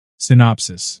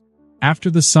Synopsis.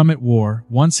 After the Summit War,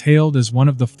 once hailed as one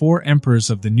of the 4 emperors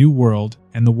of the New World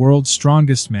and the world's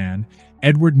strongest man,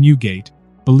 Edward Newgate,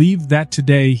 believed that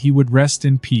today he would rest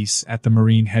in peace at the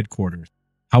Marine headquarters.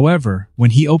 However,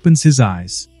 when he opens his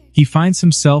eyes, he finds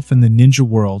himself in the ninja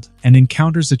world and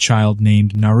encounters a child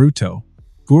named Naruto.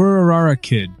 Gurarararara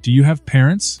Kid, do you have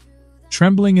parents?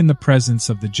 Trembling in the presence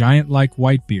of the giant-like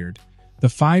Whitebeard, the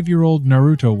 5-year-old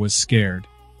Naruto was scared.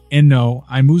 And no,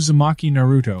 I'm Uzumaki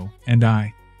Naruto, and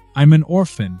I'm an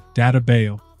orphan,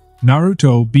 dattebayo.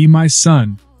 Naruto, be my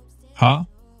son. Huh?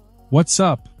 What's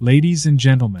up, ladies and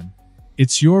gentlemen?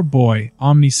 It's your boy,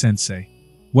 Omni-sensei.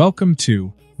 Welcome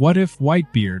to What If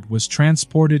Whitebeard Was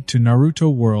Transported to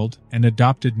Naruto World and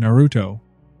Adopted Naruto?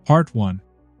 Part 1.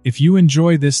 If you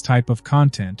enjoy this type of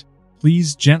content,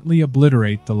 please gently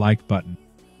obliterate the like button.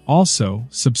 Also,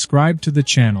 subscribe to the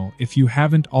channel if you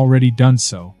haven't already done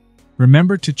so.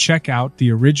 Remember to check out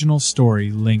the original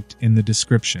story linked in the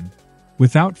description.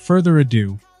 Without further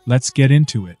ado, let's get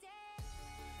into it.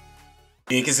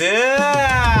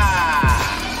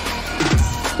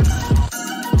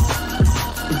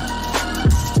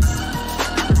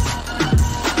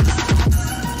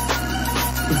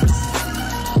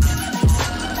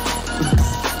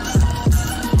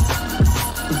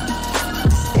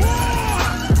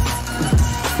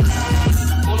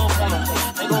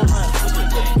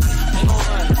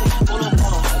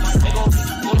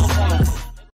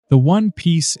 The One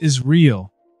Piece is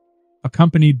real.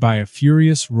 Accompanied by a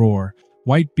furious roar,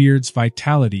 Whitebeard's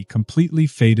vitality completely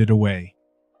faded away.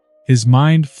 His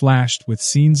mind flashed with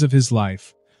scenes of his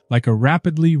life, like a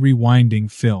rapidly rewinding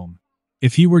film.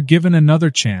 If he were given another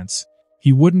chance,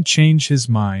 he wouldn't change his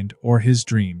mind or his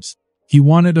dreams. He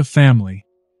wanted a family.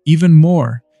 Even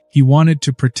more, he wanted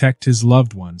to protect his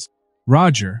loved ones.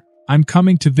 Roger, I'm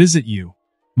coming to visit you.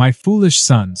 My foolish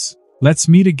sons, let's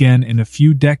meet again in a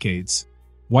few decades.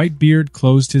 Whitebeard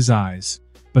closed his eyes,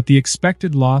 but the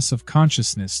expected loss of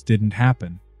consciousness didn't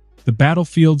happen. The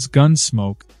battlefield's gun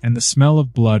smoke and the smell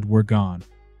of blood were gone.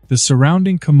 The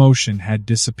surrounding commotion had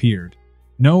disappeared.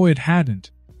 No, it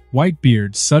hadn't.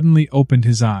 Whitebeard suddenly opened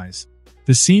his eyes.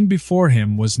 The scene before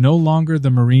him was no longer the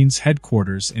Marines'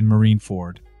 headquarters in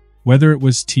Marineford. Whether it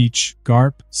was Teach,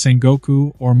 Garp,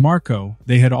 Sengoku, or Marco,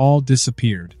 they had all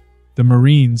disappeared. The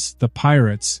Marines, the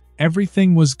pirates,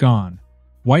 everything was gone.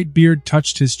 Whitebeard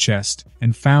touched his chest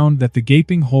and found that the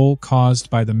gaping hole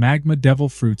caused by the magma devil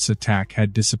fruit's attack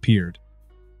had disappeared.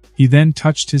 He then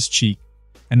touched his cheek,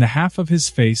 and the half of his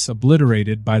face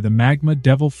obliterated by the magma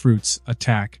devil fruit's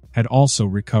attack had also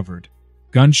recovered.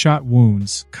 Gunshot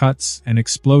wounds, cuts, and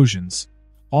explosions.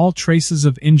 All traces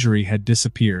of injury had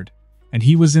disappeared, and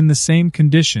he was in the same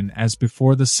condition as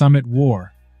before the Summit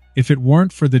War. If it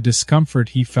weren't for the discomfort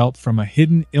he felt from a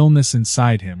hidden illness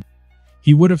inside him,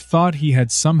 he would have thought he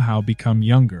had somehow become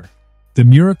younger. The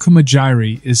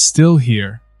Murakumajiri is still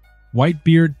here.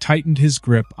 Whitebeard tightened his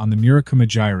grip on the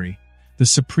Murakumajiri, the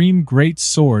supreme great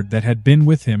sword that had been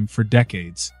with him for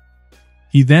decades.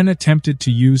 He then attempted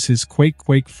to use his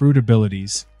Quake fruit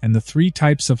abilities and the 3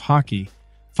 types of Haki,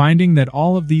 finding that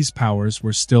all of these powers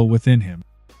were still within him.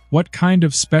 What kind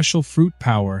of special fruit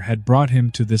power had brought him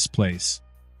to this place?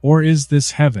 Or is this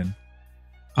heaven?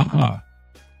 Aha!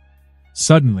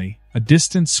 Suddenly, a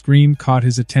distant scream caught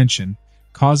his attention,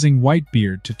 causing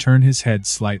Whitebeard to turn his head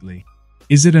slightly.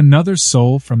 Is it another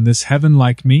soul from this heaven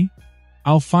like me?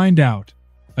 I'll find out.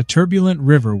 A turbulent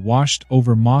river washed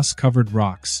over moss-covered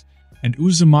rocks, and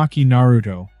Uzumaki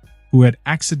Naruto, who had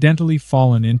accidentally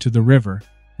fallen into the river,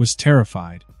 was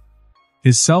terrified.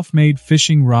 His self-made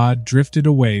fishing rod drifted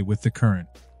away with the current,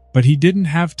 but he didn't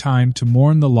have time to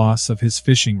mourn the loss of his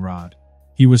fishing rod.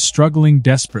 He was struggling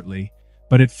desperately,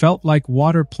 but it felt like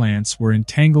water plants were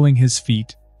entangling his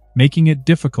feet, making it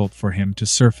difficult for him to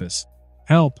surface.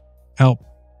 Help! Help!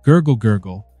 Gurgle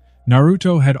gurgle.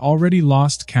 Naruto had already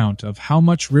lost count of how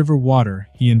much river water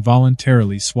he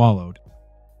involuntarily swallowed.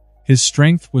 His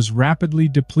strength was rapidly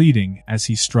depleting as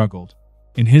he struggled.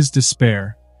 In his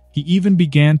despair, he even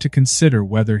began to consider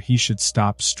whether he should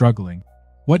stop struggling.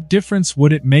 What difference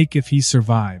would it make if he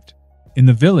survived? In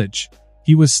the village,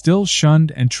 he was still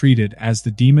shunned and treated as the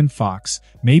demon fox.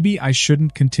 Maybe I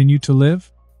shouldn't continue to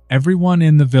live? Everyone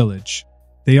in the village.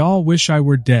 They all wish I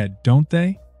were dead, don't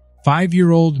they?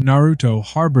 5-year-old Naruto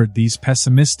harbored these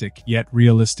pessimistic yet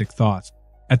realistic thoughts.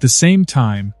 At the same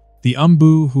time, the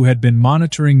Umbu who had been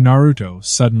monitoring Naruto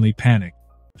suddenly panicked.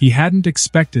 He hadn't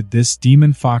expected this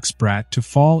demon fox brat to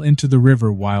fall into the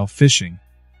river while fishing.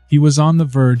 He was on the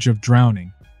verge of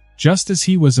drowning. Just as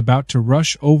he was about to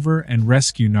rush over and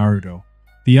rescue Naruto,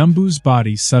 the Umbu's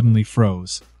body suddenly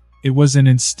froze. It was an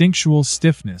instinctual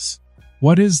stiffness.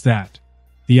 What is that?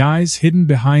 The eyes hidden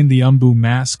behind the Umbu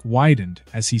mask widened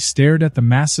as he stared at the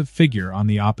massive figure on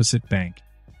the opposite bank.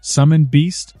 Summoned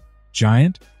beast?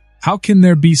 Giant? How can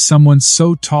there be someone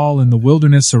so tall in the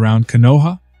wilderness around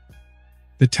Konoha?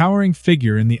 The towering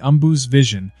figure in the Umbu's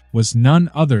vision was none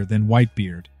other than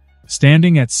Whitebeard,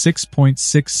 standing at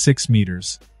 6.66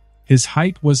 meters. His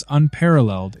height was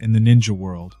unparalleled in the ninja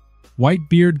world.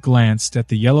 Whitebeard glanced at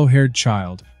the yellow-haired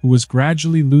child who was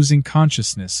gradually losing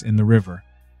consciousness in the river.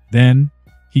 Then,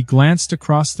 he glanced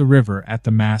across the river at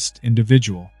the masked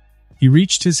individual. He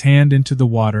reached his hand into the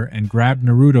water and grabbed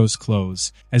Naruto's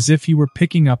clothes as if he were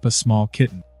picking up a small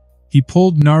kitten. He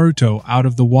pulled Naruto out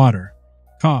of the water.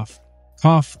 Cough,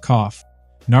 cough, cough.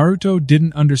 Naruto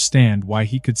didn't understand why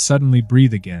he could suddenly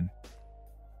breathe again.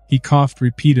 He coughed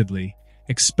repeatedly,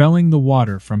 expelling the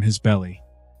water from his belly.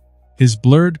 His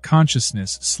blurred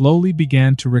consciousness slowly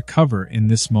began to recover in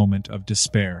this moment of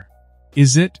despair.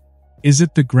 Is it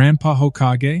the Grandpa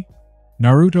Hokage?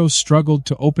 Naruto struggled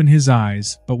to open his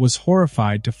eyes but was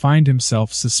horrified to find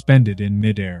himself suspended in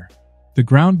midair. The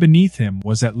ground beneath him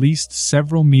was at least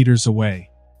several meters away.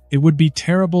 It would be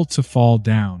terrible to fall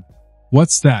down.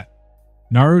 What's that?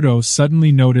 Naruto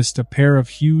suddenly noticed a pair of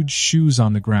huge shoes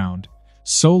on the ground,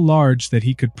 so large that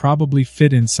he could probably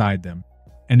fit inside them.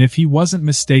 And if he wasn't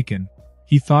mistaken,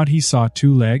 he thought he saw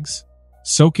two legs.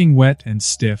 Soaking wet and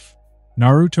stiff,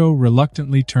 Naruto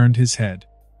reluctantly turned his head,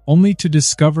 only to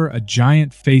discover a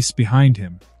giant face behind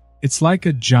him. It's like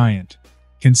a giant.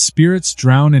 Can spirits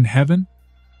drown in heaven?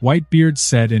 Whitebeard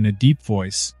said in a deep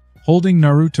voice, holding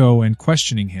Naruto and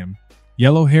questioning him.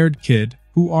 Yellow-haired kid,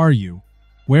 who are you?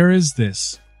 Where is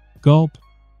this? Gulp.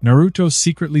 Naruto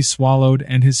secretly swallowed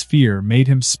and his fear made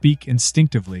him speak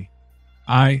instinctively.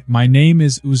 My name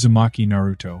is Uzumaki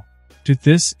Naruto.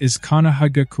 This is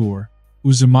Konohagakure.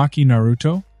 Uzumaki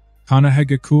Naruto?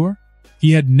 Konohagakure?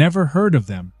 He had never heard of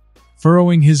them.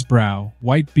 Furrowing his brow,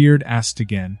 Whitebeard asked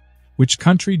again, which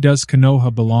country does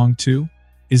Konoha belong to?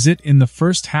 Is it in the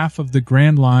first half of the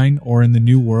Grand Line or in the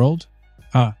New World?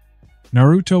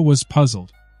 Naruto was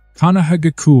puzzled.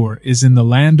 Konohagakure is in the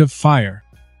Land of Fire.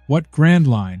 What Grand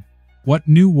Line? What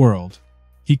New World?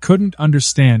 He couldn't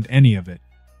understand any of it.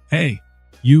 Hey,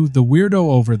 you, the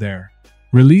weirdo over there.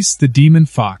 Release the demon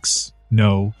fox.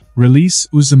 No, release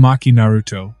Uzumaki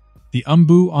Naruto. The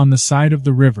Umbu on the side of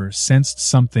the river sensed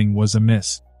something was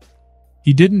amiss.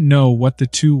 He didn't know what the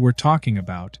two were talking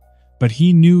about, but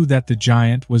he knew that the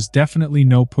giant was definitely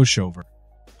no pushover.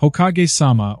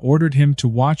 Hokage-sama ordered him to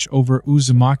watch over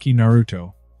Uzumaki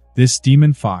Naruto, this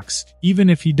demon fox, even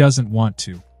if he doesn't want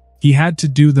to. He had to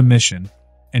do the mission,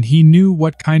 and he knew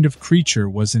what kind of creature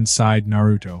was inside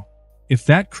Naruto. If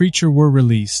that creature were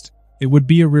released, it would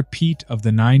be a repeat of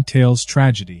the Nine Tails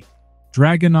tragedy.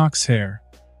 Dragonox hair.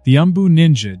 The Umbu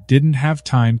ninja didn't have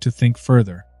time to think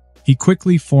further. He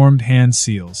quickly formed hand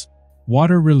seals.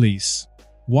 Water release.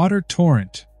 Water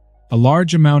torrent. A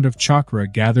large amount of chakra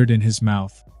gathered in his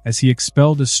mouth as he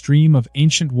expelled a stream of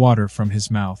ancient water from his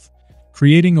mouth,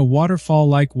 creating a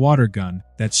waterfall-like water gun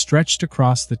that stretched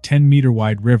across the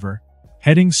 10-meter-wide river,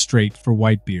 heading straight for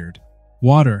Whitebeard.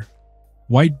 Water.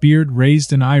 Whitebeard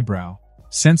raised an eyebrow,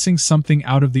 sensing something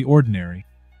out of the ordinary.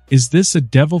 Is this a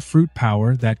devil fruit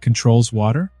power that controls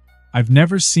water? I've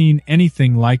never seen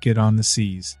anything like it on the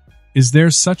seas. Is there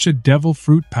such a devil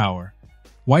fruit power?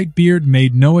 Whitebeard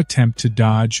made no attempt to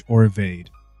dodge or evade.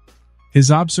 His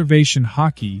observation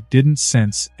haki didn't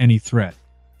sense any threat.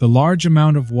 The large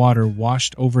amount of water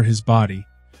washed over his body,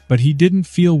 but he didn't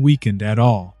feel weakened at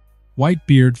all.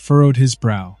 Whitebeard furrowed his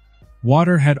brow.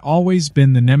 Water had always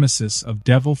been the nemesis of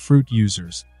devil fruit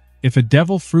users. If a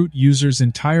devil fruit user's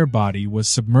entire body was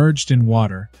submerged in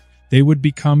water, they would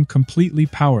become completely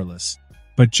powerless.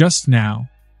 But just now,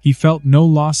 he felt no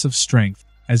loss of strength,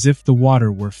 as if the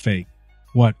water were fake.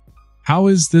 What? How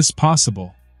is this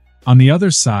possible? On the other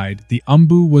side, the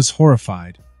Umbu was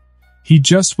horrified. He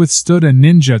just withstood a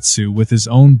ninjutsu with his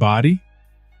own body?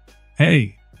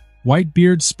 Hey!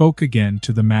 Whitebeard spoke again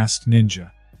to the masked ninja.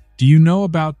 Do you know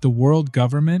about the world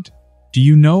government? Do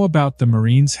you know about the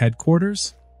Marines'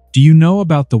 headquarters? Do you know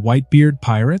about the Whitebeard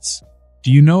pirates?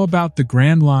 Do you know about the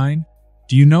Grand Line?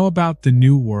 Do you know about the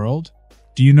New World?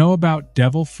 Do you know about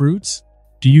devil fruits?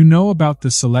 Do you know about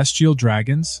the celestial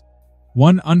dragons?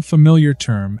 One unfamiliar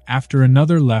term after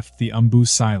another left the Umbu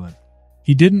silent.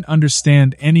 He didn't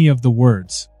understand any of the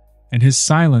words, and his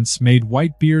silence made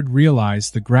Whitebeard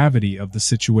realize the gravity of the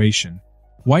situation.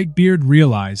 Whitebeard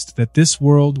realized that this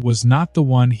world was not the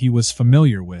one he was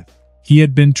familiar with. He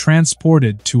had been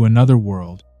transported to another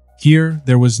world. Here,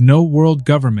 there was no world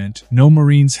government, no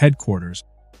Marines headquarters.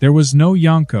 There was no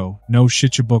Yonko, no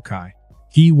Shichibukai.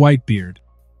 He, Whitebeard,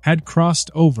 had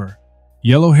crossed over.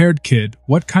 Yellow-haired kid,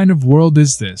 what kind of world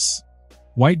is this?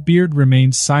 Whitebeard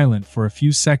remained silent for a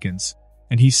few seconds,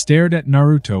 and he stared at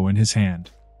Naruto in his hand.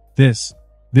 This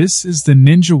is the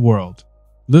ninja world.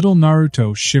 Little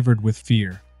Naruto shivered with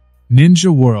fear. Ninja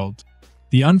world.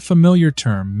 The unfamiliar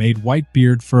term made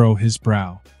Whitebeard furrow his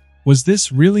brow. Was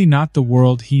this really not the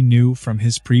world he knew from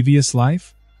his previous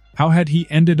life? How had he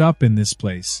ended up in this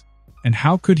place? And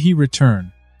how could he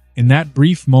return? In that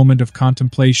brief moment of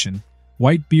contemplation,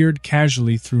 Whitebeard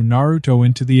casually threw Naruto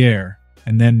into the air,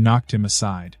 and then knocked him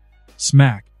aside.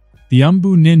 Smack! The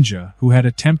Umbu ninja who had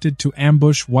attempted to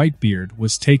ambush Whitebeard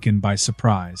was taken by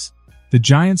surprise. The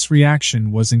giant's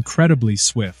reaction was incredibly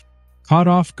swift. Caught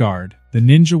off guard, the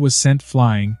ninja was sent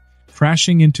flying,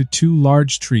 crashing into two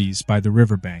large trees by the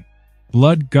riverbank.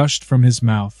 Blood gushed from his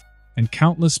mouth, and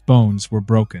countless bones were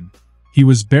broken. He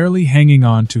was barely hanging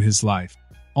on to his life,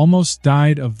 almost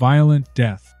died a violent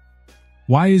death.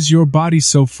 Why is your body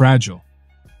so fragile?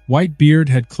 Whitebeard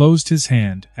had closed his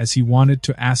hand as he wanted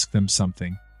to ask them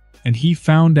something, and he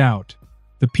found out.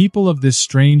 The people of this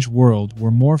strange world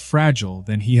were more fragile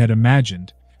than he had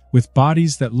imagined, with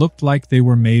bodies that looked like they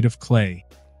were made of clay.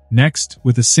 Next,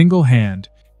 with a single hand,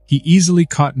 he easily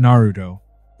caught Naruto,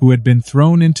 who had been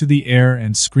thrown into the air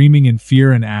and screaming in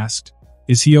fear, and asked,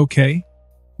 "Is he okay?"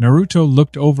 Naruto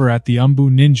looked over at the Umbu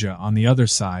ninja on the other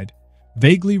side,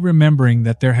 vaguely remembering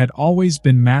that there had always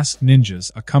been masked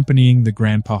ninjas accompanying the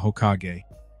Grandpa Hokage.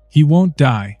 "He won't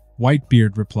die,"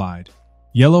 Whitebeard replied.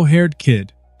 "Yellow-haired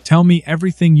kid, tell me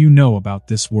everything you know about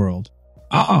this world."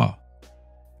 "Ah!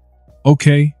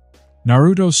 Okay."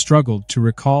 Naruto struggled to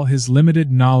recall his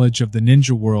limited knowledge of the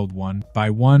ninja world one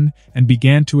by one and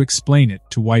began to explain it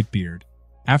to Whitebeard.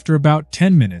 After about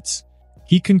 10 minutes,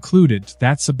 he concluded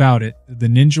that's about it. The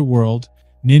ninja world,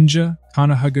 ninja,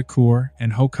 Konohagakure,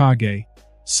 and Hokage.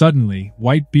 Suddenly,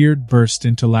 Whitebeard burst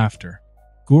into laughter.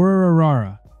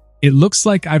 "Gurarararara. It looks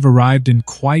like I've arrived in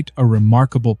quite a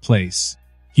remarkable place."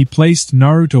 He placed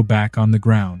Naruto back on the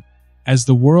ground. As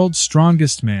the world's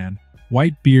strongest man,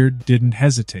 Whitebeard didn't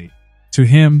hesitate. To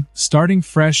him, starting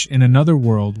fresh in another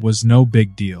world was no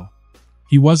big deal.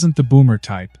 He wasn't the boomer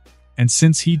type, and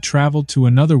since he'd traveled to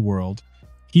another world,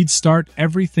 he'd start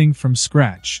everything from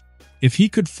scratch. If he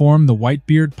could form the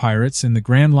Whitebeard Pirates in the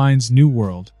Grand Line's new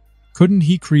world, couldn't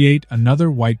he create another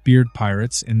Whitebeard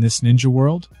Pirates in this ninja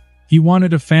world? He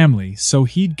wanted a family, so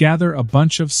he'd gather a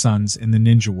bunch of sons in the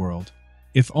ninja world.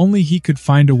 If only he could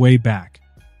find a way back.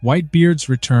 Whitebeard's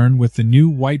return with the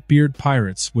new Whitebeard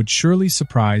Pirates would surely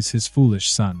surprise his foolish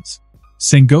sons.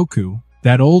 Sengoku,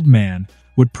 that old man,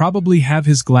 would probably have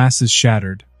his glasses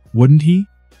shattered, wouldn't he?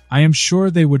 I am sure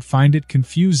they would find it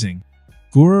confusing.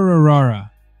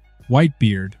 Gurarararara.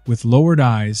 Whitebeard, with lowered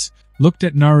eyes, looked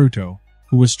at Naruto,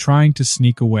 who was trying to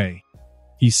sneak away.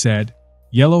 He said,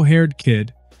 "Yellow-haired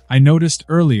kid, I noticed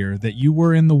earlier that you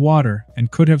were in the water and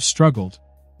could have struggled,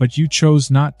 but you chose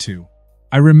not to.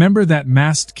 I remember that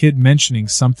masked kid mentioning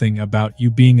something about you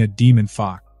being a demon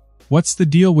fox. What's the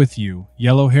deal with you,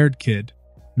 yellow-haired kid?"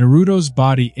 Naruto's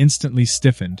body instantly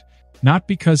stiffened, not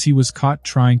because he was caught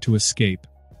trying to escape,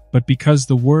 but because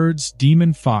the words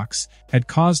demon fox had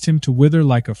caused him to wither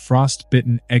like a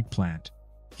frost-bitten eggplant.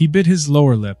 He bit his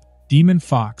lower lip. Demon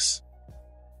fox?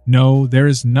 No, there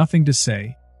is nothing to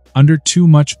say. Under too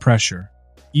much pressure.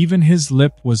 Even his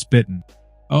lip was bitten.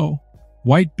 Oh.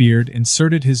 Whitebeard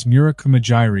inserted his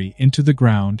Murakumajiri into the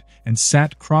ground and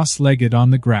sat cross-legged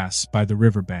on the grass by the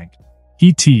riverbank.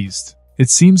 He teased, "It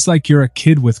seems like you're a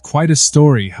kid with quite a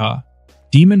story, huh?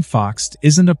 Demon Fox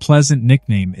isn't a pleasant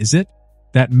nickname, is it?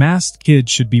 That masked kid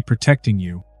should be protecting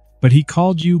you, but he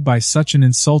called you by such an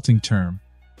insulting term.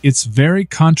 It's very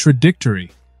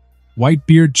contradictory."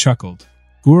 Whitebeard chuckled.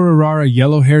 "Gurarara,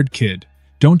 yellow-haired kid,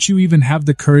 don't you even have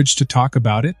the courage to talk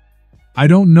about it? I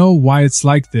don't know why it's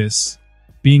like this."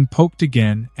 Being poked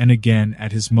again and again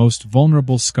at his most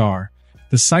vulnerable scar,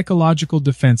 the psychological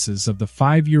defenses of the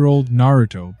 5-year-old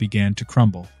Naruto began to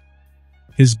crumble.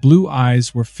 His blue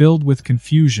eyes were filled with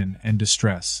confusion and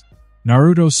distress.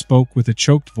 Naruto spoke with a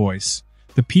choked voice.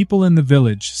 "The people in the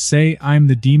village say I'm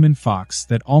the demon fox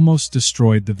that almost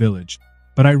destroyed the village.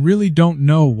 But I really don't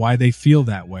know why they feel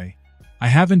that way. I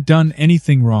haven't done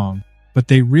anything wrong, but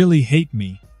they really hate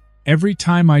me. Every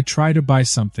time I try to buy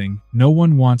something, no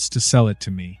one wants to sell it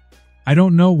to me. I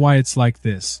don't know why it's like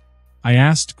this. I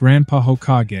asked Grandpa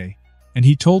Hokage, and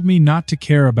he told me not to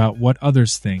care about what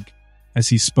others think." As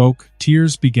he spoke,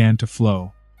 tears began to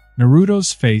flow.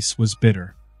 Naruto's face was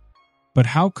bitter. "But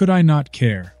how could I not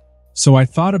care? So I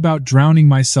thought about drowning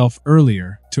myself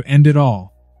earlier to end it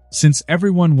all. Since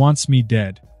everyone wants me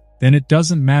dead, then it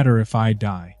doesn't matter if I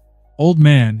die. Old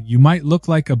man, you might look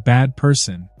like a bad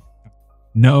person,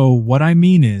 No, what I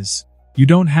mean is, you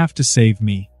don't have to save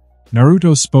me.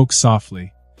 Naruto spoke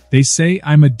softly. They say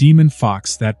I'm a demon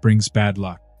fox that brings bad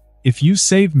luck. If you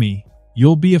save me,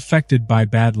 you'll be affected by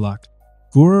bad luck.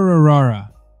 Gurarararara.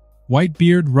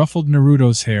 Whitebeard ruffled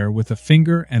Naruto's hair with a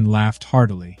finger and laughed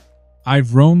heartily.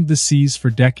 I've roamed the seas for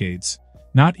decades,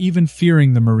 not even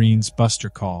fearing the Marine's buster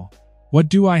call. What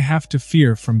do I have to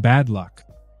fear from bad luck?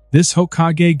 This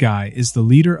Hokage guy is the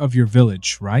leader of your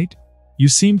village, right? You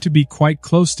seem to be quite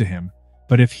close to him,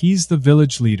 but if he's the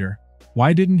village leader,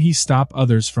 why didn't he stop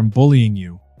others from bullying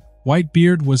you?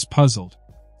 Whitebeard was puzzled.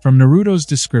 From Naruto's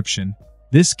description,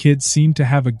 this kid seemed to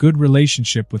have a good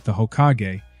relationship with the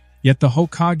Hokage, yet the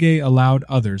Hokage allowed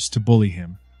others to bully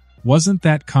him. Wasn't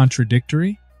that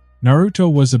contradictory?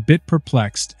 Naruto was a bit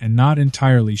perplexed and not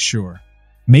entirely sure.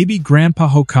 Maybe Grandpa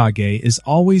Hokage is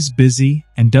always busy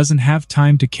and doesn't have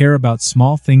time to care about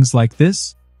small things like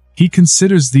this? He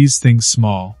considers these things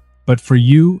small, but for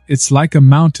you, it's like a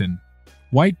mountain.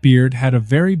 Whitebeard had a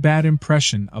very bad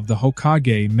impression of the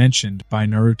Hokage mentioned by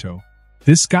Naruto.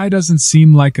 This guy doesn't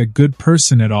seem like a good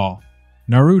person at all.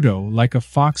 Naruto, like a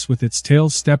fox with its tail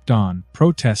stepped on,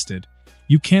 protested.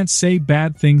 You can't say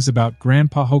bad things about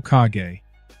Grandpa Hokage.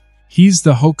 He's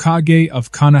the Hokage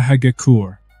of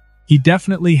Konohagakure. He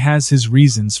definitely has his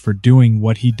reasons for doing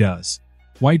what he does.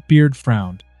 Whitebeard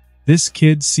frowned. This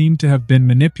kid seemed to have been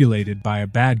manipulated by a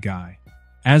bad guy.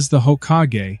 As the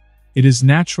Hokage, it is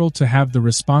natural to have the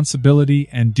responsibility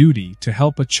and duty to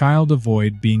help a child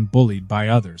avoid being bullied by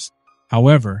others.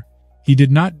 However, he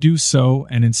did not do so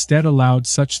and instead allowed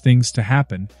such things to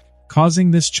happen,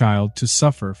 causing this child to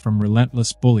suffer from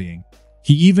relentless bullying.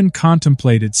 He even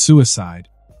contemplated suicide.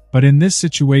 But in this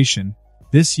situation,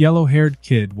 this yellow-haired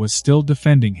kid was still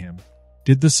defending him.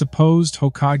 Did the supposed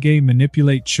Hokage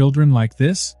manipulate children like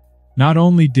this? Not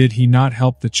only did he not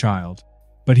help the child,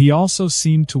 but he also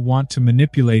seemed to want to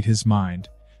manipulate his mind,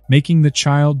 making the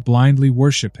child blindly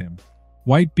worship him.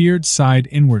 Whitebeard sighed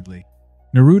inwardly.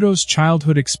 Naruto's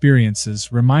childhood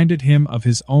experiences reminded him of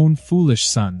his own foolish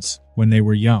sons when they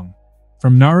were young.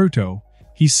 From Naruto,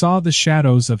 he saw the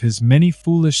shadows of his many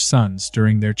foolish sons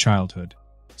during their childhood.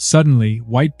 Suddenly,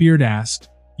 Whitebeard asked,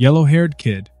 "Yellow-haired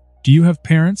kid, do you have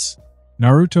parents?"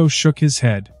 Naruto shook his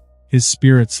head, his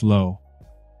spirits low.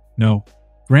 "No.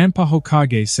 Grandpa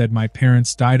Hokage said my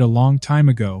parents died a long time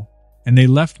ago, and they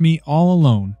left me all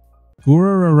alone."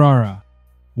 Gurarararara.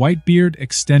 Whitebeard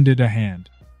extended a hand.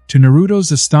 To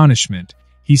Naruto's astonishment,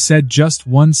 he said just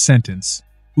one sentence,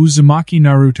 "Uzumaki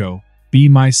Naruto, be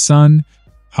my son."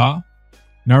 Huh?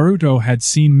 Naruto had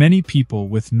seen many people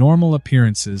with normal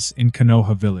appearances in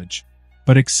Konoha village,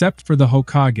 but except for the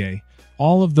Hokage,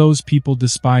 all of those people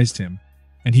despised him,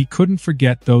 and he couldn't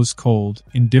forget those cold,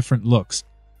 indifferent looks.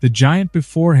 The giant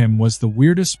before him was the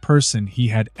weirdest person he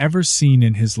had ever seen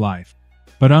in his life.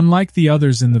 But unlike the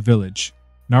others in the village,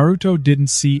 Naruto didn't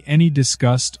see any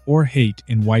disgust or hate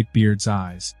in Whitebeard's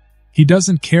eyes. He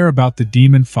doesn't care about the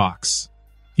demon fox.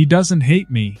 He doesn't hate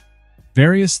me.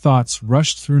 Various thoughts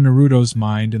rushed through Naruto's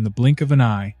mind in the blink of an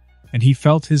eye, and he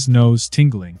felt his nose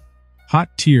tingling.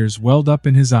 Hot tears welled up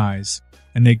in his eyes,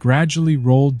 and they gradually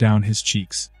rolled down his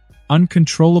cheeks.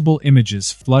 Uncontrollable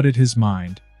images flooded his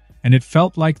mind, and it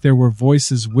felt like there were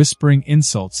voices whispering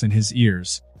insults in his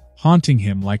ears, haunting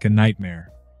him like a nightmare.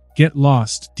 "Get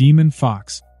lost, demon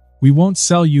fox. We won't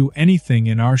sell you anything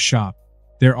in our shop.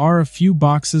 There are a few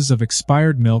boxes of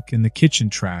expired milk in the kitchen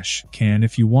trash can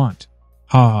if you want."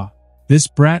 Ha! This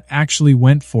brat actually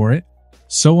went for it?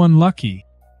 So unlucky.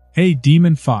 "Hey,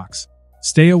 demon fox,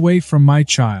 stay away from my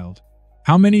child.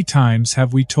 How many times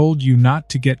have we told you not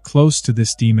to get close to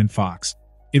this demon fox?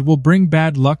 It will bring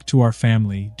bad luck to our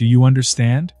family, do you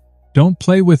understand? Don't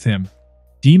play with him."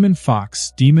 Demon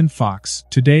fox,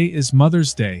 today is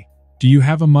Mother's Day. Do you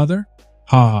have a mother?"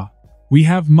 "Ha, we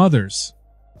have mothers."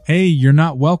 "Hey, you're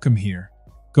not welcome here.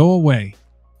 Go away.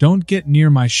 Don't get near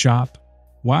my shop."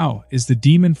 Wow, is the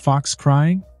demon fox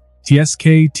crying? "Tsk,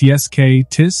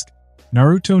 tisk."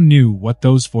 Naruto knew what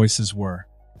those voices were.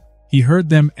 He heard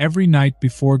them every night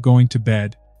before going to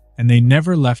bed, and they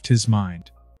never left his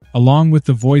mind. Along with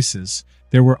the voices,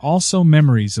 there were also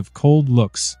memories of cold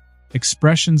looks,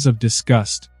 expressions of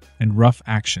disgust, and rough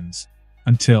actions.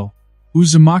 Until,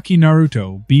 "Uzumaki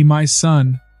Naruto, be my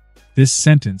son." This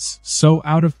sentence, so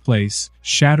out of place,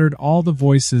 shattered all the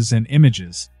voices and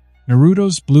images.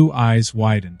 Naruto's blue eyes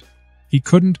widened. He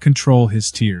couldn't control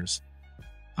his tears.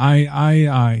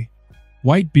 I.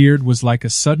 Whitebeard was like a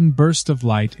sudden burst of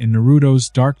light in Naruto's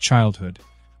dark childhood,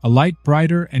 a light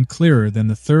brighter and clearer than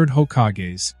the third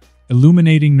Hokage's,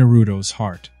 illuminating Naruto's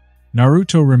heart.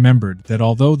 Naruto remembered that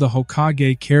although the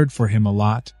Hokage cared for him a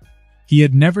lot, He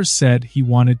had never said he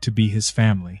wanted to be his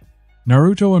family.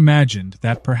 Naruto imagined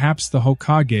that perhaps the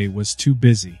Hokage was too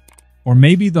busy. Or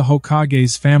maybe the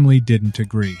Hokage's family didn't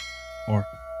agree. Or,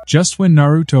 just when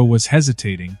Naruto was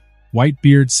hesitating,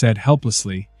 Whitebeard said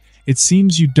helplessly, "It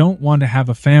seems you don't want to have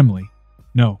a family."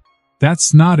 "No,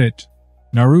 that's not it."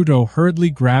 Naruto hurriedly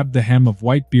grabbed the hem of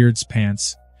Whitebeard's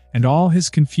pants, and all his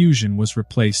confusion was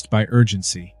replaced by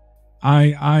urgency.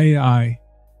 I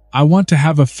want to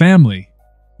have a family."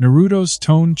 Naruto's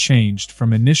tone changed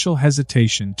from initial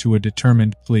hesitation to a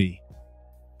determined plea.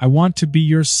 "I want to be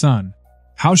your son.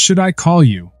 How should I call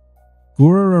you?"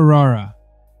 "Gurarararara."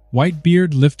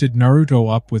 Whitebeard lifted Naruto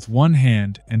up with one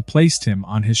hand and placed him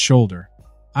on his shoulder.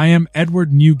 "I am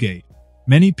Edward Newgate.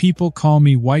 Many people call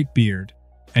me Whitebeard,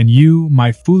 and you,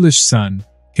 my foolish son,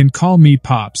 can call me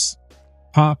Pops."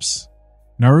 "Pops?"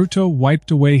 Naruto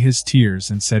wiped away his tears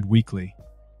and said weakly,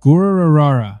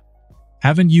 "Gurarararara.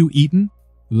 Haven't you eaten?"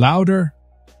 "Louder."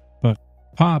 "But,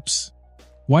 Pops."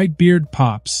 "Whitebeard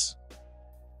Pops."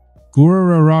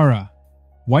 "Gurarararara."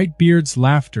 Whitebeard's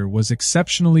laughter was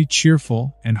exceptionally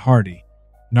cheerful and hearty.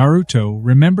 "Naruto,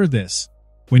 remember this.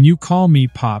 When you call me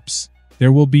Pops,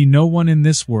 there will be no one in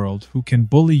this world who can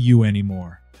bully you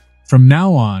anymore. From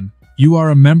now on, you are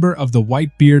a member of the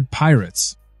Whitebeard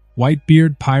Pirates."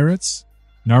 "Whitebeard Pirates?"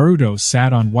 Naruto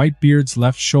sat on Whitebeard's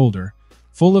left shoulder,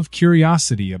 full of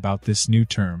curiosity about this new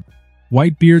term.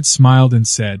 Whitebeard smiled and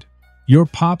said, "Your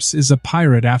Pops is a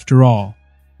pirate after all."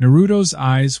 Naruto's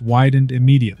eyes widened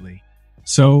immediately.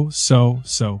 So,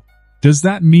 does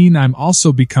that mean I'm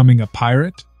also becoming a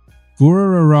pirate?"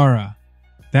 "Gurarararara."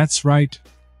 "That's right,"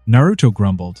 Naruto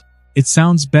grumbled. "It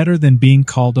sounds better than being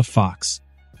called a fox."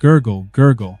 Gurgle,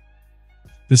 gurgle.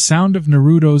 The sound of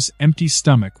Naruto's empty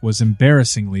stomach was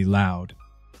embarrassingly loud.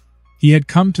 He had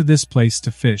come to this place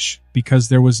to fish because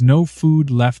there was no food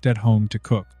left at home to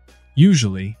cook.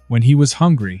 Usually, when he was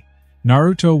hungry,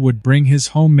 Naruto would bring his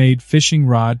homemade fishing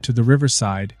rod to the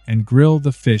riverside and grill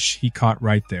the fish he caught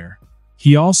right there.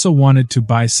 He also wanted to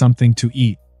buy something to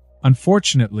eat.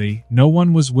 Unfortunately, no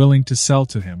one was willing to sell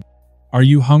to him. "Are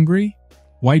you hungry?"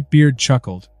 Whitebeard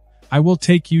chuckled. "I will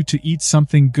take you to eat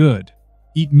something good.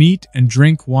 Eat meat and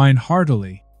drink wine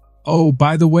heartily. Oh,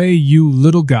 by the way, you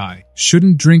little guy,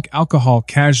 shouldn't drink alcohol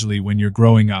casually when you're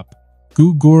growing up."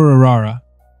 "Gurarararara,"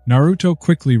 Naruto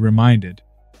quickly reminded.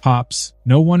 "Pops,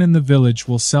 no one in the village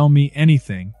will sell me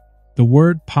anything." The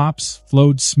word Pops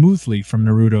flowed smoothly from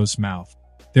Naruto's mouth.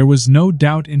 There was no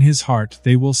doubt in his heart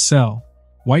they will sell.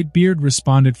 Whitebeard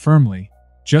responded firmly,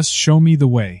 "Just show me the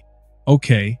way."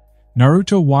 "Okay."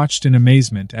 Naruto watched in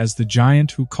amazement as the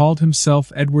giant who called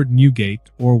himself Edward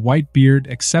Newgate or Whitebeard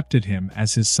accepted him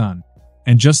as his son.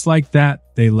 And just like that,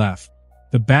 they left.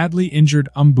 The badly injured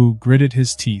Umbu gritted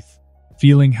his teeth,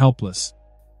 feeling helpless.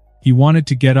 He wanted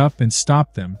to get up and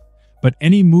stop them, but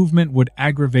any movement would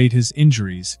aggravate his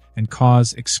injuries and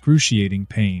cause excruciating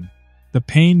pain. The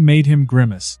pain made him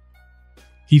grimace.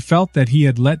 He felt that he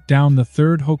had let down the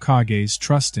third Hokage's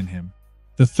trust in him.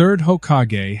 The third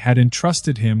Hokage had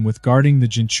entrusted him with guarding the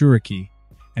Jinchuriki,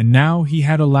 and now he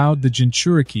had allowed the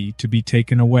Jinchuriki to be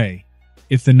taken away.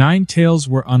 If the Nine Tails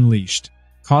were unleashed,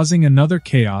 causing another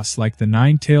chaos like the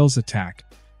Nine Tails attack,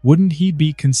 wouldn't he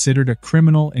be considered a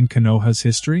criminal in Konoha's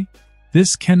history?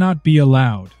 This cannot be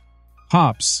allowed.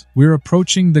 "Pops, we're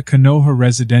approaching the Konoha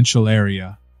residential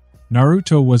area."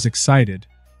 Naruto was excited,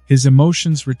 his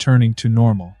emotions returning to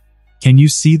normal. "Can you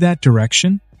see that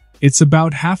direction? It's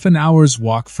about half an hour's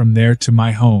walk from there to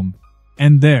my home.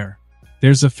 And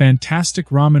there's a fantastic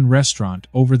ramen restaurant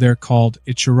over there called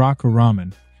Ichiraku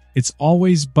Ramen. It's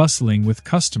always bustling with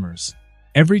customers.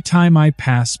 Every time I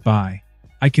pass by,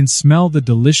 I can smell the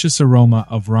delicious aroma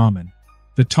of ramen.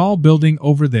 The tall building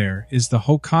over there is the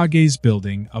Hokage's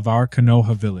building of our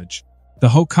Konoha village. The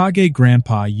Hokage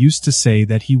grandpa used to say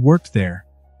that he worked there.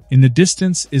 In the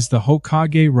distance is the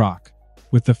Hokage Rock,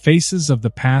 with the faces of the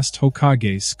past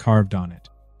Hokages carved on it.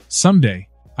 Someday,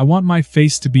 I want my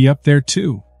face to be up there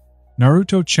too."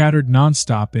 Naruto chattered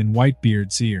nonstop in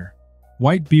Whitebeard's ear.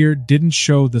 Whitebeard didn't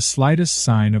show the slightest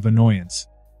sign of annoyance.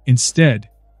 Instead,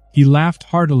 he laughed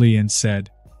heartily and said,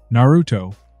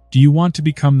 "Naruto, do you want to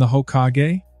become the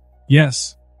Hokage?"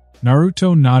 "Yes."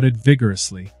 Naruto nodded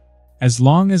vigorously. "As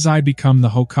long as I become the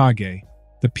Hokage,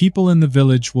 the people in the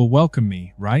village will welcome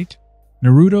me, right?"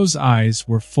 Naruto's eyes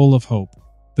were full of hope.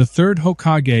 "The third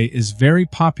Hokage is very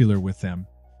popular with them,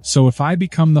 so if I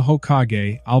become the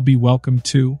Hokage, I'll be welcome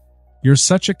too." "You're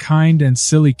such a kind and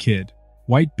silly kid,"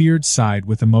 Whitebeard sighed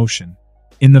with emotion.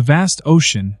 "In the vast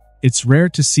ocean, it's rare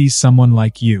to see someone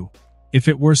like you. If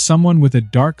it were someone with a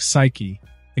dark psyche,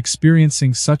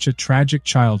 experiencing such a tragic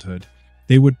childhood,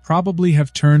 they would probably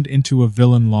have turned into a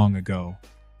villain long ago.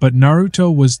 But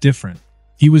Naruto was different.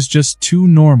 He was just too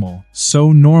normal,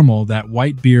 so normal that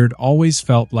Whitebeard always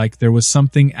felt like there was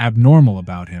something abnormal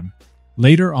about him.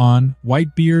 Later on,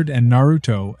 Whitebeard and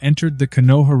Naruto entered the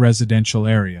Konoha residential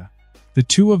area. The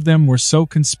two of them were so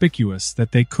conspicuous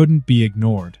that they couldn't be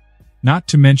ignored. Not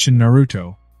to mention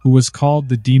Naruto, who was called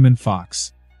the Demon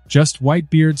Fox. Just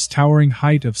Whitebeard's towering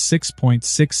height of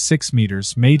 6.66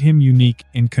 meters made him unique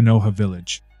in Konoha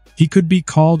village. He could be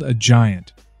called a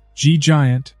giant.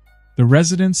 G-Giant. The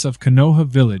residents of Konoha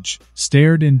village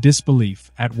stared in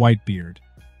disbelief at Whitebeard.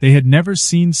 They had never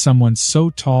seen someone so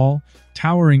tall,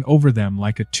 towering over them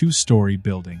like a two-story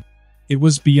building. It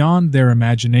was beyond their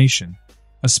imagination.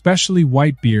 Especially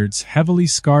Whitebeard's heavily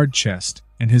scarred chest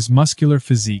and his muscular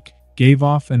physique gave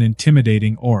off an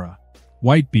intimidating aura.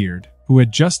 Whitebeard, who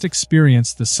had just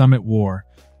experienced the Summit War,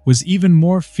 was even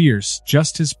more fierce.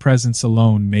 Just his presence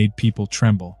alone made people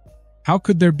tremble. How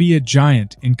could there be a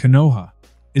giant in Konoha?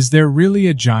 Is there really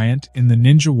a giant in the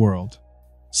ninja world?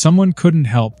 Someone couldn't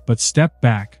help but step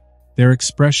back, their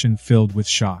expression filled with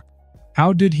shock.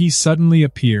 How did he suddenly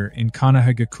appear in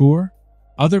Konohagakure?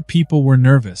 Other people were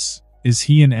nervous. Is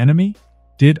he an enemy?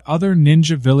 Did other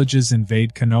ninja villages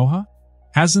invade Konoha?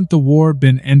 Hasn't the war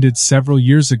been ended several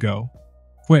years ago?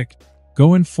 Quick,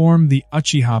 go inform the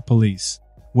Uchiha police.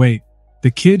 Wait,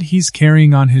 the kid he's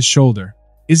carrying on his shoulder,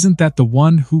 isn't that the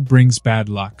one who brings bad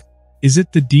luck? Is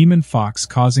it the demon fox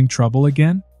causing trouble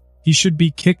again? He should be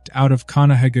kicked out of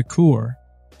Konohagakure.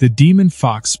 The demon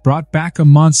fox brought back a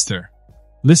monster.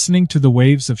 Listening to the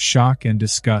waves of shock and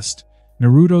disgust,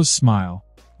 Naruto's smile,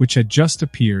 which had just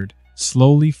appeared,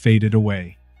 slowly faded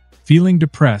away. Feeling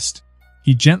depressed,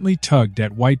 he gently tugged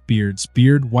at Whitebeard's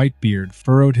beard. Whitebeard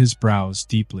furrowed his brows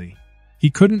deeply.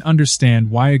 He couldn't understand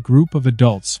why a group of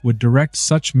adults would direct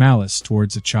such malice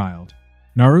towards a child.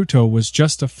 Naruto was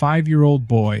just a 5-year-old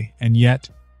boy, and yet,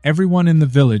 everyone in the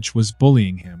village was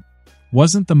bullying him.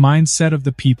 Wasn't the mindset of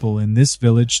the people in this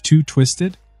village too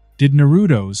twisted? Did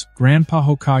Naruto's Grandpa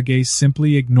Hokage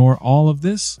simply ignore all of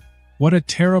this? What a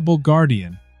terrible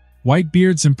guardian.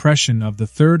 Whitebeard's impression of the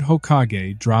third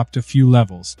Hokage dropped a few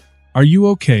levels. Are you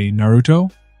okay,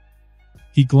 Naruto?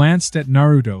 He glanced at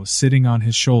Naruto sitting on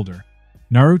his shoulder.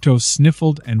 Naruto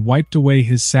sniffled and wiped away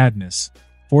his sadness,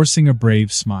 forcing a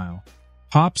brave smile.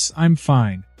 Pops, I'm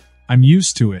fine. I'm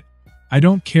used to it. I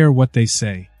don't care what they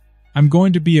say. I'm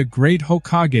going to be a great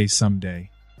Hokage someday.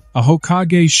 A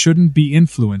Hokage shouldn't be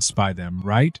influenced by them,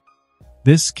 right?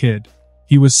 This kid.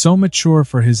 He was so mature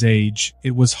for his age,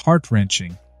 it was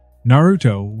heart-wrenching.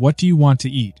 Naruto, what do you want to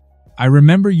eat? I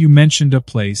remember you mentioned a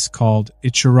place called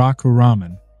Ichiraku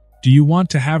Ramen. Do you want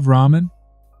to have ramen?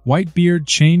 Whitebeard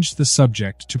changed the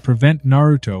subject to prevent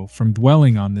Naruto from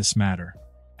dwelling on this matter.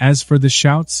 As for the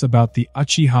shouts about the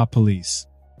Uchiha police,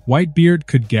 Whitebeard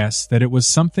could guess that it was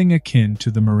something akin to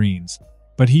the Marines,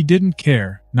 but he didn't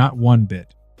care, not one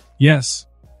bit. Yes.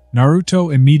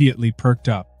 Naruto immediately perked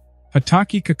up.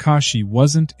 Hatake Kakashi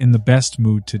wasn't in the best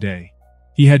mood today.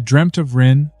 He had dreamt of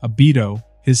Rin, Obito,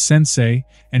 his sensei,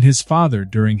 and his father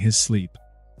during his sleep.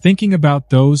 Thinking about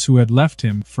those who had left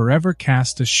him forever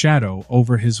cast a shadow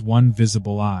over his one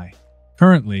visible eye.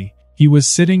 Currently, he was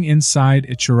sitting inside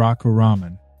Ichiraku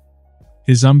Ramen.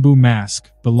 His umbu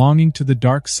mask, belonging to the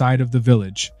dark side of the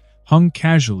village, hung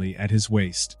casually at his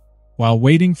waist. While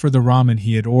waiting for the ramen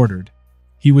he had ordered,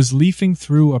 he was leafing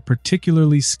through a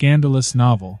particularly scandalous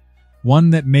novel, one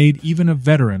that made even a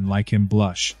veteran like him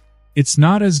blush. It's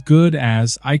not as good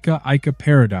as Ika Ika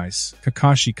Paradise,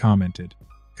 Kakashi commented.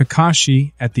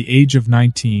 Kakashi, at the age of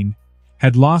 19,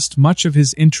 had lost much of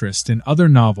his interest in other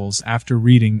novels after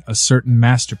reading a certain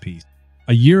masterpiece.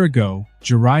 A year ago,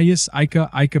 Jiraiya's Ika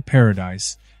Ika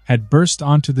Paradise had burst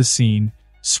onto the scene,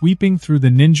 sweeping through the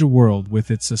ninja world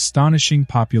with its astonishing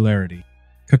popularity.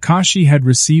 Kakashi had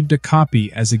received a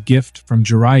copy as a gift from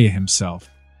Jiraiya himself.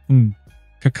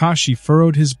 Kakashi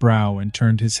furrowed his brow and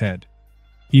turned his head.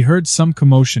 He heard some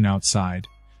commotion outside,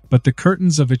 but the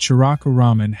curtains of Ichiraku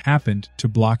Ramen happened to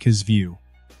block his view.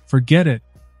 Forget it.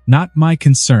 Not my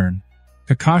concern.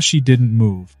 Kakashi didn't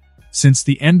move. Since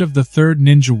the end of the Third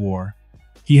Ninja War,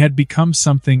 he had become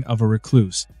something of a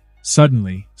recluse.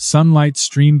 Suddenly, sunlight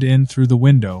streamed in through the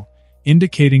window,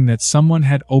 indicating that someone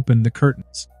had opened the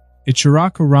curtains.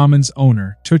 Ichiraku Ramen's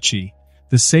owner, Tuchi,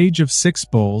 the sage of 6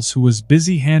 bowls who was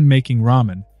busy hand-making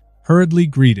ramen, hurriedly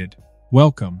greeted,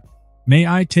 "Welcome. May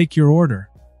I take your order?"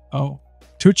 "Oh."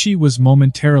 Tuchi was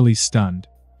momentarily stunned,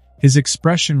 his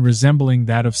expression resembling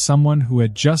that of someone who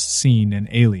had just seen an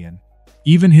alien.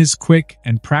 Even his quick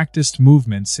and practiced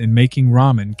movements in making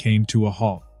ramen came to a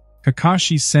halt.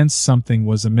 Kakashi sensed something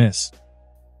was amiss.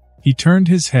 He turned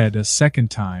his head a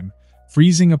second time,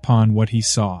 freezing upon what he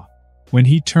saw. When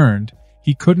he turned,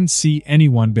 he couldn't see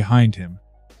anyone behind him.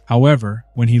 However,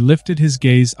 when he lifted his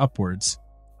gaze upwards,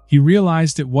 he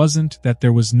realized it wasn't that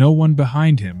there was no one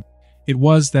behind him, it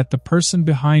was that the person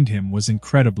behind him was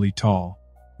incredibly tall.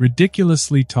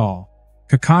 Ridiculously tall.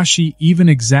 Kakashi even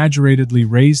exaggeratedly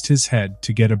raised his head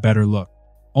to get a better look.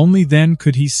 Only then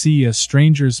could he see a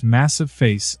stranger's massive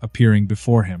face appearing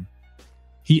before him.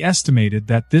 He estimated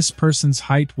that this person's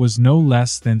height was no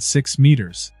less than 6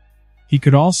 meters. He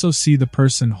could also see the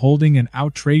person holding an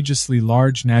outrageously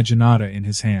large naginata in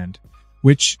his hand,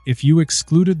 which, if you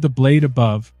excluded the blade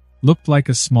above, looked like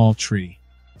a small tree.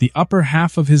 The upper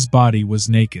half of his body was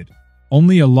naked.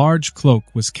 Only a large cloak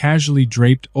was casually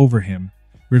draped over him,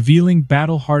 revealing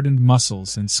battle-hardened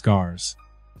muscles and scars.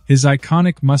 His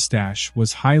iconic mustache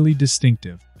was highly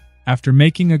distinctive. After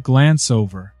making a glance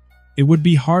over, it would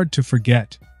be hard to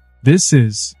forget. This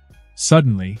is...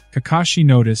 Suddenly, Kakashi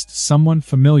noticed someone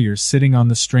familiar sitting on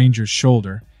the stranger's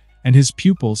shoulder, and his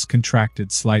pupils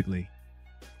contracted slightly.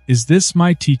 Is this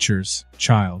my teacher's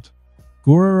child?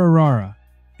 Gurarararara.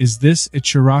 Is this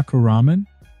Ichiraku Ramen?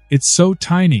 It's so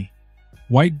tiny.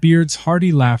 Whitebeard's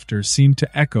hearty laughter seemed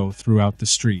to echo throughout the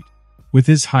street. With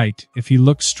his height, if he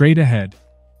looked straight ahead,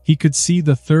 he could see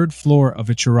the third floor of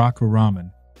Ichiraku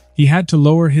Ramen. He had to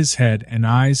lower his head and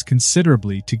eyes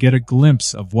considerably to get a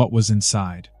glimpse of what was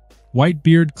inside.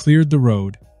 Whitebeard cleared the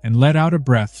road and let out a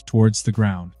breath towards the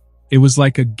ground. It was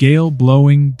like a gale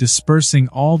blowing, dispersing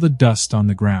all the dust on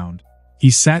the ground. He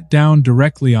sat down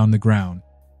directly on the ground.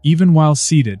 Even while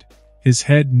seated, his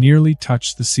head nearly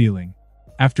touched the ceiling.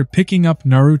 After picking up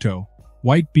Naruto,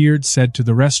 Whitebeard said to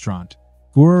the restaurant,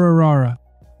 Gurarararara,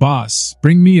 boss,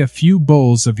 bring me a few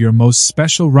bowls of your most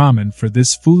special ramen for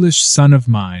this foolish son of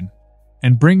mine.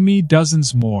 And bring me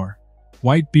dozens more.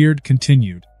 Whitebeard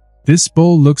continued. This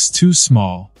bowl looks too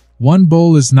small. One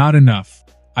bowl is not enough.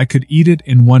 I could eat it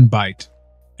in one bite.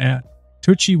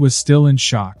 Tucci was still in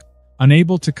shock,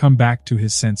 unable to come back to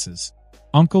his senses.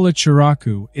 Uncle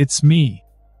Ichiraku, it's me.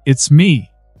 It's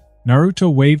me.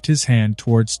 Naruto waved his hand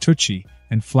towards Tucci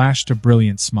and flashed a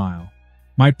brilliant smile.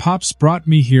 My pops brought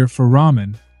me here for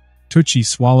ramen. Tucci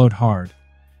swallowed hard,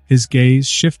 his gaze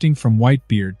shifting from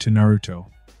Whitebeard to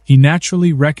Naruto. He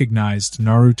naturally recognized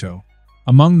Naruto.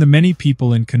 Among the many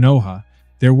people in Konoha,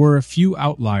 there were a few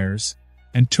outliers,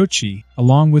 and Tucci,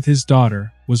 along with his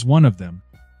daughter, was one of them.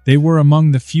 They were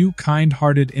among the few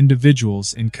kind-hearted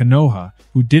individuals in Konoha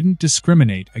who didn't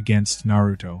discriminate against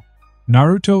Naruto.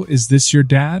 Naruto, is this your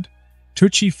dad?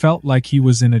 Tucci felt like he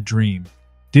was in a dream.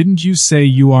 Didn't you say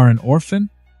you are an orphan?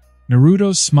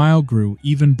 Naruto's smile grew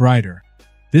even brighter.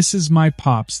 This is my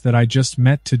pops that I just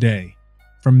met today.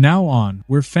 From now on,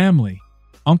 we're family.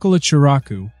 Uncle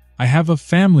Ichiraku, I have a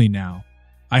family now.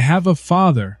 I have a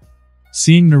father.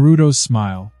 Seeing Naruto's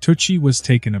smile, Tucci was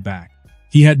taken aback.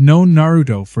 He had known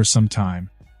Naruto for some time.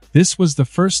 This was the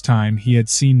first time he had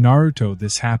seen Naruto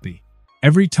this happy.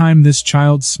 Every time this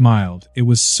child smiled, it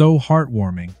was so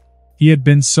heartwarming. He had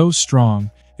been so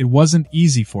strong, it wasn't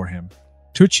easy for him.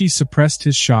 Tucci suppressed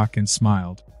his shock and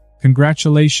smiled.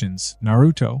 Congratulations,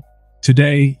 Naruto.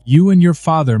 Today, you and your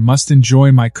father must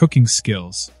enjoy my cooking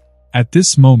skills. At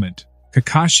this moment,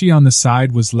 Kakashi on the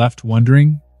side was left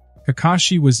wondering.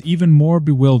 Kakashi was even more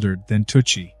bewildered than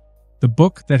Tucci. The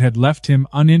book that had left him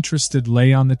uninterested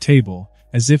lay on the table,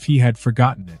 as if he had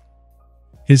forgotten it.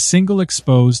 His single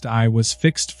exposed eye was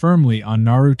fixed firmly on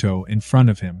Naruto in front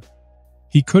of him.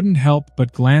 He couldn't help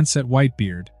but glance at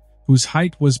Whitebeard, whose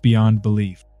height was beyond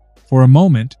belief. For a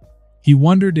moment, he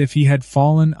wondered if he had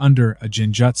fallen under a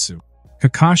genjutsu.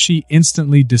 Kakashi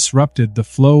instantly disrupted the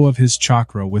flow of his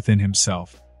chakra within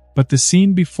himself. But the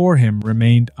scene before him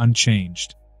remained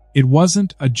unchanged. It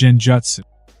wasn't a genjutsu.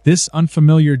 This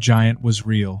unfamiliar giant was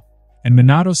real, and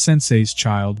Minato-sensei's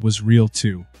child was real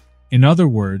too. In other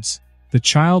words, the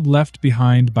child left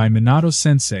behind by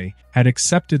Minato-sensei had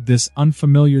accepted this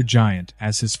unfamiliar giant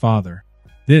as his father.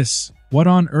 What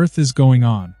on earth is going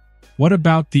on? What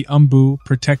about the Umbu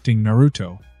protecting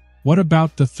Naruto? What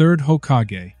about the third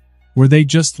Hokage? Were they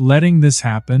just letting this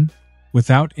happen,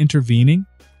 without intervening?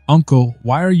 Uncle,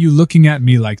 why are you looking at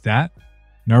me like that?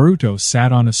 Naruto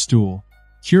sat on a stool,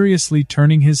 curiously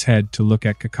turning his head to look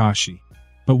at Kakashi.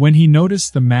 But when he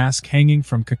noticed the mask hanging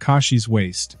from Kakashi's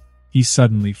waist, he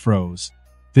suddenly froze.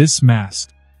 This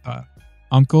mask.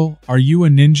 Uncle, are you a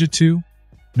ninja too?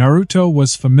 Naruto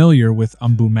was familiar with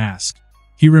Umbu mask.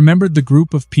 He remembered the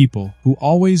group of people who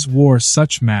always wore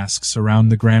such masks around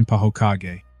the Grandpa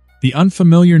Hokage. The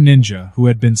unfamiliar ninja who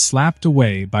had been slapped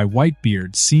away by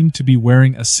Whitebeard seemed to be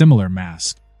wearing a similar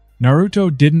mask.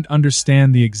 Naruto didn't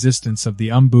understand the existence of the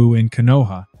Umbu in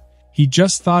Konoha, He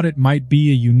just thought it might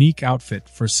be a unique outfit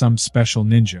for some special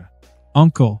ninja.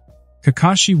 Uncle,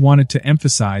 Kakashi wanted to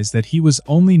emphasize that he was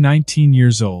only 19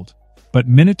 years old, but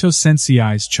Minato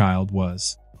Sensei's child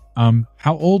was.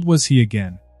 How old was he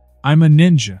again? I'm a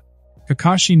ninja.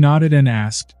 Kakashi nodded and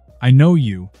asked, I know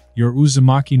you, you're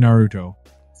Uzumaki Naruto,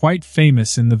 quite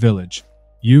famous in the village.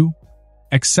 You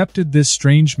accepted this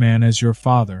strange man as your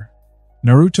father?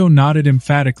 Naruto nodded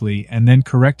emphatically and then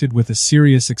corrected with a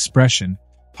serious expression,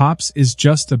 Pops is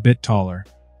just a bit taller.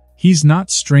 He's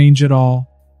not strange at all.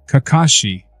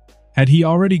 Kakashi. Had he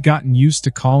already gotten used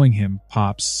to calling him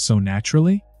Pops so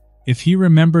naturally? If he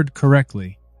remembered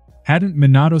correctly, hadn't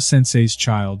Minato Sensei's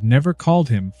child never called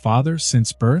him father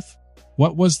since birth?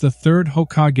 What was the third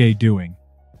Hokage doing?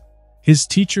 His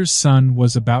teacher's son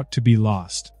was about to be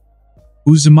lost.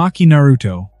 Uzumaki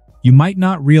Naruto, you might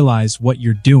not realize what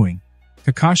you're doing.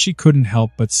 Kakashi couldn't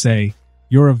help but say,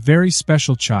 you're a very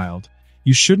special child.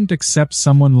 You shouldn't accept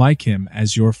someone like him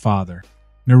as your father.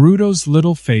 Naruto's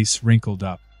little face wrinkled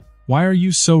up. Why are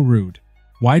you so rude?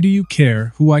 Why do you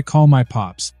care who I call my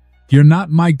pops? You're not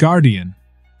my guardian.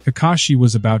 Kakashi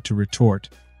was about to retort,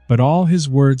 but all his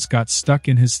words got stuck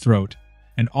in his throat,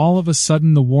 and all of a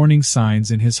sudden the warning signs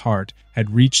in his heart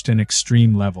had reached an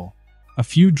extreme level. A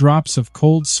few drops of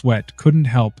cold sweat couldn't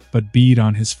help but bead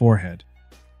on his forehead.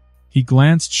 He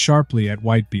glanced sharply at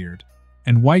Whitebeard,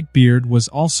 and Whitebeard was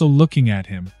also looking at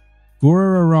him.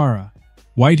 Gurarararara,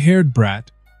 white-haired brat,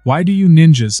 why do you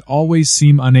ninjas always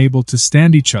seem unable to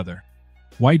stand each other?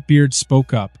 Whitebeard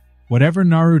spoke up, whatever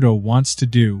Naruto wants to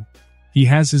do, he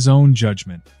has his own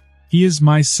judgment. He is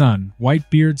my son,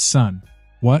 Whitebeard's son.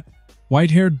 What?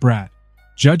 White-haired brat.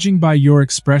 Judging by your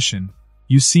expression,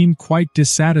 you seem quite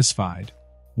dissatisfied.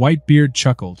 Whitebeard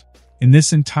chuckled. In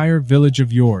this entire village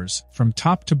of yours, from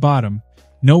top to bottom,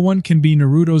 no one can be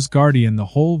Naruto's guardian. The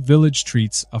whole village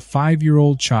treats a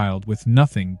 5-year-old child with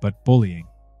nothing but bullying.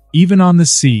 Even on the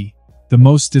sea, the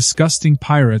most disgusting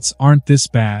pirates aren't this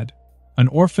bad. An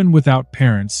orphan without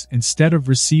parents, instead of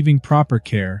receiving proper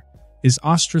care, is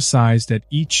ostracized at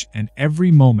each and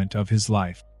every moment of his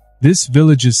life. This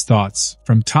village's thoughts,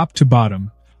 from top to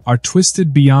bottom, are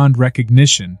twisted beyond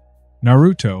recognition.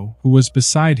 Naruto, who was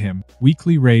beside him,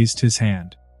 weakly raised his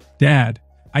hand. Dad,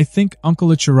 I think Uncle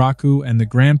Ichiraku and the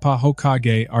Grandpa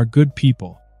Hokage are good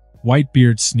people.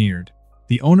 Whitebeard sneered.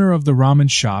 The owner of the ramen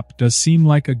shop does seem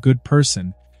like a good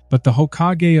person, but the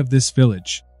Hokage of this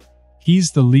village,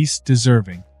 he's the least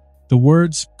deserving. The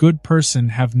words, good person,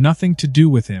 have nothing to do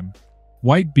with him.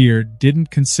 Whitebeard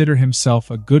didn't consider himself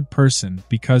a good person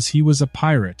because he was a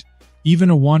pirate,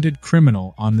 even a wanted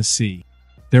criminal on the sea.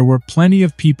 There were plenty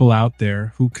of people out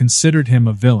there who considered him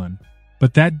a villain,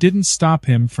 but that didn't stop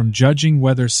him from judging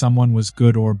whether someone was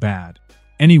good or bad.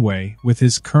 Anyway, with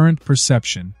his current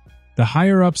perception, the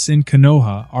higher-ups in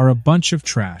Konoha are a bunch of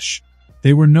trash.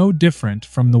 They were no different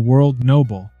from the world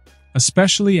noble,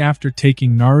 especially after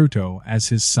taking Naruto as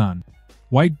his son.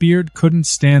 Whitebeard couldn't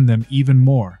stand them even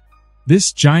more.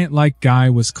 This giant-like guy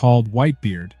was called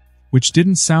Whitebeard, which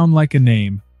didn't sound like a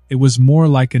name, it was more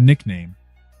like a nickname.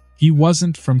 He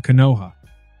wasn't from Konoha.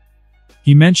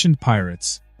 He mentioned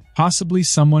pirates, possibly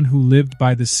someone who lived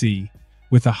by the sea,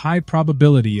 with a high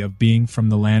probability of being from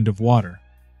the land of water.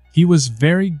 He was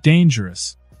very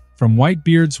dangerous. From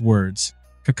Whitebeard's words,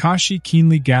 Kakashi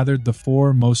keenly gathered the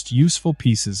 4 most useful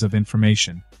pieces of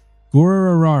information.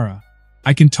 Gurarararara,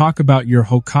 I can talk about your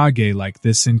Hokage like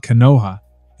this in Konoha,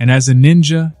 and as a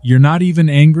ninja, you're not even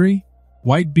angry?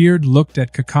 Whitebeard looked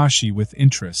at Kakashi with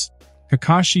interest.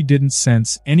 Kakashi didn't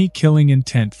sense any killing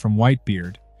intent from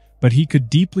Whitebeard, but he could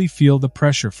deeply feel the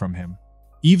pressure from him.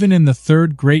 Even in the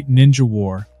Third Great Ninja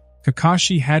War,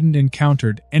 Kakashi hadn't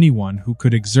encountered anyone who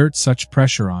could exert such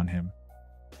pressure on him.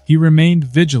 He remained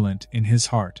vigilant in his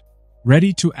heart,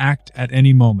 ready to act at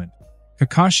any moment.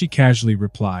 Kakashi casually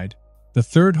replied, the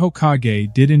third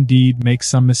Hokage did indeed make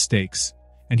some mistakes,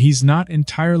 and he's not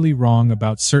entirely wrong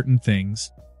about certain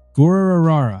things.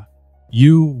 Gurarararara,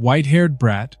 you, white-haired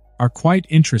brat, are quite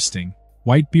interesting.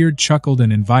 Whitebeard chuckled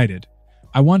and invited,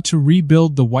 I want to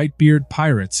rebuild the Whitebeard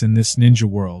pirates in this ninja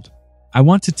world. I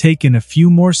want to take in a few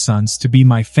more sons to be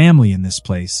my family in this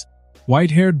place.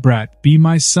 White-haired brat, be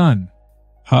my son.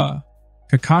 Huh?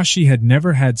 Kakashi had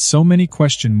never had so many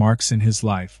question marks in his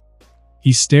life.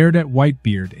 He stared at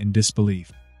Whitebeard in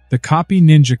disbelief. The copy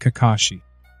ninja Kakashi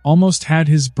almost had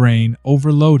his brain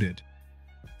overloaded.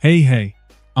 Hey,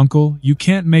 uncle, you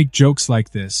can't make jokes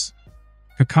like this.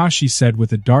 Kakashi said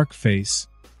with a dark face,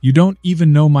 you don't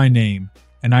even know my name,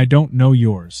 and I don't know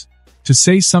yours. To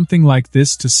say something like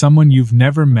this to someone you've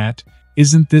never met,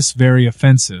 isn't this very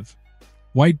offensive?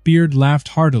 Whitebeard laughed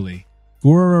heartily.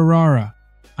 Gurarararara,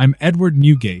 I'm Edward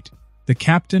Newgate, the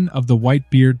captain of the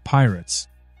Whitebeard pirates.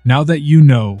 Now that you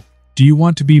know, do you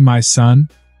want to be my son?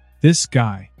 This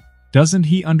guy. Doesn't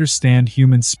he understand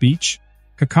human speech?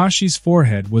 Kakashi's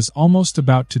forehead was almost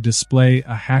about to display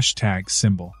a hashtag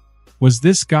symbol. Was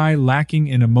this guy lacking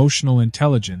in emotional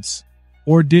intelligence,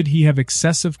 or did he have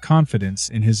excessive confidence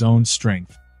in his own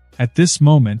strength? At this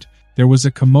moment, there was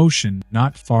a commotion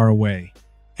not far away.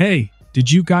 Hey,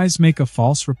 did you guys make a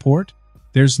false report?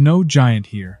 There's no giant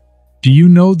here. Do you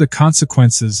know the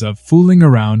consequences of fooling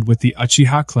around with the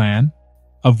Uchiha clan?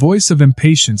 A voice of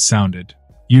impatience sounded.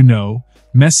 You know,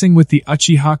 messing with the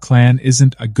Uchiha clan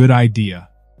isn't a good idea.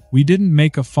 We didn't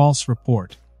make a false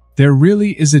report. There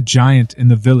really is a giant in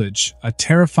the village, a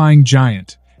terrifying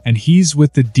giant, and he's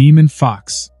with the demon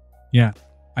fox. Yeah,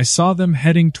 I saw them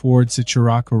heading towards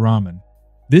Ichiraku Ramen.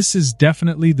 This is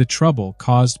definitely the trouble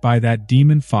caused by that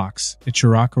demon fox,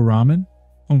 Ichiraku Ramen?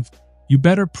 You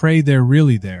better pray they're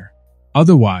really there.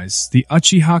 Otherwise, the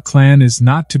Uchiha clan is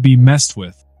not to be messed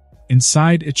with.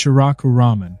 Inside Ichiraku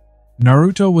Ramen,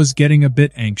 Naruto was getting a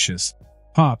bit anxious.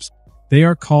 Pops, they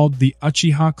are called the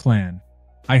Uchiha clan.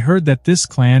 I heard that this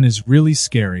clan is really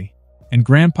scary, and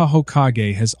Grandpa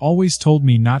Hokage has always told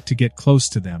me not to get close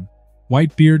to them.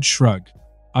 Whitebeard shrugged.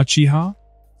 Uchiha?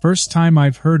 First time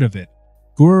I've heard of it.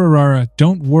 Gurarararara,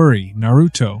 don't worry,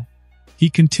 Naruto. He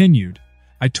continued.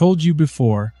 I told you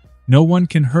before, no one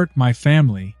can hurt my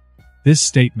family. This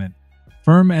statement,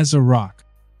 firm as a rock.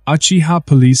 Uchiha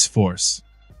police force.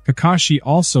 Kakashi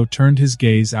also turned his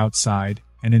gaze outside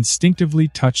and instinctively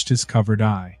touched his covered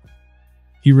eye.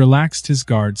 He relaxed his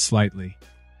guard slightly.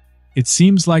 It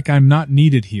seems like I'm not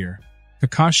needed here,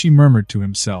 Kakashi murmured to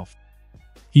himself.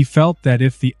 He felt that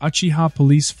if the Uchiha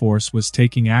police force was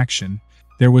taking action,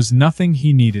 there was nothing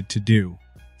he needed to do.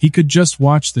 He could just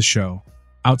watch the show.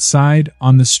 Outside,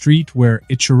 on the street where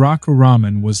Ichiraku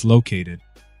Ramen was located,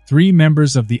 3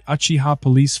 members of the Uchiha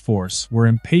police force were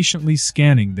impatiently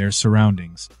scanning their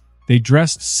surroundings. They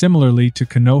dressed similarly to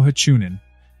Konoha Chunin,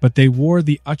 but they wore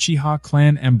the Uchiha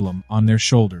clan emblem on their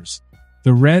shoulders.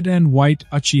 The red and white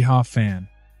Uchiha fan.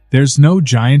 There's no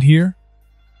giant here?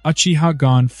 Uchiha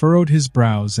Gon furrowed his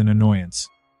brows in annoyance.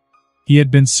 He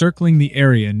had been circling the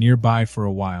area nearby for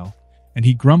a while, and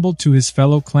he grumbled to his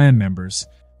fellow clan members,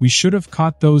 we should have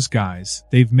caught those guys,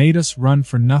 they've made us run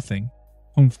for nothing.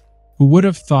 Who would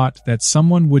have thought that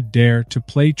someone would dare to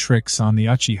play tricks on the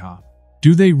Uchiha?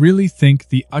 Do they really think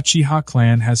the Uchiha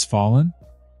clan has fallen?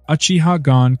 Uchiha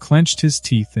Gon clenched his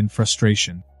teeth in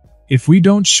frustration. If we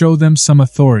don't show them some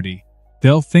authority,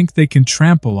 they'll think they can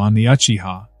trample on the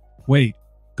Uchiha. Wait,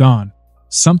 Gon.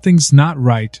 Something's not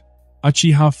right.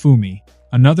 Uchiha Fumi,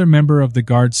 another member of the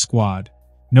guard squad,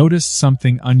 noticed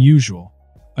something unusual.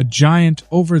 A giant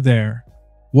over there.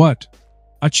 What?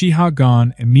 Uchiha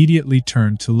Gon immediately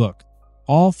turned to look.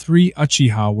 All 3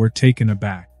 Uchiha were taken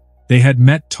aback. They had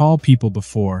met tall people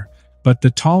before, but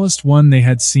the tallest one they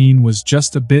had seen was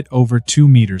just a bit over 2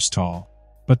 meters tall.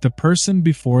 But the person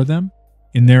before them?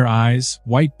 In their eyes,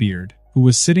 Whitebeard, who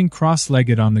was sitting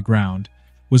cross-legged on the ground,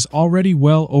 was already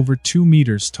well over 2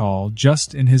 meters tall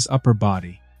just in his upper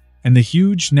body. And the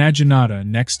huge Naginata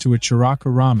next to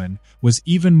Ichiraku Ramen was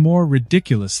even more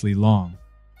ridiculously long.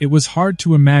 It was hard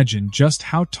to imagine just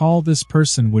how tall this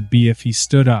person would be if he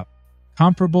stood up.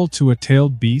 Comparable to a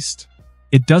tailed beast?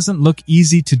 It doesn't look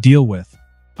easy to deal with.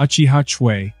 Uchiha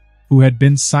Chue, who had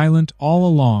been silent all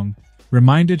along,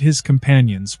 reminded his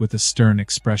companions with a stern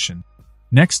expression.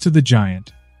 Next to the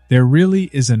giant, there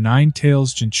really is a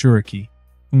 9-tails Jinchuriki.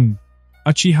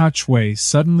 Uchiha Chue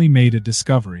suddenly made a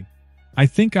discovery. I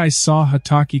think I saw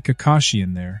Hatake Kakashi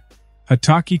in there.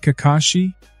 Hatake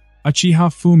Kakashi? Uchiha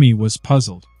Fumi was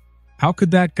puzzled. How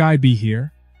could that guy be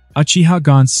here? Uchiha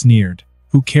Gon sneered.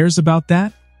 Who cares about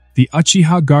that? The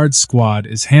Uchiha Guard squad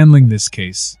is handling this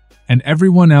case, and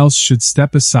everyone else should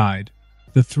step aside.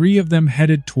 The 3 of them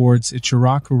headed towards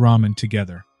Ichiraku Ramen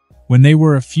together. When they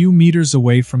were a few meters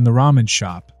away from the ramen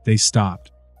shop, they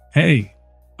stopped. Hey!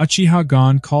 Uchiha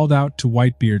Gon called out to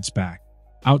Whitebeard's back.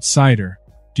 Outsider,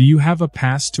 do you have a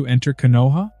pass to enter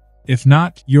Konoha? If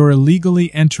not, you're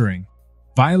illegally entering,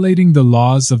 violating the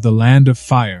laws of the Land of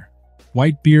Fire.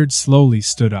 Whitebeard slowly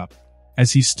stood up.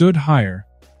 As he stood higher,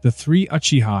 the 3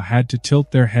 Uchiha had to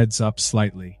tilt their heads up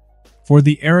slightly. For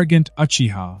the arrogant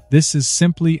Uchiha, this is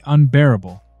simply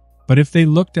unbearable. But if they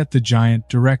looked at the giant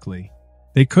directly,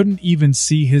 they couldn't even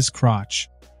see his crotch.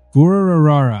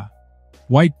 Gurarararara,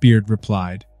 Whitebeard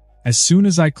replied. As soon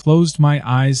as I closed my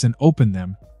eyes and opened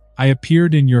them, I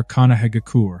appeared in your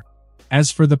Konohagakure.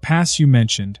 As for the pass you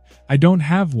mentioned, I don't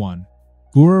have one.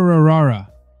 Gurarararara.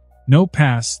 No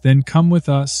pass, then come with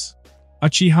us.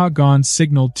 Uchiha Gon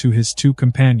signaled to his 2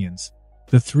 companions.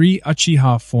 The three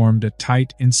Uchiha formed a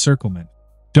tight encirclement.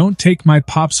 "Don't take my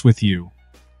pops with you."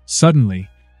 Suddenly,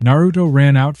 Naruto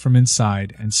ran out from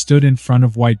inside and stood in front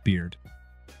of Whitebeard.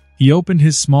 He opened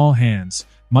his small hands,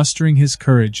 mustering his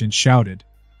courage, and shouted,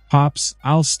 "Pops,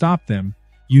 I'll stop them.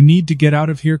 You need to get out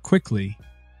of here quickly."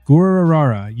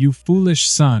 "Gurarararara, you foolish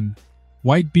son."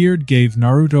 Whitebeard gave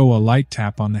Naruto a light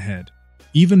tap on the head.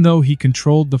 Even though he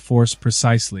controlled the force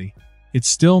precisely, it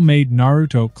still made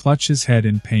Naruto clutch his head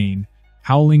in pain,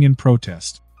 howling in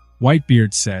protest.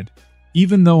 Whitebeard said,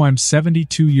 "Even though I'm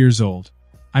 72 years old,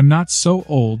 I'm not so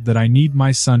old that I need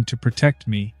my son to protect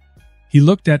me." He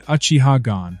looked at Uchiha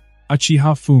Gon,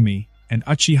 Uchiha Fumi, and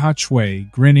Uchiha Chue,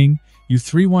 grinning. "You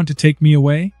three want to take me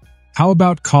away? How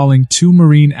about calling 2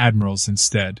 Marine Admirals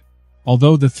instead?"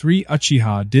 Although the three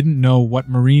Uchiha didn't know what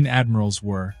Marine Admirals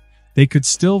were, they could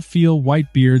still feel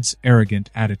Whitebeard's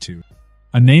arrogant attitude.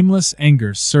 A nameless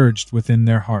anger surged within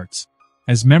their hearts.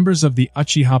 As members of the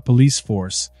Uchiha police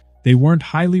force, they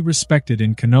weren't highly respected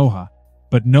in Konoha,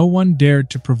 but no one dared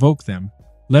to provoke them,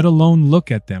 let alone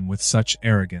look at them with such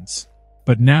arrogance.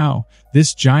 But now,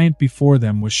 this giant before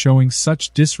them was showing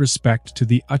such disrespect to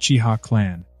the Uchiha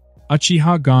clan.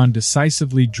 Uchiha Gon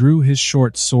decisively drew his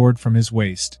short sword from his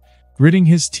waist, gritting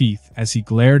his teeth as he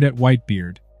glared at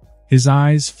Whitebeard, his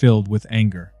eyes filled with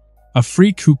anger. "A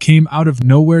freak who came out of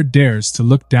nowhere dares to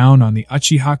look down on the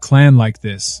Uchiha clan like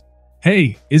this.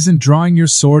 Hey, isn't drawing your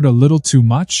sword a little too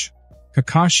much?"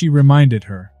 Kakashi reminded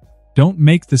her. "Don't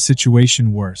make the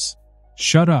situation worse."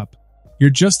 "Shut up. You're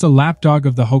just a lapdog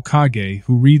of the Hokage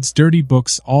who reads dirty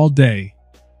books all day,"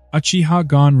 Uchiha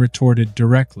Gon retorted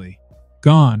directly.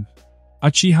 "Gon."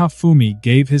 Uchiha Fumi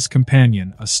gave his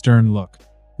companion a stern look.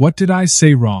 "What did I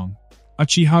say wrong?"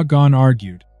 Uchiha Gon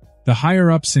argued. "The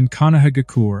higher-ups in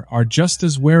Konohagakure are just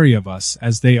as wary of us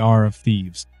as they are of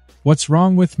thieves. What's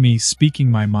wrong with me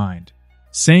speaking my mind?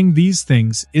 Saying these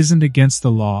things isn't against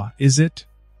the law, is it?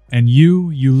 And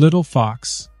you little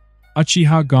fox?"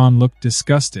 Uchiha Gon looked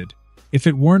disgusted. "If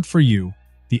it weren't for you,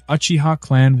 the Uchiha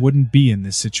clan wouldn't be in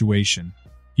this situation.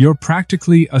 You're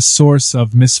practically a source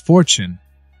of misfortune."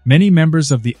 Many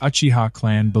members of the Uchiha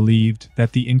clan believed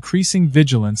that the increasing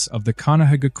vigilance of the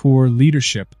Konohagakure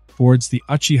leadership towards the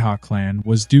Uchiha clan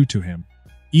was due to him.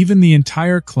 Even the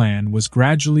entire clan was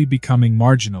gradually becoming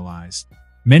marginalized.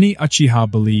 Many Uchiha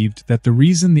believed that the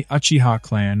reason the Uchiha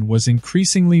clan was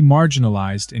increasingly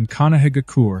marginalized in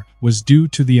Konohagakure was due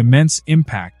to the immense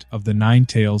impact of the Nine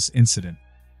Tails incident.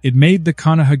 It made the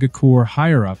Konohagakure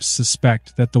higher-ups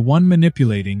suspect that the one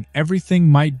manipulating everything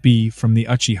might be from the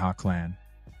Uchiha clan.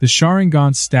 The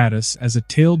Sharingan's status as a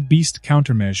tailed beast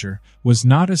countermeasure was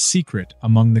not a secret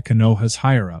among the Konoha's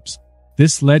higher-ups.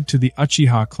 This led to the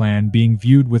Uchiha clan being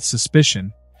viewed with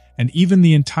suspicion, and even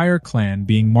the entire clan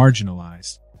being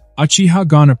marginalized. Uchiha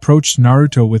Gon approached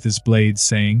Naruto with his blade,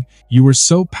 saying, "You were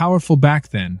so powerful back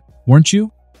then, weren't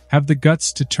you? Have the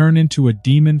guts to turn into a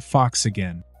demon fox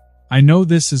again. I know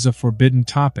this is a forbidden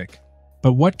topic,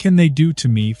 but what can they do to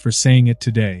me for saying it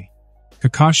today?"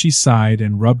 Kakashi sighed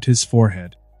and rubbed his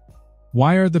forehead.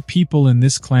 Why are the people in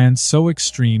this clan so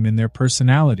extreme in their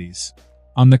personalities?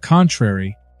 On the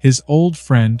contrary, his old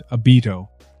friend, Obito,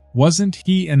 wasn't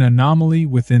he an anomaly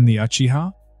within the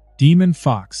Uchiha? Demon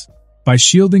Fox. By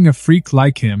shielding a freak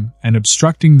like him and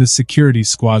obstructing the security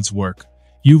squad's work,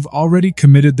 you've already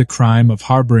committed the crime of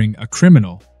harboring a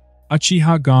criminal.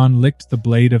 Uchiha Gon licked the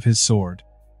blade of his sword.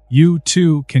 "You,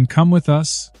 too, can come with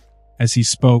us." As he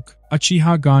spoke,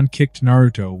 Uchiha Gon kicked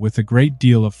Naruto with a great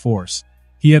deal of force.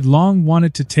 He had long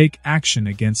wanted to take action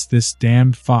against this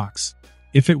damned fox.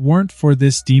 If it weren't for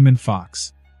this demon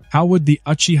fox, how would the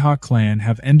Uchiha clan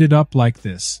have ended up like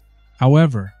this?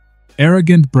 However,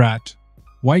 arrogant brat.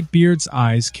 Whitebeard's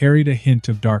eyes carried a hint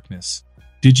of darkness.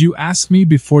 "Did you ask me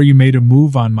before you made a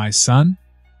move on my son?"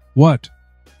 "What?"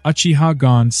 Uchiha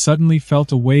Gon suddenly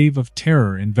felt a wave of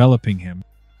terror enveloping him,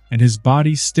 and his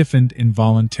body stiffened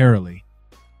involuntarily.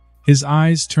 His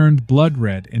eyes turned blood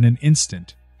red in an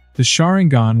instant. The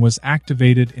Sharingan was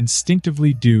activated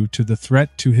instinctively due to the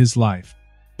threat to his life.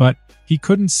 But he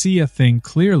couldn't see a thing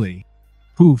clearly.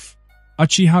 Poof!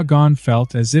 Uchiha Gon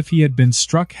felt as if he had been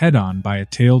struck head-on by a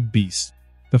tailed beast.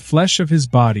 The flesh of his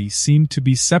body seemed to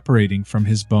be separating from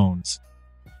his bones.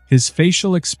 His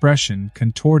facial expression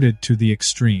contorted to the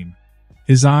extreme.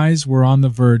 His eyes were on the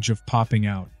verge of popping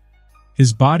out.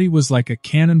 His body was like a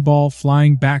cannonball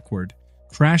flying backward,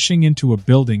 crashing into a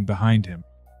building behind him.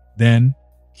 Then,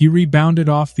 he rebounded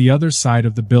off the other side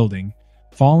of the building,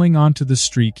 falling onto the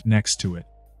street next to it.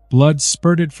 Blood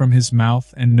spurted from his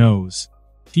mouth and nose.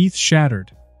 Teeth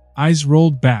shattered. Eyes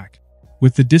rolled back.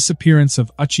 With the disappearance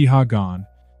of Uchiha Gon,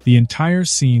 the entire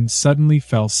scene suddenly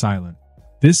fell silent.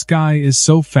 This guy is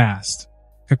so fast.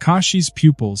 Kakashi's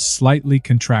pupils slightly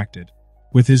contracted.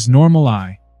 With his normal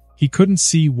eye, he couldn't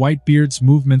see Whitebeard's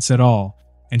movements at all,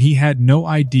 and he had no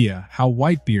idea how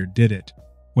Whitebeard did it.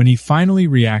 When he finally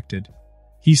reacted,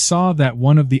 he saw that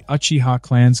one of the Uchiha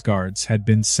clan's guards had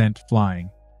been sent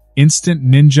flying. Instant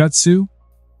ninjutsu?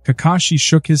 Kakashi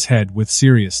shook his head with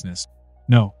seriousness.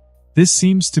 No, this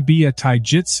seems to be a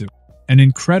taijutsu. An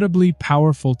incredibly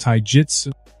powerful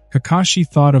taijutsu. Kakashi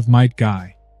thought of Might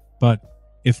Guy. But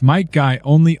if Might Guy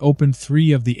only opened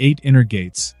 3 of the 8 inner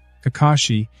gates,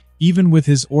 Kakashi, even with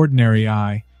his ordinary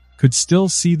eye, could still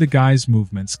see the guy's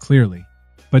movements clearly.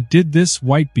 But did this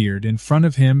Whitebeard in front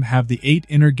of him have the 8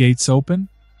 inner gates open?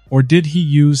 Or did he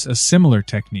use a similar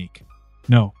technique?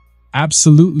 No,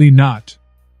 absolutely not.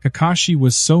 Kakashi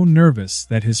was so nervous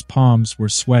that his palms were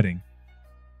sweating.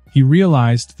 He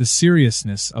realized the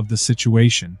seriousness of the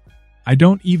situation. I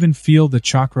don't even feel the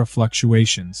chakra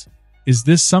fluctuations. Is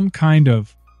this some kind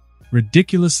of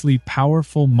ridiculously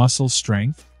powerful muscle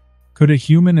strength? Could a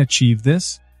human achieve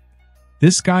this?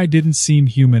 This guy didn't seem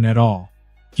human at all.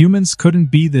 Humans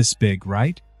couldn't be this big,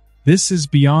 right? This is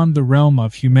beyond the realm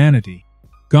of humanity.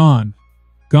 Gone.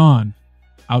 Gone.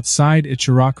 Outside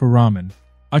Ichiraku Ramen,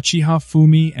 Uchiha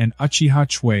Fumi and Uchiha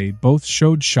Chue both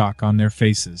showed shock on their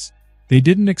faces. They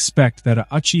didn't expect that a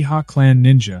Uchiha clan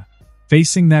ninja,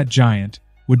 facing that giant,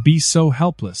 would be so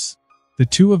helpless. The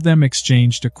two of them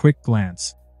exchanged a quick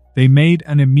glance. They made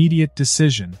an immediate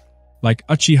decision. Like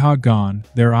Uchiha Gon,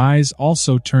 their eyes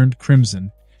also turned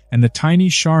crimson, and the tiny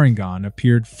Sharingan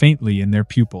appeared faintly in their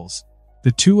pupils.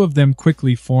 The two of them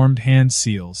quickly formed hand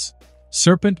seals.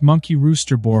 Serpent, monkey,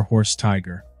 rooster, boar, horse,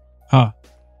 tiger. Huh.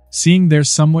 Seeing their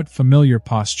somewhat familiar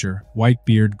posture,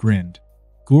 Whitebeard grinned.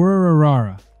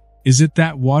 Gurarararara. Is it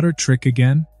that water trick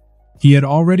again? He had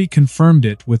already confirmed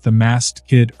it with the masked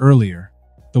kid earlier.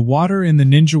 The water in the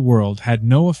ninja world had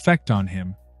no effect on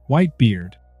him.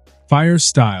 Whitebeard. Fire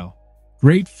style.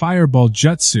 Great fireball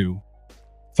jutsu.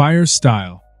 Fire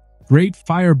style. Great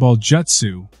fireball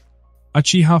jutsu.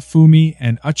 Uchiha Fumi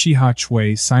and Uchiha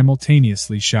Chue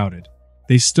simultaneously shouted.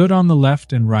 They stood on the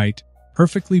left and right,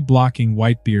 perfectly blocking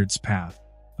Whitebeard's path.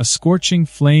 A scorching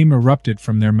flame erupted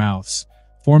from their mouths,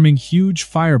 forming huge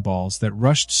fireballs that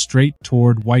rushed straight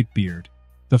toward Whitebeard.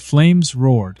 The flames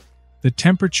roared. The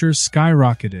temperature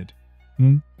skyrocketed.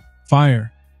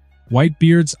 Fire.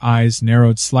 Whitebeard's eyes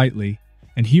narrowed slightly,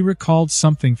 and he recalled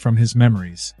something from his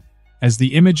memories. As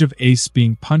the image of Ace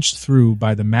being punched through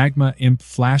by the magma imp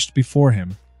flashed before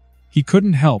him, he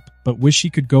couldn't help but wish he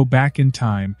could go back in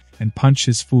time and punch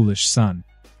his foolish son.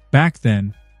 Back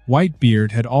then,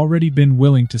 Whitebeard had already been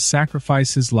willing to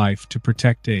sacrifice his life to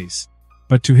protect Ace.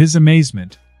 But to his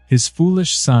amazement, his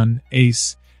foolish son,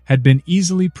 Ace, had been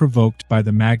easily provoked by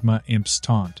the magma imp's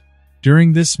taunt.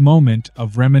 During this moment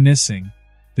of reminiscing,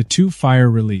 the two fire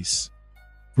release.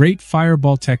 Great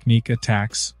fireball technique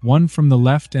attacks, one from the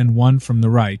left and one from the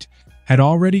right, had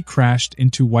already crashed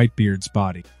into Whitebeard's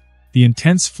body. The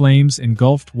intense flames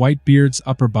engulfed Whitebeard's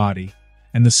upper body,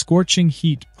 and the scorching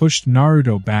heat pushed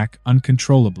Naruto back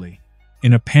uncontrollably.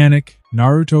 In a panic,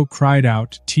 Naruto cried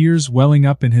out, tears welling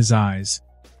up in his eyes,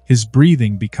 his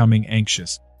breathing becoming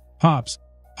anxious. Pops,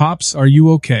 Pops, are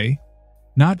you okay?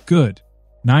 Not good.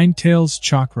 Nine-Tails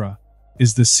chakra.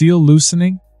 Is the seal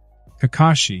loosening?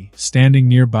 Kakashi, standing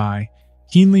nearby,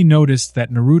 keenly noticed that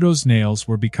Naruto's nails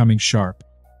were becoming sharp,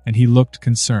 and he looked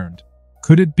concerned.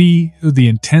 Could it be the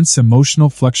intense emotional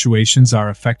fluctuations are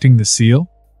affecting the seal?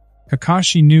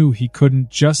 Kakashi knew he couldn't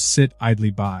just sit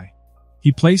idly by.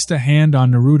 He placed a hand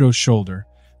on Naruto's shoulder,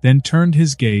 then turned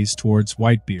his gaze towards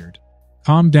Whitebeard.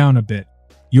 Calm down a bit.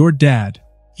 Your dad,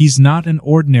 he's not an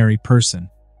ordinary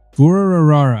person.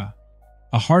 Gurarararara.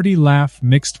 A hearty laugh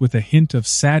mixed with a hint of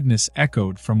sadness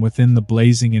echoed from within the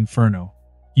blazing inferno.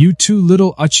 You two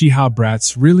little Uchiha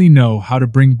brats really know how to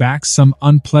bring back some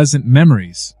unpleasant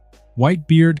memories.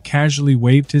 Whitebeard casually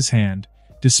waved his hand,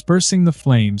 dispersing the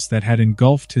flames that had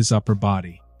engulfed his upper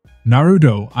body.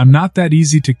 Naruto, I'm not that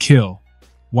easy to kill.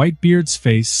 Whitebeard's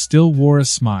face still wore a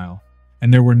smile,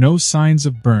 and there were no signs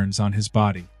of burns on his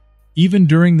body. Even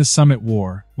during the Summit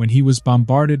War, when he was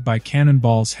bombarded by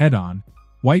cannonballs head-on,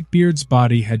 Whitebeard's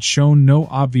body had shown no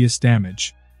obvious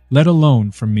damage, let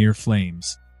alone from mere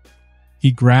flames.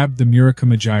 He grabbed the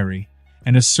Murakamajiri,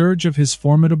 and a surge of his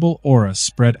formidable aura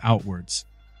spread outwards.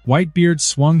 Whitebeard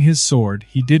swung his sword.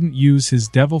 He didn't use his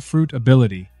Devil Fruit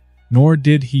ability, nor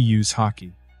did he use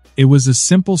Haki. It was a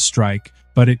simple strike,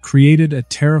 but it created a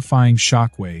terrifying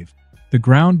shockwave. The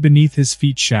ground beneath his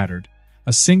feet shattered.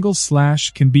 A single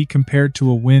slash can be compared to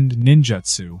a wind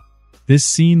ninjutsu. This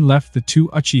scene left the two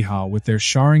Uchiha with their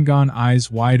Sharingan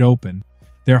eyes wide open,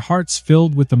 their hearts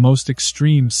filled with the most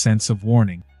extreme sense of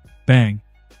warning. Bang,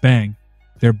 bang,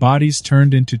 their bodies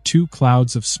turned into two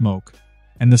clouds of smoke,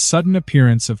 and the sudden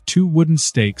appearance of two wooden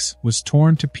stakes was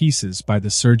torn to pieces by the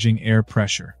surging air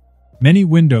pressure. Many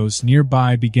windows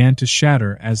nearby began to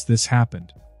shatter as this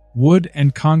happened. Wood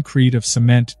and concrete of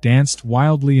cement danced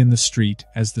wildly in the street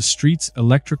as the street's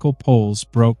electrical poles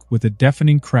broke with a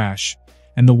deafening crash,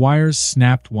 and the wires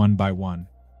snapped one by one.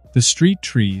 The street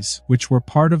trees, which were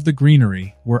part of the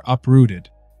greenery, were uprooted.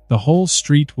 The whole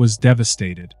street was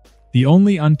devastated. The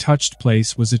only untouched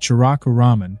place was Ichiraku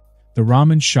Ramen, the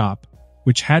ramen shop,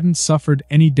 which hadn't suffered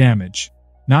any damage,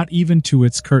 not even to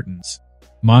its curtains.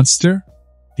 Monster?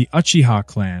 The Uchiha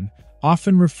clan,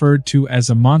 often referred to as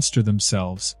a monster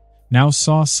themselves, now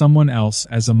saw someone else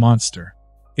as a monster.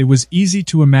 It was easy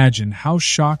to imagine how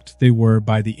shocked they were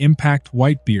by the impact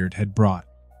Whitebeard had brought.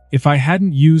 If I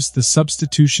hadn't used the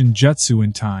substitution jutsu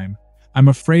in time, I'm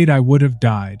afraid I would have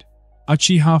died.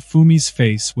 Uchiha Fumi's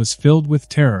face was filled with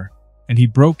terror, and he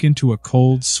broke into a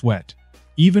cold sweat.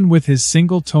 Even with his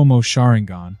single Tomo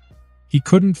Sharingan, he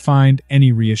couldn't find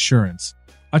any reassurance.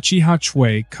 Uchiha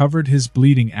Chue covered his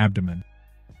bleeding abdomen.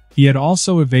 He had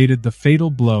also evaded the fatal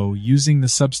blow using the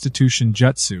substitution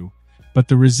jutsu, but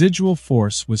the residual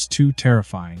force was too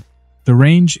terrifying. The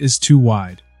range is too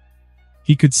wide.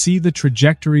 He could see the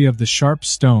trajectory of the sharp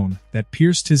stone that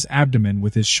pierced his abdomen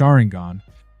with his Sharingan,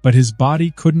 but his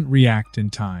body couldn't react in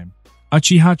time.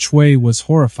 Uchiha Chue was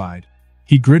horrified.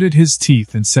 He gritted his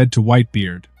teeth and said to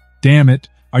Whitebeard, "Damn it,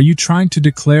 are you trying to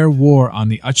declare war on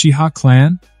the Uchiha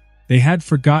clan?" They had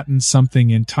forgotten something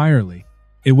entirely.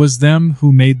 It was them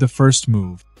who made the first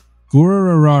move.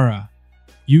 Gurarararara,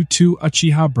 you two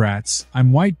Uchiha brats,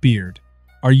 I'm Whitebeard.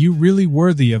 Are you really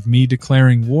worthy of me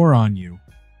declaring war on you?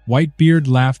 Whitebeard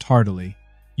laughed heartily.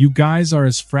 You guys are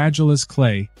as fragile as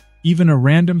clay, even a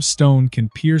random stone can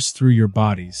pierce through your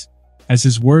bodies. As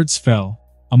his words fell,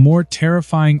 a more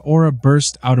terrifying aura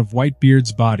burst out of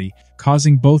Whitebeard's body,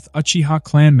 causing both Uchiha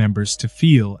clan members to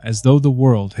feel as though the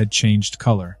world had changed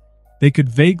color. They could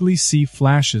vaguely see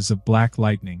flashes of black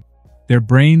lightning. Their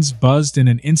brains buzzed in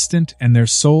an instant and their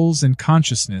souls and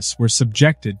consciousness were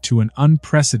subjected to an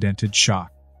unprecedented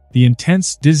shock. The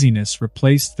intense dizziness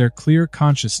replaced their clear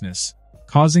consciousness,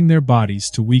 causing their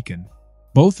bodies to weaken.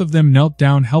 Both of them knelt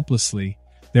down helplessly,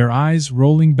 their eyes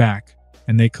rolling back,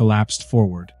 and they collapsed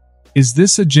forward. Is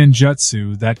this a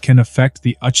genjutsu that can affect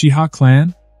the Uchiha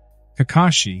clan?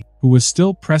 Kakashi, who was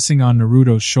still pressing on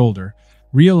Naruto's shoulder,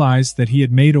 realized that he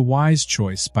had made a wise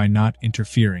choice by not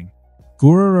interfering.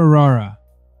 Gurarararara,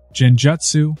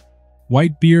 genjutsu?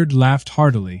 Whitebeard laughed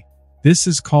heartily. This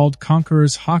is called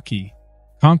Conqueror's Haki.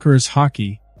 Conqueror's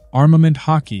Haki, Armament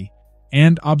Haki,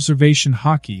 and Observation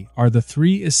Haki are the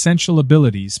three essential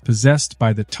abilities possessed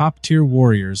by the top-tier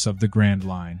warriors of the Grand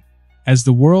Line. As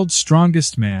the world's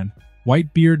strongest man,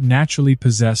 Whitebeard naturally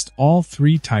possessed all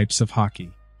three types of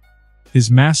Haki.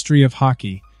 His mastery of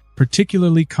Haki,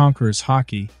 particularly Conqueror's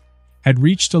Haki, had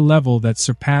reached a level that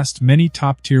surpassed many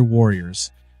top-tier warriors,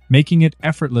 making it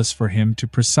effortless for him to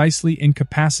precisely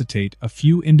incapacitate a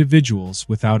few individuals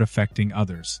without affecting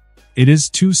others. It is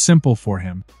too simple for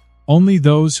him. Only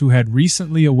those who had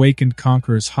recently awakened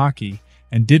Conqueror's Haki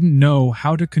and didn't know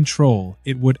how to control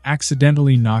it would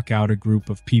accidentally knock out a group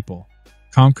of people.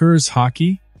 Conqueror's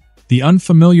Haki? The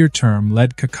unfamiliar term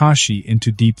led Kakashi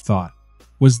into deep thought.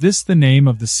 Was this the name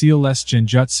of the sealless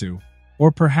genjutsu,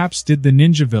 or perhaps did the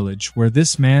ninja village where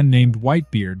this man named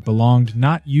Whitebeard belonged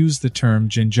not use the term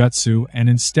genjutsu and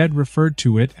instead referred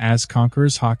to it as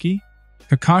Conqueror's Haki?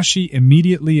 Kakashi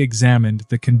immediately examined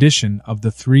the condition of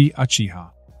the three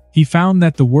Uchiha. He found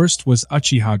that the worst was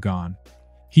Uchiha Gon.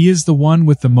 He is the one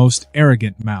with the most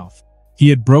arrogant mouth. He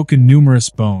had broken numerous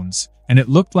bones, and it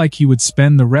looked like he would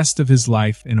spend the rest of his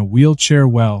life in a wheelchair,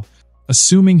 well,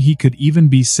 assuming he could even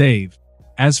be saved.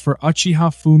 As for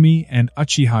Uchiha Fumi and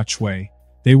Uchiha Chue,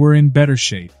 they were in better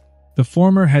shape. The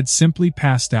former had simply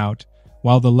passed out,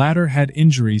 while the latter had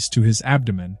injuries to his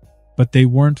abdomen, but they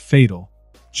weren't fatal.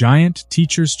 Giant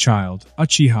teacher's child,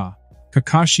 Uchiha,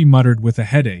 Kakashi muttered with a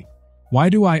headache. Why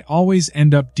do I always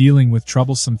end up dealing with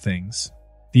troublesome things?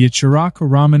 The Ichiraku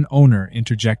Ramen owner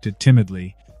interjected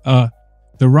timidly. The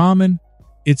ramen?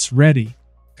 It's ready.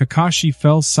 Kakashi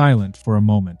fell silent for a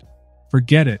moment.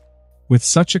 Forget it. With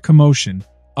such a commotion,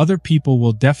 other people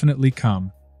will definitely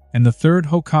come, and the third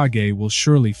Hokage will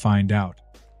surely find out.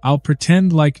 I'll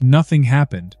pretend like nothing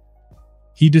happened.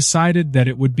 He decided that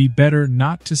it would be better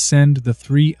not to send the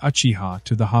three Uchiha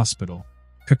to the hospital.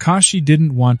 Kakashi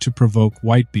didn't want to provoke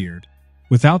Whitebeard.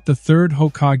 Without the third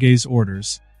Hokage's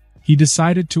orders, he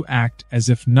decided to act as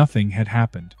if nothing had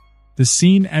happened. The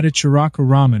scene at Ichiraku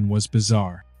Ramen was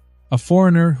bizarre. A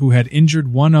foreigner who had injured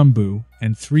one Umbu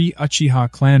and 3 Uchiha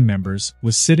clan members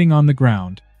was sitting on the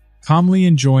ground, calmly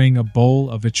enjoying a bowl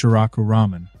of Ichiraku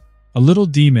ramen. A little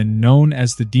demon known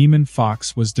as the Demon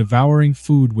Fox was devouring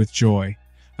food with joy,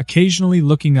 occasionally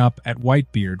looking up at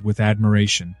Whitebeard with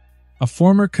admiration. A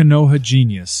former Konoha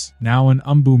genius, now an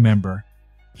Umbu member,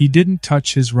 he didn't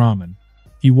touch his ramen.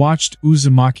 He watched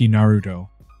Uzumaki Naruto,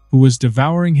 who was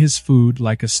devouring his food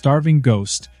like a starving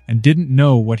ghost and didn't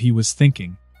know what he was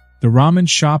thinking. The ramen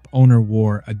shop owner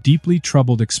wore a deeply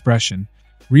troubled expression,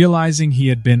 realizing he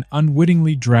had been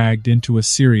unwittingly dragged into a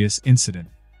serious incident.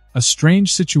 A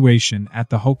strange situation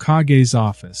at the Hokage's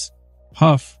office.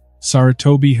 Huff,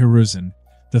 Sarutobi Hiruzen,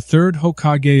 the 3rd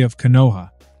Hokage of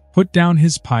Konoha, put down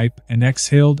his pipe and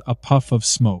exhaled a puff of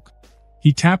smoke.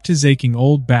 He tapped his aching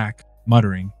old back,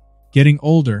 muttering, "Getting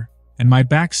older, and my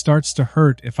back starts to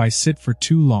hurt if I sit for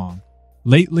too long.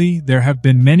 Lately, there have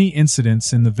been many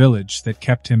incidents in the village that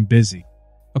kept him busy."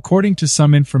 According to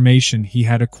some information he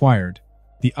had acquired,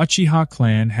 the Uchiha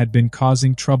clan had been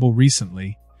causing trouble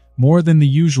recently, more than the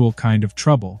usual kind of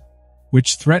trouble,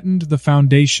 which threatened the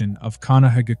foundation of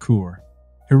Konohagakure.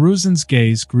 Hiruzen's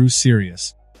gaze grew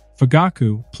serious.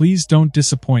 "Fugaku, please don't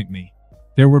disappoint me.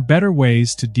 There were better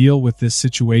ways to deal with this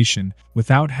situation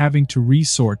without having to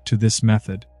resort to this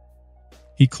method."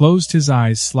 He closed his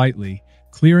eyes slightly,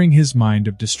 clearing his mind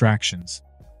of distractions.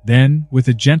 Then, with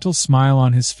a gentle smile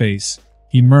on his face,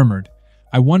 he murmured,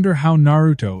 "I wonder how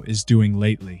Naruto is doing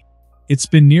lately. It's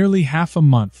been nearly half a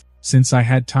month since I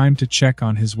had time to check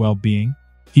on his well-being."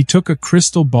 He took a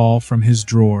crystal ball from his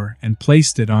drawer and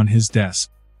placed it on his desk.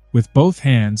 With both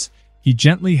hands, he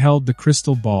gently held the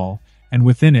crystal ball, and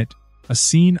within it, a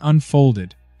scene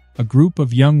unfolded, a group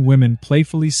of young women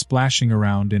playfully splashing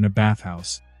around in a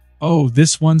bathhouse. "Oh,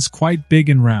 this one's quite big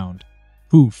and round."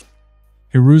 Poof.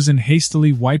 Hiruzen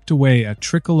hastily wiped away a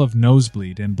trickle of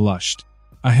nosebleed and blushed.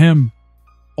 Ahem.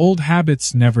 Old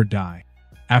habits never die.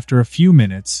 After a few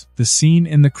minutes, the scene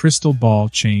in the crystal ball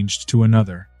changed to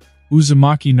another.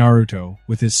 Uzumaki Naruto,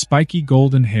 with his spiky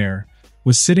golden hair,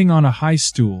 was sitting on a high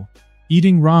stool,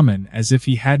 eating ramen as if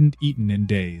he hadn't eaten in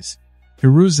days.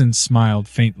 Hiruzen smiled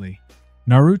faintly.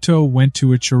 Naruto went to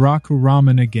Ichiraku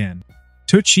ramen again.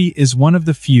 Tucci is one of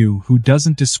the few who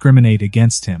doesn't discriminate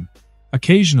against him.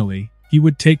 Occasionally, he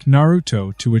would take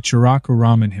Naruto to Ichiraku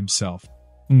ramen himself.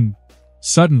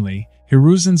 Suddenly,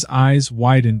 Hiruzen's eyes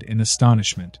widened in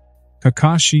astonishment.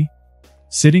 Kakashi?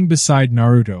 Sitting beside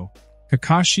Naruto,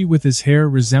 Kakashi with his hair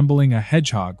resembling a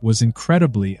hedgehog was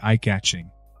incredibly eye-catching.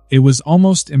 It was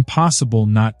almost impossible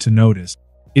not to notice.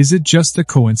 Is it just a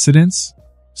coincidence?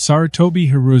 Sarutobi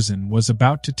Hiruzen was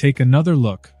about to take another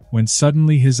look when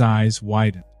suddenly his eyes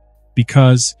widened.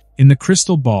 Because, in the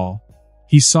crystal ball,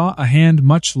 he saw a hand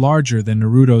much larger than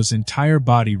Naruto's entire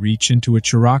body reach into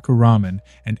Ichiraku ramen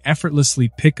and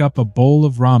effortlessly pick up a bowl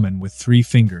of ramen with 3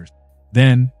 fingers.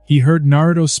 Then, he heard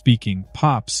Naruto speaking,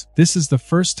 "Pops, this is the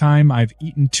first time I've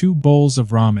eaten 2 bowls of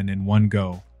ramen in one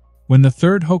go. When the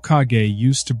 3rd Hokage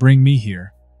used to bring me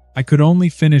here, I could only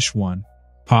finish one."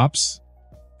 Pops?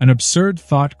 An absurd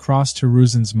thought crossed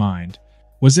Hiruzen's mind.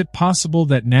 Was it possible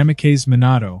that Namikaze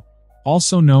Minato,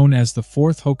 also known as the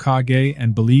 4th Hokage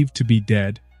and believed to be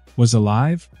dead, was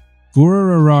alive?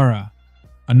 Gurarararara.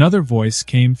 Another voice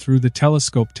came through the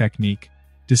telescope technique,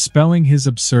 dispelling his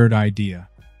absurd idea.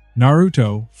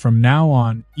 "Naruto, from now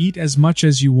on, eat as much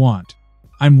as you want.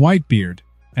 I'm Whitebeard,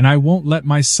 and I won't let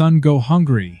my son go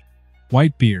hungry."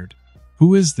 Whitebeard.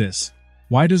 Who is this?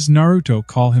 Why does Naruto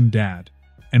call him dad?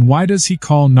 And why does he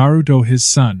call Naruto his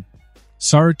son?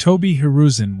 Sarutobi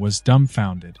Hiruzen was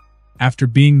dumbfounded. After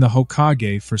being the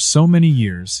Hokage for so many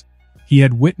years, he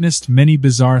had witnessed many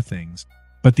bizarre things,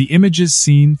 but the images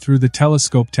seen through the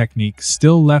telescope technique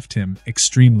still left him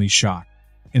extremely shocked.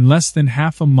 In less than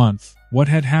half a month, what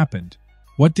had happened?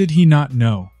 What did he not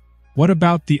know? What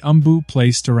about the Umbu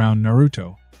placed around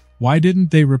Naruto? Why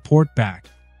didn't they report back?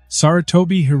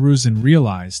 Sarutobi Hiruzen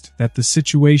realized that the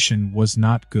situation was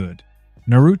not good.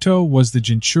 Naruto was the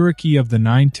Jinchuriki of the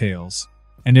 9 Tails,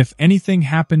 and if anything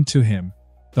happened to him,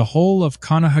 the whole of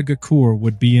Konohagakure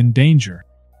would be in danger.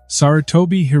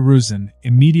 Sarutobi Hiruzen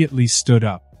immediately stood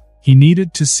up. He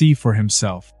needed to see for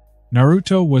himself.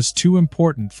 Naruto was too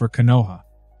important for Konoha.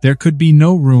 There could be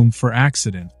no room for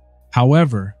accident.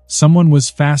 However, someone was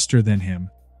faster than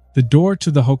him. The door to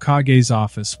the Hokage's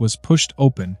office was pushed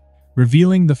open,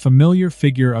 revealing the familiar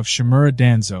figure of Shimura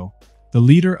Danzo, the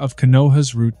leader of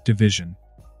Konoha's Root Division.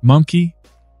 "Monkey?"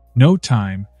 "No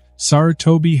time,"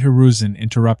 Sarutobi Hiruzen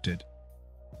interrupted.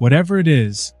 "Whatever it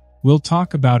is, we'll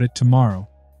talk about it tomorrow."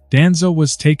 Danzo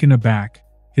was taken aback,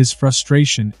 his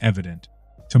frustration evident.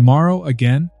 "Tomorrow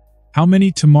again? How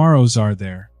many tomorrows are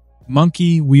there?"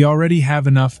 Monkey, we already have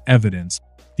enough evidence.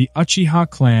 The Uchiha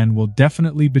clan will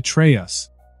definitely betray us.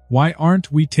 Why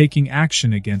aren't we taking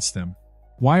action against them?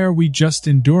 Why are we just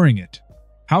enduring it?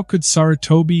 How could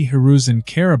Sarutobi Hiruzen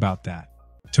care about that?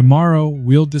 Tomorrow,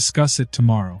 we'll discuss it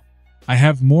tomorrow. I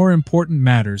have more important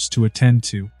matters to attend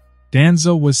to.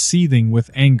 Danzo was seething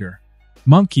with anger.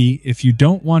 Monkey, if you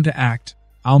don't want to act,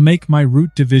 I'll make my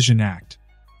root division act.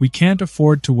 We can't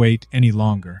afford to wait any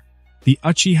longer. The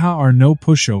Uchiha are no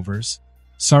pushovers.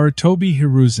 Sarutobi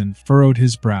Hiruzen furrowed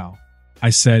his brow. I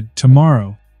said,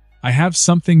 tomorrow. I have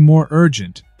something more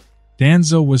urgent.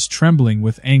 Danzo was trembling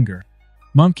with anger.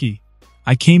 Monkey,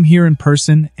 I came here in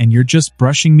person and you're just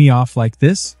brushing me off like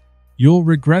this? You'll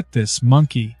regret this,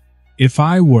 Monkey. If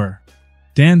I were.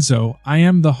 Danzo, I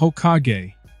am the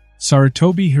Hokage.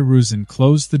 Sarutobi Hiruzen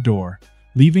closed the door,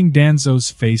 leaving Danzo's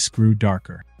face grew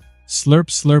darker. Slurp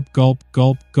slurp gulp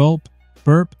gulp gulp,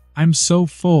 burp, I'm so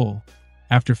full.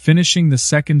 After finishing the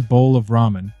second bowl of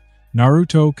ramen,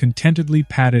 Naruto contentedly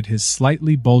patted his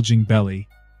slightly bulging belly,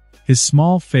 his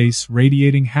small face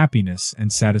radiating happiness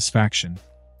and satisfaction.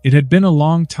 It had been a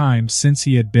long time since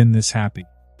he had been this happy.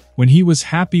 When he was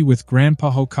happy with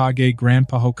Grandpa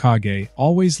Hokage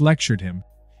always lectured him.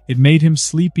 It made him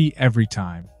sleepy every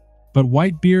time. But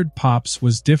Whitebeard Pops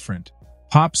was different.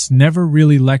 Pops never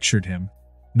really lectured him.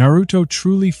 Naruto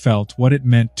truly felt what it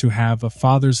meant to have a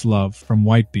father's love from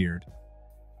Whitebeard.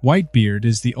 Whitebeard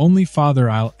is the only father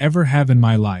I'll ever have in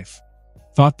my life,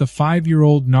 thought the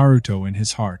 5-year-old Naruto in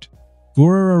his heart.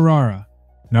 Gurarararara.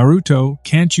 Naruto,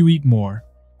 can't you eat more?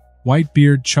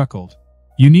 Whitebeard chuckled.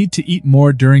 You need to eat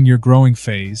more during your growing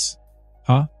phase.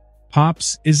 Huh?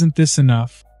 Pops, isn't this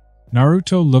enough?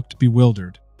 Naruto looked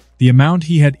bewildered. The amount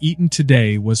he had eaten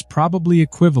today was probably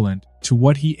equivalent to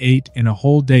what he ate in a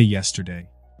whole day yesterday.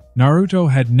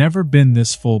 Naruto had never been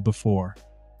this full before.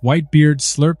 Whitebeard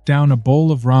slurped down a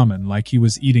bowl of ramen like he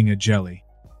was eating a jelly.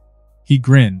 He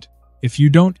grinned. If you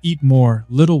don't eat more,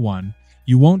 little one,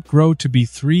 you won't grow to be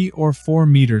 3 or 4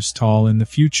 meters tall in the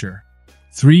future.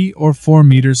 3 or 4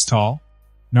 meters tall?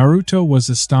 Naruto was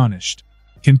astonished.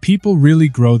 Can people really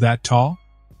grow that tall?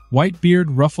 Whitebeard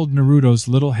ruffled Naruto's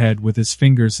little head with his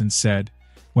fingers and said,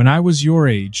 when I was your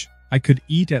age, I could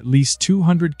eat at least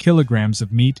 200 kilograms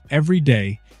of meat every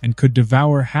day and could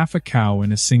devour half a cow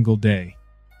in a single day.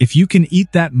 If you can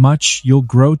eat that much, you'll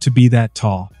grow to be that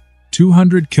tall.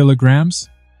 200 kilograms?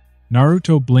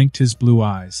 Naruto blinked his blue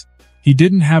eyes. He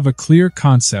didn't have a clear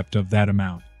concept of that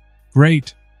amount.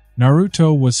 Great.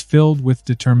 Naruto was filled with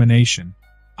determination.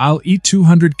 I'll eat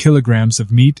 200 kilograms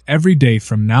of meat every day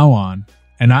from now on,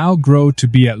 and I'll grow to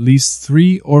be at least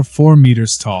 3 or 4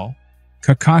 meters tall.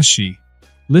 Kakashi.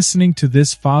 Listening to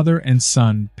this father and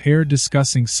son pair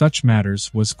discussing such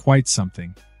matters was quite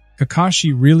something.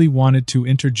 Kakashi really wanted to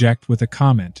interject with a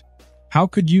comment. How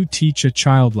could you teach a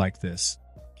child like this?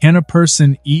 Can a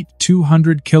person eat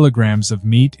 200 kilograms of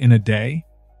meat in a day?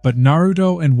 But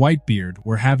Naruto and Whitebeard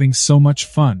were having so much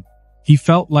fun. He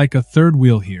felt like a third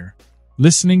wheel here.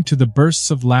 Listening to the bursts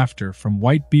of laughter from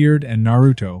Whitebeard and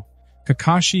Naruto,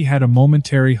 Kakashi had a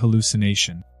momentary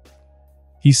hallucination.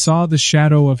 He saw the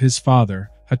shadow of his father,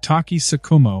 Hatake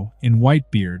Sakumo, in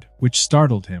Whitebeard, which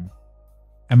startled him.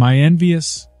 Am I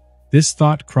envious? This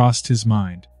thought crossed his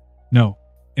mind. No.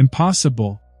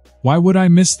 Impossible. Why would I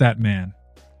miss that man?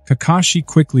 Kakashi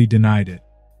quickly denied it.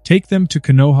 Take them to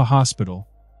Konoha Hospital.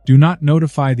 Do not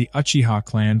notify the Uchiha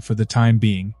clan for the time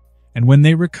being, and when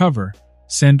they recover,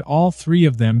 send all 3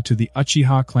 of them to the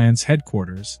Uchiha clan's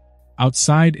headquarters.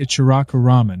 Outside Ichiraku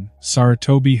Ramen,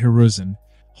 Sarutobi Hiruzen,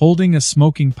 holding a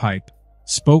smoking pipe,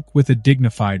 spoke with a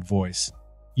dignified voice.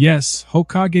 Yes,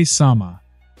 Hokage-sama.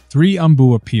 3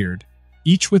 Umbu appeared,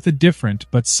 each with a different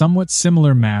but somewhat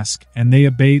similar mask, and they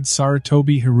obeyed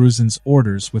Sarutobi Hiruzen's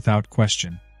orders without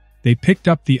question. They picked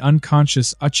up the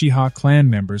unconscious Uchiha clan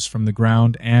members from the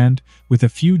ground and, with a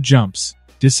few jumps,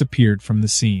 disappeared from the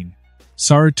scene.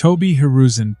 Sarutobi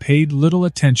Hiruzen paid little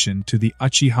attention to the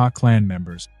Uchiha clan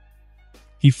members.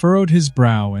 He furrowed his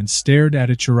brow and stared at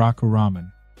Ichiraku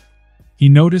Ramen. He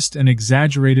noticed an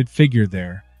exaggerated figure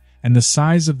there, and the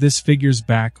size of this figure's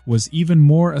back was even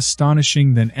more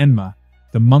astonishing than Enma,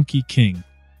 the Monkey King.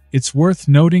 It's worth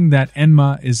noting that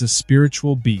Enma is a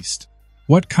spiritual beast.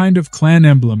 What kind of clan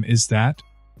emblem is that?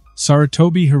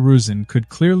 Sarutobi Hiruzen could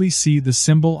clearly see the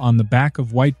symbol on the back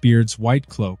of Whitebeard's white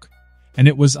cloak, and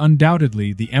it was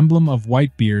undoubtedly the emblem of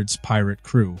Whitebeard's pirate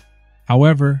crew.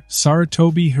 However,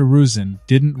 Sarutobi Hiruzen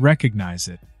didn't recognize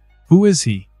it. Who is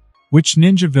he? Which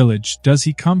ninja village does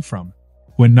he come from?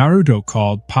 When Naruto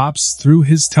called Pops through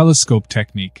his telescope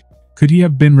technique, could he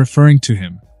have been referring to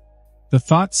him? The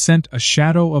thought sent a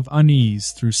shadow of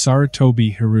unease through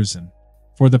Sarutobi Hiruzen.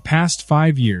 For the past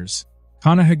 5 years,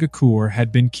 Kanahegakure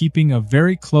had been keeping a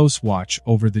very close watch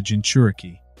over the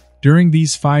Jinchuriki. During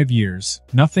these 5 years,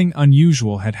 nothing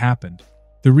unusual had happened.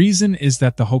 The reason is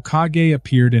that the Hokage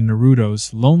appeared in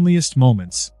Naruto's loneliest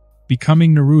moments,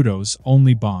 becoming Naruto's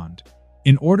only bond.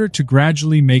 In order to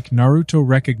gradually make Naruto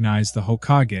recognize the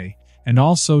Hokage, and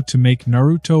also to make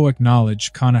Naruto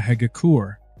acknowledge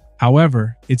Kanahegakure.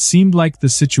 However, it seemed like the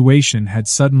situation had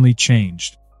suddenly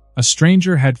changed. A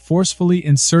stranger had forcefully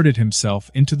inserted himself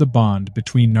into the bond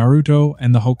between Naruto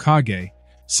and the Hokage,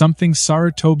 something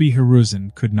Sarutobi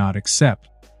Hiruzen could not accept.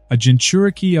 A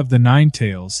Jinchuriki of the Nine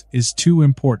Tails is too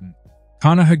important.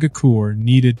 Kanahegakure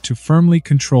needed to firmly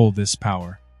control this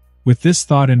power. With this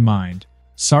thought in mind,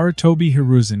 Sarutobi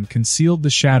Hiruzen concealed the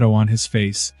shadow on his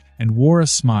face and wore a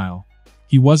smile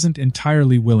he wasn't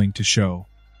entirely willing to show.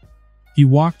 He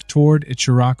walked toward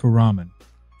Ichiraku Ramen.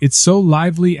 It's so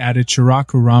lively at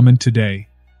Ichiraku Ramen today.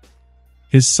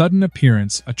 His sudden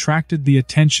appearance attracted the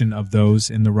attention of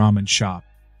those in the ramen shop.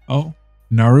 Oh,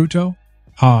 Naruto?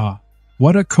 Ha!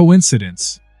 What a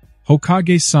coincidence!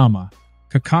 Hokage-sama.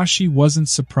 Kakashi wasn't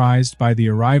surprised by the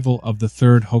arrival of the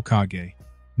third Hokage.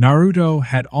 Naruto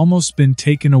had almost been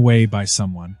taken away by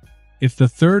someone. If the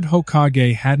third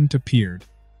Hokage hadn't appeared,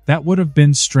 that would have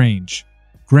been strange.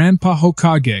 Grandpa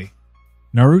Hokage!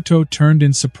 Naruto turned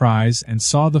in surprise and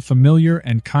saw the familiar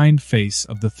and kind face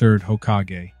of the third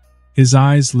Hokage. His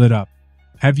eyes lit up.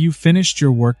 Have you finished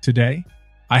your work today?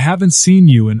 I haven't seen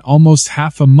you in almost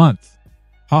half a month.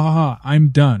 Ha ha ha, I'm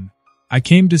done. I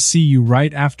came to see you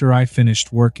right after I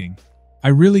finished working. I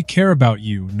really care about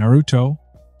you, Naruto.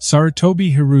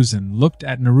 Sarutobi Hiruzen looked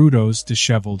at Naruto's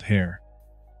disheveled hair.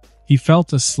 He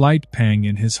felt a slight pang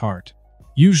in his heart.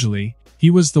 Usually, he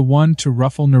was the one to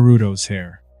ruffle Naruto's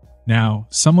hair. Now,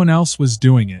 someone else was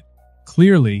doing it.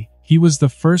 Clearly, he was the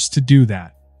first to do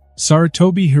that.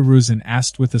 Sarutobi Hiruzen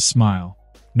asked with a smile,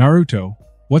 Naruto,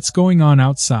 what's going on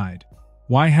outside?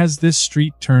 Why has this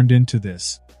street turned into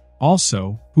this?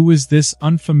 Also, who is this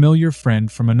unfamiliar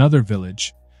friend from another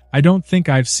village? I don't think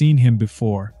I've seen him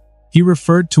before. He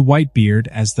referred to Whitebeard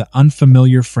as the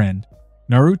unfamiliar friend.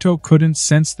 Naruto couldn't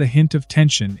sense the hint of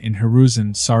tension in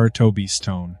Hiruzen Sarutobi's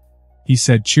tone. He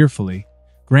said cheerfully,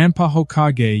 Grandpa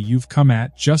Hokage, you've come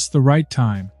at just the right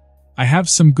time. I have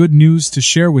some good news to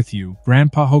share with you,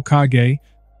 Grandpa Hokage.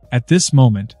 At this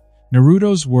moment,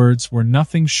 Naruto's words were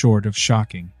nothing short of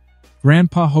shocking.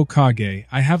 Grandpa Hokage,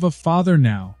 I have a father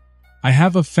now. I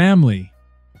have a family.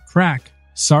 Crack.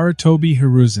 Sarutobi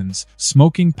Hiruzen's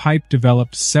smoking pipe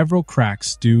developed several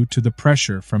cracks due to the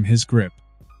pressure from his grip.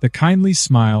 The kindly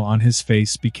smile on his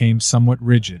face became somewhat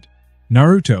rigid.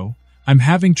 Naruto, I'm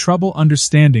having trouble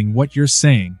understanding what you're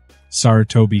saying,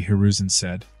 Sarutobi Hiruzen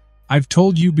said. I've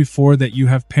told you before that you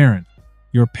have parents.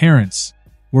 Your parents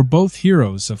were both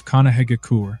heroes of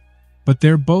Kanahegakure, but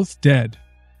they're both dead.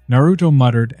 Naruto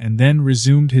muttered and then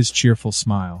resumed his cheerful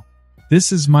smile.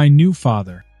 This is my new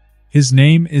father. His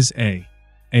name is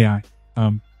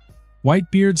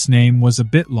Whitebeard's name was a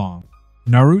bit long.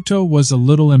 Naruto was a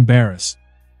little embarrassed.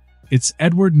 It's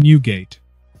Edward Newgate,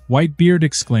 Whitebeard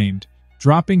exclaimed,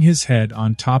 dropping his head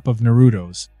on top of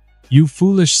Naruto's. You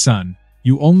foolish son,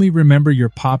 you only remember your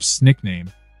pop's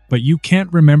nickname, but you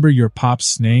can't remember your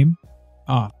pop's name?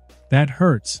 Ah, that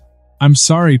hurts. I'm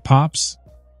sorry, Pops.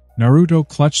 Naruto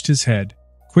clutched his head,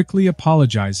 quickly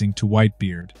apologizing to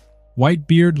Whitebeard.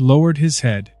 Whitebeard lowered his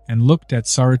head and looked at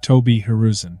Sarutobi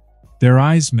Hiruzen. Their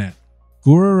eyes met.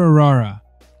 Gurarararara.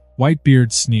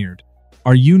 Whitebeard sneered.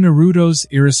 Are you Naruto's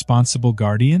irresponsible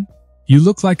guardian? You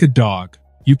look like a dog.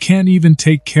 You can't even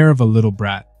take care of a little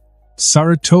brat.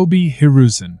 Sarutobi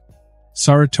Hiruzen.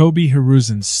 Sarutobi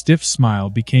Hiruzen's stiff smile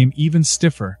became even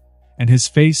stiffer, and his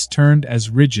face turned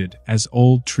as rigid as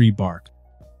old tree bark.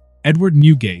 Edward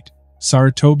Newgate,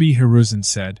 Sarutobi Hiruzen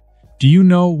said, do you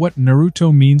know what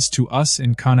Naruto means to us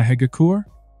in Kanahegakure?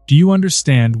 Do you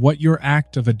understand what your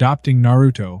act of adopting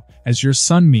Naruto as your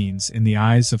son means in the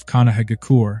eyes of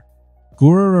Kanahegakure?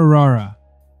 Gurarararara.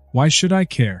 Why should I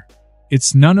care?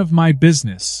 It's none of my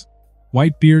business.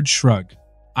 Whitebeard shrugged.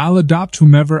 I'll adopt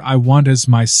whomever I want as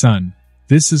my son.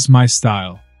 This is my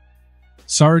style.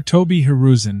 Sarutobi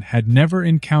Hiruzen had never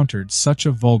encountered such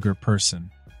a vulgar person.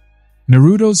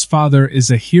 Naruto's father is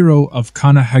a hero of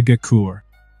Kanahegakure,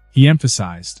 he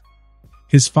emphasized.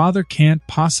 His father can't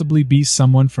possibly be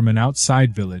someone from an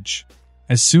outside village.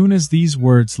 As soon as these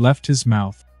words left his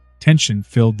mouth, tension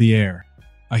filled the air.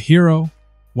 A hero?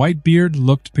 Whitebeard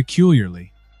looked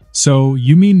peculiarly. So,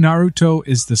 you mean Naruto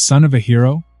is the son of a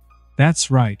hero?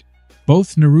 That's right.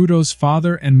 Both Naruto's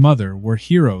father and mother were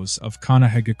heroes of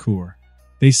Kanahegakure.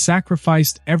 They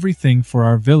sacrificed everything for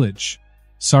our village.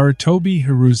 Sarutobi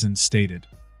Hiruzen stated.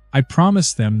 I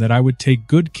promised them that I would take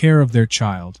good care of their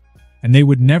child, and they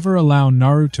would never allow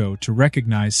Naruto to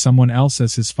recognize someone else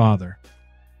as his father.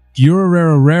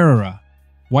 Gurarararara.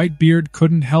 Whitebeard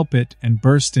couldn't help it and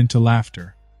burst into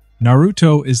laughter.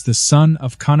 Naruto is the son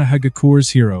of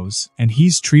Konohagakure's heroes, and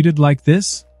he's treated like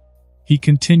this? He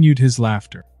continued his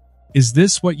laughter. Is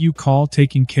this what you call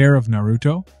taking care of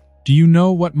Naruto? Do you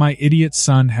know what my idiot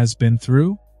son has been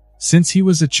through? Since he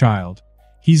was a child,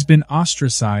 he's been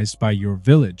ostracized by your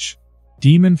village.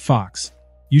 Demon Fox,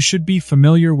 you should be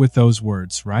familiar with those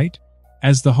words, right?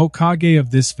 As the Hokage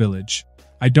of this village,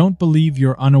 I don't believe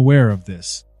you're unaware of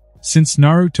this. Since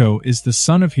Naruto is the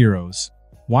son of heroes,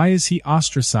 why is he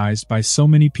ostracized by so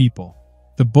many people?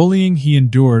 The bullying he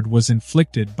endured was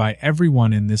inflicted by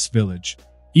everyone in this village.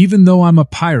 Even though I'm a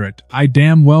pirate, I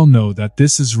damn well know that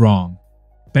this is wrong.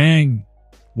 Bang!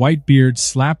 Whitebeard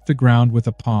slapped the ground with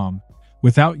a palm,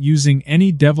 without using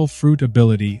any devil fruit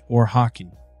ability or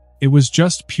haki. It was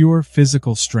just pure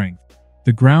physical strength.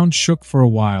 The ground shook for a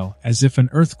while as if an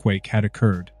earthquake had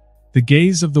occurred. The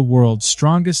gaze of the world's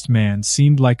strongest man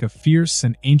seemed like a fierce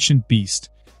and ancient beast,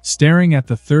 staring at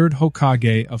the third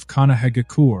Hokage of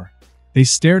Konohagakure. They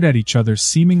stared at each other,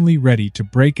 seemingly ready to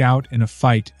break out in a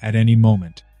fight at any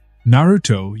moment.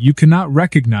 Naruto, you cannot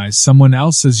recognize someone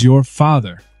else as your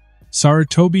father.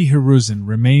 Sarutobi Hiruzen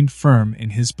remained firm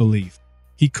in his belief.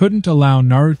 He couldn't allow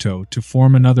Naruto to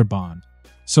form another bond,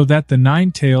 so that the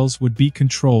Nine Tails would be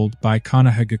controlled by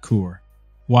Konohagakure.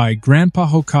 Why, Grandpa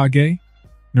Hokage?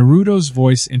 Naruto's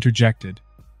voice interjected,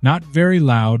 not very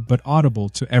loud but audible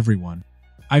to everyone.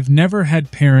 I've never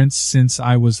had parents since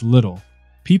I was little.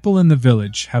 People in the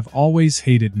village have always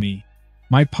hated me.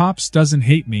 My pops doesn't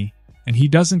hate me, and he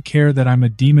doesn't care that I'm a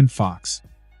demon fox.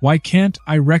 Why can't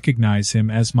I recognize him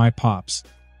as my pops?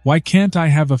 Why can't I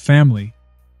have a family?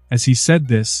 As he said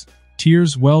this,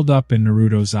 tears welled up in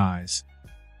Naruto's eyes.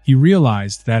 He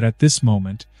realized that at this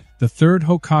moment, the third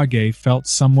Hokage felt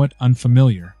somewhat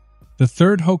unfamiliar. The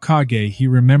third Hokage he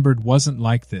remembered wasn't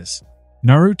like this.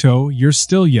 Naruto, you're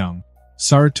still young.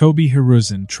 Sarutobi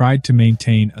Hiruzen tried to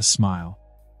maintain a smile.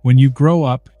 When you grow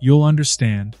up, you'll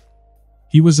understand.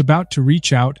 He was about to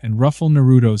reach out and ruffle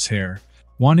Naruto's hair,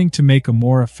 wanting to make a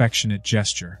more affectionate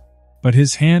gesture. But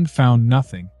his hand found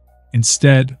nothing.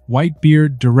 Instead,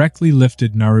 Whitebeard directly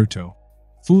lifted Naruto.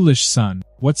 Foolish son,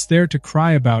 what's there to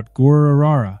cry about,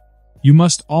 Gurarararara? You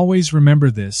must always remember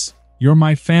this. You're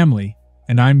my family,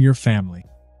 and I'm your family.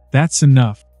 That's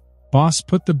enough. Boss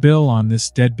put the bill on this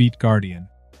deadbeat guardian.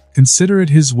 Consider it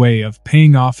his way of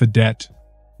paying off a debt.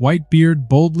 Whitebeard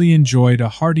boldly enjoyed a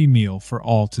hearty meal for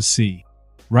all to see.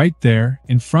 Right there,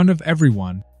 in front of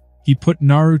everyone, he put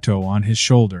Naruto on his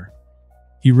shoulder.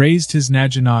 He raised his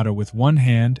Naginata with one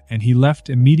hand and he left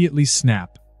immediately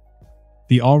snap.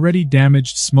 The already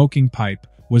damaged smoking pipe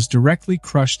was directly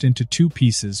crushed into two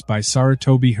pieces by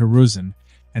Sarutobi Hiruzen,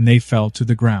 and they fell to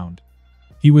the ground.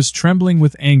 He was trembling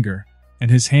with anger, and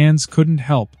his hands couldn't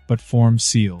help but form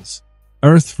seals.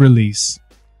 Earth release.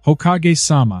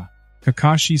 Hokage-sama,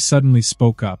 Kakashi suddenly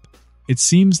spoke up. It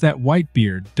seems that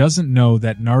Whitebeard doesn't know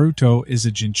that Naruto is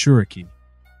a Jinchuriki.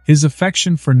 His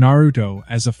affection for Naruto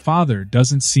as a father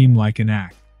doesn't seem like an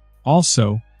act.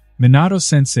 Also,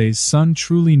 Minato-sensei's son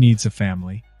truly needs a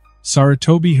family.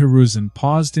 Sarutobi Hiruzen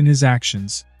paused in his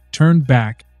actions, turned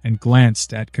back, and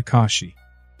glanced at Kakashi.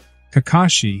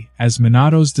 Kakashi, as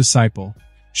Minato's disciple,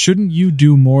 shouldn't you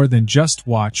do more than just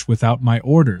watch without my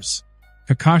orders?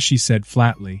 Kakashi said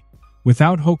flatly.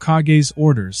 Without Hokage's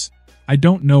orders, I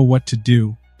don't know what to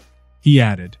do. He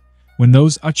added, when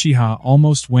those Uchiha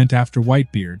almost went after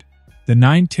Whitebeard, the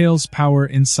Nine Tails power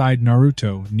inside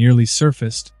Naruto nearly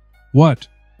surfaced. What?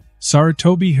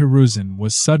 Sarutobi Hiruzen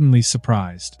was suddenly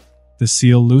surprised. The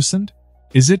seal loosened?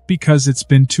 Is it because it's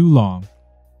been too long?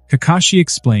 Kakashi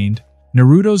explained.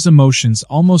 Naruto's emotions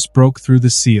almost broke through the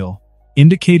seal,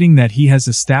 indicating that he has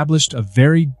established a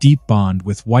very deep bond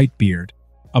with Whitebeard.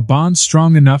 A bond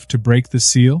strong enough to break the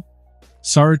seal?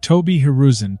 Sarutobi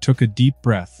Hiruzen took a deep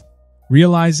breath,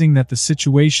 realizing that the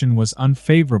situation was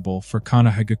unfavorable for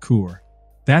Konohagakure.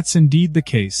 That's indeed the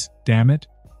case, damn it.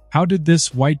 How did this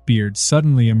Whitebeard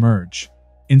suddenly emerge?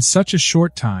 In such a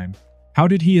short time, how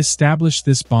did he establish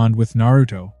this bond with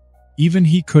Naruto? Even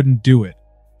he couldn't do it.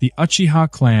 The Uchiha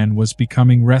clan was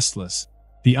becoming restless.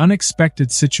 The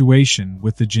unexpected situation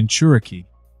with the Jinchuriki.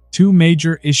 Two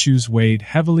major issues weighed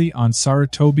heavily on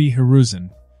Sarutobi Hiruzen,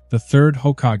 the third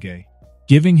Hokage,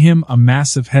 giving him a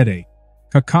massive headache.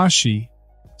 Kakashi.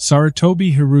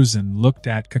 Sarutobi Hiruzen looked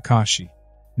at Kakashi.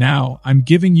 Now, I'm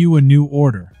giving you a new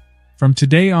order. From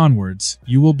today onwards,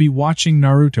 you will be watching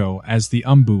Naruto as the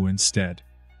Umbu instead.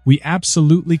 We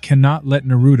absolutely cannot let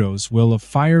Naruto's will of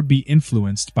fire be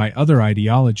influenced by other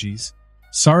ideologies.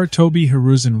 Sarutobi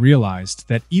Hiruzen realized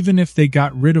that even if they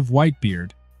got rid of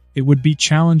Whitebeard, it would be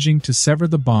challenging to sever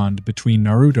the bond between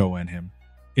Naruto and him.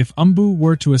 If Umbu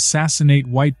were to assassinate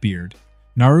Whitebeard,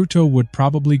 Naruto would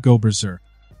probably go berserk.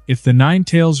 If the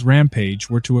Nine-Tails rampage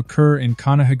were to occur in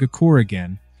Konohagakure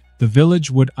again, the village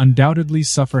would undoubtedly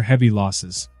suffer heavy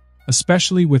losses,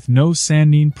 especially with no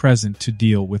Sannin present to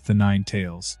deal with the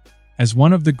Nine-Tails. As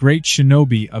one of the great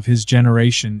shinobi of his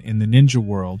generation in the ninja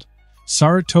world,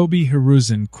 Sarutobi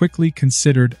Hiruzen quickly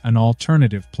considered an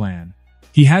alternative plan.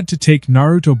 He had to take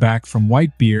Naruto back from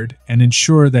Whitebeard and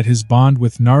ensure that his bond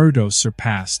with Naruto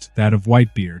surpassed that of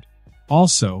Whitebeard.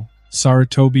 Also,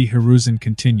 Sarutobi Hiruzen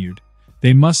continued,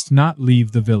 they must not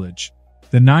leave the village.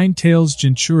 The Nine-Tails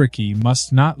Jinchuriki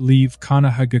must not leave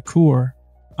Konohagakure.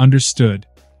 Understood,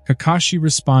 Kakashi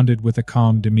responded with a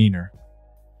calm demeanor.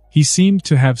 He seemed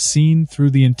to have seen through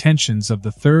the intentions of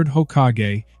the third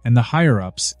Hokage and the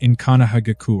higher-ups in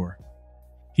Konohagakure.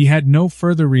 He had no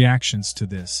further reactions to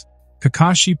this.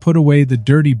 Kakashi put away the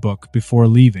dirty book before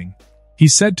leaving. He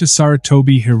said to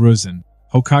Sarutobi Hiruzen,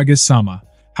 Hokage-sama,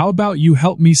 how about you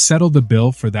help me settle the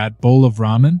bill for that bowl of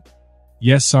ramen?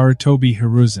 Yes, Sarutobi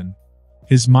Hiruzen,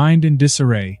 his mind in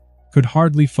disarray, could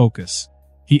hardly focus.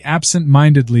 He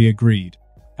absent-mindedly agreed.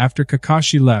 After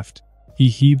Kakashi left, he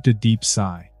heaved a deep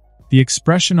sigh. The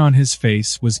expression on his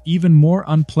face was even more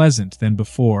unpleasant than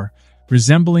before,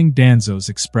 resembling Danzo's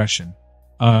expression.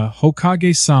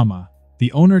 Hokage-sama,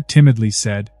 the owner timidly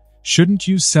said, shouldn't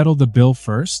you settle the bill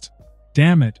first?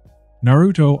 Damn it,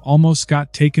 Naruto almost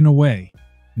got taken away.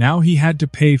 Now he had to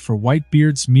pay for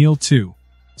Whitebeard's meal too.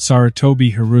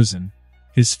 Sarutobi Hiruzen,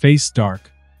 his face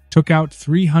dark, took out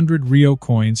 300 Ryo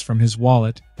coins from his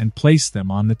wallet and placed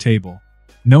them on the table.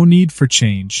 No need for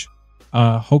change.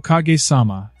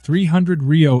 Hokage-sama, 300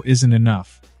 Ryo isn't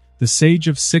enough, the Sage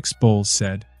of Six Bowls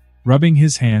said, rubbing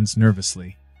his hands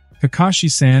nervously.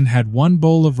 Kakashi-san had 1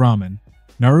 bowl of ramen,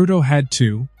 Naruto had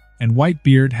 2, and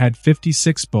Whitebeard had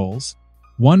 56 bowls.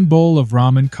 1 bowl of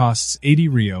ramen costs 80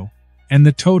 Ryo, and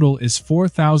the total is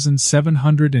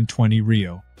 4,720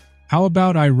 Ryo. How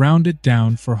about I round it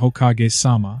down for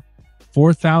Hokage-sama?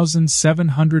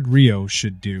 4,700 Ryo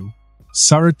should do.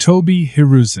 Sarutobi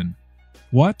Hiruzen.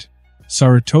 What?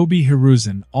 Sarutobi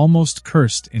Hiruzen almost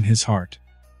cursed in his heart.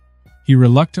 He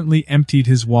reluctantly emptied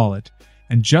his wallet,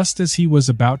 and just as he was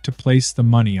about to place the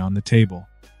money on the table,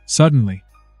 suddenly,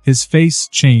 his face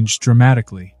changed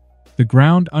dramatically. The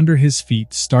ground under his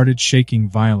feet started shaking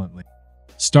violently.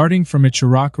 Starting from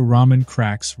Ichiraku, ramen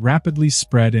cracks rapidly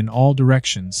spread in all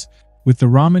directions, with the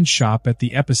ramen shop at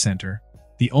the epicenter,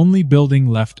 the only building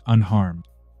left unharmed.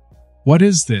 What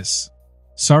is this?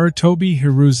 Sarutobi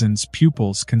Hiruzen's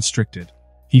pupils constricted.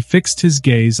 He fixed his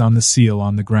gaze on the seal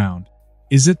on the ground.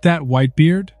 Is it that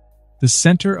Whitebeard? The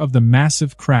center of the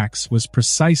massive cracks was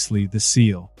precisely the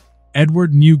seal.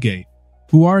 Edward Newgate.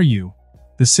 Who are you?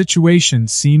 The situation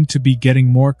seemed to be getting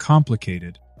more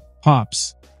complicated.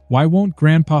 Pops, why won't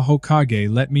Grandpa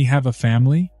Hokage let me have a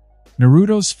family?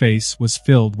 Naruto's face was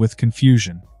filled with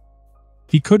confusion.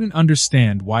 He couldn't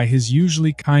understand why his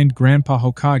usually kind Grandpa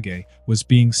Hokage was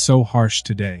being so harsh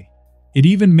today. It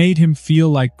even made him feel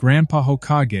like Grandpa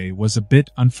Hokage was a bit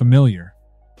unfamiliar.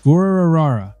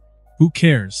 Gurarararara, who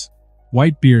cares?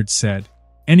 Whitebeard said.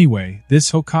 Anyway,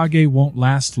 this Hokage won't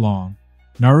last long.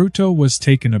 Naruto was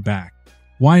taken aback.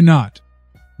 Why not?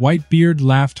 Whitebeard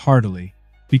laughed heartily.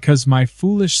 Because my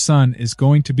foolish son is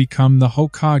going to become the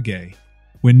Hokage.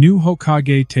 When new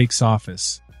Hokage takes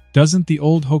office, doesn't the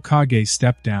old Hokage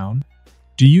step down?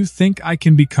 Do you think I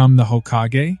can become the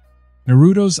Hokage?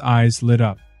 Naruto's eyes lit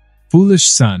up. Foolish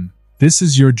son, this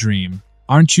is your dream.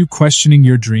 Aren't you questioning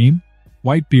your dream?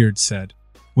 Whitebeard said.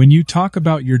 When you talk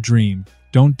about your dream,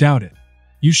 don't doubt it.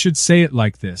 You should say it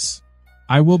like this.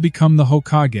 I will become the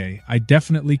Hokage, I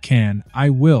definitely can, I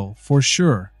will, for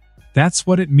sure. That's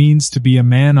what it means to be a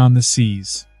man on the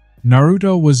seas.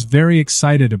 Naruto was very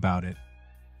excited about it.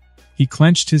 He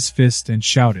clenched his fist and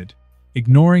shouted,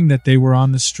 ignoring that they were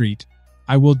on the street,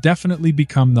 I will definitely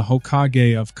become the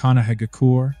Hokage of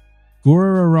Konohagakure.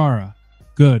 Gurarararara.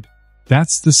 Good.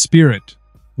 That's the spirit.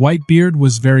 Whitebeard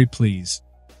was very pleased.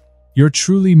 You're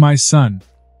truly my son.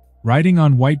 Riding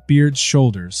on Whitebeard's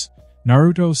shoulders,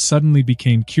 Naruto suddenly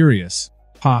became curious.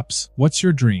 Pops, what's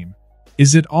your dream?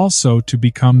 Is it also to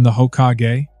become the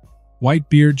Hokage?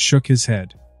 Whitebeard shook his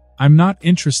head. I'm not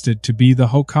interested to be the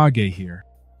Hokage here.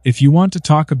 If you want to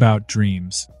talk about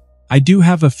dreams, I do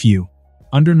have a few.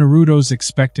 Under Naruto's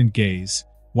expectant gaze,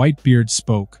 Whitebeard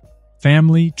spoke.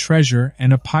 Family, treasure,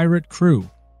 and a pirate crew.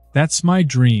 That's my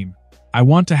dream. I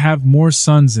want to have more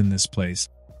sons in this place.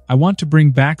 I want to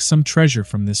bring back some treasure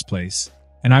from this place,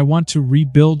 and I want to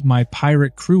rebuild my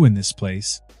pirate crew in this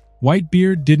place.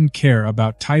 Whitebeard didn't care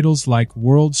about titles like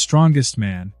World's Strongest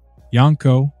Man,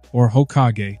 Yonko, or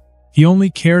Hokage. He only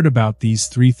cared about these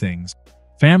three things.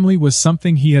 Family was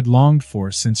something he had longed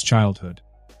for since childhood.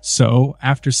 So,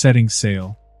 after setting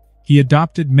sail, he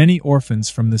adopted many orphans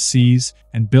from the seas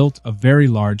and built a very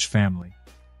large family.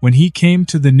 When he came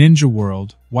to the ninja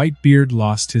world, Whitebeard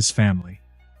lost his family.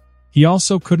 He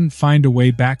also couldn't find a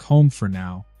way back home for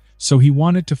now, so he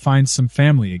wanted to find some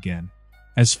family again.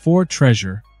 As for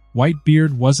treasure,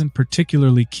 Whitebeard wasn't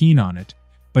particularly keen on it,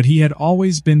 but he had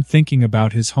always been thinking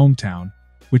about his hometown,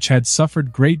 which had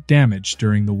suffered great damage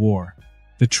during the war.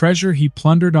 The treasure he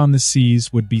plundered on the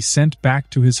seas would be sent back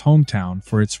to his hometown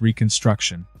for its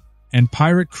reconstruction. And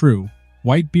pirate crew,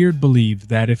 Whitebeard believed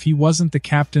that if he wasn't the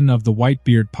captain of the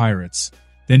Whitebeard pirates,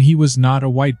 then he was not a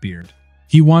Whitebeard.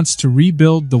 He wants to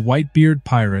rebuild the Whitebeard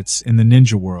pirates in the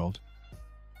ninja world.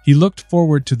 He looked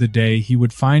forward to the day he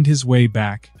would find his way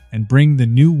back and bring the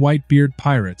new Whitebeard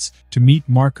pirates to meet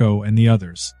Marco and the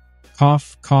others.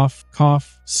 Cough, cough,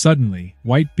 cough. Suddenly,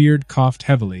 Whitebeard coughed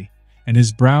heavily, and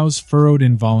his brows furrowed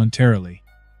involuntarily.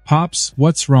 Pops,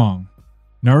 what's wrong?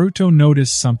 Naruto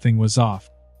noticed something was off.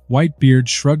 Whitebeard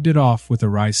shrugged it off with a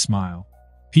wry smile.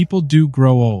 People do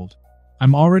grow old.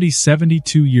 I'm already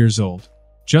 72 years old.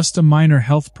 Just a minor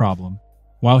health problem.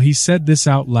 While he said this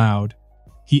out loud,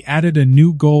 he added a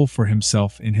new goal for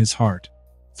himself in his heart.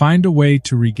 Find a way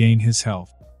to regain his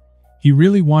health. He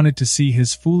really wanted to see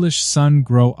his foolish son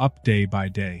grow up day by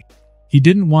day. He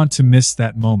didn't want to miss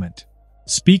that moment.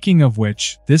 Speaking of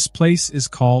which, this place is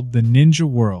called the Ninja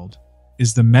World.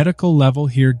 Is the medical level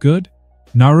here good?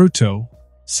 Naruto,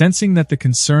 sensing that the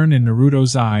concern in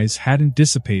Naruto's eyes hadn't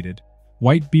dissipated,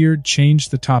 Whitebeard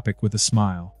changed the topic with a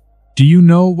smile. Do you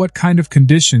know what kind of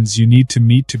conditions you need to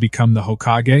meet to become the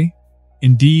Hokage?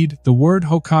 Indeed, the word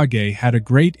Hokage had a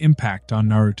great impact on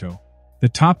Naruto. The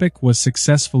topic was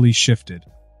successfully shifted.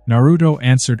 Naruto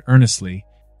answered earnestly,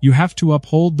 you have to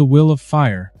uphold the will of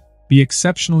fire, be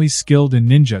exceptionally skilled in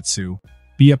ninjutsu,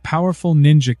 be a powerful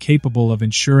ninja capable of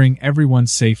ensuring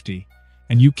everyone's safety,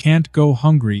 and you can't go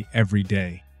hungry every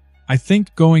day. I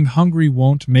think going hungry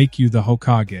won't make you the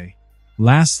Hokage.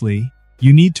 Lastly,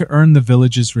 you need to earn the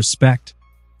village's respect.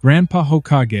 Grandpa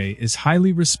Hokage is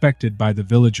highly respected by the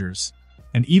villagers,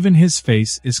 and even his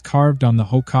face is carved on the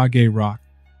Hokage rock.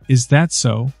 Is that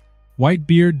so?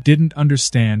 Whitebeard didn't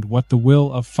understand what the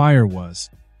will of fire was,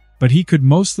 but he could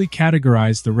mostly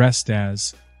categorize the rest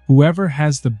as, whoever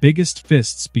has the biggest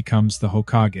fists becomes the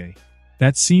Hokage.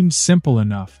 That seems simple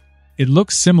enough. It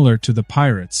looks similar to the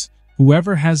pirates.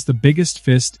 Whoever has the biggest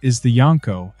fist is the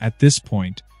Yonko. At this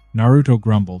point, Naruto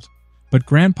grumbled. But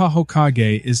Grandpa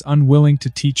Hokage is unwilling to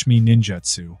teach me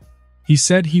ninjutsu. He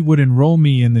said he would enroll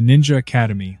me in the Ninja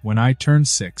Academy when I turn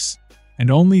 6, and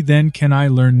only then can I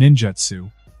learn ninjutsu.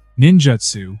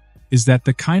 Ninjutsu? Is that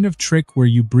the kind of trick where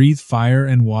you breathe fire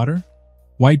and water?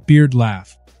 Whitebeard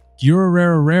laughed.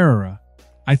 Gurarararara.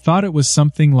 I thought it was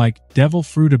something like devil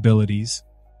fruit abilities.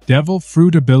 Devil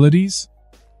fruit abilities?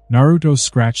 Naruto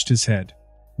scratched his head.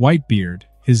 Whitebeard,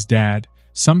 his dad,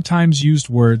 sometimes used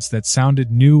words that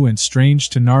sounded new and strange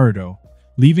to Naruto,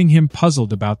 leaving him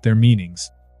puzzled about their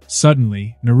meanings.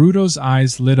 Suddenly, Naruto's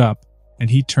eyes lit up, and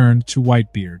he turned to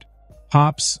Whitebeard.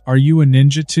 Pops, are you a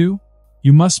ninja too?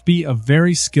 You must be a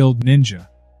very skilled ninja.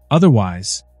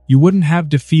 Otherwise, you wouldn't have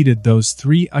defeated those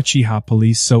 3 Uchiha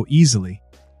police so easily.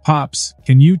 Pops,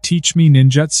 can you teach me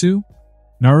ninjutsu?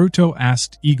 Naruto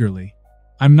asked eagerly.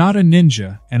 I'm not a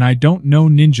ninja, and I don't know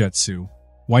ninjutsu,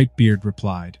 Whitebeard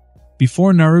replied.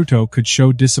 Before Naruto could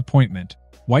show disappointment,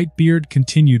 Whitebeard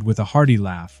continued with a hearty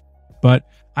laugh. But,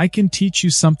 I can teach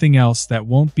you something else that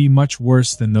won't be much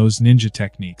worse than those ninja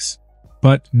techniques.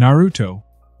 But, Naruto,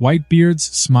 Whitebeard's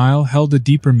smile held a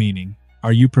deeper meaning.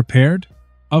 Are you prepared?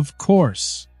 Of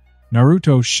course.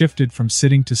 Naruto shifted from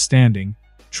sitting to standing,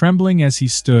 trembling as he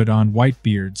stood on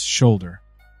Whitebeard's shoulder.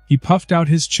 He puffed out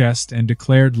his chest and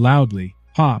declared loudly,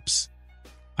 Pops,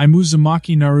 I'm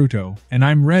Uzumaki Naruto, and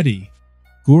I'm ready.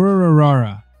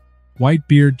 Gurarararara.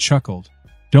 Whitebeard chuckled.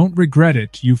 Don't regret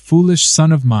it, you foolish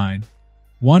son of mine.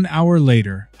 1 hour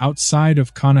later, outside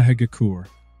of Konohagakure.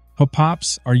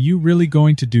 Pops, are you really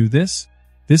going to do this?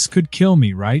 This could kill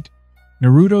me, right?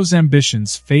 Naruto's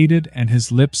ambitions faded and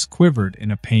his lips quivered in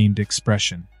a pained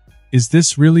expression. Is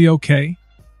this really okay?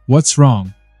 What's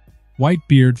wrong?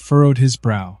 Whitebeard furrowed his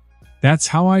brow. That's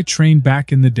how I trained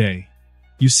back in the day.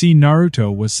 You see,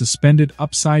 Naruto was suspended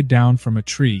upside down from a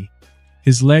tree,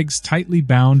 his legs tightly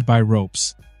bound by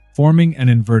ropes, forming an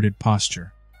inverted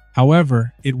posture.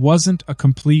 However, it wasn't a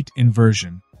complete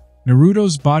inversion.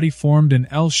 Naruto's body formed an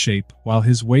L shape while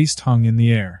his waist hung in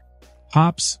the air.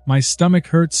 "Pops, my stomach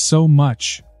hurts so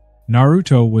much."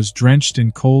 Naruto was drenched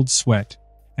in cold sweat,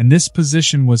 and this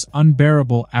position was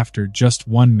unbearable after just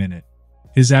 1 minute.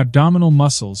 His abdominal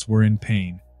muscles were in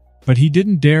pain, but he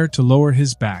didn't dare to lower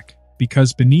his back,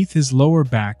 because beneath his lower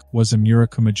back was a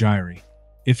Murakumajiri.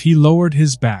 If he lowered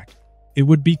his back, it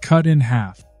would be cut in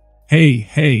half.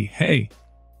 Hey!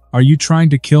 Are you trying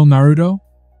to kill Naruto?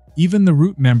 Even the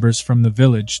root members from the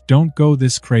village don't go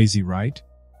this crazy, right?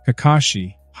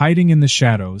 Kakashi, hiding in the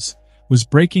shadows, was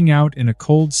breaking out in a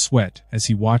cold sweat as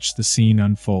he watched the scene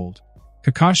unfold.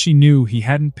 Kakashi knew he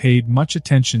hadn't paid much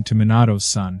attention to Minato's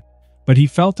son, but he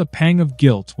felt a pang of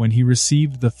guilt when he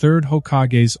received the third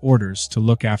Hokage's orders to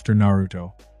look after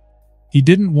Naruto. He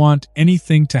didn't want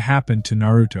anything to happen to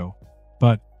Naruto,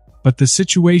 but the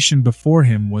situation before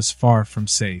him was far from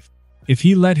safe. If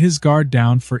he let his guard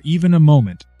down for even a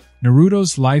moment,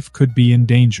 Naruto's life could be in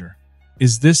danger.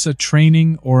 Is this a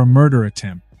training or a murder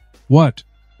attempt? What?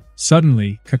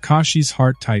 Suddenly, Kakashi's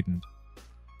heart tightened.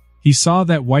 He saw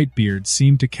that Whitebeard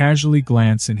seemed to casually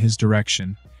glance in his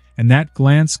direction, and that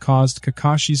glance caused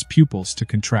Kakashi's pupils to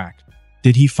contract.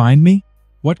 Did he find me?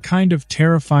 What kind of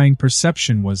terrifying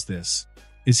perception was this?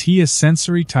 Is he a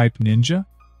sensory-type ninja?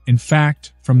 In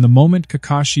fact, from the moment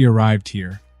Kakashi arrived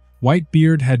here,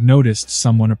 Whitebeard had noticed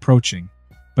someone approaching,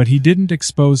 but he didn't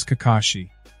expose Kakashi.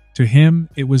 To him,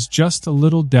 it was just a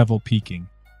little devil peeking.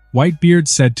 Whitebeard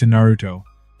said to Naruto,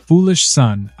 "Foolish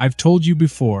son, I've told you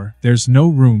before, there's no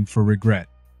room for regret.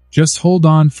 Just hold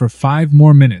on for 5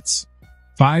 more minutes."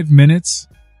 5 minutes?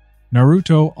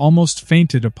 Naruto almost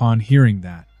fainted upon hearing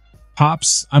that.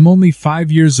 "Pops, I'm only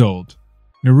 5 years old."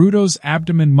 Naruto's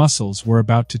abdomen muscles were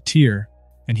about to tear,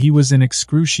 and he was in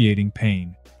excruciating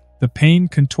pain. The pain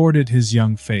contorted his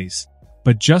young face,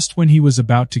 but just when he was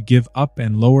about to give up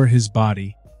and lower his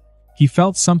body, he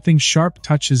felt something sharp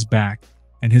touch his back,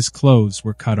 and his clothes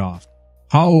were cut off.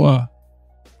 How?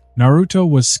 Naruto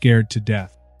was scared to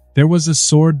death. There was a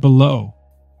sword below.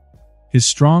 His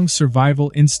strong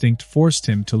survival instinct forced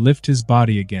him to lift his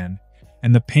body again,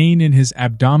 and the pain in his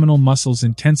abdominal muscles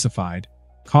intensified,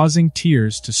 causing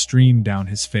tears to stream down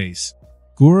his face.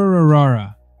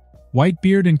 Gurarararara.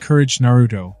 Whitebeard encouraged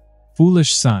Naruto.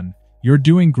 "Foolish son, you're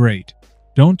doing great.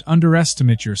 Don't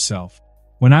underestimate yourself.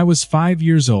 When I was 5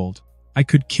 years old, I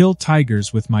could kill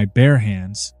tigers with my bare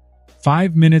hands."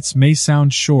 5 minutes may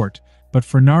sound short, but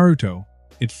for Naruto,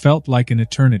 it felt like an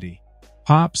eternity.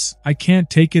 "Pops, I can't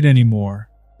take it anymore."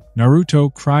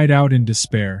 Naruto cried out in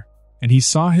despair, and he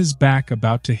saw his back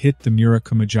about to hit the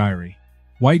Murakumajiri.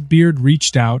 Whitebeard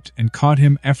reached out and caught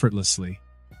him effortlessly.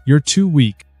 "You're too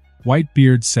weak,"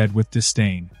 Whitebeard said with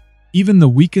disdain. "Even the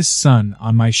weakest son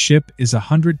on my ship is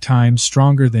 100 times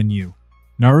stronger than you."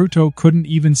 Naruto couldn't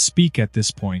even speak at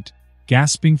this point,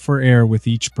 gasping for air with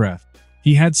each breath.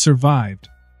 He had survived.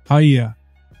 Hiya.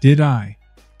 Did I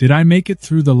make it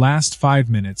through the last 5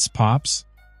 minutes, Pops?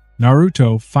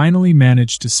 Naruto finally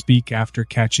managed to speak after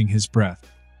catching his breath.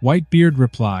 Whitebeard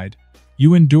replied,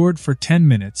 "You endured for 10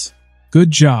 minutes. Good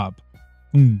job."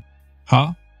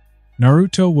 Huh?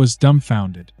 Naruto was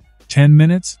dumbfounded. 10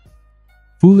 minutes?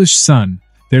 "Foolish son,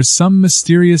 there's some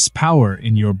mysterious power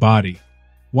in your body."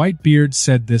 Whitebeard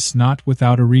said this not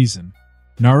without a reason.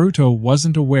 Naruto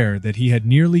wasn't aware that he had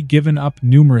nearly given up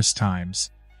numerous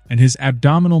times, and his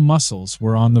abdominal muscles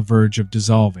were on the verge of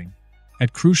dissolving.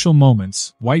 At crucial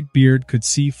moments, Whitebeard could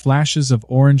see flashes of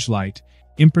orange light,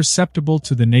 imperceptible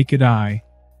to the naked eye,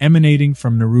 emanating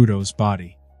from Naruto's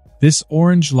body. This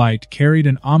orange light carried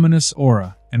an ominous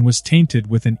aura and was tainted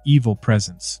with an evil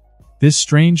presence. This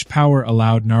strange power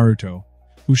allowed Naruto,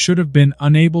 who should have been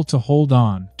unable to hold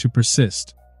on, to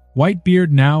persist.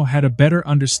 Whitebeard now had a better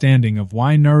understanding of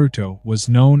why Naruto was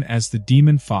known as the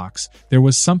Demon Fox. There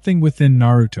was something within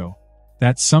Naruto.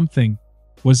 That something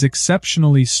was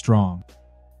exceptionally strong.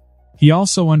 He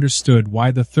also understood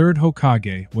why the third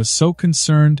Hokage was so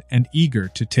concerned and eager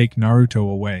to take Naruto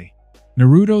away.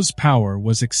 Naruto's power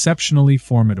was exceptionally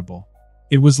formidable.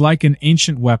 It was like an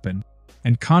ancient weapon,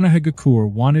 and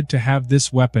Konohagakure wanted to have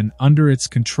this weapon under its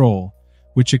control,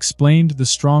 which explained the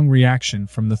strong reaction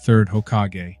from the third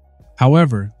Hokage.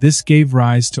 However, this gave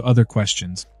rise to other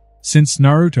questions. Since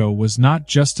Naruto was not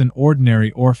just an ordinary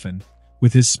orphan,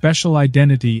 with his special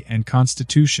identity and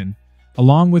constitution,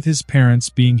 along with his parents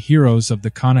being heroes of the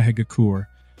Konohagakure,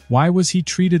 why was he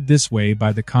treated this way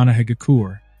by the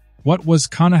Konohagakure? What was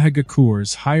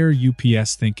Konohagakure's higher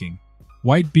UPS thinking?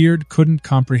 Whitebeard couldn't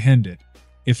comprehend it.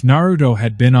 If Naruto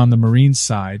had been on the Marine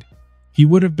side, he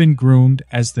would have been groomed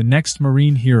as the next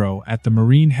Marine hero at the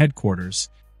Marine headquarters,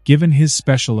 given his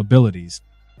special abilities.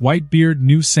 Whitebeard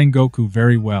knew Sengoku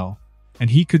very well, and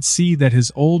he could see that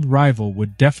his old rival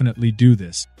would definitely do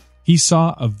this. He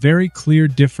saw a very clear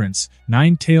difference.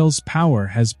 Nine-Tails' power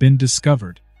has been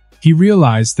discovered. He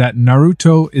realized that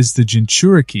Naruto is the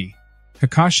Jinchuriki.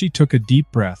 Kakashi took a deep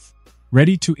breath,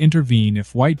 ready to intervene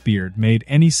if Whitebeard made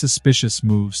any suspicious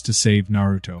moves to save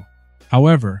Naruto.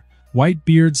 However,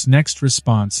 Whitebeard's next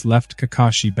response left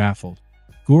Kakashi baffled.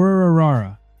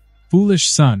 Gurarararara, foolish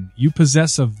son, you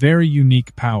possess a very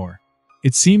unique power.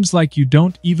 It seems like you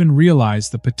don't even realize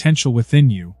the potential within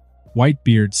you,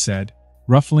 Whitebeard said,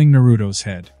 ruffling Naruto's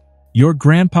head. Your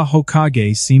grandpa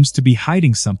Hokage seems to be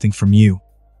hiding something from you.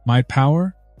 My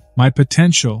power? My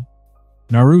potential?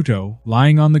 Naruto,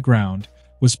 lying on the ground,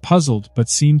 was puzzled but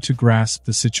seemed to grasp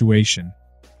the situation.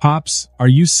 Pops, are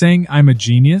you saying I'm a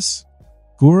genius?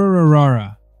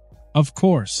 Gurarararara. Of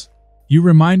course. You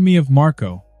remind me of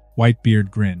Marco, Whitebeard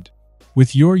grinned.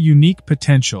 With your unique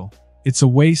potential, it's a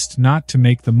waste not to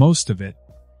make the most of it.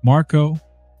 Marco?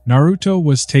 Naruto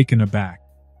was taken aback.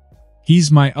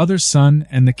 He's my other son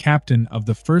and the captain of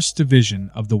the first division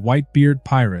of the Whitebeard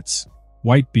Pirates,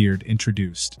 Whitebeard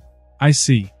introduced. I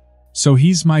see. So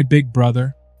he's my big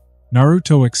brother?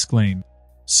 Naruto exclaimed.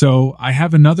 So, I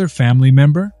have another family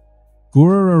member?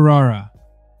 Gurarararara.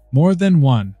 More than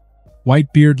one.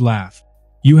 Whitebeard laughed.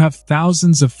 You have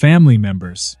thousands of family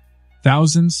members.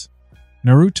 Thousands?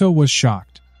 Naruto was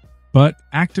shocked. But,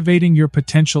 activating your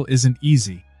potential isn't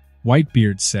easy,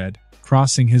 Whitebeard said,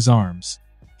 crossing his arms.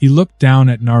 He looked down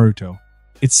at Naruto.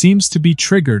 It seems to be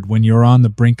triggered when you're on the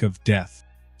brink of death.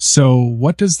 So,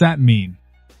 what does that mean?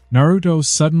 Naruto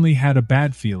suddenly had a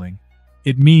bad feeling.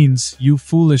 It means, you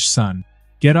foolish son,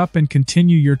 get up and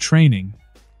continue your training.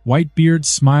 Whitebeard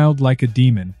smiled like a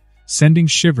demon, sending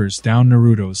shivers down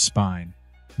Naruto's spine.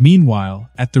 Meanwhile,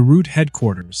 at the root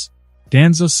headquarters,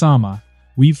 Danzo-sama,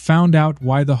 we've found out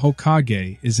why the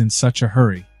Hokage is in such a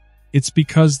hurry. It's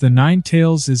because the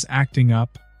Nine-Tails is acting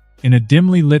up. In a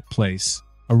dimly lit place,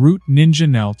 a root ninja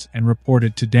knelt and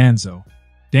reported to Danzo.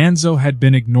 Danzo had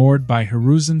been ignored by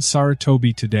Hiruzen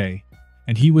Sarutobi today,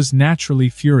 and he was naturally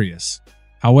furious.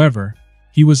 However,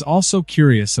 he was also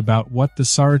curious about what the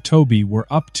Sarutobi were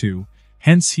up to,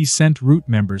 hence he sent root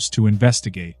members to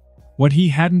investigate. What he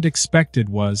hadn't expected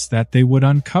was that they would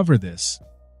uncover this.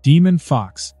 Demon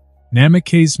Fox,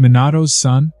 Namake's Minato's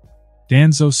son?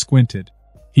 Danzo squinted.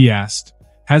 He asked,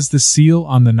 has the seal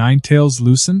on the Nine-Tails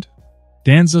loosened?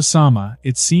 Danzo-sama,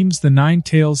 it seems the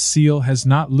Nine-Tails seal has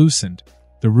not loosened,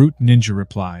 the root ninja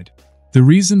replied. The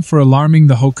reason for alarming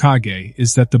the Hokage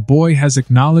is that the boy has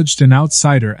acknowledged an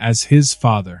outsider as his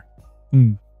father.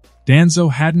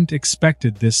 Danzo hadn't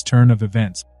expected this turn of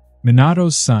events.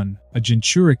 Minato's son, a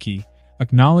Jinchuriki,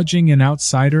 acknowledging an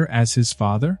outsider as his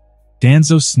father?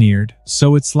 Danzo sneered,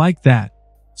 so it's like that.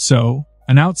 So,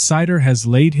 an outsider has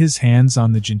laid his hands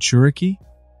on the Jinchuriki?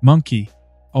 Monkey.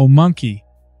 Oh monkey.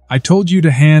 I told you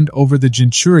to hand over the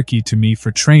Jinchuriki to me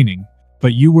for training,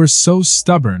 but you were so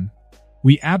stubborn.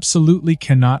 We absolutely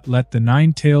cannot let the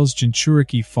Nine-Tails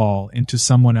Jinchuriki fall into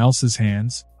someone else's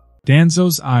hands.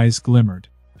 Danzo's eyes glimmered.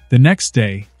 The next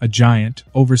day, a giant,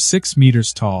 over 6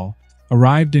 meters tall,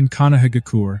 arrived in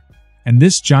Konohagakure, and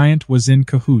this giant was in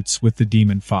cahoots with the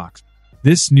demon fox.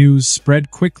 This news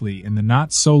spread quickly in the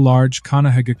not-so-large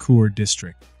Konohagakure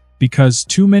district, because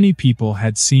too many people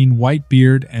had seen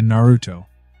Whitebeard and Naruto.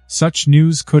 Such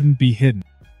news couldn't be hidden.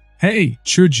 Hey,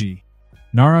 Chuji!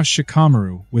 Nara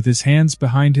Shikamaru, with his hands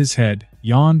behind his head,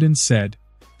 yawned and said,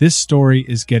 this story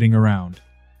is getting around.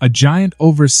 A giant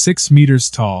over 6 meters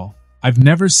tall. I've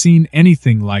never seen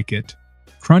anything like it.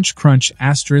 Crunch crunch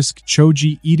asterisk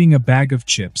Choji eating a bag of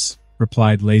chips,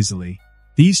 replied lazily.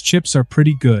 These chips are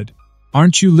pretty good.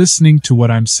 Aren't you listening to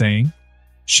what I'm saying?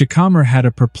 Shikamaru had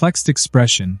a perplexed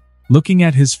expression, looking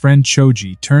at his friend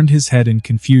Choji turned his head in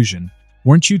confusion.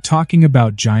 Weren't you talking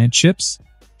about giant chips?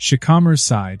 Shikamaru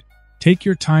sighed. Take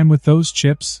your time with those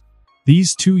chips.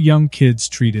 These two young kids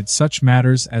treated such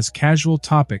matters as casual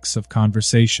topics of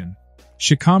conversation.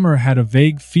 Shikamaru had a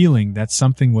vague feeling that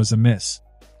something was amiss.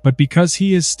 But because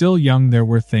he is still young, there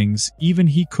were things even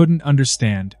he couldn't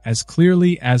understand as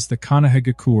clearly as the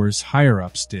Konohagakure's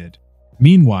higher-ups did.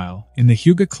 Meanwhile, in the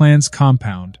Hyuga clan's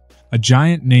compound, a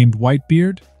giant named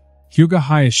Whitebeard, Hyuga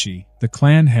Hayashi, the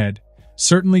clan head,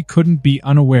 certainly couldn't be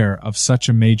unaware of such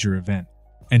a major event.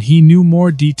 And he knew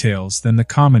more details than the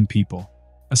common people,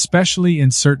 especially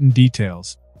in certain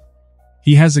details.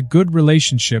 He has a good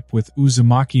relationship with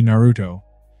Uzumaki Naruto,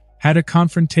 had a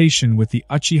confrontation with the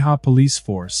Uchiha police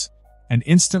force, and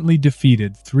instantly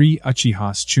defeated 3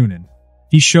 Uchiha's Chunin.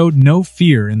 He showed no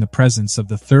fear in the presence of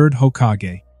the third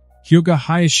Hokage. Hyuga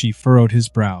Hayashi furrowed his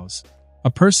brows. A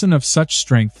person of such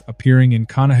strength appearing in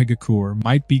Konohagakure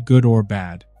might be good or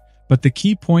bad, but the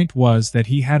key point was that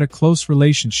he had a close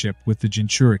relationship with the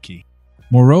Jinchuriki.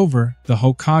 Moreover, the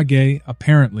Hokage,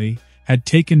 apparently, had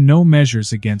taken no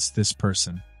measures against this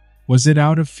person. Was it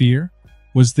out of fear?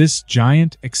 Was this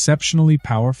giant exceptionally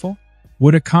powerful?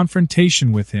 Would a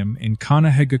confrontation with him in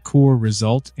Konohagakure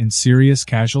result in serious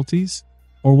casualties?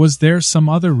 Or was there some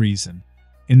other reason?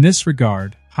 In this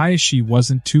regard, Hayashi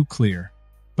wasn't too clear,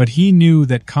 but he knew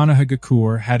that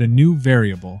Konohagakure had a new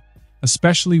variable,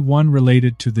 especially one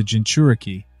related to the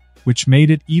Jinchuriki, which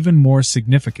made it even more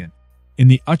significant. In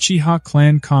the Uchiha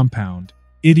clan compound,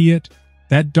 idiot,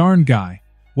 that darn guy,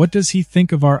 what does he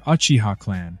think of our Uchiha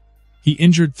clan? He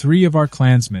injured 3 of our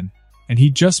clansmen, and he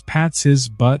just pats his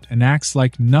butt and acts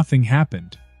like nothing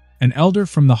happened. An elder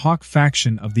from the Hawk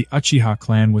faction of the Uchiha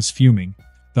clan was fuming.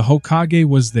 The Hokage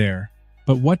was there,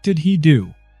 but what did he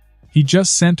do? He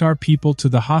just sent our people to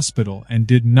the hospital and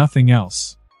did nothing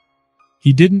else.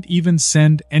 He didn't even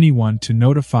send anyone to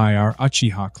notify our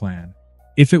Uchiha clan.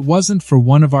 If it wasn't for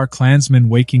one of our clansmen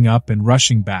waking up and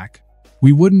rushing back,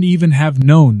 we wouldn't even have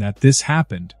known that this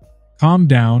happened. Calm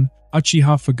down,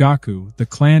 Uchiha Fugaku, the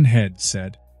clan head,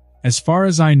 said. As far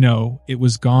as I know, it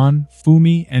was Gon,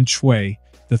 Fumi, and Shui,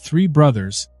 the 3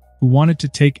 brothers, who wanted to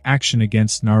take action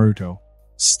against Naruto.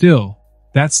 Still,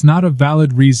 that's not a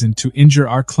valid reason to injure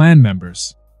our clan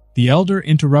members. The elder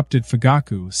interrupted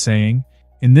Fugaku, saying,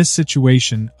 in this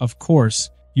situation, of course,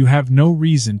 you have no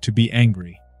reason to be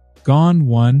angry. Gon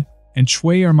won, and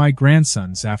Shui are my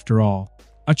grandsons after all.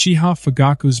 Uchiha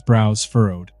Fugaku's brows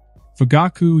furrowed.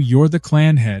 Fugaku, you're the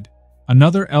clan head.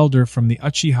 Another elder from the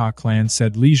Uchiha clan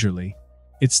said leisurely,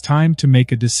 it's time to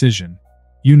make a decision.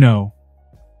 You know,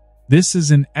 this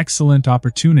is an excellent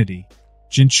opportunity.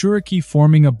 Jinchuriki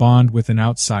forming a bond with an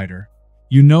outsider.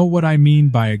 You know what I mean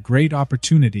by a great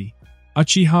opportunity.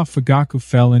 Uchiha Fugaku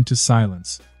fell into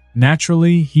silence.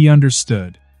 Naturally, he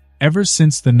understood. Ever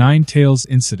since the Nine Tails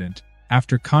incident,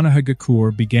 after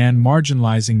Konohagakure began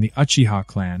marginalizing the Uchiha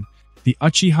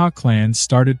clan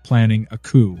started planning a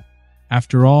coup.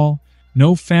 After all,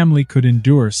 no family could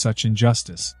endure such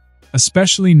injustice,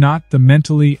 especially not the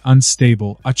mentally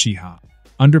unstable Uchiha.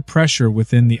 Under pressure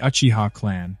within the Uchiha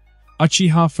clan,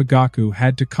 Uchiha Fugaku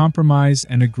had to compromise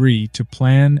and agree to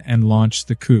plan and launch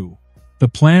the coup. The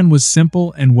plan was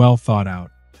simple and well thought out.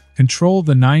 Control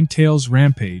the Nine Tails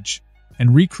rampage,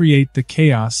 and recreate the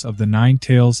chaos of the Nine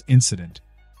Tails incident.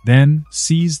 Then,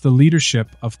 seize the leadership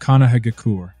of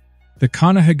Konohagakure. The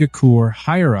Konohagakure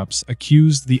higher-ups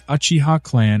accused the Uchiha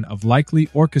clan of likely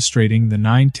orchestrating the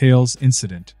Nine Tails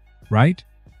incident, right?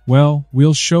 Well,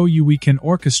 we'll show you we can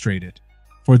orchestrate it.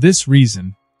 For this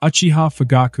reason, Uchiha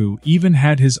Fugaku even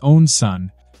had his own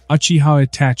son, Uchiha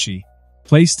Itachi,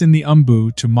 placed in the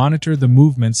Umbu to monitor the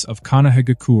movements of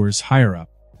Konohagakure's higher-up.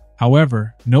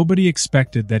 However, nobody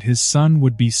expected that his son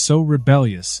would be so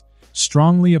rebellious,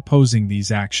 strongly opposing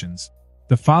these actions.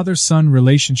 The father-son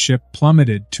relationship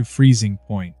plummeted to freezing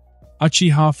point.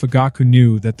 Uchiha Fugaku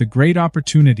knew that the great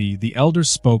opportunity the elder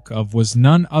spoke of was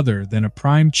none other than a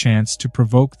prime chance to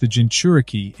provoke the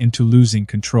Jinchuriki into losing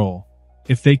control.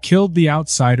 If they killed the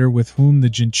outsider with whom the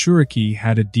Jinchuriki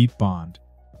had a deep bond,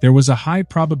 there was a high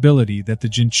probability that the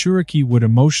Jinchuriki would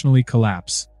emotionally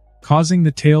collapse, causing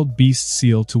the tailed beast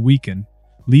seal to weaken,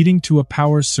 leading to a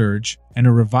power surge and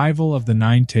a revival of the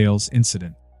Nine Tails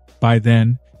incident. By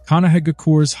then,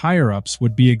 Konohagakure's higher-ups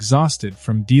would be exhausted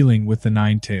from dealing with the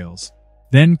Nine Tails.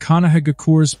 Then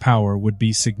Konohagakure's power would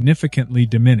be significantly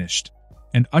diminished,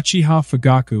 and Uchiha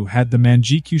Fugaku had the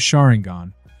Manjikyu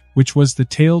Sharingan, which was the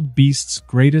tailed beast's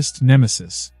greatest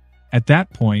nemesis. At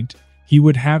that point, he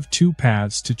would have 2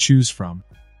 paths to choose from.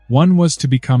 One was to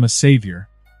become a savior,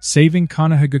 saving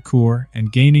Konohagakure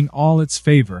and gaining all its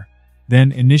favor,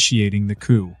 then initiating the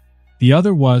coup. The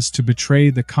other was to betray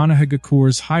the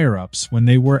Konohagakure's higher-ups when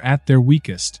they were at their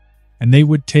weakest, and they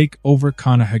would take over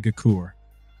Konohagakure.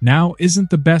 Now isn't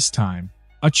the best time.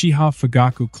 Uchiha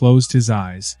Fugaku closed his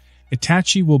eyes.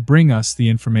 Itachi will bring us the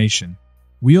information.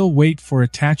 We'll wait for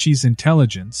Itachi's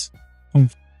intelligence.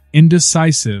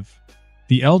 Indecisive.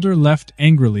 The elder left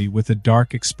angrily with a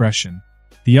dark expression.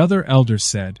 The other elder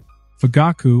said,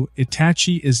 Fugaku,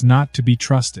 Itachi is not to be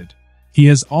trusted. He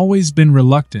has always been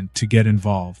reluctant to get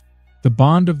involved. The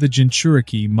bond of the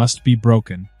Jinchuriki must be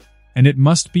broken, and it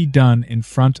must be done in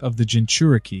front of the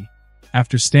Jinchuriki.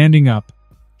 After standing up,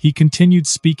 he continued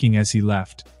speaking as he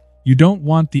left. You don't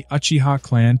want the Uchiha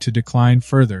clan to decline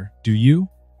further, do you?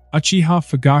 Uchiha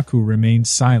Fugaku remained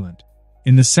silent.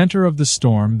 In the center of the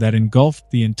storm that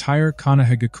engulfed the entire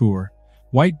Konohagakure,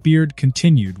 Whitebeard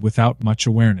continued without much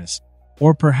awareness.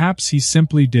 Or perhaps he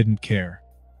simply didn't care.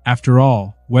 After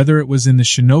all, Whether it was in the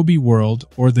shinobi world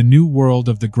or the new world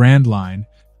of the Grand Line,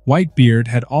 Whitebeard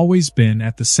had always been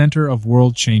at the center of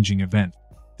world-changing events.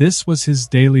 This was his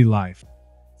daily life.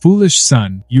 "Foolish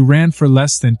son, you ran for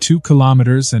less than 2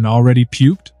 kilometers and already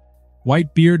puked?"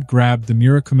 Whitebeard grabbed the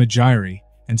Mirakumajiri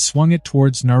and swung it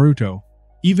towards Naruto.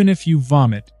 "Even if you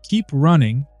vomit, keep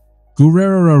running."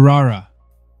 "Gurarararara!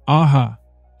 Aha!"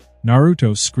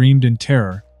 Naruto screamed in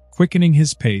terror, quickening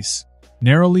his pace,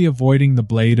 narrowly avoiding the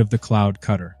blade of the cloud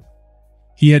cutter.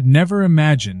 He had never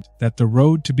imagined that the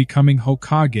road to becoming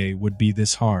Hokage would be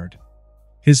this hard.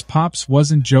 His pops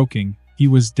wasn't joking, he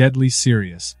was deadly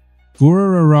serious.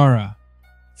 "Gurarararara!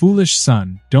 Foolish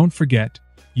son, don't forget,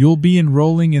 you'll be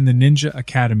enrolling in the Ninja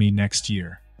Academy next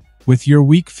year. With your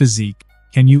weak physique,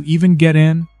 can you even get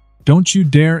in? Don't you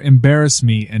dare embarrass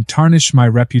me and tarnish my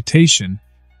reputation."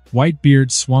 Whitebeard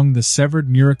swung the severed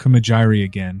Mirakumajiri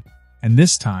again, and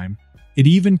this time, it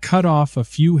even cut off a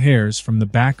few hairs from the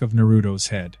back of Naruto's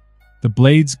head. The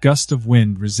blade's gust of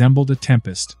wind resembled a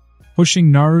tempest,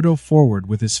 pushing Naruto forward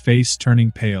with his face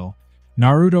turning pale.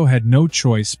 Naruto had no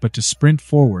choice but to sprint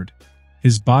forward,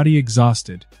 his body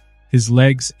exhausted, his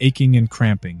legs aching and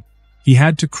cramping. He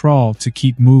had to crawl to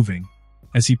keep moving.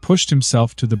 As he pushed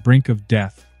himself to the brink of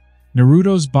death,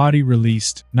 Naruto's body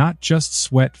released not just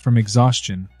sweat from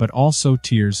exhaustion but also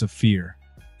tears of fear.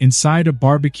 Inside a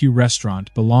barbecue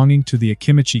restaurant belonging to the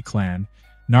Akimichi clan,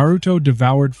 Naruto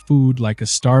devoured food like a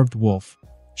starved wolf,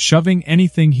 shoving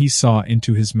anything he saw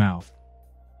into his mouth.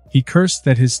 He cursed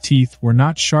that his teeth were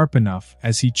not sharp enough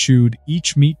as he chewed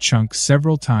each meat chunk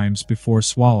several times before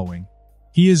swallowing.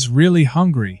 He is really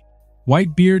hungry.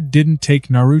 Whitebeard didn't take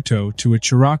Naruto to a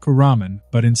Chiraku ramen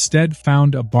but instead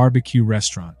found a barbecue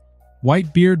restaurant.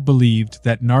 Whitebeard believed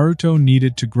that Naruto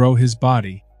needed to grow his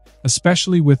body,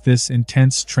 especially with this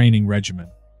intense training regimen.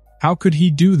 How could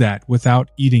he do that without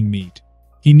eating meat?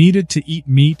 He needed to eat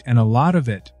meat and a lot of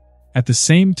it. At the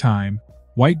same time,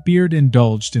 Whitebeard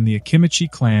indulged in the Akimichi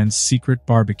clan's secret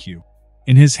barbecue.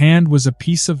 In his hand was a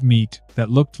piece of meat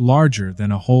that looked larger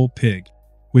than a whole pig.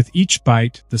 With each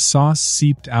bite, the sauce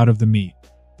seeped out of the meat.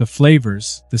 The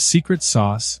flavors, the secret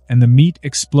sauce, and the meat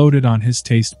exploded on his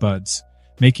taste buds,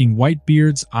 making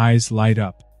Whitebeard's eyes light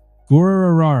up.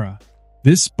 "Gurarararara!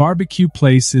 This barbecue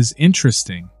place is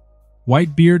interesting."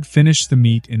 Whitebeard finished the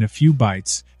meat in a few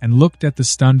bites and looked at the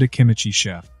stunned Akimichi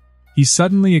chef. He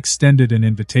suddenly extended an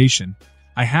invitation.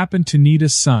 "I happen to need a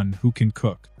son who can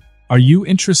cook. Are you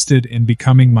interested in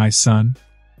becoming my son?"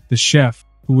 The chef,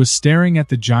 who was staring at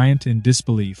the giant in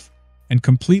disbelief, and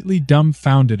completely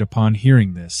dumbfounded upon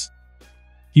hearing this.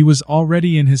 He was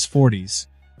already in his 40s,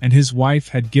 and his wife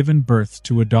had given birth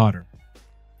to a daughter.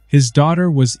 His daughter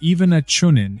was even a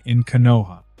chunin in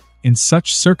Konoha. In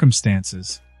such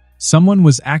circumstances, someone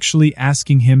was actually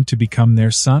asking him to become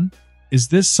their son? Is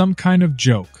this some kind of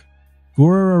joke?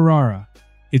 "Gurarararara!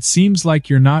 It seems like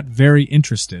you're not very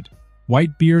interested."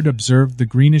 Whitebeard observed the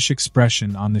greenish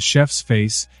expression on the chef's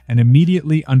face and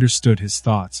immediately understood his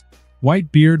thoughts.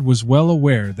 Whitebeard was well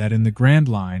aware that in the Grand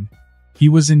Line, he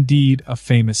was indeed a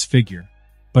famous figure.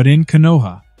 But in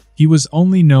Konoha, he was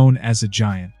only known as a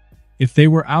giant. If they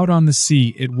were out on the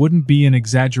sea, it wouldn't be an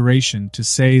exaggeration to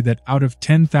say that out of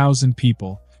 10,000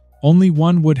 people, only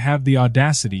one would have the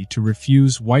audacity to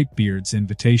refuse Whitebeard's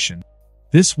invitation.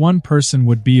 This one person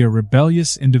would be a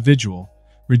rebellious individual,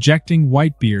 rejecting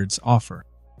Whitebeard's offer.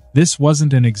 This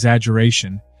wasn't an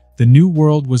exaggeration. The new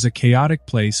world was a chaotic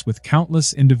place with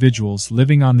countless individuals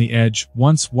living on the edge.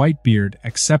 Once Whitebeard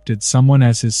accepted someone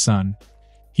as his son,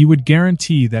 he would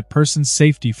guarantee that person's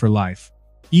safety for life,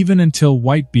 even until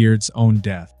Whitebeard's own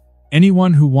death.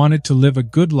 Anyone who wanted to live a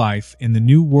good life in the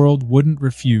new world wouldn't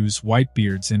refuse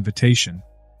Whitebeard's invitation.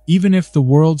 Even if the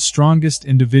world's strongest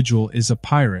individual is a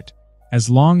pirate, as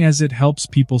long as it helps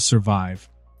people survive,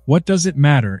 what does it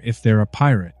matter if they're a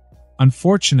pirate?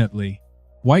 Unfortunately,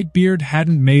 Whitebeard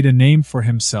hadn't made a name for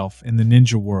himself in the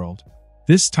ninja world.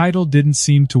 This title didn't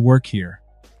seem to work here.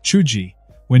 "Chuji,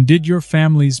 when did your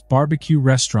family's barbecue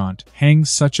restaurant hang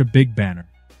such a big banner?"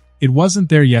 "It wasn't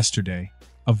there yesterday."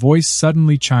 A voice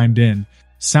suddenly chimed in,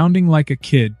 sounding like a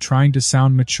kid trying to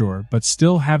sound mature but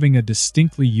still having a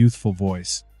distinctly youthful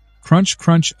voice. Crunch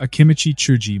crunch. Akimichi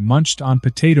Chuji munched on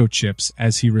potato chips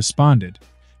as he responded.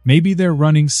 Maybe they're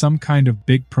running some kind of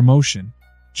big promotion.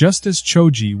 Just as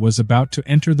Choji was about to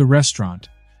enter the restaurant,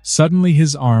 suddenly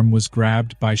his arm was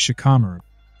grabbed by Shikamaru.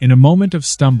 In a moment of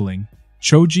stumbling,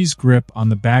 Choji's grip on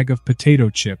the bag of potato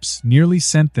chips nearly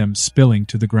sent them spilling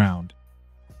to the ground.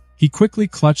 He quickly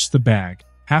clutched the bag,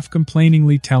 half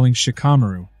complainingly telling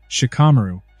Shikamaru,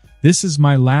 "Shikamaru, this is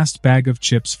my last bag of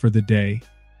chips for the day."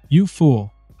 "You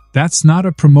fool. That's not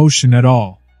a promotion at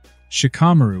all."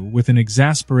 Shikamaru, with an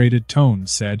exasperated tone,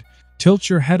 said, "Tilt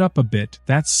your head up a bit,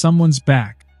 that's someone's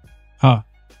back." Huh.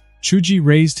 Chuji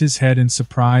raised his head in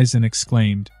surprise and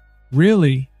exclaimed,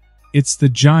 "Really? It's the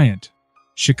giant."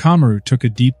 Shikamaru took a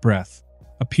deep breath,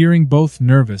 appearing both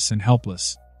nervous and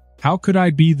helpless. How could I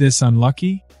be this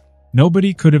unlucky?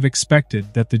 Nobody could have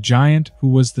expected that the giant who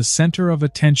was the center of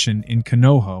attention in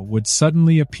Konoha would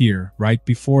suddenly appear right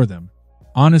before them.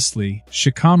 Honestly,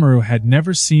 Shikamaru had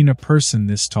never seen a person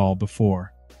this tall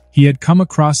before. He had come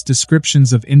across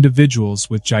descriptions of individuals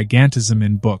with gigantism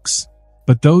in books,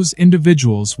 but those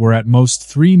individuals were at most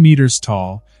 3 meters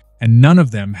tall, and none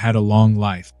of them had a long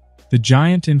life. The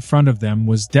giant in front of them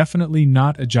was definitely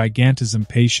not a gigantism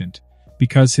patient,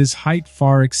 because his height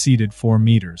far exceeded 4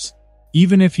 meters.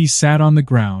 Even if he sat on the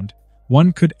ground,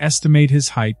 one could estimate his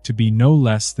height to be no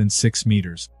less than 6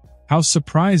 meters. How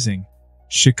surprising!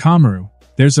 "Shikamaru,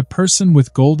 there's a person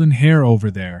with golden hair over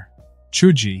there."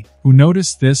 Chuji, who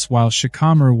noticed this while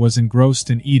Shikamaru was engrossed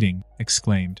in eating,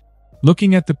 exclaimed.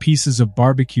 Looking at the pieces of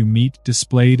barbecue meat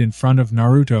displayed in front of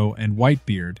Naruto and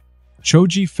Whitebeard,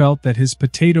 Choji felt that his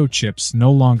potato chips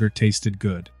no longer tasted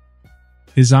good.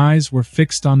 His eyes were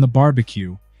fixed on the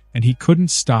barbecue, and he couldn't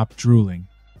stop drooling.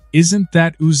 "Isn't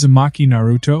that Uzumaki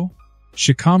Naruto?"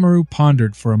 Shikamaru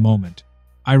pondered for a moment.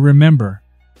 "I remember.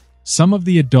 Some of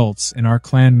the adults in our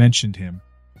clan mentioned him."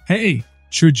 "Hey,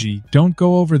 Chuji, don't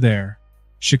go over there."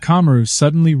 Shikamaru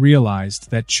suddenly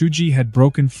realized that Chuji had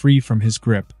broken free from his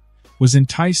grip, was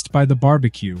enticed by the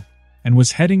barbecue, and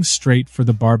was heading straight for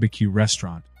the barbecue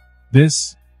restaurant.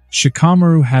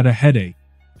 Shikamaru had a headache.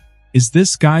 Is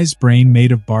this guy's brain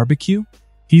made of barbecue?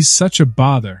 He's such a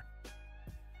bother.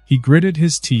 He gritted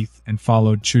his teeth and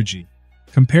followed Chuji.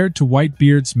 Compared to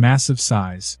Whitebeard's massive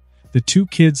size, the two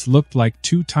kids looked like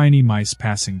two tiny mice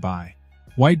passing by.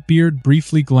 Whitebeard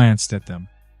briefly glanced at them.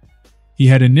 He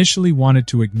had initially wanted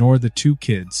to ignore the two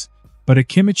kids, but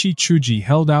Akimichi Chuji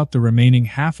held out the remaining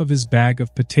half of his bag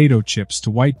of potato chips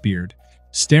to Whitebeard,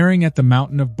 staring at the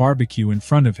mountain of barbecue in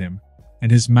front of him,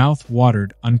 and his mouth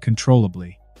watered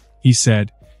uncontrollably. He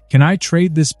said, "Can I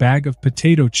trade this bag of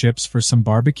potato chips for some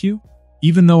barbecue?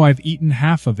 Even though I've eaten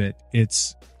half of it,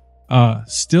 it's,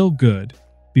 still good."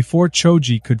 Before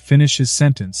Choji could finish his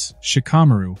sentence,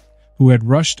 Shikamaru, who had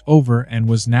rushed over and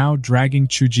was now dragging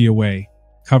Chuji away,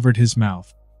 covered his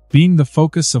mouth. Being the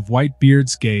focus of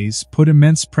Whitebeard's gaze put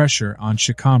immense pressure on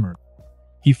Shikamaru.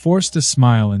 He forced a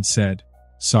smile and said,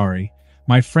 "Sorry,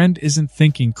 my friend isn't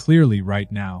thinking clearly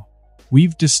right now.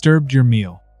 We've disturbed your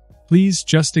meal. Please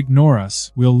just ignore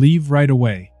us, we'll leave right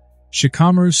away."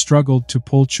 Shikamaru struggled to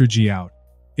pull Chuji out.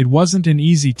 It wasn't an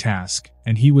easy task,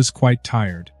 and he was quite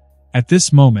tired. At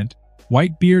this moment,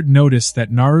 Whitebeard noticed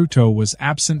that Naruto was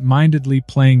absent-mindedly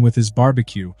playing with his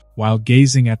barbecue while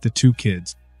gazing at the two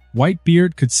kids.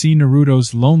 Whitebeard could see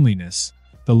Naruto's loneliness,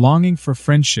 the longing for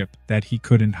friendship that he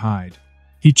couldn't hide.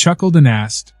 He chuckled and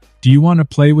asked, "Do you want to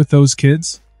play with those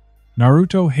kids?"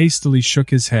 Naruto hastily shook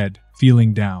his head,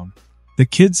 feeling down. "The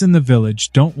kids in the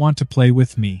village don't want to play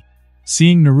with me."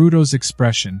 Seeing Naruto's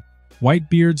expression,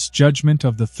 Whitebeard's judgment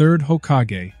of the third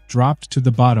Hokage dropped to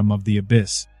the bottom of the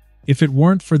abyss. If it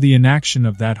weren't for the inaction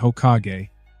of that Hokage,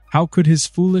 how could his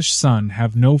foolish son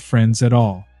have no friends at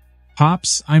all?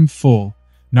 "Pops, I'm full,"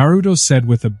 Naruto said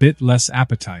with a bit less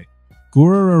appetite.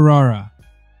 "Gurarararara."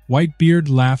 Whitebeard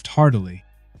laughed heartily.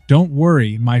 "Don't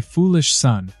worry, my foolish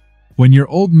son. When your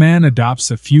old man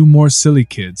adopts a few more silly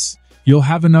kids, you'll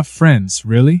have enough friends,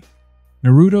 really?"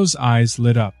 Naruto's eyes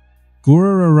lit up.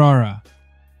 "Gurarararara.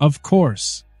 Of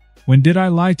course. When did I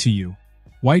lie to you?"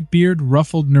 Whitebeard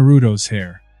ruffled Naruto's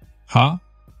hair. "Huh?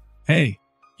 Hey,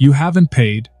 you haven't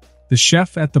paid?" The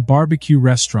chef at the barbecue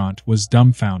restaurant was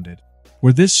dumbfounded.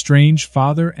 Were this strange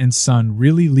father and son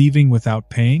really leaving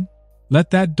without paying? "Let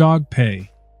that dog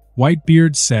pay,"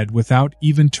 Whitebeard said without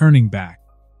even turning back.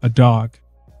 "A dog?"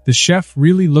 The chef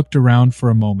really looked around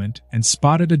for a moment and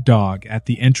spotted a dog at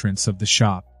the entrance of the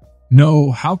shop.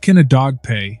 "No, how can a dog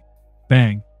pay?"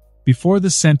 Bang! Before the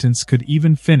sentence could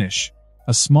even finish,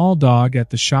 a small dog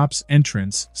at the shop's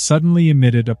entrance suddenly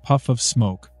emitted a puff of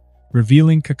smoke,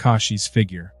 revealing Kakashi's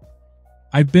figure.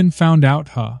 "I've been found out,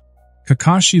 huh?"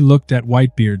 Kakashi looked at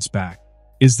Whitebeard's back.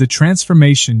 "Is the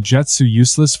transformation jutsu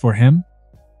useless for him?"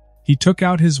 He took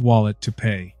out his wallet to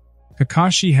pay.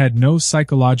 Kakashi had no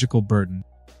psychological burden,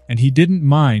 and he didn't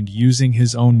mind using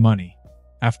his own money.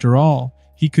 After all,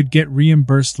 he could get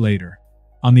reimbursed later.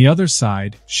 On the other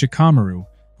side, Shikamaru,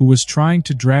 who was trying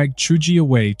to drag Chuji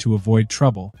away to avoid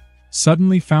trouble,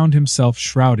 suddenly found himself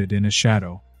shrouded in a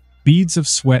shadow. Beads of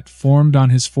sweat formed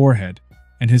on his forehead,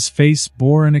 and his face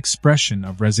bore an expression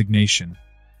of resignation.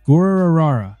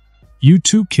 "Gurarararara. You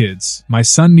two kids, my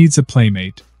son needs a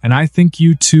playmate, And I think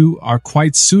you two are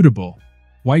quite suitable,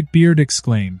 Whitebeard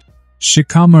exclaimed.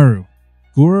 Shikamaru.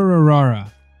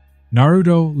 Gurarararara.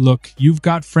 Naruto, look, you've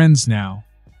got friends now.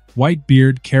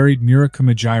 Whitebeard carried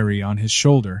Murakamajiri on his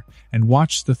shoulder and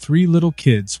watched the three little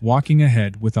kids walking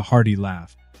ahead with a hearty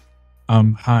laugh.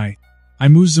 Hi.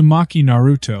 I'm Uzumaki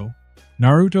Naruto.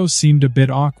 Naruto seemed a bit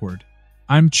awkward.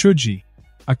 I'm Chuji.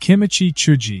 Akimichi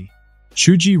Chuji.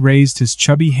 Chuji raised his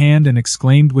chubby hand and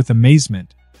exclaimed with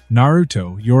amazement,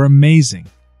 Naruto, you're amazing.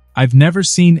 I've never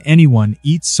seen anyone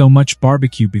eat so much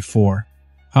barbecue before.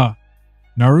 Huh.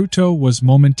 Naruto was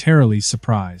momentarily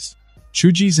surprised.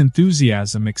 Chuji's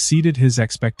enthusiasm exceeded his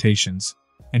expectations,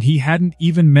 and he hadn't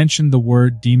even mentioned the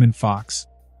word demon fox.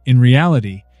 In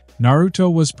reality,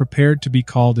 Naruto was prepared to be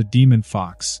called a demon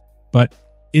fox, but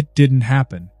it didn't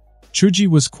happen. Chuji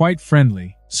was quite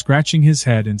friendly, scratching his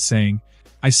head and saying,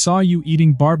 I saw you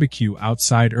eating barbecue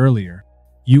outside earlier.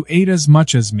 You ate as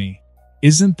much as me.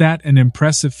 Isn't that an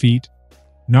impressive feat?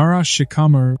 Nara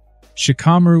Shikamaru.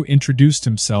 Shikamaru introduced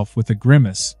himself with a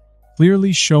grimace,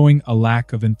 clearly showing a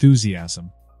lack of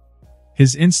enthusiasm.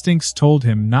 His instincts told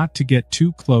him not to get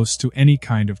too close to any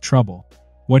kind of trouble.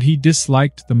 What he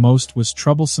disliked the most was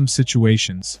troublesome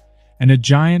situations, and a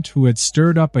giant who had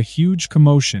stirred up a huge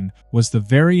commotion was the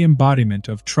very embodiment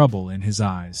of trouble in his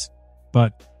eyes.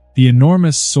 But the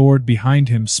enormous sword behind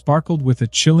him sparkled with a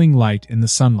chilling light in the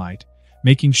sunlight,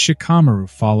 making Shikamaru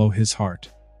follow his heart.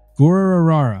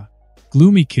 Gurarararara.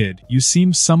 Gloomy kid, you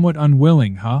seem somewhat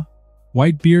unwilling, huh?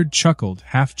 Whitebeard chuckled,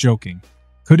 half joking.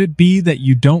 Could it be that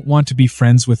you don't want to be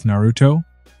friends with Naruto?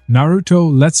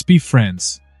 Naruto, let's be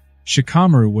friends.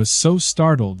 Shikamaru was so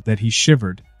startled that he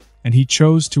shivered, and he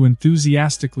chose to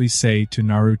enthusiastically say to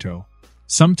Naruto,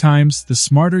 sometimes the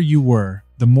smarter you were,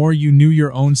 the more you knew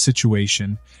your own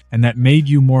situation, and that made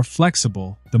you more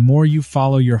flexible, the more you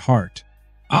follow your heart.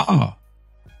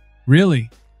 Really?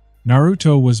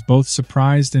 Naruto was both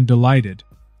surprised and delighted,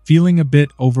 feeling a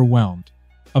bit overwhelmed.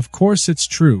 Of course it's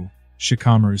true,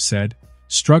 Shikamaru said,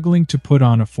 struggling to put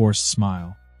on a forced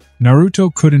smile.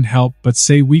 Naruto couldn't help but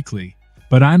say weakly,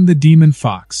 but I'm the demon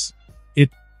fox.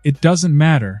 It doesn't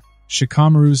matter.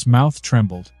 Shikamaru's mouth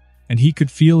trembled, and he could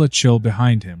feel a chill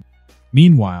behind him.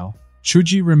 Meanwhile,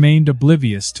 Chuji remained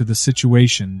oblivious to the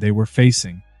situation they were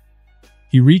facing.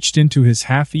 He reached into his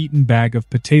half-eaten bag of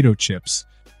potato chips,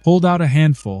 pulled out a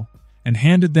handful, and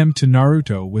handed them to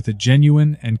Naruto with a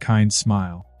genuine and kind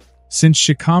smile. Since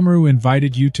Shikamaru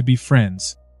invited you to be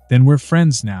friends, then we're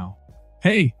friends now.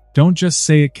 Hey, don't just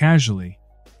say it casually.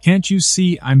 Can't you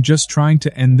see I'm just trying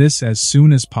to end this as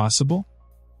soon as possible?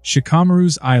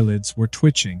 Shikamaru's eyelids were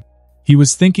twitching. He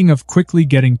was thinking of quickly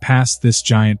getting past this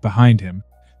giant behind him,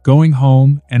 going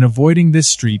home and avoiding this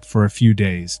street for a few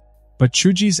days. But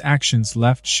Chuji's actions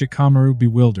left Shikamaru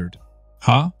bewildered.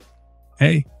 Huh?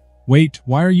 Hey, wait,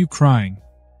 why are you crying?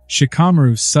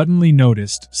 Shikamaru suddenly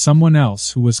noticed someone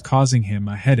else who was causing him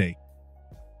a headache.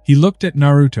 He looked at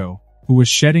Naruto, who was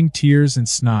shedding tears and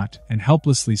snot, and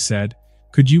helplessly said,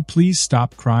 Could you please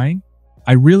stop crying?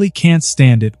 I really can't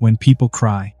stand it when people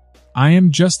cry. I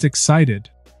am just excited.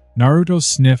 Naruto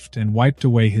sniffed and wiped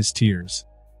away his tears.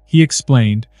 He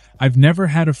explained, I've never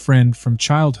had a friend from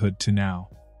childhood to now.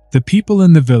 The people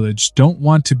in the village don't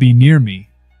want to be near me.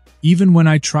 Even when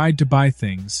I tried to buy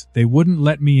things, they wouldn't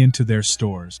let me into their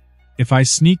stores. If I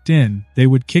sneaked in, they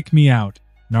would kick me out,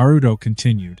 Naruto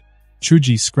continued.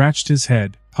 Chuji scratched his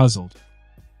head, puzzled.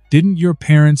 Didn't your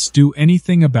parents do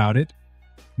anything about it?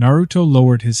 Naruto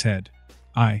lowered his head.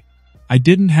 I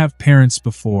didn't have parents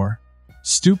before.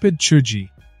 Stupid Chuji.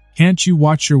 Can't you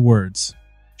watch your words?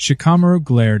 Shikamaru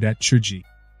glared at Chuji.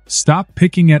 Stop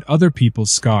picking at other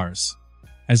people's scars.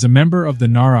 As a member of the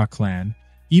Nara clan,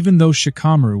 even though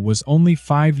Shikamaru was only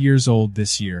 5 years old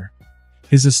this year,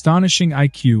 his astonishing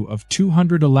IQ of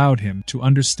 200 allowed him to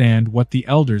understand what the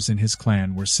elders in his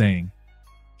clan were saying.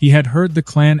 He had heard the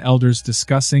clan elders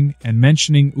discussing and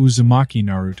mentioning Uzumaki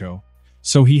Naruto,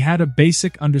 so he had a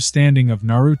basic understanding of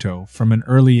Naruto from an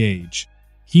early age.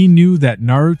 He knew that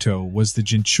Naruto was the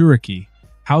Jinchuriki,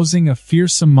 housing a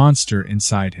fearsome monster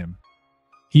inside him.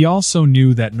 He also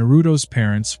knew that Naruto's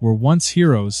parents were once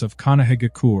heroes of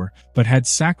Konohagakure but had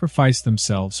sacrificed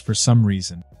themselves for some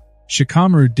reason.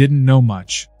 Shikamaru didn't know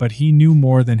much, but he knew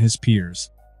more than his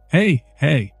peers. Hey,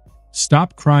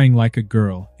 stop crying like a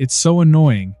girl, it's so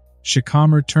annoying.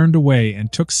 Shikamaru turned away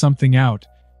and took something out,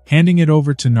 handing it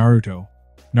over to Naruto.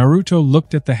 Naruto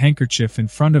looked at the handkerchief in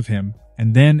front of him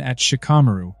and then at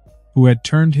Shikamaru, who had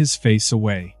turned his face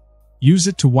away. Use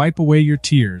it to wipe away your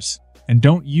tears, and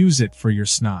don't use it for your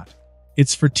snot.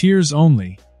 It's for tears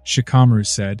only, Shikamaru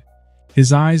said,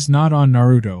 his eyes not on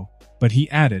Naruto, but he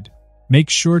added, make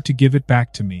sure to give it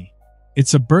back to me.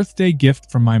 It's a birthday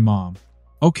gift from my mom.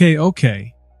 Okay,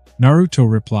 okay, Naruto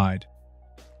replied.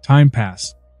 Time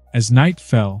passed. As night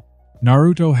fell,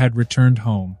 Naruto had returned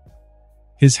home.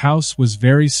 His house was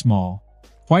very small,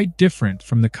 quite different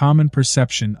from the common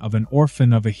perception of an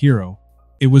orphan of a hero.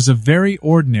 It was a very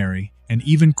ordinary and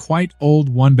even quite old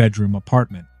one-bedroom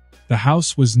apartment. The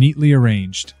house was neatly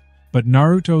arranged, but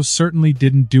Naruto certainly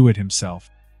didn't do it himself.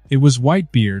 It was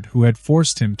Whitebeard who had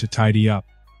forced him to tidy up.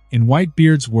 In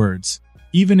Whitebeard's words,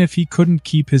 even if he couldn't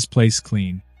keep his place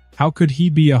clean, how could he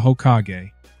be a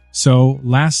Hokage? So,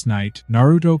 last night,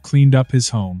 Naruto cleaned up his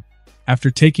home.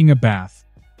 After taking a bath,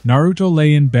 Naruto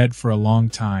lay in bed for a long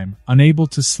time, unable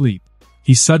to sleep.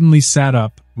 He suddenly sat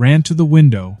up, ran to the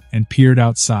window, and peered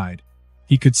outside.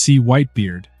 He could see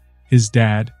Whitebeard, his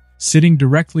dad, sitting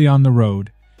directly on the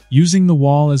road, using the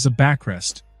wall as a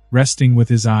backrest, resting with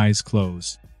his eyes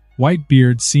closed.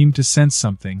 Whitebeard seemed to sense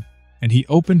something, and he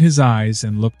opened his eyes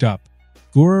and looked up.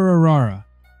 Gurarararara,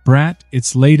 brat,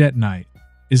 it's late at night.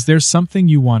 Is there something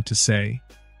you want to say?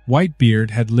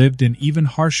 Whitebeard had lived in even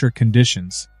harsher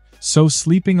conditions, so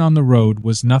sleeping on the road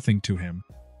was nothing to him.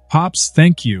 Pops,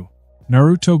 thank you.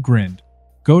 Naruto grinned.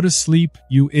 Go to sleep,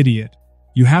 you idiot.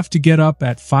 You have to get up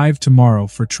at 5 tomorrow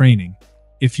for training.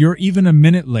 If you're even a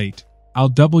minute late, I'll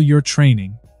double your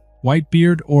training,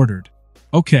 Whitebeard ordered.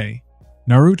 Okay.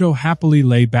 Naruto happily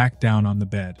lay back down on the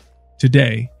bed.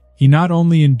 Today, he not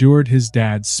only endured his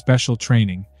dad's special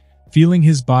training, feeling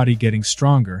his body getting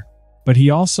stronger, but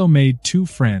he also made 2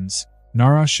 friends,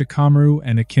 Nara Shikamaru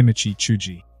and Akimichi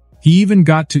Chuji. He even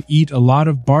got to eat a lot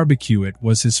of barbecue. It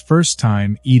was his first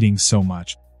time eating so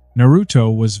much.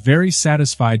 Naruto was very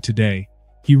satisfied today.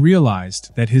 He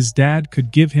realized that his dad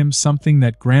could give him something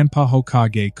that Grandpa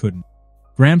Hokage couldn't.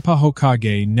 Grandpa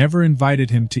Hokage never invited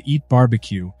him to eat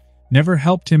barbecue, never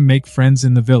helped him make friends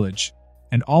in the village,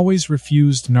 and always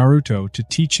refused Naruto to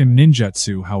teach him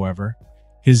ninjutsu. However,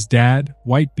 his dad,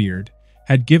 Whitebeard,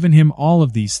 had given him all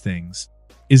of these things.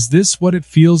 Is this what it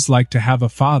feels like to have a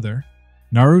father?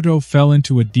 Naruto fell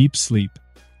into a deep sleep,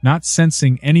 not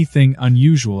sensing anything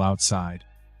unusual outside.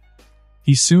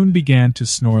 He soon began to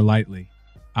snore lightly.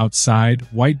 Outside,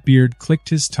 Whitebeard clicked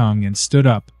his tongue and stood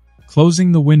up,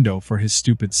 closing the window for his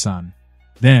stupid son.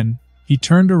 Then, he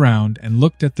turned around and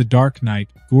looked at the dark night.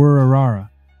 Gurarararara.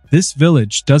 This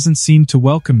village doesn't seem to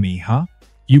welcome me, huh?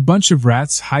 You bunch of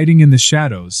rats hiding in the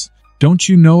shadows. Don't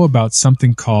you know about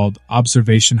something called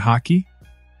observation haki?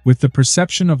 With the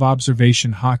perception of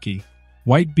observation haki,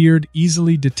 Whitebeard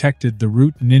easily detected the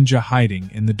root ninja hiding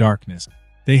in the darkness.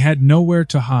 They had nowhere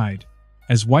to hide.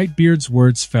 As Whitebeard's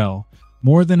words fell,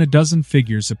 more than a dozen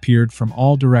figures appeared from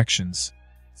all directions.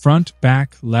 Front,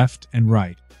 back, left, and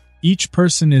right. Each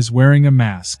person is wearing a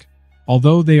mask,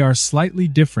 although they are slightly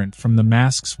different from the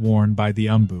masks worn by the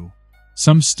Umbu.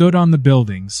 Some stood on the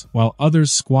buildings, while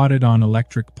others squatted on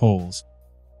electric poles.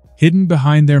 Hidden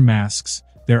behind their masks,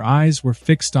 their eyes were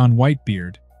fixed on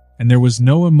Whitebeard, and there was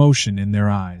no emotion in their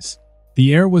eyes.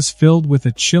 The air was filled with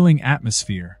a chilling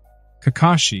atmosphere.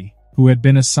 Kakashi, who had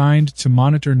been assigned to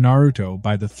monitor Naruto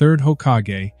by the 3rd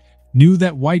Hokage, knew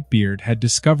that Whitebeard had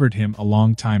discovered him a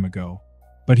long time ago.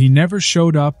 But he never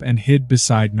showed up and hid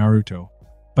beside Naruto.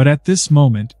 But at this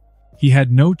moment, he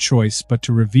had no choice but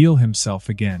to reveal himself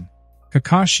again.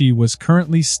 Kakashi was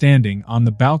currently standing on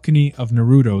the balcony of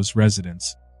Naruto's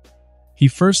residence. He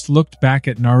first looked back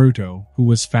at Naruto, who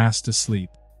was fast asleep.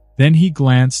 Then he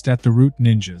glanced at the root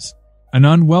ninjas. An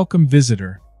unwelcome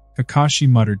visitor, Kakashi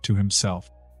muttered to himself.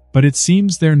 But it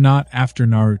seems they're not after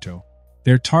Naruto.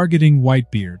 They're targeting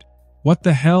Whitebeard. What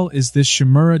the hell is this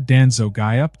Shimura Danzo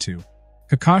guy up to?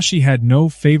 Kakashi had no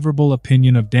favorable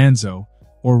opinion of Danzo,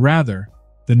 or rather,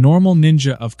 the normal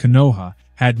ninja of Konoha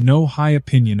had no high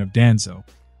opinion of Danzo.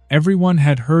 Everyone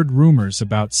had heard rumors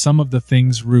about some of the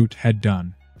things Root had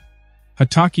done.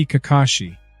 Hatake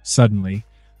Kakashi. Suddenly,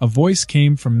 a voice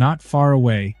came from not far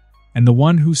away, and the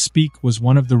one who spoke was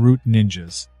one of the Root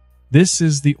ninjas. This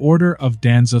is the order of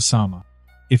Danzo-sama.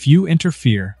 If you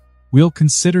interfere, we'll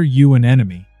consider you an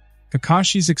enemy.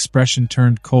 Kakashi's expression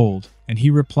turned cold, and he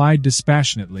replied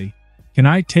dispassionately, Can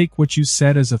I take what you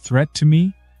said as a threat to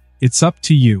me? It's up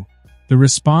to you. The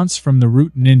response from the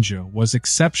Root Ninja was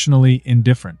exceptionally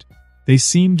indifferent. They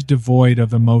seemed devoid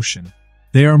of emotion.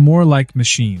 They are more like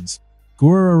machines.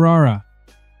 Gurarararara.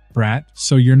 Brat,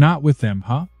 so you're not with them,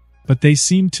 huh? But they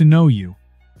seem to know you.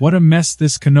 What a mess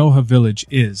this Konoha village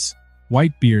is,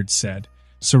 Whitebeard said,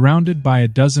 surrounded by a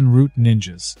dozen Root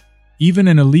Ninjas. Even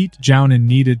an elite Jounin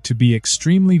needed to be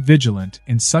extremely vigilant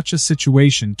in such a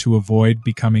situation to avoid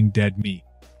becoming dead meat.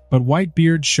 But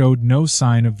Whitebeard showed no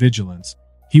sign of vigilance.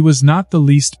 He was not the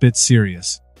least bit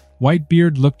serious.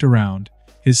 Whitebeard looked around,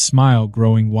 his smile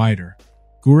growing wider.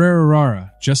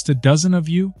 "Gurarararara, just a dozen of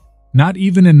you? Not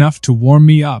even enough to warm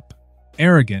me up."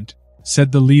 "Arrogant,"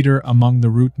 said the leader among the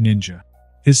root ninja.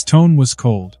 His tone was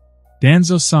cold.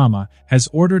 "Danzo-sama has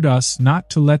ordered us not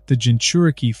to let the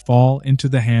Jinchuriki fall into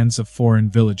the hands of foreign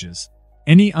villages.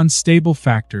 Any unstable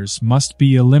factors must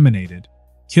be eliminated.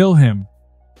 Kill him."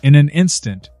 In an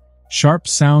instant, sharp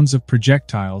sounds of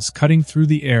projectiles cutting through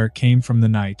the air came from the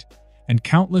night, and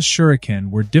countless shuriken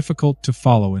were difficult to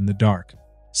follow in the dark.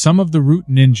 Some of the root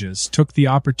ninjas took the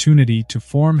opportunity to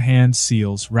form hand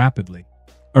seals rapidly.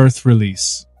 Earth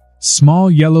release.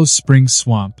 Small yellow spring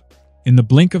swamp. In the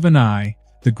blink of an eye,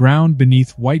 the ground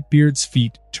beneath Whitebeard's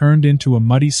feet turned into a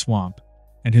muddy swamp,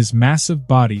 and his massive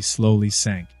body slowly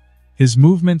sank. His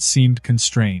movement seemed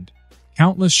constrained.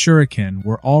 Countless shuriken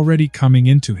were already coming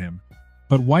into him,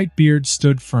 but Whitebeard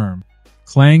stood firm.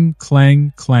 Clang,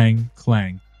 clang, clang,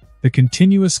 clang. The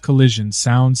continuous collision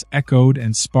sounds echoed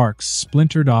and sparks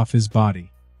splintered off his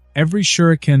body. Every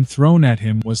shuriken thrown at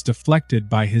him was deflected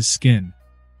by his skin.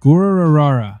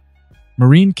 Gurarararara.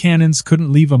 Marine cannons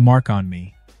couldn't leave a mark on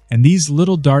me, and these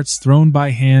little darts thrown by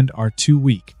hand are too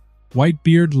weak.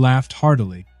 Whitebeard laughed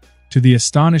heartily. To the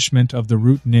astonishment of the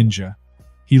root ninja,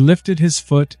 he lifted his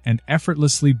foot and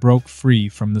effortlessly broke free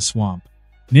from the swamp.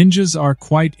 Ninjas are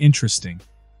quite interesting.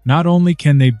 Not only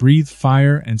can they breathe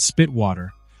fire and spit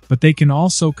water, but they can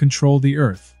also control the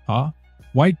earth.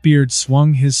 Whitebeard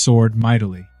swung his sword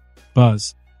mightily.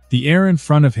 Buzz. The air in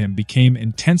front of him became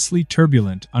intensely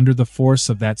turbulent under the force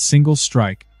of that single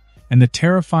strike, and the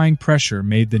terrifying pressure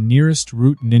made the nearest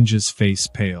root ninja's face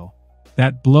pale.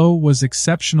 That blow was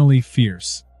exceptionally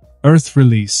fierce. Earth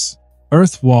release.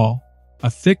 Earth wall. A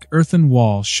thick earthen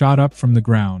wall shot up from the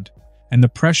ground, and the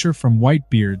pressure from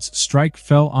Whitebeard's strike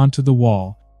fell onto the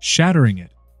wall, shattering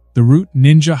it. The root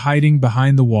ninja hiding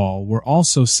behind the wall were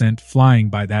also sent flying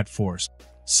by that force.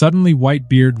 Suddenly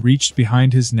Whitebeard reached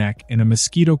behind his neck in a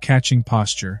mosquito-catching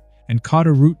posture and caught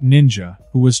a root ninja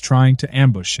who was trying to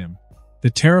ambush him. The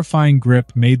terrifying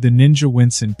grip made the ninja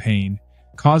wince in pain,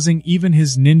 causing even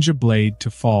his ninja blade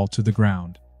to fall to the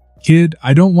ground. "Kid,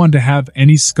 I don't want to have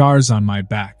any scars on my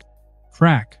back."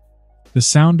 Crack! The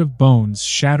sound of bones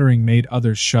shattering made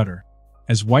others shudder.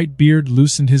 As Whitebeard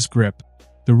loosened his grip,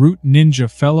 the root ninja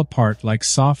fell apart like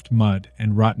soft mud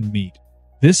and rotten meat.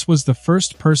 This was the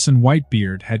first person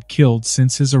Whitebeard had killed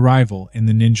since his arrival in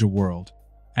the ninja world.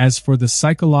 As for the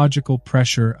psychological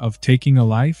pressure of taking a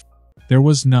life, there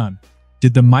was none.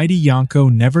 Did the mighty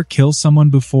Yonko never kill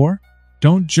someone before?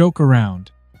 Don't joke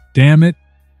around. Damn it!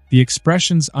 The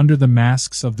expressions under the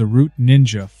masks of the root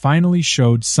ninja finally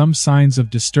showed some signs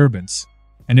of disturbance,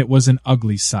 and it was an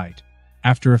ugly sight.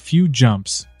 After a few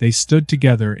jumps, they stood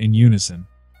together in unison.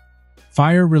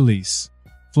 Fire release.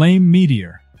 Flame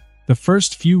meteor. The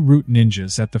first few root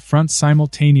ninjas at the front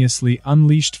simultaneously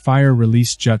unleashed fire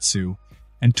release jutsu,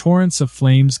 and torrents of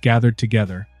flames gathered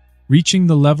together, reaching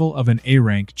the level of an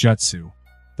A-rank jutsu.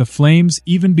 The flames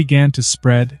even began to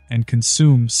spread and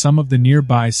consume some of the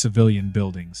nearby civilian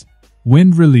buildings.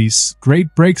 Wind release,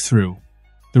 great breakthrough.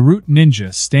 The root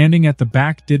ninja standing at the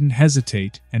back didn't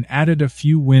hesitate and added a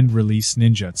few wind release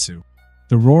ninjutsu.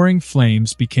 The roaring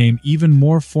flames became even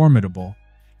more formidable,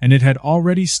 and it had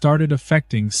already started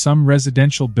affecting some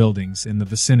residential buildings in the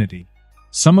vicinity.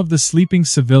 Some of the sleeping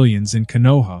civilians in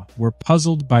Konoha were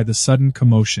puzzled by the sudden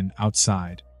commotion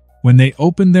outside. When they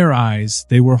opened their eyes,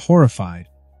 they were horrified.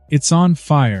 "It's on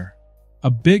fire.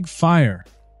 A big fire.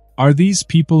 Are these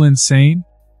people insane?"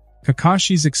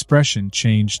 Kakashi's expression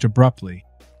changed abruptly.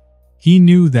 He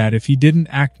knew that if he didn't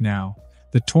act now,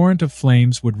 the torrent of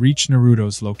flames would reach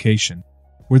Naruto's location.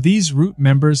 Were these root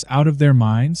members out of their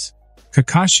minds?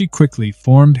 Kakashi quickly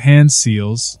formed hand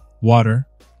seals, water,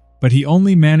 but he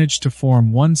only managed to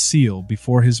form one seal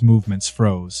before his movements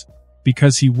froze,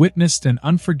 because he witnessed an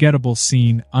unforgettable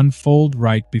scene unfold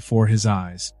right before his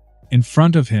eyes. In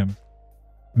front of him,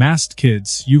 "Masked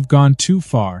kids, you've gone too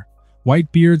far."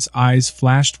 Whitebeard's eyes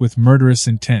flashed with murderous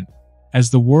intent. As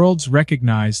the world's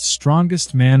recognized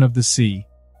strongest man of the sea,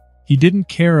 he didn't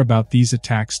care about these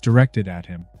attacks directed at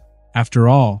him. After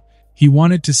all, he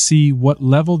wanted to see what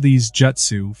level these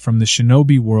jutsu from the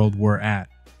shinobi world were at.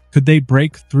 Could they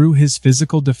break through his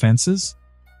physical defenses?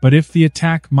 But if the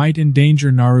attack might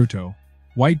endanger Naruto,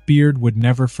 Whitebeard would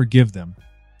never forgive them.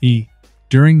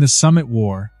 During the Summit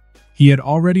War, he had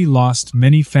already lost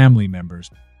many family members.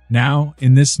 Now,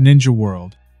 in this ninja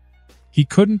world, he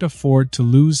couldn't afford to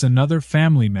lose another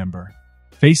family member.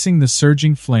 Facing the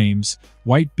surging flames,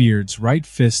 Whitebeard's right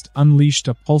fist unleashed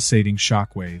a pulsating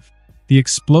shockwave. The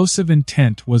explosive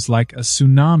intent was like a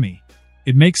tsunami.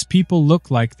 It makes people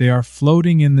look like they are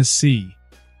floating in the sea.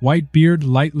 Whitebeard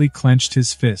lightly clenched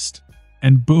his fist.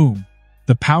 And boom!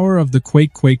 The power of the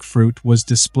Quake fruit was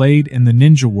displayed in the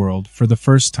ninja world for the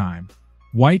first time.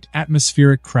 White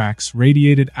atmospheric cracks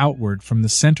radiated outward from the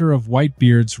center of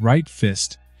Whitebeard's right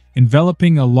fist,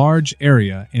 enveloping a large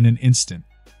area in an instant.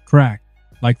 Crack!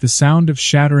 Like the sound of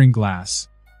shattering glass,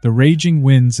 the raging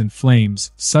winds and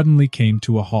flames suddenly came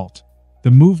to a halt.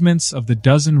 The movements of the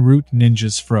dozen root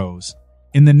ninjas froze.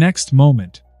 In the next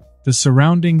moment, the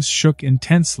surroundings shook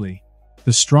intensely.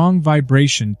 The strong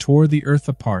vibration tore the earth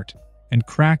apart, and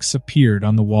cracks appeared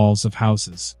on the walls of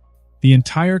houses. The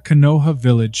entire Konoha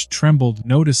village trembled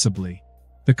noticeably.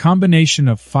 The combination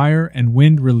of fire and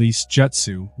wind-release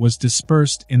jutsu was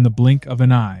dispersed in the blink of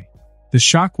an eye. The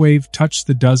shockwave touched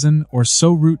the dozen or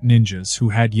so root ninjas who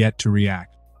had yet to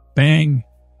react. Bang!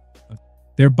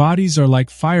 Their bodies are like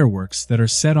fireworks that are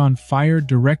set on fire,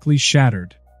 directly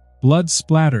shattered. Blood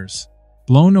splatters.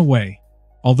 Blown away.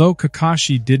 Although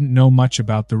Kakashi didn't know much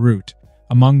about the root,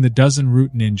 among the dozen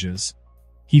root ninjas,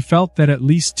 he felt that at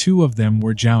least 2 of them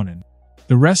were jounin.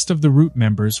 The rest of the root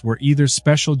members were either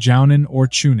special jounin or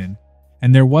chunin,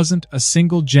 and there wasn't a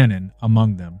single genin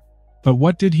among them. But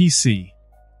what did he see?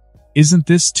 Isn't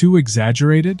this too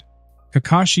exaggerated?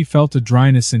 Kakashi felt a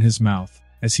dryness in his mouth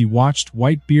as he watched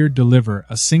Whitebeard deliver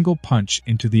a single punch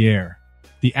into the air.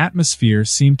 The atmosphere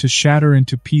seemed to shatter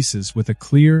into pieces with a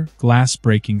clear,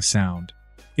 glass-breaking sound.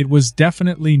 It was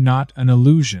definitely not an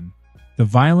illusion. The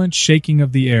violent shaking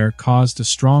of the air caused a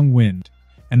strong wind,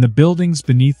 and the buildings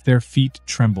beneath their feet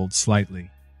trembled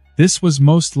slightly. This was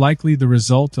most likely the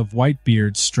result of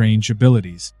Whitebeard's strange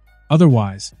abilities.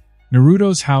 Otherwise,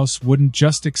 Naruto's house wouldn't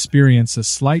just experience a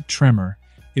slight tremor,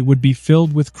 it would be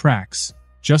filled with cracks,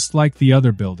 just like the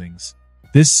other buildings.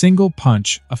 This single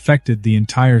punch affected the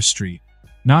entire street.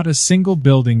 Not a single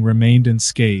building remained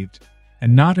unscathed,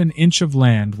 and not an inch of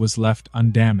land was left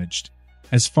undamaged.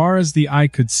 As far as the eye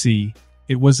could see,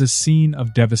 it was a scene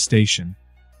of devastation.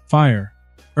 Fire,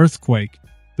 earthquake,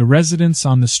 the residents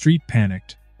on the street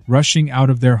panicked, rushing out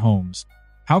of their homes.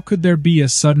 How could there be a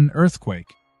sudden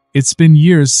earthquake? It's been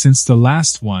years since the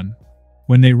last one.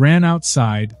 When they ran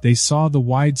outside, they saw the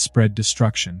widespread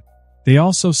destruction. They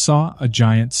also saw a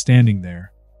giant standing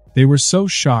there. They were so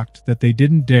shocked that they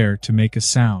didn't dare to make a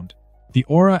sound. The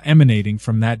aura emanating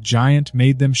from that giant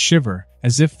made them shiver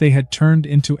as if they had turned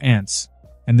into ants,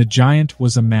 and the giant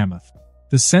was a mammoth.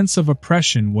 The sense of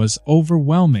oppression was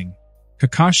overwhelming.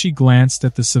 Kakashi glanced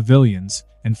at the civilians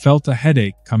and felt a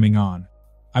headache coming on.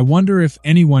 I wonder if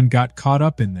anyone got caught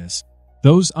up in this.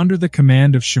 Those under the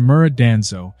command of Shimura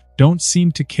Danzo don't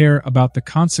seem to care about the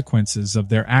consequences of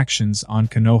their actions on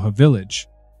Konoha village.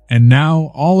 And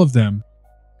now, all of them.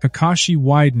 Kakashi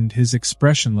widened his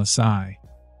expressionless eye.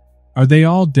 Are they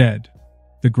all dead?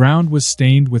 The ground was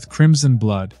stained with crimson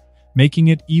blood, making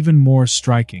it even more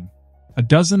striking. A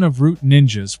dozen of root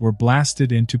ninjas were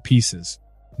blasted into pieces.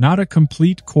 Not a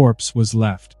complete corpse was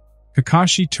left.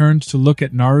 Kakashi turned to look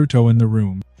at Naruto in the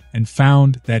room, and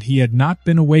found that he had not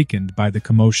been awakened by the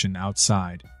commotion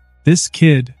outside. This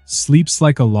kid sleeps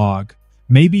like a log.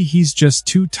 Maybe he's just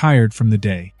too tired from the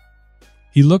day.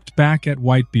 He looked back at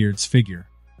Whitebeard's figure.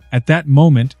 At that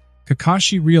moment,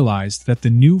 Kakashi realized that the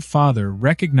new father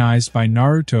recognized by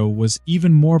Naruto was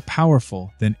even more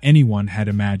powerful than anyone had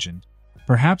imagined.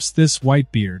 Perhaps this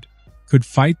Whitebeard could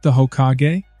fight the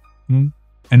Hokage? An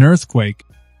earthquake.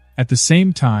 At the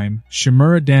same time,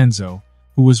 Shimura Danzo,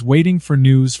 who was waiting for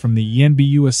news from the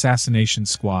Yenbyu assassination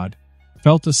squad,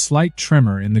 felt a slight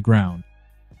tremor in the ground.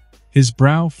 His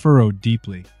brow furrowed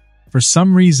deeply. For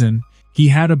some reason, he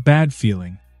had a bad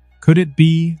feeling. Could it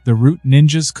be the root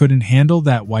ninjas couldn't handle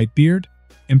that Whitebeard?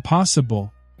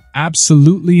 Impossible.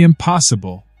 Absolutely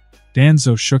impossible.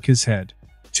 Danzo shook his head.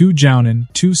 2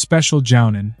 jounin, 2 special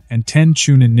jounin, and 10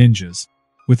 chunin ninjas.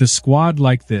 With a squad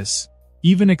like this,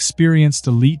 even experienced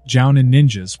elite jounin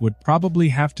ninjas would probably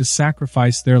have to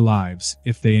sacrifice their lives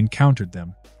if they encountered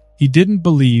them. He didn't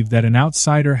believe that an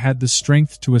outsider had the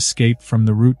strength to escape from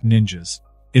the root ninjas.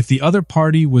 If the other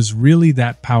party was really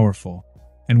that powerful,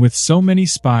 and with so many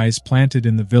spies planted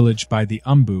in the village by the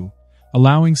Umbu,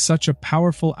 allowing such a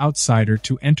powerful outsider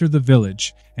to enter the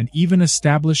village and even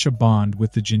establish a bond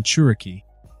with the Jinchuriki,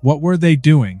 what were they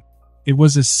doing? It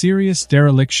was a serious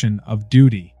dereliction of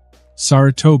duty.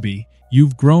 Sarutobi,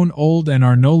 you've grown old and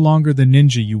are no longer the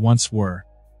ninja you once were,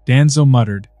 Danzo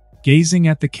muttered, gazing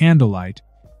at the candlelight,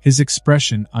 his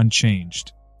expression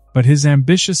unchanged. But his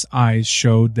ambitious eyes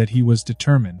showed that he was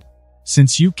determined.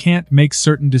 Since you can't make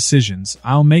certain decisions,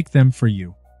 I'll make them for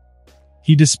you.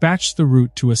 He dispatched the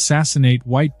root to assassinate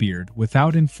Whitebeard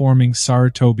without informing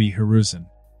Sarutobi Hiruzen.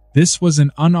 This was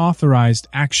an unauthorized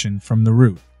action from the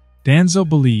root. Danzo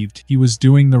believed he was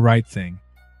doing the right thing.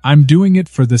 I'm doing it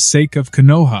for the sake of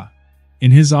Konoha.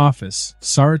 In his office,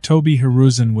 Sarutobi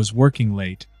Hiruzen was working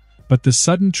late, but the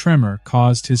sudden tremor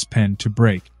caused his pen to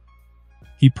break.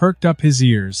 He perked up his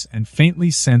ears and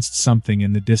faintly sensed something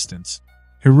in the distance.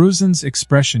 Hiruzen's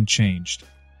expression changed.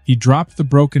 He dropped the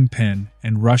broken pen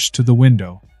and rushed to the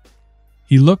window.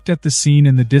 He looked at the scene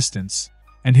in the distance,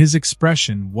 and his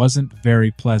expression wasn't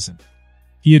very pleasant.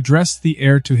 He addressed the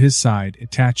heir to his side,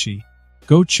 Itachi.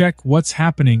 Go check what's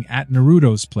happening at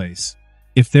Naruto's place.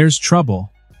 If there's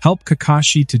trouble, help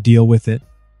Kakashi to deal with it.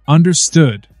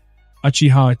 Understood.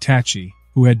 Uchiha Itachi,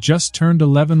 who had just turned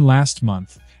 11 last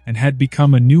month and had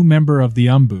become a new member of the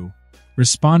Umbu,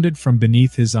 responded from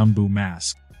beneath his Umbu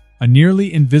mask. A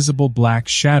nearly invisible black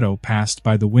shadow passed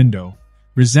by the window,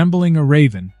 resembling a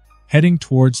raven, heading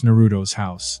towards Naruto's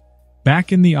house.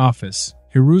 Back in the office,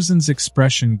 Hiruzen's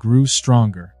expression grew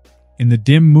stronger. In the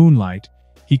dim moonlight,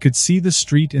 he could see the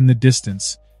street in the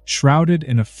distance, shrouded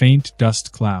in a faint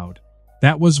dust cloud.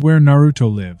 That was where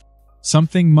Naruto lived.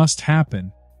 Something must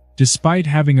happen. Despite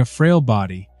having a frail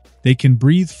body, they can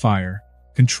breathe fire,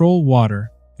 control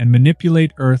water, and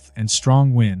manipulate earth and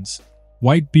strong winds.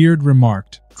 Whitebeard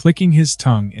remarked, clicking his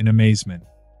tongue in amazement.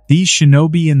 These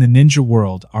shinobi in the ninja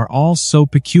world are all so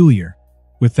peculiar.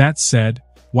 With that said,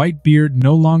 Whitebeard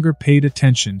no longer paid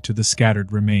attention to the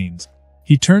scattered remains.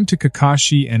 He turned to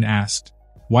Kakashi and asked,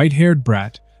 White-haired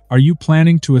brat, are you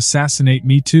planning to assassinate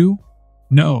me too?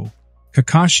 No.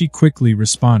 Kakashi quickly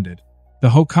responded. The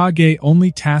Hokage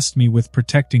only tasked me with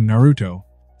protecting Naruto.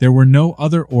 There were no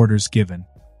other orders given.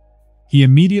 He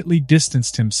immediately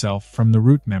distanced himself from the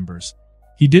root members.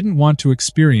 He didn't want to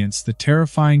experience the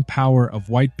terrifying power of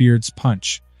Whitebeard's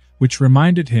punch, which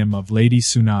reminded him of Lady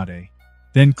Tsunade.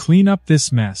 Then clean up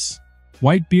this mess.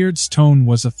 Whitebeard's tone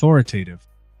was authoritative.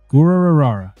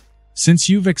 Gurarararara. Since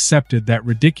you've accepted that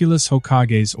ridiculous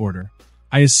Hokage's order,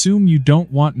 I assume you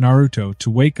don't want Naruto to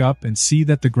wake up and see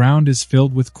that the ground is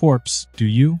filled with corpse, do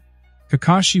you?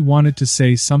 Kakashi wanted to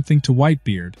say something to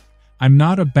Whitebeard. I'm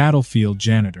not a battlefield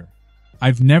janitor.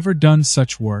 I've never done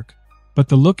such work, but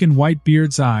the look in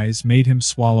Whitebeard's eyes made him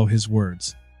swallow his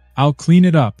words. I'll clean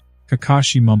it up,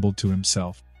 Kakashi mumbled to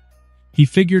himself. He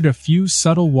figured a few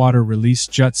subtle water release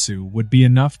jutsu would be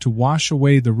enough to wash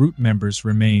away the root members'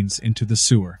 remains into the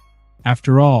sewer.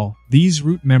 After all, these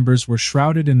root members were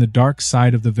shrouded in the dark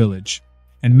side of the village,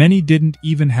 and many didn't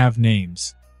even have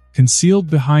names. Concealed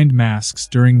behind masks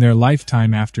during their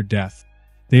lifetime after death,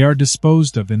 they are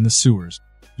disposed of in the sewers.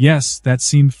 Yes, that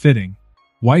seemed fitting.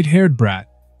 White-haired brat,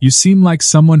 you seem like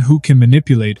someone who can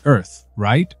manipulate earth,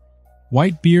 right?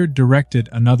 Whitebeard directed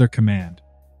another command.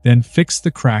 Then fix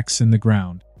the cracks in the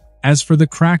ground. As for the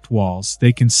cracked walls,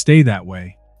 they can stay that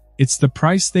way. It's the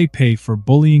price they pay for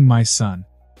bullying my son.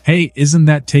 Hey, isn't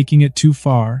that taking it too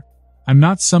far? I'm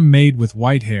not some maid with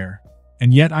white hair,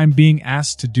 and yet I'm being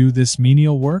asked to do this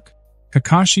menial work?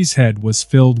 Kakashi's head was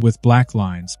filled with black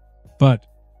lines. But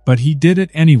he did it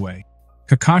anyway.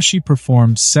 Kakashi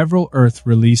performed several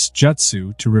earth-release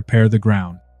jutsu to repair the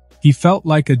ground. He felt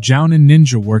like a Jounin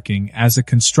ninja working as a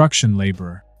construction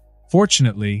laborer.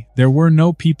 Fortunately, there were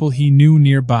no people he knew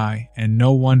nearby and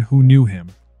no one who knew him.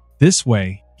 This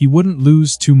way, he wouldn't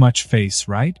lose too much face,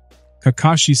 right?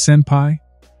 Kakashi-senpai?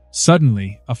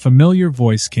 Suddenly, a familiar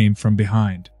voice came from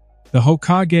behind. The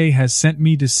Hokage has sent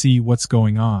me to see what's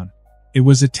going on. It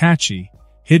was Itachi,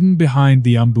 hidden behind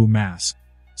the Umbu mask.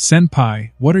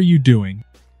 Senpai, what are you doing?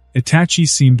 Itachi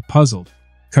seemed puzzled.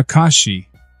 Kakashi.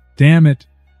 Damn it.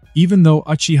 Even though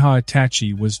Uchiha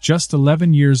Itachi was just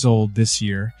 11 years old this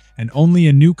year and only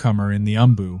a newcomer in the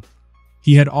Umbu,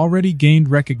 he had already gained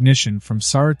recognition from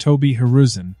Sarutobi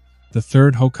Hiruzen, the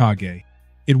third Hokage.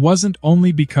 It wasn't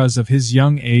only because of his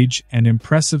young age and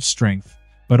impressive strength,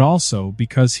 but also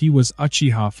because he was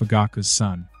Uchiha Fugaku's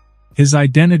son. His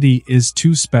identity is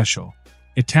too special.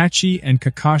 Itachi and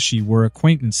Kakashi were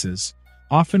acquaintances,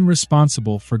 often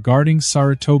responsible for guarding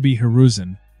Sarutobi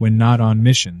Hiruzen when not on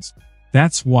missions.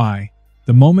 That's why,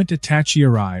 the moment Itachi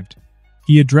arrived,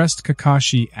 he addressed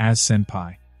Kakashi as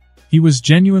senpai. He was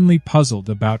genuinely puzzled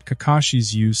about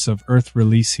Kakashi's use of earth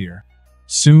release here.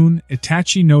 Soon,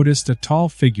 Itachi noticed a tall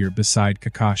figure beside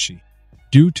Kakashi.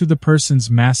 Due to the person's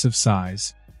massive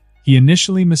size, he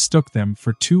initially mistook them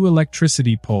for two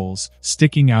electricity poles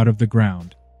sticking out of the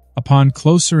ground. Upon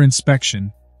closer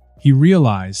inspection, he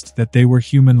realized that they were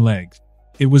human legs.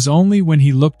 It was only when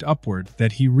he looked upward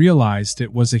that he realized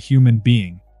it was a human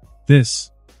being. This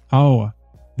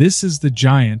is the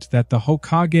giant that the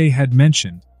Hokage had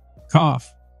mentioned.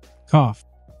 Cough. Cough.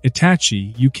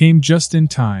 Itachi, you came just in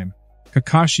time,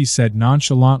 Kakashi said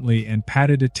nonchalantly and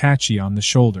patted Itachi on the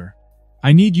shoulder.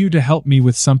 I need you to help me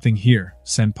with something here,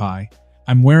 senpai.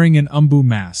 I'm wearing an umbu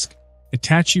mask.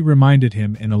 Itachi reminded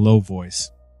him in a low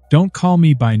voice. Don't call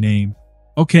me by name.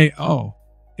 Okay, oh.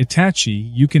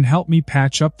 Itachi, you can help me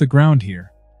patch up the ground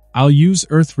here. I'll use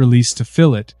earth release to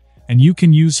fill it, and you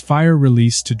can use fire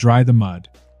release to dry the mud,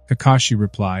 Kakashi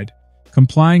replied,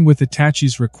 complying with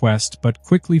Itachi's request but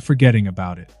quickly forgetting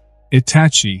about it.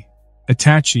 Itachi,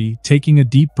 taking a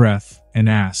deep breath, and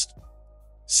asked,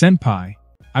 Senpai,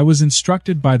 I was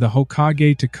instructed by the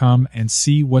Hokage to come and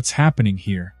see what's happening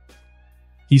here.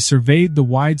 He surveyed the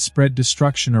widespread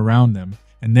destruction around them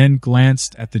and then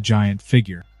glanced at the giant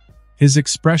figure. His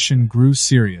expression grew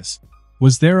serious.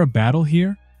 Was there a battle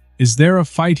here? Is there a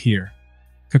fight here?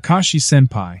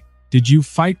 Kakashi-senpai, did you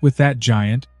fight with that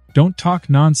giant? Don't talk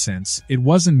nonsense, it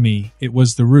wasn't me, it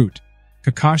was the root.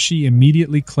 Kakashi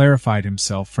immediately clarified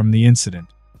himself from the incident.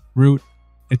 Root?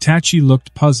 Itachi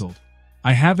looked puzzled.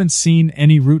 I haven't seen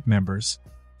any root members.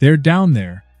 They're down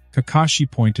there, Kakashi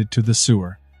pointed to the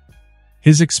sewer.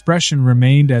 His expression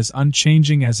remained as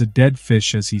unchanging as a dead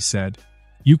fish as he said,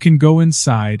 You can go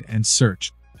inside and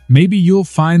search. Maybe you'll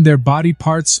find their body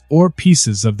parts or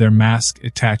pieces of their mask,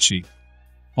 Itachi.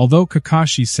 Although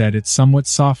Kakashi said it somewhat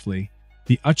softly,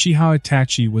 the Uchiha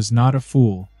Itachi was not a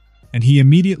fool, and he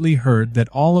immediately heard that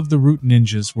all of the root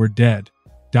ninjas were dead,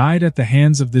 died at the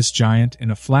hands of this giant.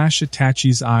 In a flash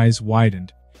Itachi's eyes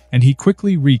widened, and he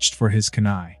quickly reached for his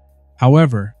kunai.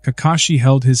 However, Kakashi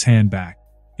held his hand back.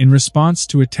 In response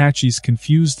to Itachi's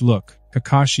confused look,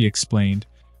 Kakashi explained,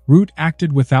 Root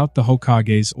acted without the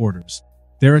Hokage's orders.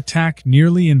 Their attack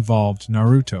nearly involved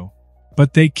Naruto,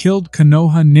 but they killed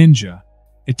Konoha ninja.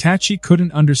 Itachi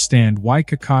couldn't understand why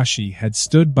Kakashi had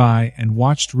stood by and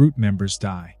watched root members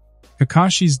die.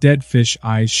 Kakashi's dead fish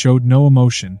eyes showed no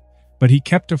emotion, but he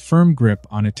kept a firm grip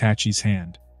on Itachi's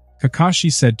hand.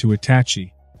 Kakashi said to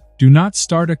Itachi, Do not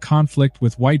start a conflict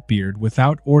with Whitebeard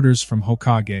without orders from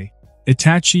Hokage.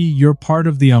 Itachi, you're part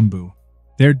of the Umbu.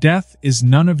 Their death is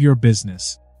none of your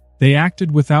business. They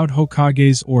acted without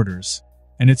Hokage's orders,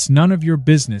 and it's none of your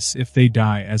business if they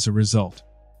die as a result.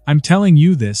 I'm telling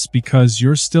you this because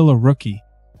you're still a rookie.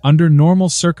 Under normal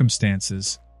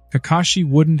circumstances, Kakashi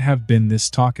wouldn't have been this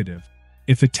talkative.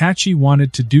 If Itachi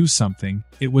wanted to do something,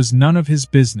 it was none of his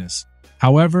business.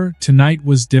 However, tonight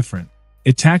was different.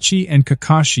 Itachi and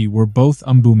Kakashi were both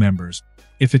Umbu members.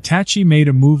 If Itachi made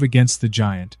a move against the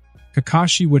giant,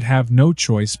 Kakashi would have no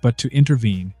choice but to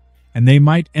intervene, and they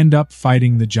might end up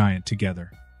fighting the giant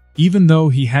together. Even though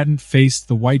he hadn't faced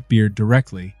the Whitebeard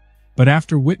directly, but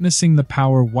after witnessing the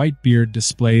power Whitebeard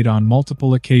displayed on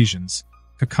multiple occasions,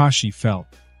 Kakashi felt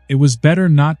it was better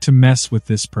not to mess with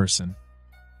this person.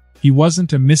 He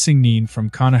wasn't a missing nin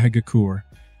from Konohagakure,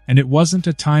 and it wasn't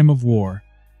a time of war,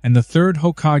 and the third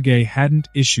Hokage hadn't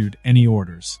issued any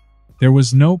orders. There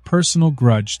was no personal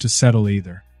grudge to settle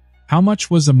either. How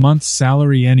much was a month's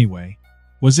salary anyway?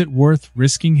 Was it worth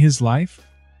risking his life?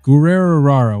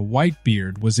 Gurarararara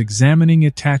Whitebeard was examining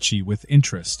Itachi with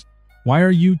interest. Why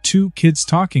are you two kids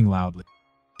talking loudly?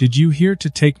 Did you here to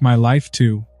take my life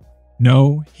too?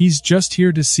 No, he's just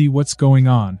here to see what's going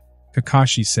on,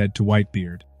 Kakashi said to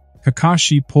Whitebeard.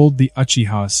 Kakashi pulled the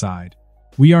Uchiha aside.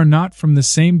 We are not from the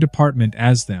same department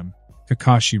as them,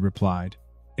 Kakashi replied.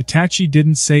 Itachi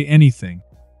didn't say anything.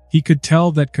 He could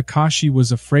tell that Kakashi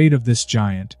was afraid of this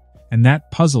giant, and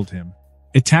that puzzled him.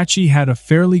 Itachi had a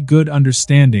fairly good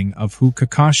understanding of who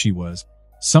Kakashi was,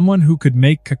 someone who could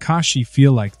make Kakashi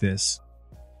feel like this.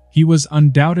 He was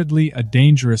undoubtedly a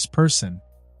dangerous person,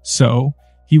 so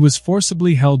he was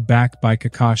forcibly held back by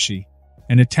Kakashi,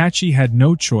 and Itachi had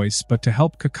no choice but to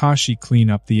help Kakashi clean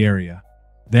up the area.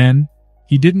 Then,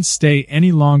 he didn't stay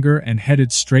any longer and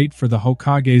headed straight for the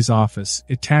Hokage's office.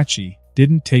 Itachi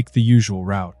didn't take the usual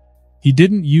route. He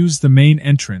didn't use the main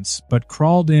entrance but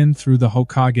crawled in through the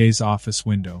Hokage's office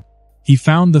window. He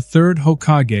found the third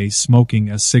Hokage smoking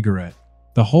a cigarette.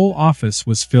 The whole office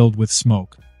was filled with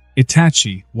smoke.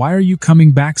 Itachi, why are you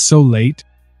coming back so late?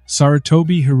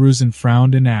 Sarutobi Hiruzen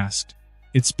frowned and asked.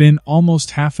 It's been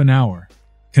almost half an hour.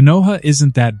 Konoha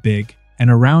isn't that big, and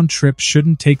a round trip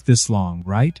shouldn't take this long,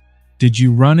 right? Did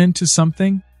you run into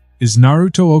something? Is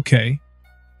Naruto okay?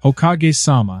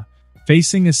 Hokage-sama,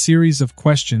 facing a series of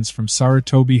questions from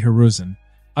Sarutobi Hiruzen,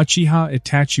 Uchiha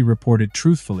Itachi reported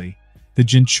truthfully, the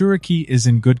Jinchuriki is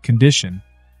in good condition,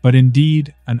 but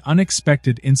indeed, an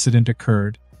unexpected incident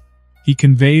occurred. He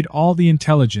conveyed all the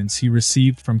intelligence he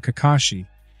received from Kakashi,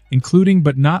 including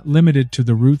but not limited to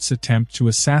the Root's attempt to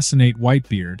assassinate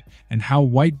Whitebeard and how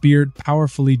Whitebeard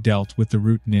powerfully dealt with the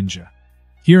Root ninja.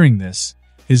 Hearing this,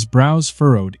 his brows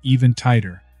furrowed even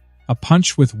tighter. A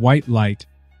punch with white light,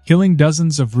 killing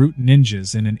dozens of Root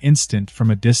ninjas in an instant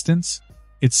from a distance?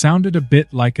 It sounded a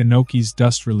bit like Inoki's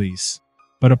dust release,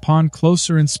 but upon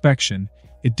closer inspection,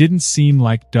 it didn't seem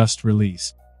like dust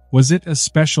release. Was it a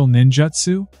special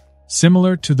ninjutsu,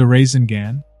 similar to the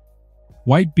Rasengan?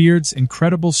 Whitebeard's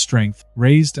incredible strength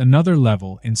raised another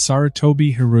level in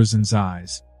Sarutobi Hiruzen's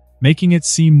eyes, making it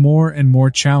seem more and more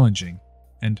challenging.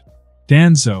 And,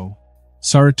 Danzo,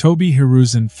 Sarutobi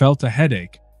Hiruzen felt a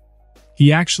headache.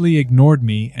 He actually ignored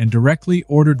me and directly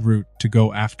ordered Root to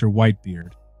go after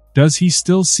Whitebeard. Does he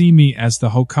still see me as the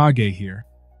Hokage here?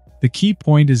 The key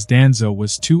point is Danzo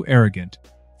was too arrogant,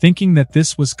 thinking that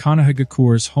this was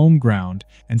Konohagakure's home ground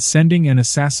and sending an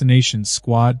assassination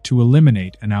squad to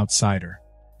eliminate an outsider.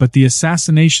 But the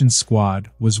assassination squad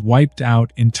was wiped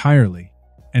out entirely,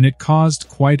 and it caused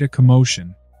quite a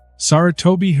commotion.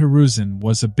 Sarutobi Hiruzen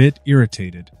was a bit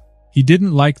irritated. He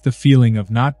didn't like the feeling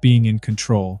of not being in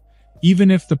control,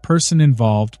 even if the person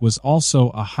involved was also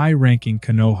a high-ranking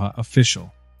Konoha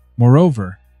official.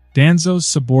 Moreover, Danzo's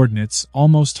subordinates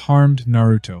almost harmed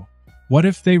Naruto. What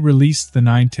if they released the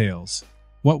Nine Tails?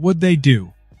 What would they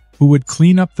do? Who would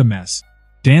clean up the mess?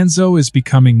 Danzo is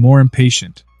becoming more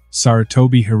impatient,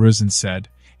 Sarutobi Hiruzen said.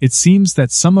 It seems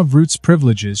that some of Root's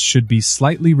privileges should be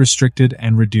slightly restricted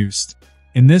and reduced.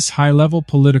 In this high-level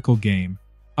political game,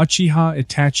 Uchiha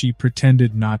Itachi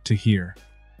pretended not to hear.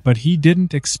 But he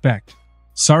didn't expect.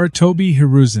 Sarutobi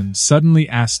Hiruzen suddenly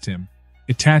asked him,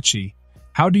 Itachi,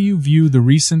 how do you view the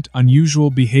recent unusual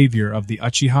behavior of the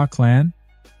Uchiha clan?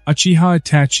 Uchiha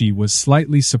Itachi was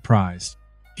slightly surprised.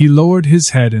 He lowered his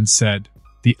head and said,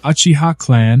 The Uchiha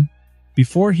clan?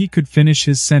 Before he could finish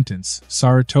his sentence,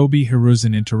 Sarutobi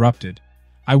Hiruzen interrupted.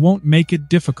 I won't make it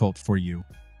difficult for you.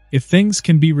 If things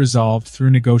can be resolved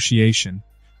through negotiation,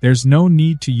 there's no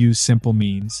need to use simple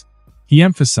means. He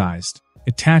emphasized,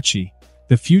 Itachi,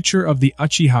 the future of the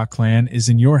Uchiha clan is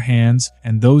in your hands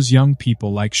and those young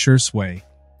people like Shursui.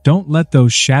 Don't let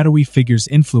those shadowy figures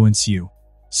influence you.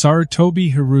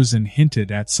 Sarutobi Hiruzen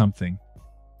hinted at something.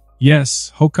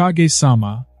 Yes,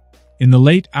 Hokage-sama. In the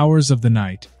late hours of the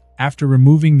night, after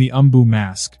removing the Umbu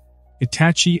mask,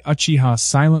 Itachi Uchiha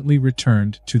silently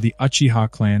returned to the Uchiha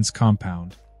clan's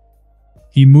compound.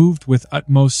 He moved with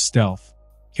utmost stealth,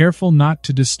 careful not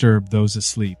to disturb those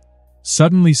asleep.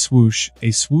 Suddenly swoosh, a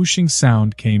swooshing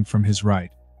sound came from his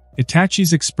right.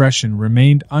 Itachi's expression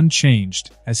remained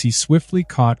unchanged as he swiftly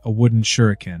caught a wooden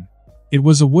shuriken. It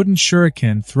was a wooden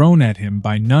shuriken thrown at him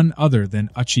by none other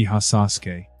than Uchiha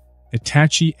Sasuke.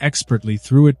 Itachi expertly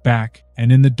threw it back,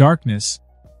 and in the darkness,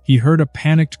 he heard a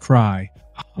panicked cry,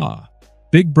 Ah!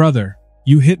 Big brother,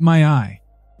 you hit my eye.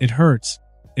 It hurts.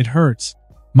 It hurts.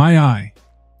 My eye.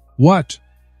 What?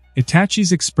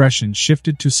 Itachi's expression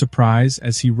shifted to surprise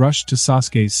as he rushed to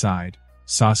Sasuke's side.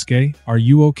 Sasuke, are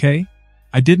you okay?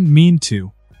 I didn't mean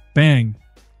to. Bang!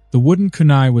 The wooden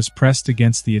kunai was pressed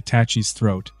against the Itachi's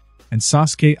throat, and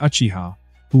Sasuke Uchiha,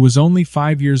 who was only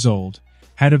 5 years old,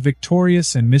 had a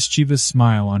victorious and mischievous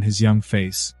smile on his young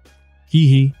face.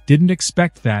 Hee, didn't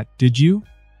expect that, did you?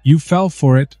 You fell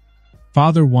for it.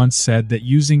 Father once said that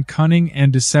using cunning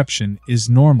and deception is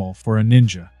normal for a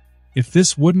ninja. If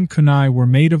this wooden kunai were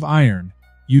made of iron,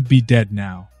 you'd be dead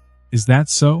now. Is that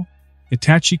so?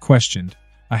 Itachi questioned,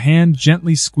 a hand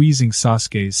gently squeezing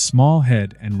Sasuke's small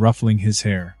head and ruffling his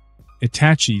hair.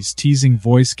 Itachi's teasing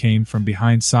voice came from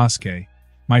behind Sasuke.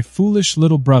 My foolish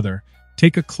little brother,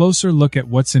 take a closer look at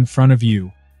what's in front of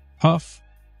you. Huff!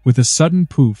 With a sudden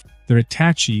poof, the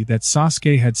Itachi that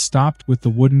Sasuke had stopped with the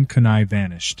wooden kunai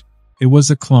vanished. It was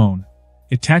a clone.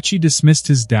 Itachi dismissed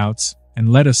his doubts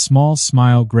and let a small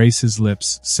smile grace his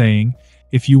lips, saying,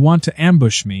 If you want to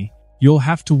ambush me, you'll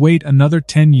have to wait another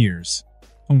 10 years.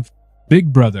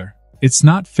 Big brother, it's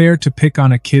not fair to pick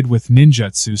on a kid with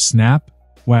ninjutsu. Snap.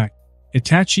 Whack.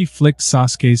 Itachi flicked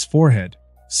Sasuke's forehead.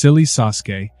 Silly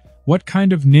Sasuke, what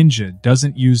kind of ninja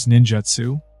doesn't use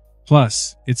ninjutsu?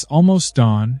 Plus, it's almost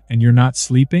dawn and you're not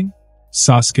sleeping?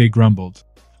 Sasuke grumbled.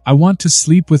 I want to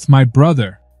sleep with my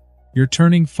brother. You're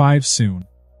turning 5 soon.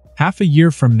 Half a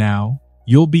year from now,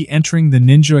 you'll be entering the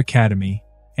Ninja Academy,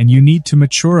 and you need to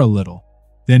mature a little.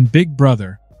 Then big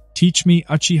brother, teach me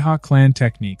Uchiha clan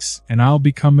techniques, and I'll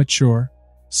become mature.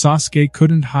 Sasuke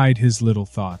couldn't hide his little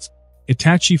thoughts.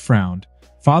 Itachi frowned.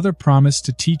 Father promised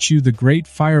to teach you the great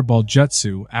fireball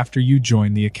jutsu after you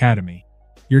join the academy.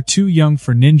 You're too young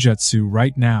for ninjutsu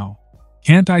right now.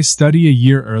 Can't I study a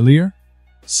year earlier?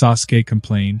 Sasuke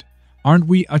complained. Aren't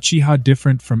we Uchiha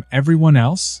different from everyone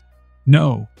else?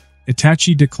 No.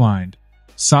 Itachi declined.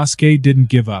 Sasuke didn't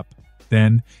give up.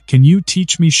 Then, can you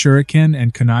teach me shuriken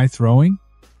and kunai throwing?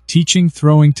 Teaching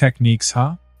throwing techniques,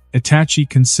 huh? Itachi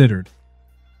considered.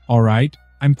 Alright,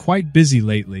 I'm quite busy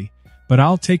lately, but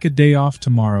I'll take a day off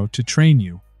tomorrow to train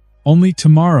you. Only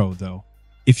tomorrow, though.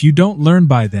 If you don't learn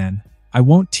by then, I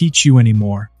won't teach you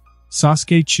anymore.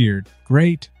 Sasuke cheered.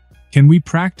 Great. Can we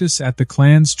practice at the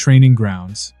clan's training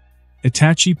grounds?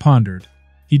 Itachi pondered.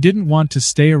 He didn't want to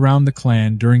stay around the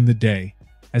clan during the day,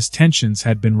 as tensions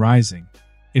had been rising.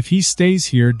 If he stays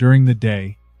here during the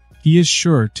day, he is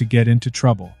sure to get into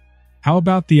trouble. How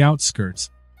about the outskirts?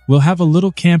 We'll have a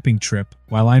little camping trip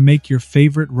while I make your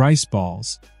favorite rice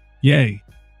balls. Yay!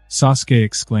 Sasuke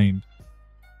exclaimed.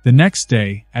 The next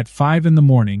day, at 5 in the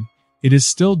morning, it is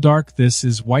still dark. This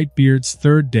is Whitebeard's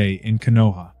third day in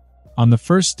Konoha. On the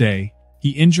first day, he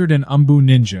injured an Umbu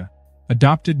ninja,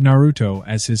 adopted Naruto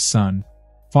as his son,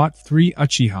 fought 3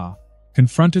 Uchiha,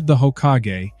 confronted the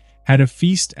Hokage, had a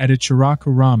feast at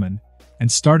Ichiraku Ramen,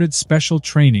 and started special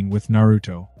training with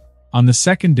Naruto. On the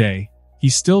second day, he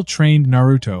still trained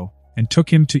Naruto and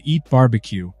took him to eat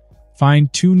barbecue,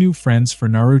 find 2 new friends for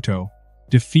Naruto,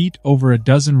 defeat over a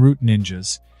dozen root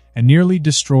ninjas, and nearly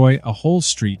destroy a whole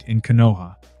street in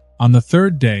Konoha. On the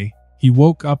third day, he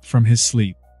woke up from his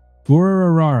sleep.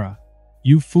 Gurarararara,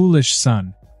 you foolish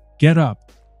son. Get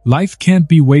up. Life can't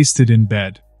be wasted in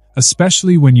bed,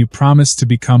 especially when you promise to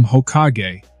become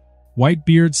Hokage.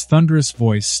 Whitebeard's thunderous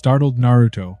voice startled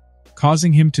Naruto,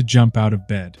 causing him to jump out of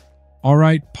bed.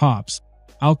 Alright, Pops,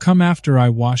 I'll come after I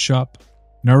wash up.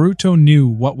 Naruto knew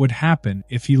what would happen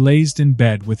if he lazed in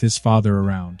bed with his father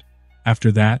around.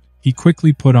 After that, he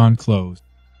quickly put on clothes.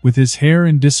 With his hair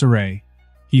in disarray,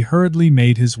 he hurriedly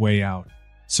made his way out.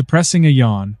 Suppressing a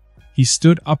yawn, he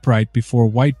stood upright before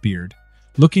Whitebeard,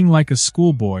 looking like a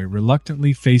schoolboy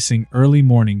reluctantly facing early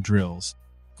morning drills.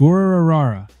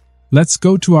 Gurarararara, let's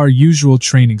go to our usual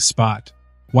training spot.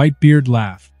 Whitebeard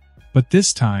laughed. But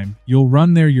this time, you'll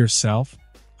run there yourself?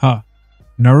 Huh.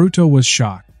 Naruto was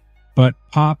shocked. But,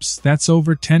 Pops, that's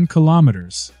over 10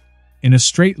 kilometers. In a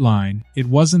straight line, it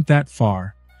wasn't that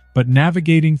far, but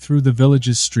navigating through the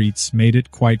village's streets made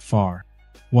it quite far.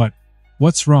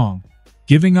 What's wrong?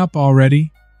 Giving up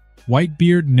already?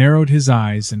 Whitebeard narrowed his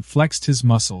eyes and flexed his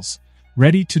muscles,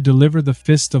 ready to deliver the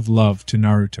fist of love to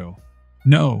Naruto.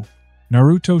 No.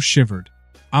 Naruto shivered.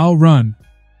 I'll run.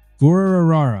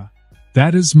 Gurarararara,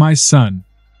 that is my son.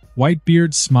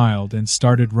 Whitebeard smiled and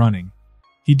started running.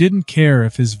 He didn't care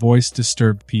if his voice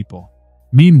disturbed people.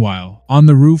 Meanwhile, on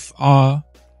the roof,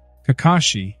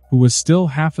 Kakashi, who was still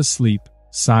half asleep,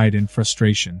 sighed in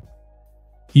frustration.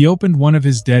 He opened one of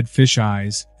his dead fish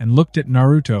eyes and looked at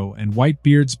Naruto and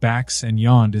Whitebeard's backs and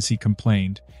yawned as he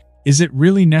complained, "Is it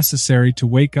really necessary to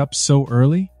wake up so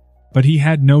early?" But he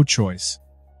had no choice.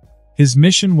 His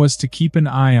mission was to keep an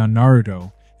eye on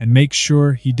Naruto and make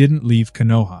sure he didn't leave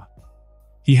Konoha.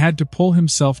 He had to pull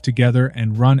himself together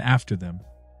and run after them.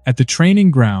 At the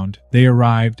training ground, they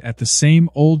arrived at the same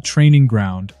old training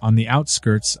ground on the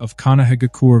outskirts of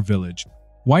Konohagakure village.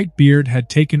 Whitebeard had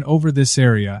taken over this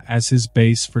area as his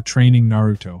base for training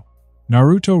Naruto.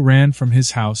 Naruto ran from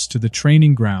his house to the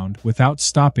training ground without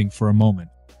stopping for a moment.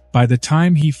 By the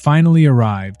time he finally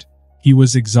arrived, he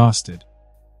was exhausted.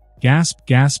 Gasp,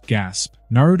 gasp, gasp.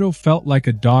 Naruto felt like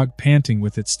a dog panting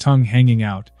with its tongue hanging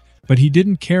out, but he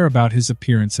didn't care about his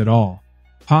appearance at all.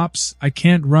 Pops, I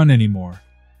can't run anymore.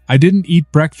 I didn't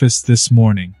eat breakfast this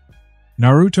morning.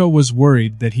 Naruto was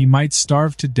worried that he might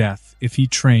starve to death if he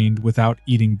trained without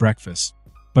eating breakfast.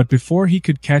 But before he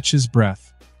could catch his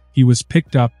breath, he was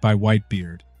picked up by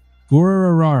Whitebeard.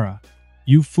 Gurarararara,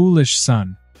 you foolish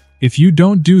son. If you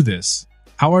don't do this,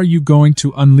 how are you going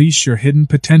to unleash your hidden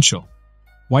potential?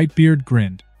 Whitebeard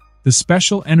grinned. The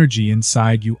special energy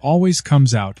inside you always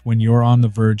comes out when you're on the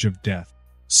verge of death.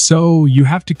 So, you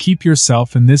have to keep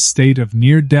yourself in this state of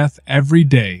near death every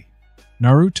day.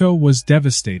 Naruto was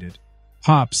devastated.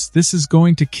 Pops, this is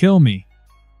going to kill me.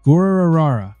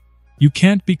 Gurarararara, you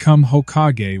can't become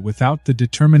Hokage without the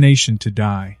determination to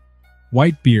die.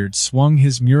 Whitebeard swung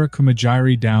his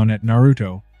Murakumajiri down at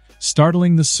Naruto,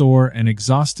 startling the sore and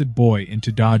exhausted boy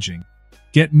into dodging.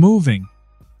 Get moving!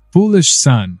 Foolish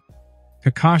son!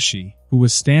 Kakashi, who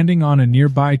was standing on a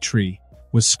nearby tree,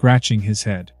 was scratching his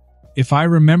head. If I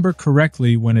remember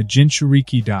correctly, when a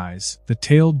Jinchuriki dies, the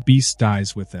tailed beast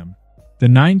dies with them. The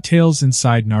 9 tails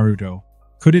inside Naruto.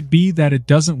 Could it be that it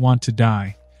doesn't want to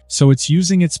die, so it's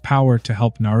using its power to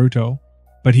help Naruto?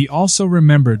 But he also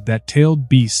remembered that tailed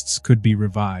beasts could be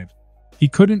revived. He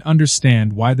couldn't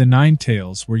understand why the 9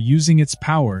 tails were using its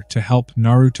power to help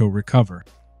Naruto recover.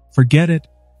 Forget it.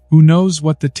 Who knows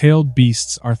what the tailed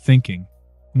beasts are thinking?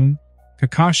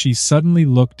 Kakashi suddenly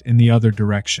looked in the other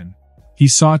direction. He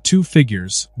saw 2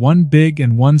 figures, one big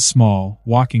and one small,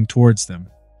 walking towards them.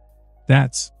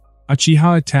 That's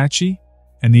Uchiha Itachi?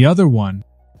 And the other one?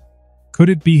 Could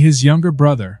it be his younger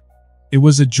brother? It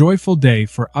was a joyful day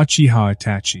for Uchiha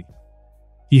Itachi.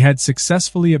 He had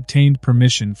successfully obtained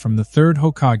permission from the third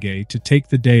Hokage to take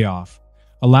the day off,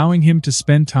 allowing him to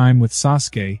spend time with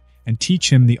Sasuke and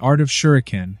teach him the art of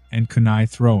shuriken and kunai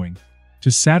throwing.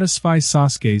 To satisfy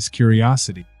Sasuke's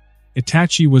curiosity,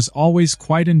 Itachi was always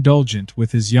quite indulgent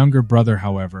with his younger brother.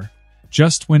 However,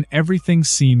 just when everything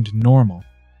seemed normal,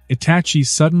 Itachi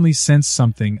suddenly sensed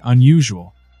something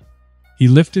unusual. He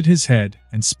lifted his head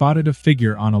and spotted a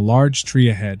figure on a large tree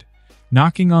ahead,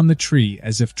 knocking on the tree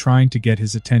as if trying to get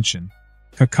his attention.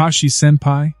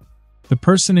 Kakashi-senpai? The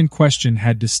person in question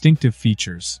had distinctive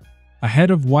features: a head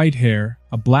of white hair,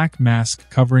 a black mask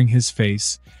covering his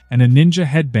face, and a ninja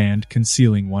headband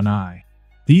concealing one eye.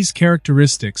 These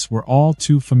characteristics were all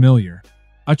too familiar.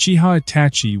 Uchiha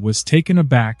Itachi was taken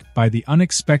aback by the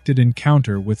unexpected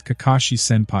encounter with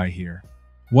Kakashi-senpai here.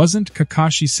 Wasn't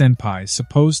Kakashi-senpai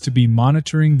supposed to be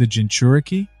monitoring the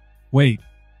Jinchuriki? Wait,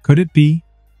 could it be?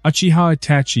 Uchiha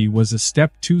Itachi was a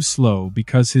step too slow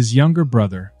because his younger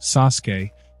brother, Sasuke,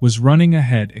 was running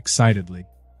ahead excitedly.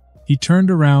 He turned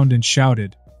around and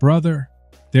shouted, "Brother,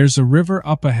 there's a river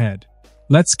up ahead.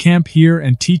 Let's camp here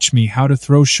and teach me how to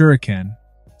throw shuriken."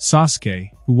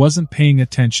 Sasuke, who wasn't paying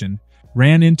attention,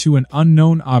 ran into an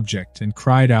unknown object and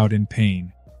cried out in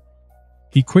pain.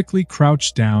 He quickly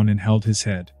crouched down and held his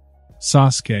head.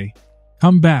 "Sasuke,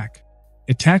 come back."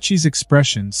 Itachi's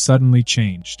expression suddenly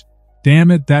changed.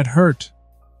 "Damn it, that hurt."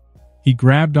 He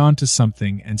grabbed onto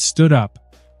something and stood up,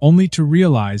 only to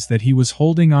realize that he was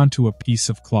holding onto a piece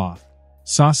of cloth.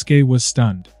 Sasuke was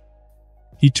stunned.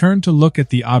 He turned to look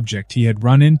at the object he had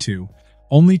run into,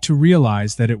 only to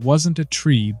realize that it wasn't a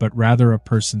tree but rather a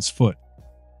person's foot.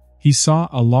 He saw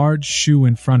a large shoe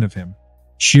in front of him.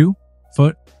 Shoe?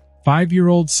 Foot?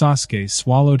 5-year-old Sasuke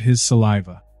swallowed his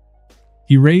saliva.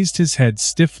 He raised his head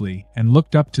stiffly and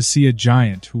looked up to see a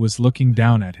giant who was looking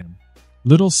down at him.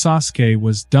 Little Sasuke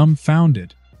was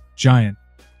dumbfounded. Giant,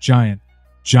 giant,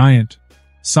 giant.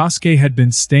 Sasuke had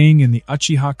been staying in the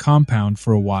Uchiha compound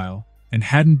for a while and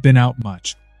hadn't been out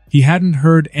much. He hadn't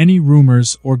heard any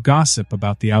rumors or gossip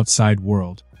about the outside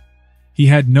world. He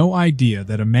had no idea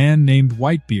that a man named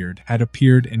Whitebeard had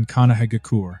appeared in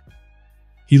Konohagakure.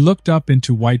 He looked up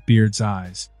into Whitebeard's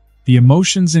eyes. The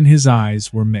emotions in his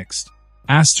eyes were mixed.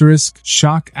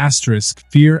 Shock,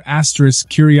 fear,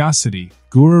 curiosity,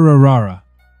 Gurarararara.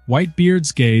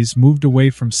 Whitebeard's gaze moved away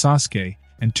from Sasuke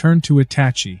and turned to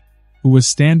Itachi, who was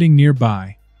standing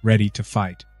nearby, ready to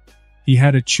fight. He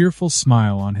had a cheerful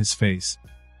smile on his face.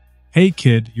 "Hey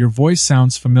kid, your voice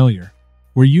sounds familiar.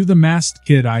 Were you the masked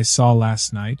kid I saw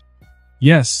last night?"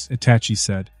 "Yes," Itachi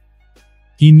said.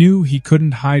 He knew he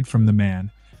couldn't hide from the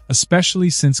man, especially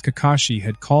since Kakashi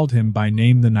had called him by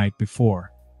name the night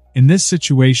before. In this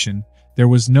situation, there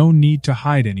was no need to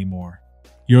hide anymore.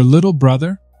 "Your little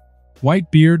brother?"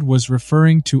 Whitebeard was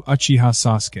referring to Uchiha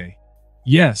Sasuke.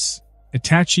 "Yes,"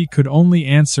 Itachi could only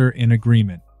answer in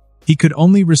agreement. He could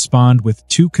only respond with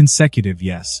 2 consecutive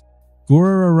yes.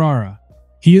 "Gurarararara.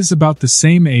 He is about the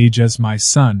same age as my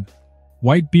son."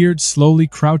 Whitebeard slowly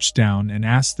crouched down and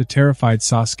asked the terrified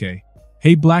Sasuke,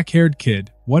 "Hey black-haired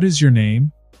kid, what is your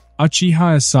name?"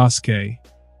 "Uchiha is Sasuke."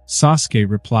 Sasuke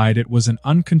replied it was an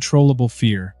uncontrollable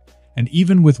fear, and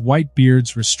even with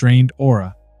Whitebeard's restrained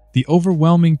aura, the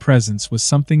overwhelming presence was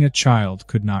something a child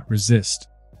could not resist.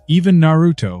 Even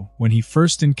Naruto, when he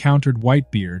first encountered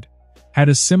Whitebeard, had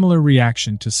a similar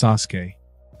reaction to Sasuke.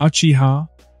 "Uchiha?"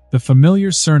 The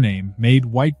familiar surname made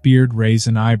Whitebeard raise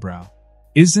an eyebrow.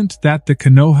 "Isn't that the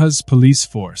Konoha's police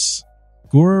force?"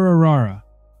 "Gurarararara.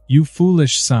 You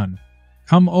foolish son.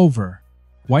 Come over."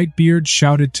 Whitebeard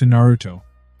shouted to Naruto.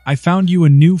 "I found you a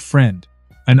new friend.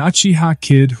 An Uchiha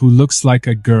kid who looks like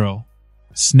a girl."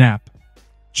 Snap.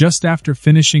 Just after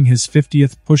finishing his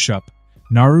 50th push-up,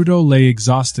 Naruto lay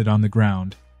exhausted on the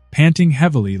ground, panting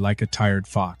heavily like a tired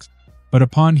fox. But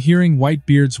upon hearing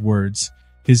Whitebeard's words,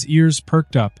 his ears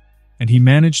perked up, and he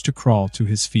managed to crawl to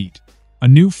his feet. "A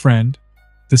new friend?"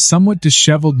 The somewhat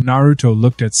disheveled Naruto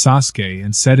looked at Sasuke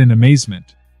and said in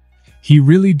amazement, "He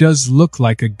really does look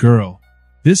like a girl."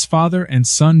 This father and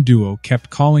son duo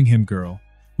kept calling him girl,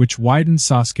 which widened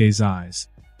Sasuke's eyes.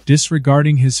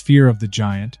 Disregarding his fear of the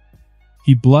giant,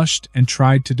 he blushed and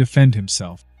tried to defend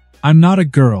himself. "I'm not a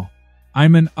girl.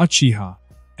 I'm an Uchiha.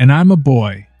 And I'm a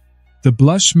boy." "The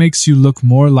blush makes you look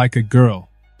more like a girl."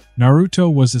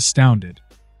 Naruto was astounded.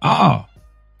 "Ah!"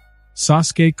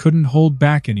 Sasuke couldn't hold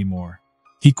back anymore.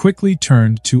 He quickly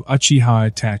turned to Uchiha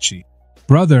Itachi.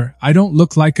 "Brother, I don't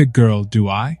look like a girl, do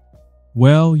I?"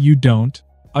 "Well, you don't."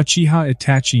 Uchiha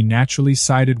Itachi naturally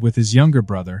sided with his younger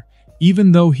brother,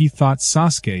 even though he thought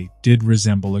Sasuke did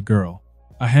resemble a girl.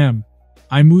 "Ahem.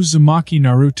 I'm Uzumaki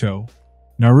Naruto,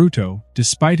 Naruto,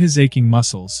 despite his aching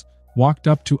muscles, walked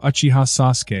up to Uchiha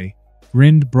Sasuke,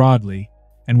 grinned broadly,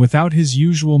 and without his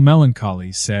usual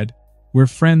melancholy said, "We're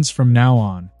friends from now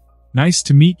on." "Nice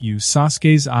to meet you."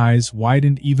 Sasuke's eyes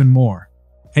widened even more.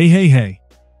 Hey,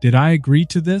 did I agree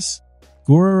to this?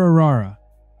 Gurarararara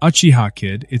Uchiha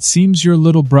Kid, it seems your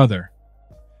little brother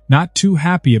not too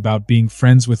happy about being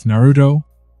friends with Naruto?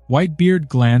 Whitebeard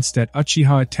glanced at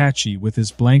Uchiha Itachi with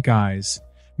his blank eyes,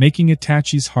 making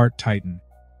Itachi's heart tighten.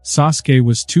 Sasuke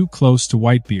was too close to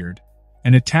Whitebeard,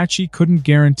 and Itachi couldn't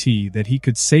guarantee that he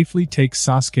could safely take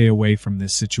Sasuke away from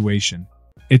this situation.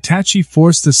 Itachi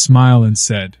forced a smile and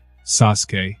said,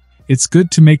 "Sasuke, it's good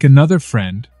to make another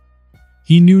friend."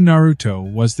 He knew Naruto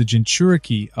was the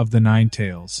Jinchuriki of the Nine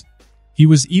Tails. He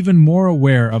was even more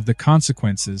aware of the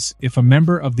consequences if a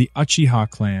member of the Uchiha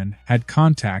clan had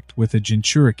contact with a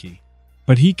Jinchuriki.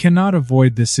 But he cannot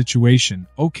avoid this situation.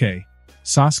 Okay,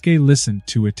 Sasuke listened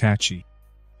to Itachi.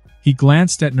 He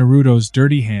glanced at Naruto's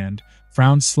dirty hand,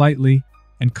 frowned slightly,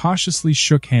 and cautiously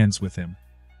shook hands with him.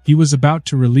 He was about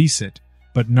to release it,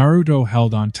 but Naruto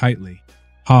held on tightly.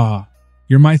 "Ha,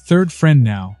 you're my third friend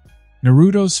now."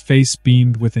 Naruto's face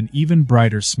beamed with an even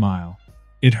brighter smile.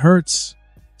 "It hurts."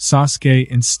 Sasuke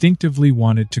instinctively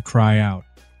wanted to cry out.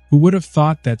 Who would have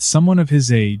thought that someone of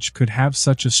his age could have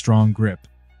such a strong grip?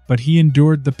 But he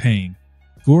endured the pain.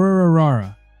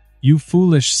 "Gurarararara, you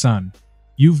foolish son.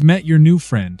 You've met your new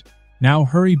friend. Now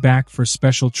hurry back for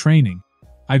special training.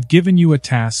 I've given you a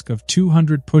task of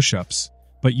 200 push-ups,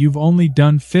 but you've only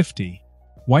done 50.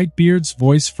 Whitebeard's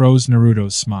voice froze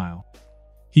Naruto's smile.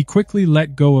 He quickly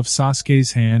let go of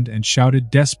Sasuke's hand and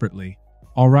shouted desperately,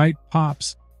 "All right,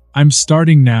 Pops, I'm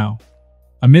starting now."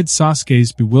 Amid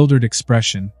Sasuke's bewildered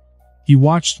expression, he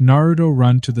watched Naruto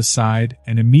run to the side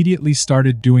and immediately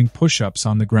started doing push-ups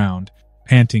on the ground,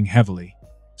 panting heavily.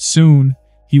 Soon,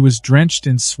 he was drenched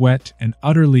in sweat and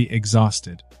utterly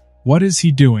exhausted. What is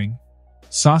he doing?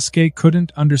 Sasuke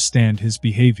couldn't understand his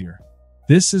behavior.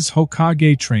 "This is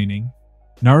Hokage training,"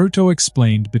 Naruto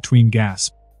explained between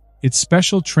gasps. "It's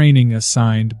special training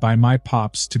assigned by my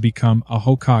pops to become a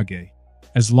Hokage.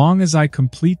 As long as I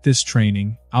complete this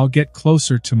training, I'll get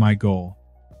closer to my goal.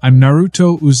 I'm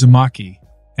Naruto Uzumaki,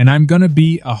 and I'm gonna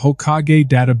be a Hokage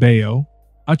dattebayo."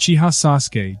 "Uchiha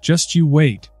Sasuke, just you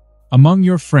wait. Among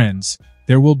your friends,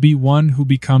 there will be one who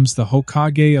becomes the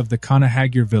Hokage of the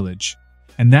Konohagure village,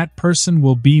 and that person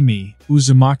will be me,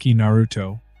 Uzumaki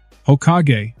Naruto."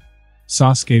 "Hokage?"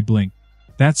 Sasuke blinked.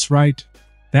 That's right.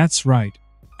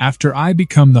 After I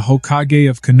become the Hokage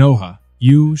of Konoha,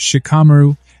 you,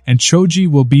 Shikamaru, and Choji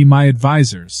will be my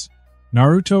advisors."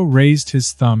 Naruto raised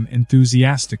his thumb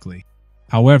enthusiastically.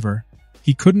 However,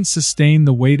 he couldn't sustain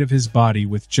the weight of his body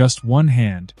with just one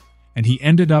hand, and he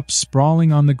ended up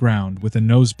sprawling on the ground with a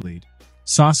nosebleed.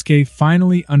 Sasuke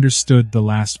finally understood the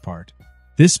last part.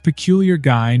 This peculiar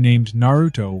guy named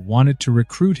Naruto wanted to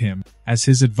recruit him as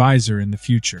his advisor in the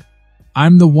future.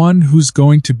 "I'm the one who's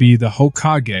going to be the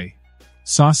Hokage."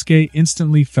 Sasuke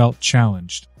instantly felt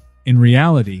challenged. In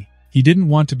reality, he didn't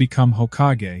want to become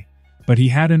Hokage, but he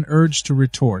had an urge to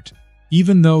retort,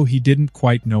 even though he didn't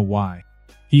quite know why.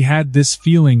 He had this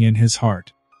feeling in his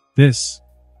heart.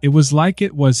 It was like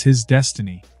it was his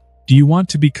destiny. "Do you want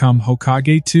to become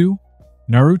Hokage too?"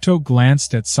 Naruto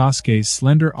glanced at Sasuke's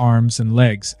slender arms and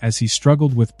legs as he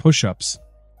struggled with push-ups,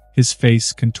 his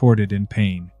face contorted in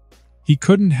pain. He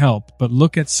couldn't help but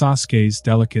look at Sasuke's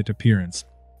delicate appearance.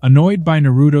 Annoyed by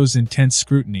Naruto's intense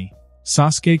scrutiny,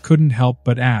 Sasuke couldn't help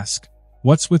but ask,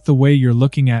 "What's with the way you're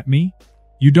looking at me?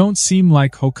 You don't seem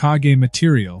like Hokage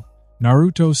material,"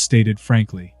 Naruto stated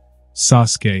frankly.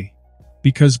 "Sasuke,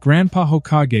 because Grandpa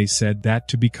Hokage said that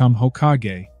to become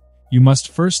Hokage, you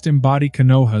must first embody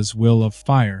Konoha's will of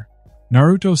fire,"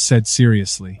 Naruto said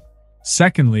seriously.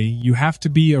 "Secondly, you have to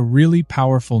be a really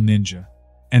powerful ninja.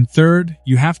 And third,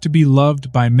 you have to be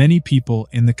loved by many people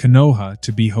in the Konoha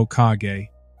to be Hokage.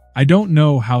 I don't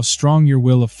know how strong your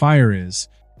will of fire is,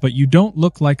 but you don't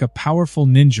look like a powerful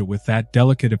ninja with that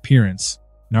delicate appearance,"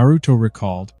 Naruto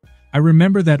recalled. "I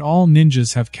remember that all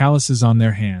ninjas have calluses on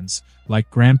their hands,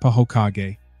 like Grandpa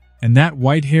Hokage, and that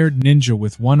white-haired ninja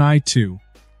with one eye too."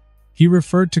 He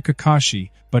referred to Kakashi,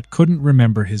 but couldn't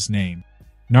remember his name.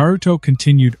 Naruto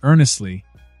continued earnestly,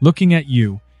 "Looking at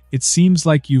you, it seems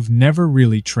like you've never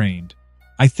really trained.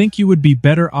 I think you would be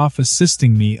better off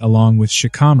assisting me along with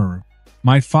Shikamaru.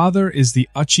 My father is the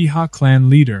Uchiha clan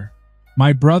leader.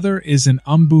 My brother is an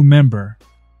Umbu member."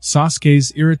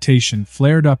 Sasuke's irritation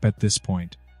flared up at this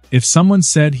point. If someone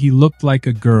said he looked like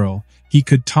a girl, he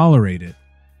could tolerate it.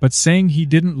 But saying he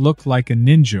didn't look like a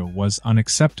ninja was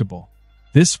unacceptable.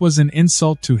 This was an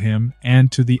insult to him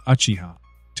and to the Uchiha.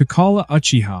 To call a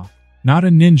Uchiha Not a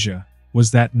ninja,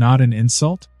 was that not an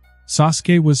insult?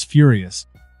 Sasuke was furious.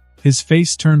 His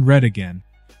face turned red again.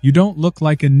 You don't look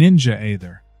like a ninja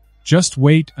either. Just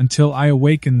wait until I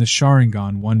awaken the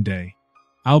Sharingan one day.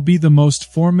 I'll be the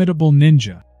most formidable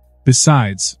ninja.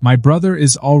 Besides, my brother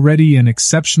is already an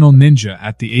exceptional ninja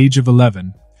at the age of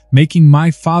 11, making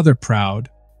my father proud.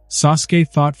 Sasuke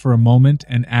thought for a moment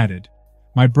and added,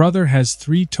 my brother has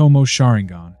 3 Tomo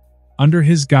Sharingan. Under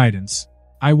his guidance,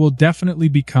 I will definitely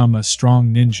become a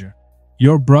strong ninja.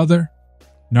 Your brother?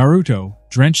 Naruto,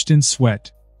 drenched in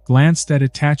sweat, glanced at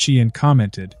Itachi and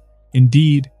commented,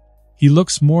 indeed, he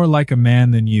looks more like a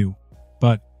man than you.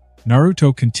 But,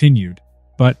 Naruto continued,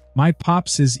 but my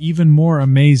pops is even more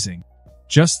amazing.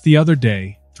 Just the other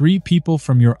day, 3 people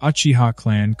from your Uchiha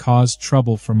clan caused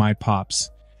trouble for my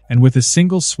pops, and with a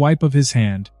single swipe of his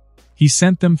hand, he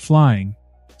sent them flying.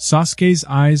 Sasuke's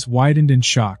eyes widened in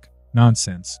shock.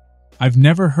 Nonsense. I've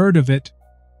never heard of it.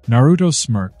 Naruto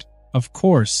smirked. Of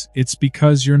course, it's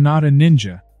because you're not a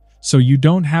ninja, so you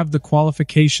don't have the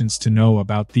qualifications to know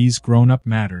about these grown-up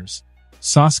matters.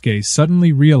 Sasuke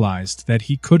suddenly realized that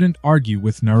he couldn't argue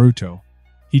with Naruto.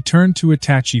 He turned to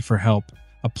Itachi for help,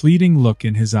 a pleading look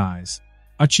in his eyes.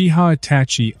 Uchiha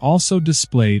Itachi also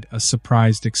displayed a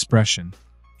surprised expression.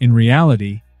 In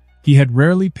reality, he had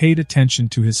rarely paid attention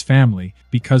to his family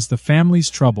because the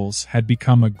family's troubles had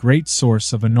become a great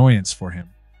source of annoyance for him.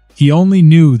 He only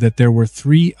knew that there were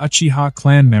 3 Uchiha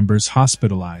clan members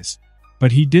hospitalized,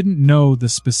 but he didn't know the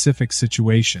specific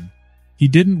situation. He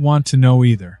didn't want to know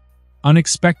either.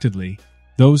 Unexpectedly,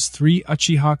 those 3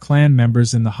 Uchiha clan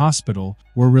members in the hospital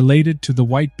were related to the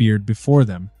Whitebeard before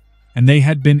them, and they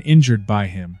had been injured by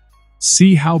him.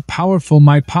 See how powerful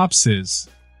my pops is!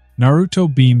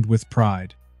 Naruto beamed with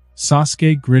pride.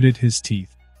 Sasuke gritted his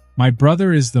teeth. My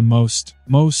brother is the most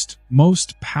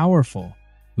powerful.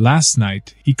 Last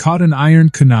night, he caught an iron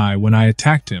kunai when I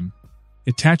attacked him.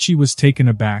 Itachi was taken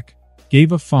aback,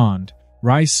 gave a fond,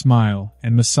 wry smile,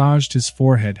 and massaged his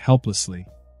forehead helplessly.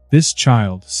 This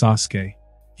child, Sasuke.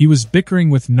 He was bickering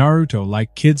with Naruto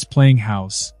like kids playing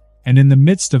house, and in the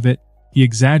midst of it, he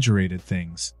exaggerated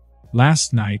things.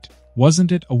 Last night,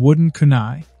 wasn't it a wooden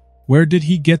kunai? Where did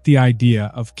he get the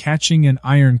idea of catching an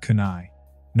iron kunai?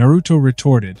 Naruto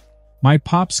retorted, my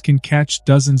pops can catch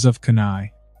dozens of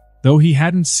kunai. Though he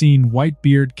hadn't seen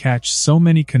Whitebeard catch so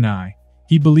many kunai,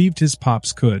 he believed his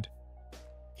pops could.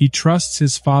 He trusts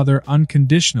his father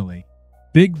unconditionally.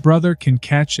 Big brother can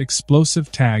catch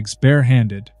explosive tags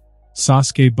barehanded,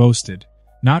 Sasuke boasted,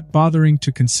 not bothering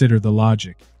to consider the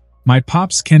logic. My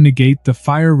pops can negate the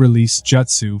fire release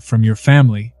jutsu from your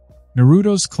family.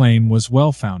 Naruto's claim was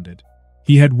well-founded.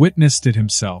 He had witnessed it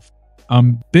himself.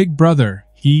 Big brother,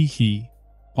 he.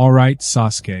 Alright,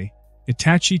 Sasuke.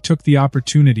 Itachi took the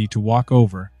opportunity to walk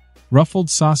over, ruffled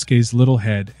Sasuke's little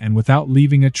head and without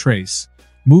leaving a trace,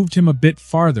 moved him a bit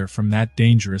farther from that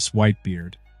dangerous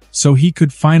Whitebeard, so he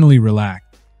could finally relax.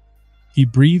 He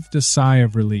breathed a sigh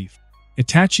of relief.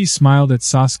 Itachi smiled at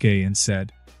Sasuke and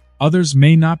said, others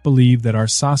may not believe that our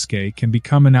Sasuke can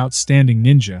become an outstanding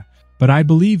ninja, but I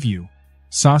believe you.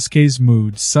 Sasuke's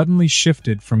mood suddenly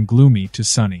shifted from gloomy to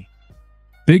sunny.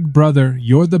 Big brother,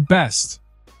 you're the best!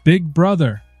 Big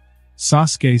brother!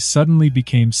 Sasuke suddenly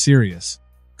became serious.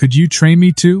 Could you train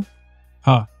me too?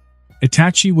 Huh.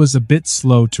 Itachi was a bit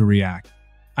slow to react.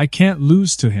 I can't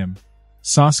lose to him.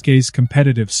 Sasuke's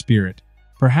competitive spirit,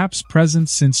 perhaps present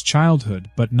since childhood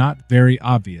but not very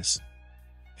obvious.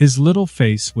 His little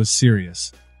face was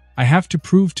serious. I have to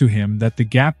prove to him that the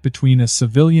gap between a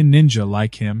civilian ninja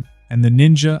like him and the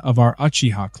ninja of our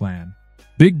Uchiha clan.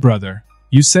 Big brother,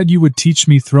 you said you would teach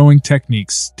me throwing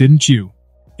techniques, didn't you?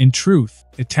 In truth,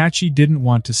 Itachi didn't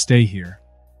want to stay here.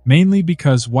 Mainly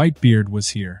because Whitebeard was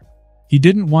here. He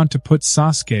didn't want to put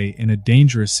Sasuke in a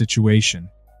dangerous situation,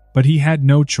 but he had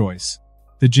no choice.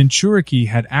 The Jinchuriki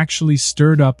had actually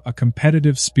stirred up a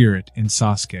competitive spirit in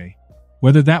Sasuke.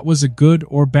 Whether that was a good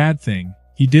or bad thing,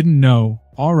 he didn't know.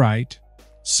 Alright.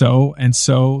 So,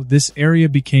 this area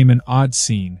became an odd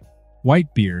scene.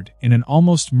 Whitebeard, in an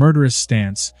almost murderous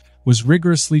stance, was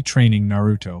rigorously training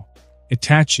Naruto.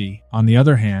 Itachi, on the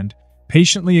other hand,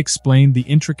 patiently explained the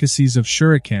intricacies of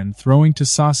shuriken throwing to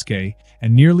Sasuke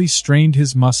and nearly strained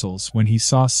his muscles when he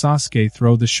saw Sasuke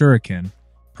throw the shuriken,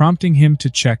 prompting him to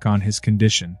check on his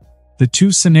condition. The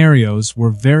two scenarios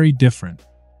were very different.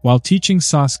 While teaching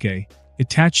Sasuke,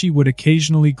 Itachi would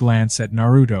occasionally glance at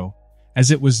Naruto, as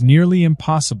it was nearly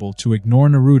impossible to ignore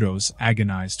Naruto's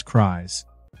agonized cries.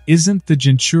 Isn't the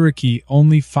Jinchuriki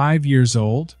only 5 years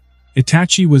old?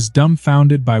 Itachi was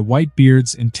dumbfounded by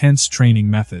Whitebeard's intense training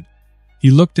method.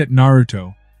 He looked at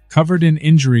Naruto, covered in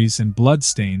injuries and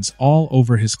bloodstains all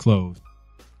over his clothes.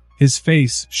 His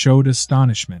face showed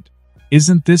astonishment.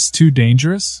 Isn't this too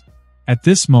dangerous? At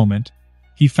this moment,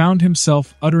 he found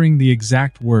himself uttering the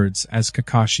exact words as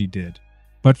Kakashi did.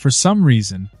 But for some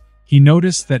reason, he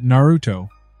noticed that Naruto,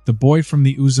 the boy from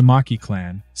the Uzumaki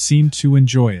clan, seemed to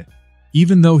enjoy it.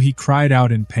 Even though he cried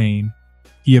out in pain,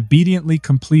 he obediently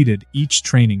completed each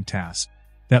training task.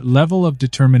 That level of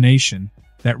determination,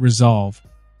 that resolve,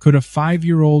 could a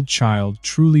 5-year-old child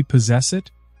truly possess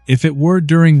it? If it were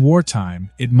during wartime,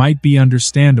 it might be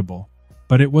understandable,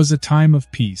 but it was a time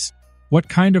of peace. What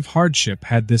kind of hardship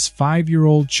had this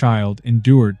 5-year-old child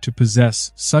endured to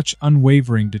possess such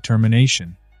unwavering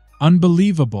determination?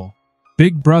 Unbelievable!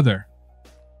 Big brother!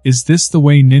 Is this the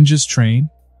way ninjas train?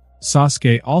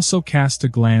 Sasuke also cast a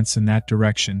glance in that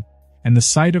direction, and the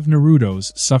sight of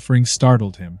Naruto's suffering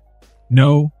startled him.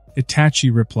 No,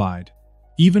 Itachi replied.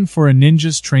 Even for a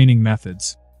ninja's training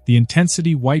methods, the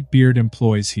intensity Whitebeard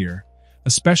employs here,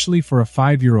 especially for a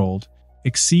 5-year-old,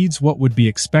 exceeds what would be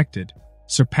expected,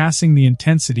 surpassing the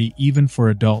intensity even for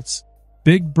adults.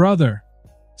 Big brother!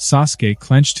 Sasuke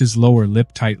clenched his lower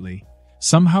lip tightly,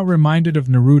 somehow reminded of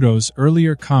Naruto's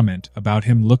earlier comment about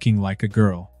him looking like a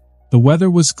girl. The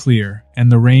weather was clear,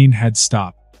 and the rain had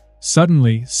stopped.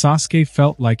 Suddenly, Sasuke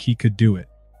felt like he could do it.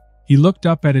 He looked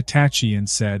up at Itachi and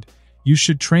said, "You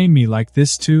should train me like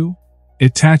this too?"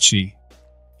 Itachi.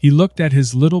 He looked at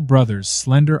his little brother's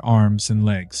slender arms and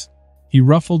legs. He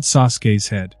ruffled Sasuke's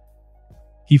head.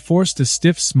 He forced a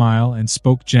stiff smile and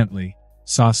spoke gently.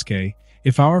 "Sasuke,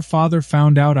 if our father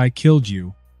found out I killed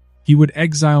you, he would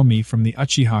exile me from the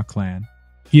Uchiha clan."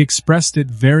 He expressed it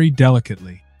very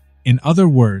delicately. In other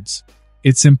words,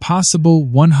 it's impossible.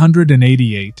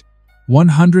 188,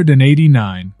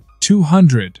 189,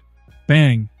 200.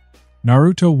 Bang!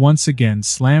 Naruto once again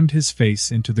slammed his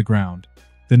face into the ground.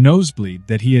 The nosebleed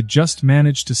that he had just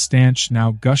managed to stanch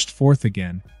now gushed forth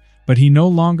again, but he no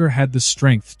longer had the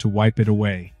strength to wipe it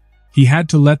away. He had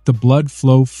to let the blood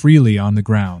flow freely on the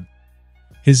ground.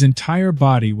 His entire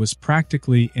body was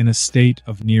practically in a state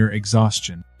of near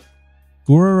exhaustion.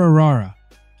 Gurarararara,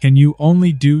 can you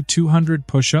only do 200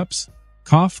 push-ups?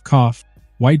 Cough, cough.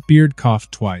 Whitebeard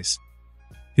coughed twice.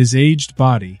 His aged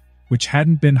body, which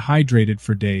hadn't been hydrated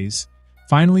for days,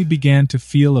 finally began to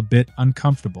feel a bit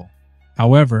uncomfortable.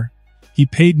 However, he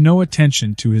paid no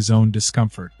attention to his own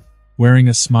discomfort. Wearing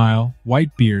a smile,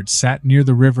 Whitebeard sat near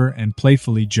the river and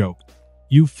playfully joked,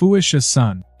 "You foolish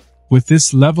son. With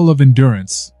this level of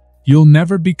endurance, you'll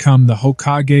never become the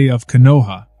Hokage of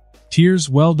Konoha." Tears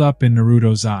welled up in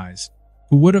Naruto's eyes.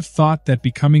 Who would have thought that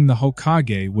becoming the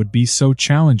Hokage would be so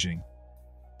challenging?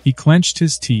 He clenched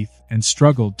his teeth and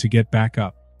struggled to get back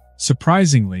up.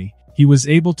 Surprisingly, he was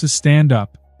able to stand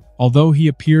up, although he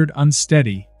appeared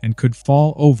unsteady and could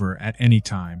fall over at any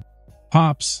time.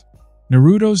 Pops!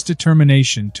 Naruto's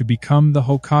determination to become the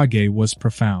Hokage was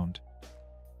profound.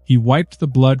 He wiped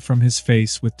the blood from his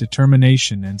face with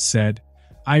determination and said,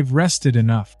 "I've rested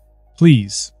enough.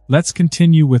 Please, let's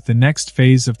continue with the next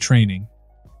phase of training."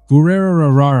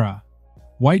 Gurarararara!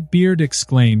 Whitebeard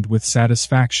exclaimed with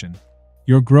satisfaction.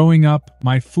 "You're growing up,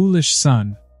 my foolish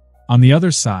son." On the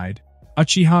other side,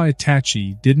 Uchiha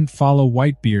Itachi didn't follow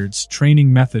Whitebeard's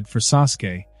training method for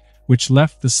Sasuke, which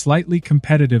left the slightly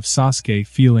competitive Sasuke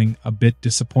feeling a bit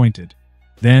disappointed.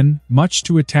 Then, much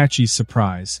to Itachi's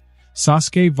surprise,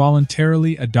 Sasuke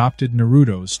voluntarily adopted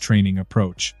Naruto's training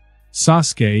approach.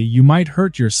 "Sasuke, you might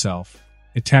hurt yourself,"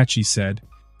 Itachi said,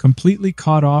 completely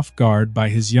caught off guard by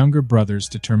his younger brother's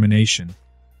determination.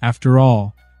 After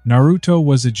all, Naruto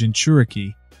was a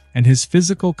Jinchuriki, and his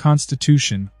physical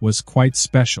constitution was quite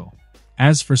special.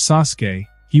 As for Sasuke,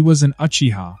 he was an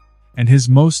Uchiha, and his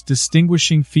most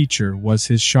distinguishing feature was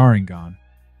his Sharingan.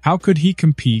 How could he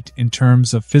compete in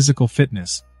terms of physical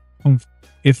fitness?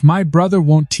 "If my brother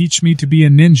won't teach me to be a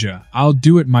ninja, I'll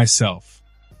do it myself."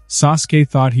 Sasuke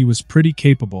thought he was pretty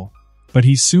capable, but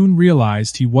he soon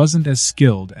realized he wasn't as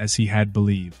skilled as he had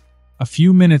believed. A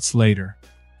few minutes later,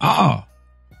 "Ah!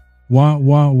 Wah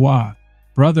wah wah!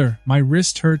 Brother, my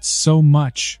wrist hurts so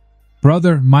much.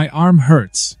 Brother, my arm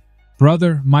hurts.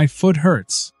 Brother, my foot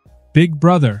hurts. Big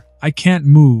brother, I can't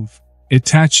move."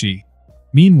 Itachi.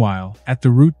 Meanwhile, at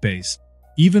the root base,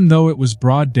 even though it was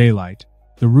broad daylight,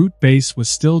 the root base was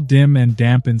still dim and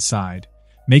damp inside,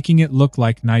 making it look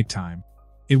like nighttime.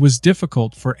 It was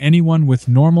difficult for anyone with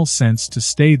normal sense to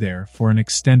stay there for an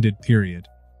extended period.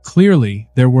 Clearly,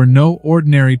 there were no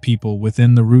ordinary people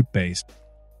within the root base.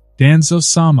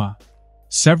 Danzo-sama.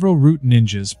 Several root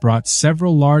ninjas brought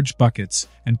several large buckets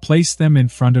and placed them in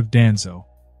front of Danzo.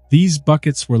 These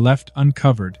buckets were left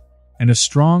uncovered, and a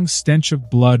strong stench of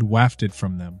blood wafted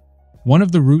from them. One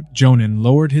of the root jonin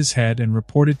lowered his head and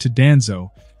reported to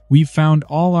Danzo "We've found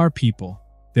all our people.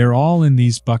 They're all in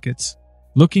these buckets."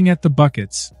 Looking at the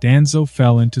buckets, Danzo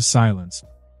fell into silence.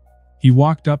 He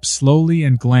walked up slowly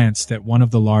and glanced at one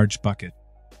of the large buckets.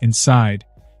 Inside,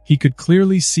 he could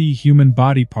clearly see human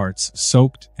body parts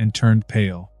soaked and turned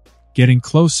pale. Getting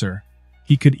closer,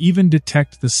 he could even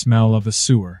detect the smell of a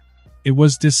sewer. It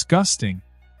was disgusting.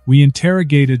 We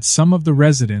interrogated some of the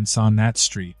residents on that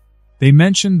street. They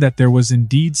mentioned that there was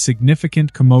indeed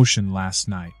significant commotion last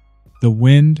night. The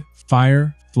wind,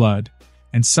 fire, flood,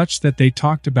 and such that they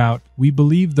talked about. We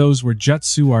believe those were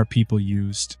jutsu our people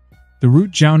used. The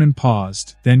Root Jounin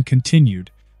paused, then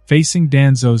continued, facing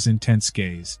Danzo's intense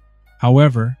gaze.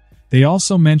 However, they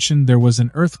also mentioned there was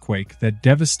an earthquake that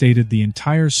devastated the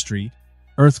entire street.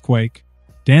 Earthquake?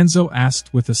 Danzo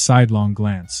asked with a sidelong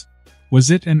glance. Was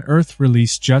it an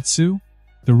earth-release jutsu?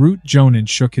 The Root Jounin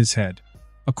shook his head.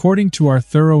 According to our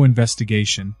thorough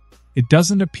investigation, it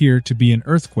doesn't appear to be an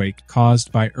earthquake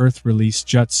caused by earth-release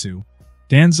jutsu.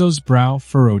 Danzo's brow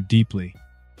furrowed deeply.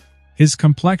 His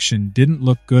complexion didn't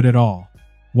look good at all.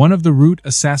 One of the root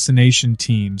assassination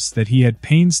teams that he had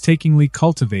painstakingly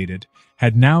cultivated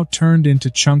had now turned into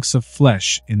chunks of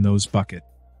flesh in those buckets.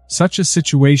 Such a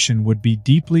situation would be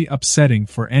deeply upsetting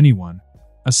for anyone,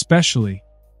 especially.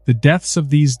 The deaths of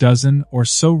these dozen or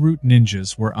so root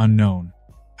ninjas were unknown.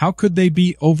 How could they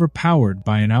be overpowered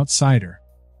by an outsider?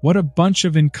 What a bunch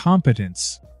of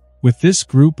incompetence! With this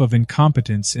group of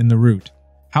incompetents in the root,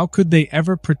 how could they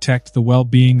ever protect the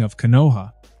well-being of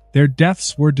Konoha? Their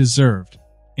deaths were deserved.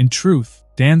 In truth,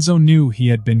 Danzo knew he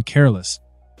had been careless.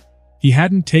 He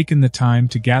hadn't taken the time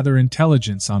to gather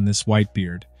intelligence on this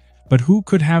Whitebeard, but who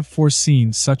could have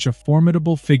foreseen such a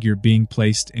formidable figure being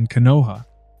placed in Konoha?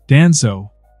 Danzo.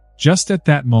 Just at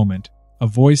that moment, a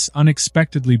voice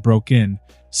unexpectedly broke in,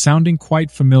 sounding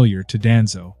quite familiar to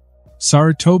Danzo.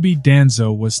 Sarutobi.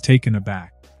 Danzo was taken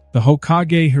aback. The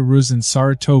Hokage Hiruzen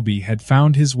Sarutobi had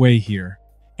found his way here,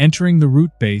 entering the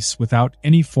root base without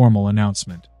any formal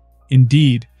announcement.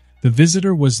 Indeed, the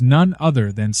visitor was none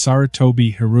other than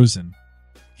Sarutobi Hiruzen.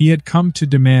 He had come to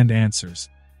demand answers.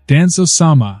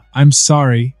 Danzo-sama, I'm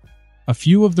sorry. A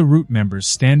few of the root members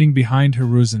standing behind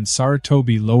Hiruzen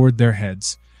Sarutobi lowered their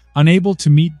heads, unable to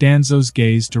meet Danzo's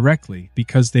gaze directly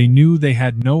because they knew they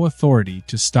had no authority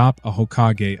to stop a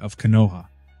Hokage of Konoha.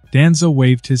 Danzo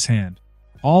waved his hand.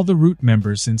 All the root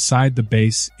members inside the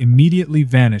base immediately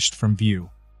vanished from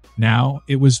view. Now,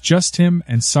 it was just him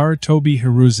and Sarutobi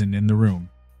Hiruzen in the room.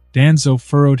 Danzo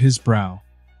furrowed his brow.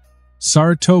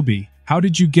 Sarutobi, how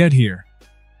did you get here?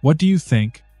 What do you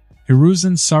think?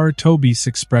 Hiruzen Sarutobi's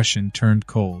expression turned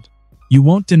cold. You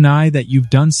won't deny that you've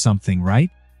done something,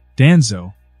 right?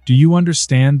 Danzo, do you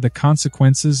understand the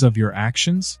consequences of your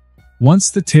actions? Once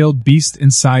the tailed beast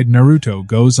inside Naruto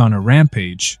goes on a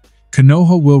rampage,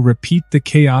 Konoha will repeat the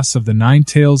chaos of the Nine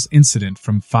Tails incident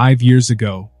from 5 years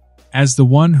ago. As the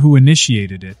one who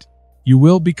initiated it, you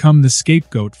will become the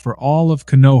scapegoat for all of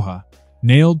Konoha,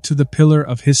 nailed to the pillar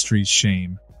of history's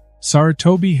shame.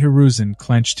 Sarutobi Hiruzen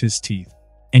clenched his teeth.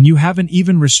 And you haven't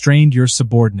even restrained your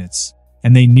subordinates,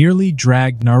 and they nearly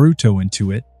dragged Naruto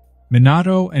into it.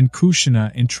 Minato and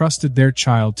Kushina entrusted their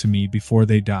child to me before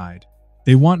they died.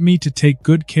 They want me to take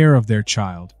good care of their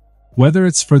child. Whether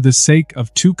it's for the sake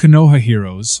of 2 Konoha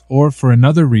heroes or for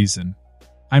another reason,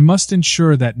 I must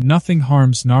ensure that nothing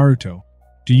harms Naruto.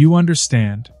 Do you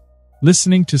understand?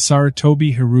 Listening to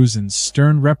Sarutobi Hiruzen's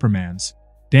stern reprimands,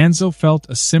 Danzo felt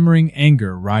a simmering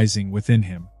anger rising within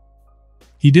him.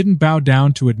 He didn't bow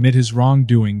down to admit his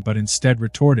wrongdoing but instead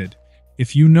retorted,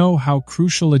 if you know how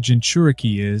crucial a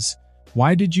Jinchuriki is,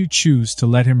 why did you choose to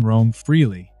let him roam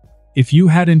freely? If you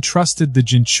had entrusted the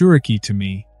Jinchuriki to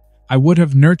me, I would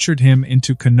have nurtured him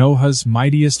into Konoha's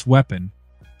mightiest weapon.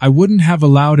 I wouldn't have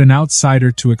allowed an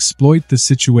outsider to exploit the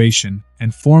situation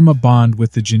and form a bond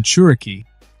with the Jinchuriki.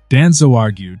 Danzo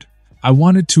argued, I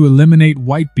wanted to eliminate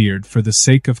Whitebeard for the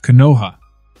sake of Konoha.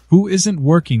 Who isn't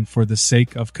working for the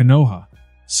sake of Konoha?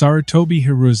 Sarutobi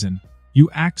Hiruzen, you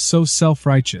act so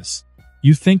self-righteous.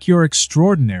 You think you're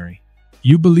extraordinary.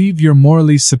 You believe you're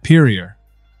morally superior.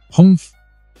 Humph!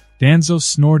 Danzo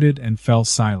snorted and fell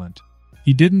silent.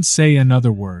 He didn't say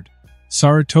another word.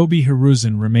 Sarutobi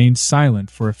Hiruzen remained silent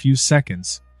for a few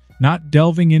seconds, not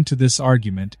delving into this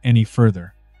argument any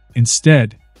further.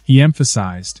 Instead, he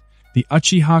emphasized, the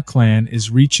Uchiha clan is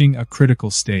reaching a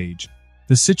critical stage.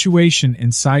 The situation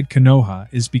inside Konoha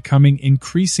is becoming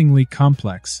increasingly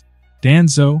complex.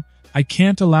 Danzo, I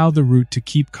can't allow the root to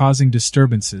keep causing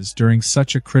disturbances during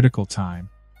such a critical time.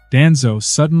 Danzo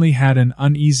suddenly had an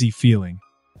uneasy feeling.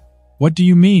 What do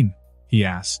you mean? He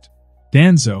asked.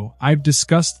 Danzo, I've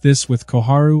discussed this with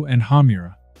Koharu and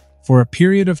Hamura. For a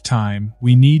period of time,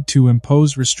 we need to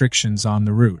impose restrictions on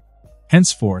the root.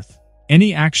 Henceforth,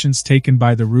 any actions taken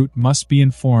by the root must be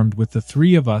informed with the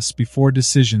three of us before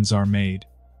decisions are made.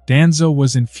 Danzo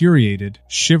was infuriated,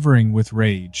 shivering with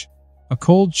rage. A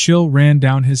cold chill ran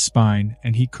down his spine,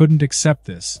 and he couldn't accept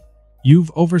this.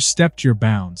 You've overstepped your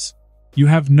bounds. You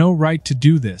have no right to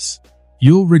do this.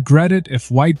 You'll regret it if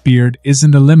Whitebeard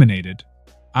isn't eliminated.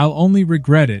 I'll only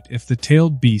regret it if the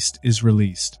tailed beast is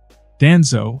released.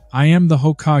 Danzo, I am the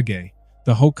Hokage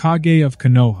of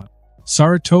Konoha.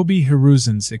 Sarutobi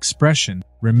Hiruzen's expression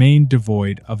remained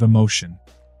devoid of emotion.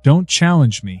 Don't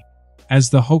challenge me. As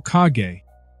the Hokage,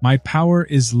 my power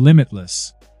is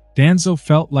limitless. Danzo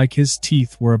felt like his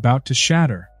teeth were about to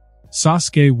shatter.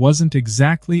 Sasuke wasn't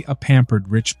exactly a pampered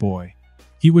rich boy.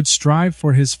 He would strive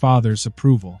for his father's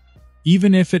approval,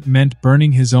 even if it meant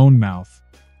burning his own mouth.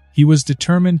 He was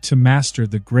determined to master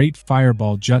the great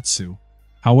fireball jutsu.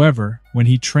 However, when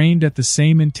he trained at the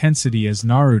same intensity as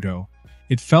Naruto,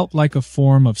 it felt like a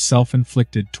form of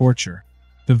self-inflicted torture.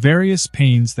 The various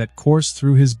pains that coursed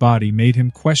through his body made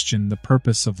him question the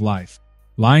purpose of life.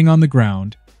 Lying on the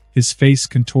ground, his face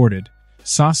contorted,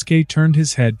 Sasuke turned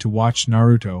his head to watch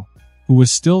Naruto, who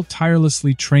was still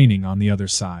tirelessly training on the other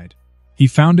side. He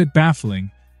found it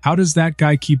baffling. How does that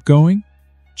guy keep going?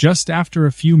 Just after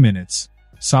a few minutes,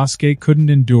 Sasuke couldn't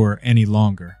endure any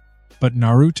longer. But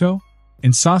Naruto?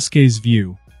 In Sasuke's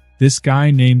view, this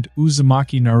guy named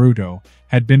Uzumaki Naruto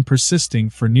had been persisting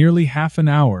for nearly half an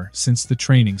hour since the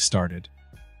training started.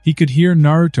 He could hear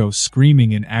Naruto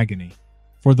screaming in agony.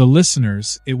 For the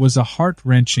listeners, it was a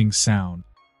heart-wrenching sound.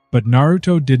 But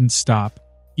Naruto didn't stop,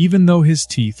 even though his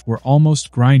teeth were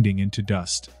almost grinding into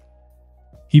dust.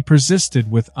 He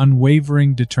persisted with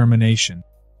unwavering determination.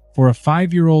 For a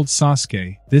 5-year-old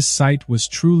Sasuke, this sight was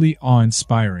truly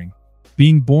awe-inspiring.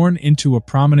 Being born into a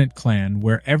prominent clan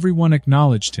where everyone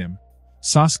acknowledged him,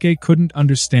 Sasuke couldn't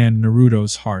understand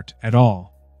Naruto's heart at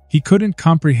all. He couldn't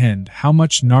comprehend how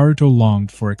much Naruto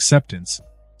longed for acceptance.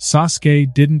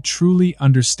 Sasuke didn't truly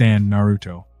understand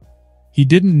Naruto. He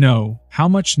didn't know how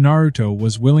much Naruto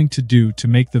was willing to do to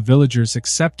make the villagers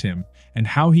accept him, and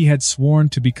how he had sworn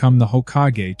to become the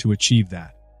Hokage to achieve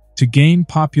that. To gain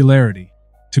popularity,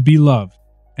 to be loved,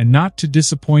 and not to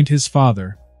disappoint his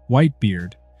father,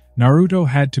 Whitebeard, Naruto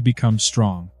had to become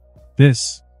strong.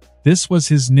 This was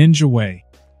his ninja way.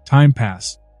 Time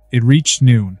passed. It reached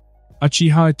noon.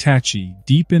 Uchiha Itachi,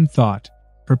 deep in thought,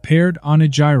 prepared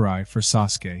onigiri for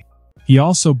Sasuke. He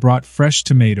also brought fresh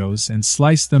tomatoes and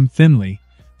sliced them thinly,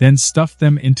 then stuffed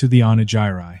them into the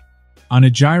onigiri.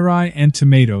 Onigiri and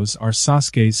tomatoes are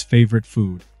Sasuke's favorite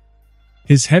food.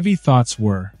 His heavy thoughts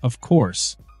were, of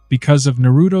course, because of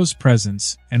Naruto's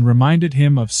presence and reminded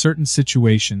him of certain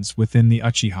situations within the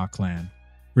Uchiha clan.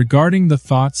 Regarding the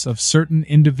thoughts of certain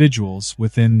individuals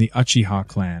within the Uchiha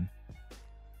clan,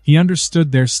 he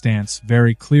understood their stance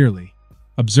very clearly.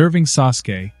 Observing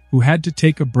Sasuke, who had to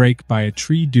take a break by a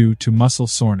tree due to muscle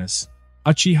soreness,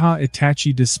 Uchiha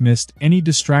Itachi dismissed any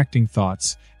distracting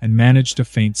thoughts and managed a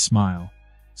faint smile.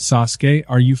 Sasuke,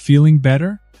 are you feeling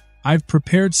better? I've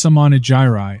prepared some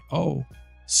onigiri. Oh.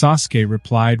 Sasuke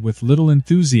replied with little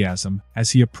enthusiasm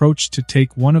as he approached to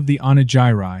take one of the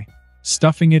onigiri,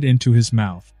 stuffing it into his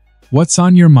mouth. What's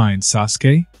on your mind,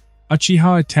 Sasuke?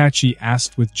 Uchiha Itachi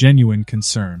asked with genuine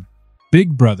concern.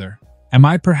 Big brother, am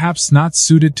I perhaps not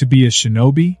suited to be a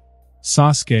shinobi?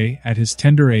 Sasuke, at his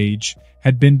tender age,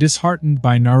 had been disheartened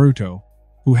by Naruto,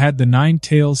 who had the 9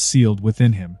 tails sealed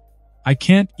within him. I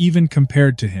can't even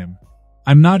compare to him.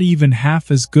 I'm not even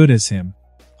half as good as him.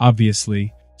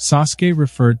 Obviously, Sasuke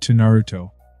referred to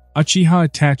Naruto. Uchiha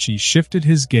Itachi shifted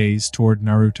his gaze toward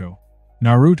Naruto.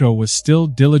 Naruto was still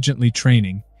diligently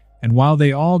training, and while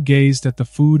they all gazed at the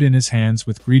food in his hands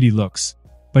with greedy looks,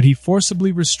 but he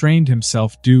forcibly restrained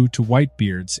himself due to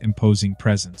Whitebeard's imposing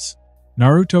presence.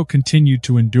 Naruto continued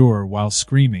to endure while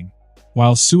screaming,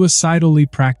 while suicidally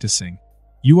practicing.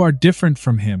 You are different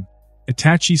from him,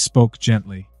 Itachi spoke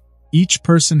gently. Each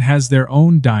person has their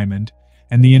own diamond,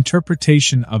 and the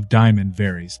interpretation of diamond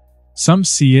varies. Some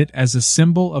see it as a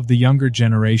symbol of the younger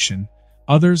generation,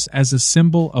 others as a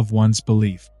symbol of one's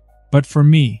belief. But for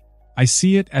me, I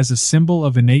see it as a symbol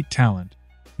of innate talent.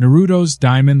 Naruto's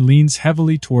diamond leans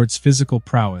heavily towards physical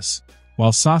prowess,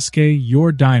 while Sasuke,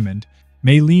 your diamond,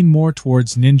 may lean more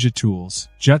towards ninja tools,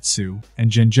 jutsu, and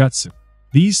genjutsu.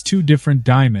 These two different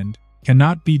diamond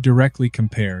cannot be directly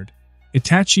compared.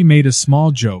 Itachi made a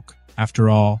small joke. After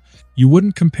all, you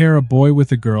wouldn't compare a boy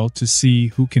with a girl to see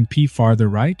who can pee farther,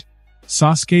 right?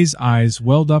 Sasuke's eyes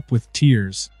welled up with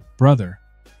tears. Brother,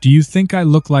 do you think I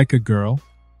look like a girl?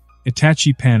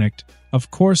 Itachi panicked.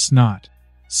 Of course not.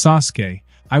 Sasuke,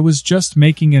 I was just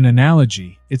making an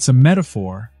analogy, it's a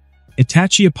metaphor.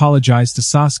 Itachi apologized to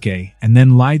Sasuke and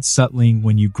then lied subtly,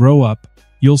 when you grow up,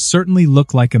 you'll certainly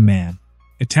look like a man.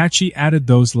 Itachi added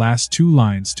those last two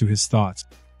lines to his thoughts.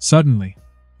 Suddenly,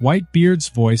 Whitebeard's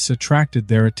voice attracted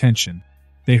their attention.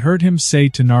 They heard him say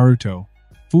to Naruto,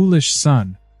 "Foolish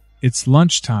son, it's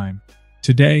lunchtime.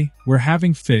 Today, we're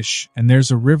having fish and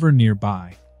there's a river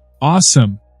nearby."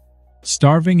 Awesome!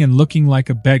 Starving and looking like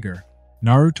a beggar,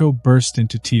 Naruto burst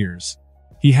into tears.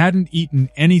 He hadn't eaten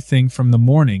anything from the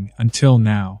morning until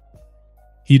now.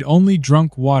 He'd only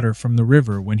drunk water from the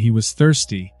river when he was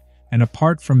thirsty, and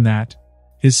apart from that,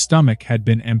 his stomach had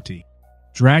been empty.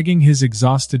 Dragging his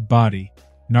exhausted body,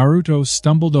 Naruto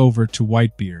stumbled over to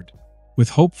Whitebeard. With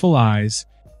hopeful eyes,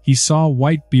 he saw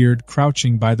Whitebeard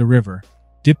crouching by the river,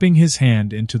 dipping his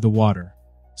hand into the water.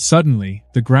 Suddenly,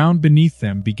 the ground beneath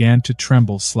them began to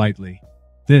tremble slightly.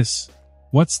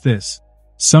 What's this?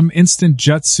 Some instant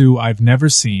jutsu I've never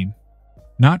seen.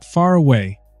 Not far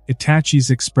away, Itachi's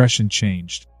expression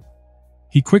changed.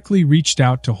 He quickly reached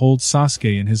out to hold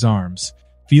Sasuke in his arms,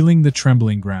 feeling the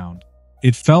trembling ground.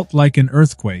 It felt like an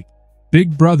earthquake.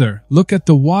 "Big brother, look at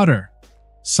the water!"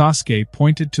 Sasuke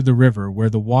pointed to the river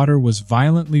where the water was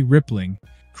violently rippling,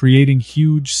 creating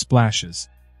huge splashes.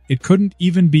 It couldn't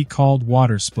even be called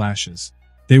water splashes.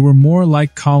 They were more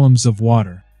like columns of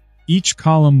water. Each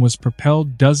column was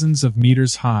propelled dozens of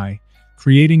meters high,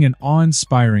 creating an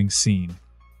awe-inspiring scene.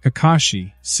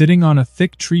 Kakashi, sitting on a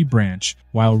thick tree branch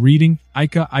while reading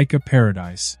Ika Ika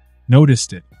Paradise,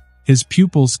 noticed it. His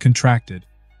pupils contracted.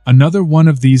 Another one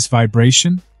of these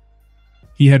vibration?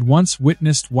 He had once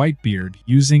witnessed Whitebeard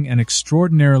using an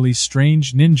extraordinarily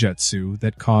strange ninjutsu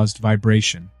that caused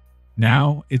vibration.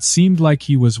 Now, it seemed like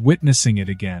he was witnessing it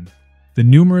again. The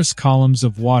numerous columns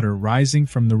of water rising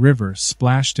from the river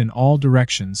splashed in all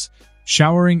directions,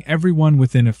 showering everyone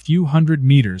within a few hundred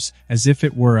meters as if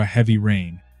it were a heavy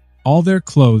rain. All their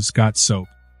clothes got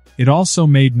soaked. It also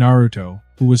made Naruto,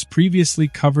 who was previously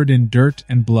covered in dirt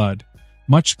and blood,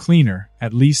 much cleaner,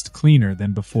 at least cleaner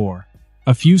than before.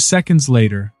 A few seconds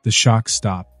later, the shock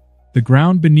stopped. The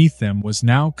ground beneath them was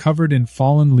now covered in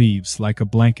fallen leaves like a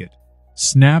blanket.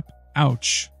 Snap!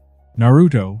 Ouch!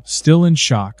 Naruto, still in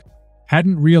shock,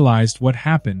 hadn't realized what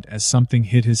happened as something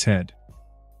hit his head.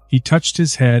 He touched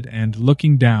his head and,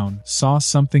 looking down, saw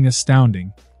something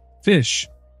astounding. Fish!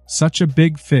 Such a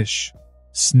big fish!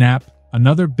 Snap!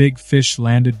 Another big fish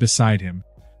landed beside him,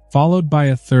 followed by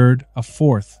a third, a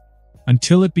fourth,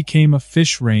 until it became a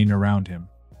fish rain around him.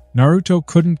 Naruto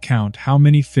couldn't count how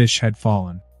many fish had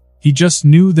fallen. He just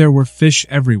knew there were fish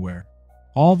everywhere.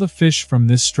 All the fish from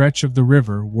this stretch of the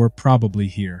river were probably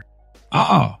here.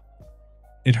 Ah!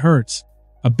 It hurts.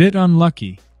 A bit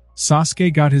unlucky.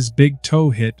 Sasuke got his big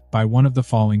toe hit by one of the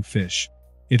falling fish.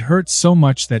 It hurt so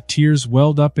much that tears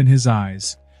welled up in his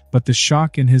eyes, but the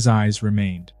shock in his eyes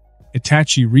remained.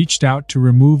 Itachi reached out to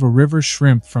remove a river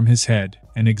shrimp from his head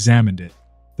and examined it.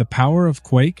 The power of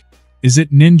quake? Is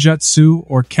it ninjutsu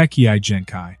or Kekii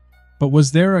Genkai? But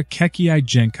was there a Kekii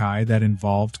Genkai that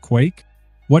involved quake?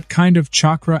 What kind of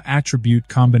chakra attribute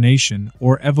combination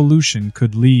or evolution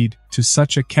could lead to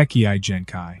such a Kekii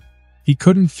Genkai? He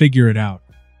couldn't figure it out.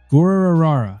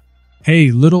 Gurarararara.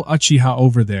 Hey, little Uchiha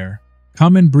over there,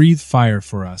 come and breathe fire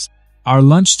for us. Our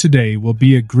lunch today will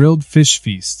be a grilled fish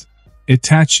feast.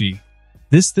 Itachi.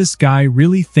 This guy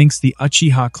really thinks the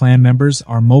Uchiha clan members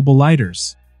are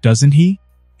mobiliters, doesn't he?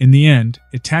 In the end,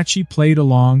 Itachi played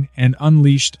along and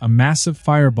unleashed a massive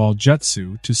fireball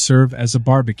jutsu to serve as a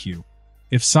barbecue.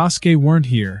 If Sasuke weren't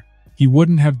here, he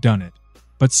wouldn't have done it.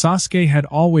 But Sasuke had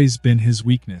always been his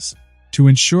weakness. To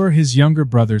ensure his younger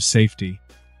brother's safety,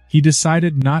 he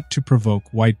decided not to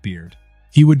provoke Whitebeard.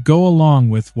 He would go along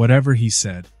with whatever he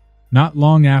said. Not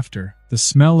long after, the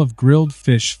smell of grilled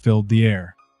fish filled the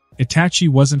air. Itachi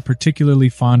wasn't particularly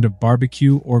fond of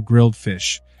barbecue or grilled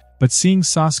fish, but seeing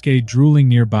Sasuke drooling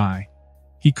nearby,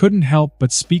 he couldn't help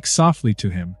but speak softly to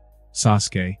him.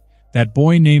 Sasuke, that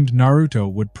boy named Naruto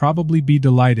would probably be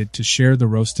delighted to share the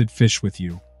roasted fish with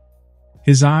you.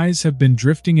 His eyes have been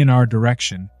drifting in our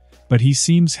direction, but he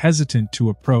seems hesitant to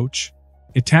approach.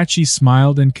 Itachi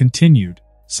smiled and continued,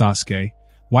 Sasuke,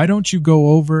 why don't you go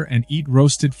over and eat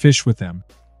roasted fish with them?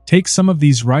 Take some of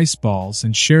these rice balls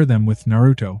and share them with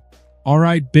Naruto.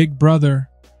 Alright, big brother.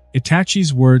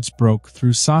 Itachi's words broke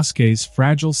through Sasuke's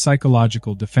fragile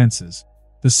psychological defenses.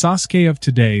 The Sasuke of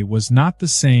today was not the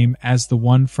same as the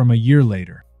one from a year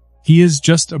later. He is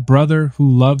just a brother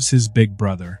who loves his big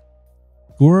brother.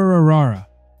 Gurarararara.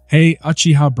 Hey,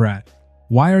 Uchiha brat.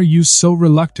 Why are you so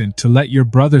reluctant to let your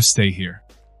brother stay here?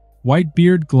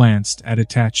 Whitebeard glanced at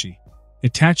Itachi.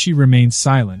 Itachi remained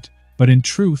silent, but in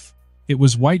truth, It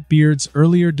was Whitebeard's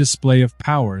earlier display of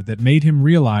power that made him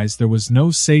realize there was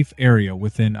no safe area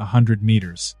within 100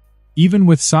 meters. Even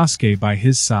with Sasuke by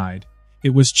his side, it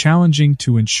was challenging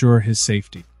to ensure his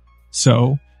safety.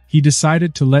 So, he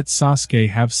decided to let Sasuke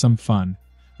have some fun,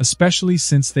 especially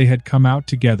since they had come out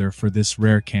together for this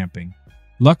rare camping.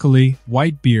 Luckily,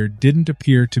 Whitebeard didn't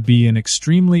appear to be an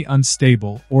extremely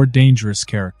unstable or dangerous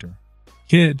character.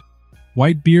 "Kid."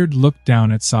 Whitebeard looked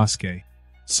down at Sasuke.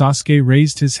 Sasuke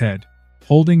raised his head,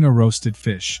 holding a roasted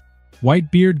fish.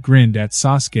 Whitebeard grinned at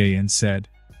Sasuke and said,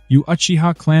 "You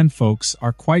Uchiha clan folks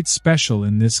are quite special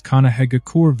in this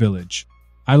Kanahegakure village.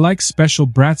 I like special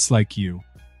brats like you."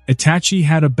 Itachi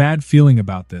had a bad feeling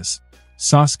about this.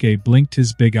 Sasuke blinked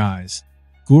his big eyes.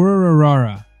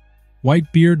 "Gurarararara."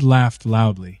 Whitebeard laughed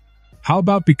loudly. "How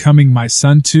about becoming my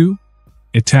son too?"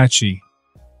 Itachi.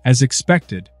 As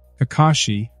expected,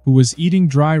 Kakashi, who was eating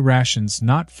dry rations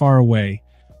not far away,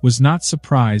 was not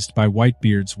surprised by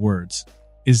Whitebeard's words.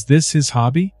 Is this his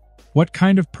hobby? What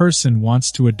kind of person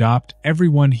wants to adopt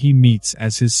everyone he meets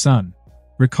as his son?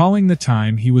 Recalling the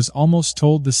time he was almost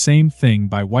told the same thing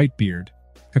by Whitebeard,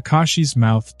 Kakashi's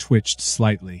mouth twitched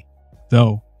slightly.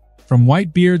 Though, from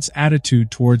Whitebeard's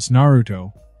attitude towards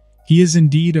Naruto, he is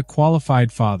indeed a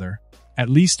qualified father, at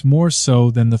least more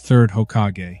so than the third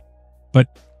Hokage.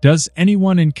 But, does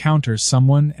anyone encounter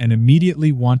someone and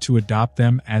immediately want to adopt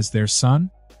them as their son?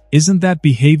 Isn't that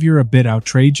behavior a bit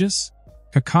outrageous?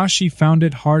 Kakashi found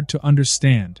it hard to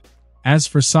understand. As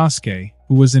for Sasuke,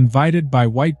 who was invited by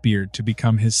Whitebeard to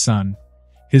become his son,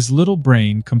 his little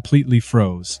brain completely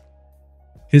froze.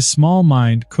 His small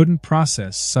mind couldn't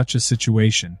process such a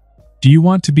situation. "Do you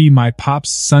want to be my pop's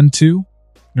son too?"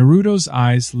 Naruto's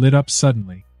eyes lit up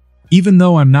suddenly. "Even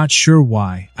though I'm not sure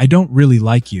why, I don't really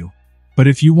like you. But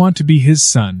if you want to be his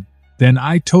son, then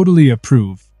I totally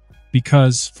approve."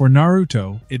 Because, for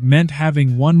Naruto, it meant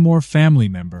having one more family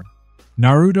member.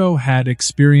 Naruto had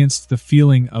experienced the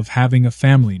feeling of having a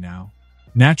family now.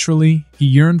 Naturally, he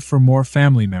yearned for more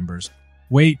family members.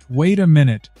 Wait a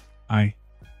minute.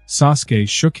 Sasuke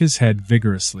shook his head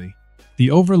vigorously. The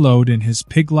overload in his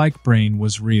pig-like brain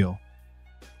was real.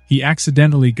 He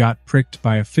accidentally got pricked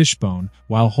by a fishbone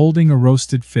while holding a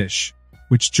roasted fish,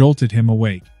 which jolted him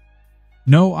awake.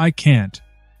 "No, I can't."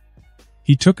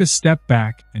 He took a step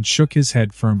back and shook his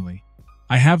head firmly.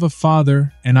 "I have a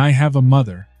father and I have a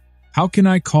mother. How can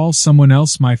I call someone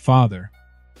else my father?"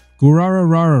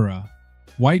 Gurarararara.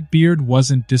 Whitebeard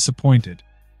wasn't disappointed.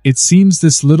 "It seems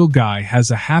this little guy has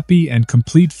a happy and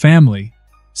complete family."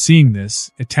 Seeing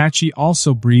this, Itachi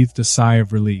also breathed a sigh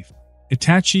of relief.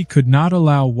 Itachi could not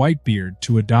allow Whitebeard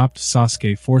to adopt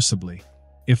Sasuke forcibly.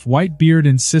 If Whitebeard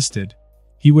insisted,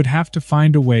 he would have to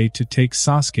find a way to take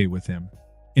Sasuke with him.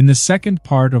 In the second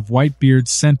part of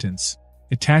Whitebeard's sentence,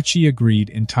 Itachi agreed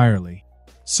entirely.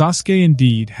 Sasuke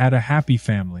indeed had a happy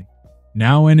family.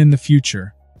 Now and in the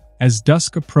future, as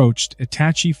dusk approached,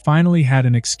 Itachi finally had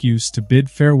an excuse to bid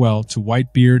farewell to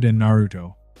Whitebeard and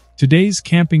Naruto. Today's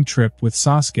camping trip with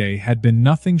Sasuke had been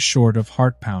nothing short of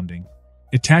heart-pounding.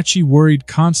 Itachi worried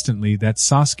constantly that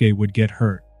Sasuke would get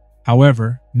hurt.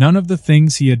 However, none of the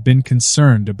things he had been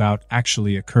concerned about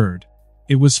actually occurred.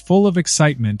 It was full of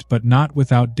excitement but not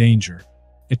without danger.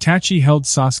 Itachi held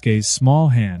Sasuke's small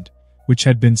hand, which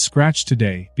had been scratched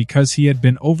today because he had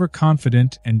been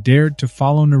overconfident and dared to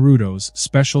follow Naruto's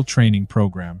special training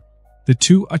program. The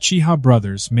two Uchiha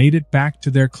brothers made it back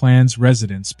to their clan's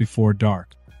residence before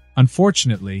dark.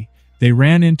 Unfortunately, they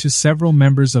ran into several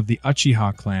members of the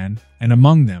Uchiha clan, and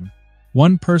among them,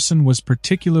 one person was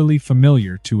particularly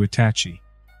familiar to Itachi.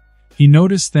 He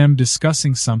noticed them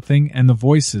discussing something and the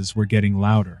voices were getting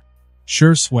louder.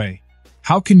 "Shursui,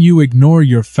 how can you ignore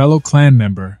your fellow clan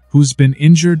member who's been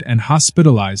injured and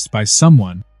hospitalized by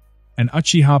someone?" An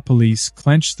Uchiha police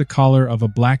clenched the collar of a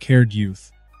black-haired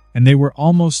youth, and they were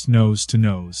almost nose to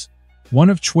nose. One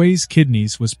of Chui's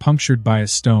kidneys was punctured by a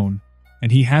stone,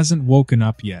 and he hasn't woken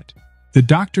up yet. The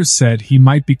doctor said he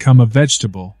might become a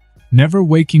vegetable, never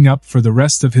waking up for the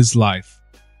rest of his life.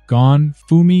 Gon,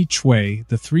 Fumi, Chui,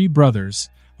 the three brothers,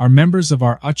 are members of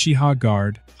our Uchiha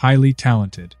Guard, highly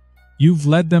talented. You've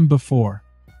led them before.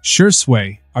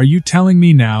 Shursui, are you telling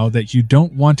me now that you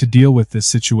don't want to deal with this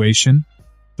situation?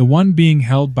 The one being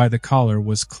held by the collar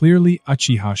was clearly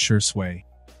Uchiha Shursui.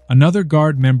 Another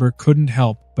guard member couldn't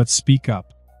help but speak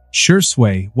up.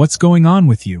 "Shursui, what's going on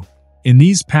with you? In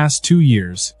these past 2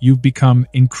 years, you've become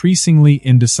increasingly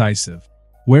indecisive.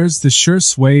 Where's the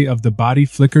Shursui of the body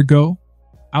flicker go?"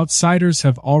 Outsiders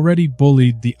have already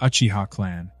bullied the Uchiha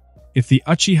clan. If the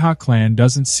Uchiha clan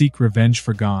doesn't seek revenge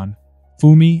for Gon,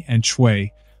 Fumi, and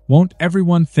Chui, won't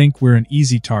everyone think we're an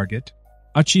easy target?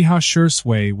 Uchiha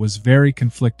Shursui was very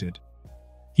conflicted.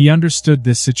 He understood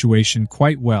this situation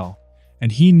quite well,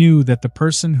 and he knew that the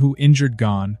person who injured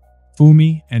Gon,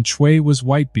 Fumi, and Chui was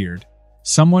Whitebeard,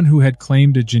 someone who had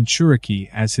claimed a Jinchuriki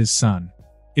as his son.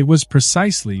 It was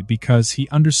precisely because he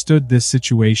understood this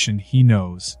situation he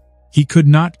knows. He could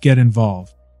not get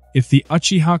involved. If the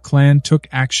Uchiha clan took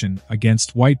action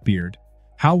against Whitebeard,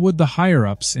 how would the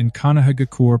higher-ups in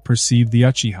Konohagakure perceive the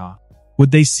Uchiha?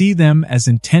 Would they see them as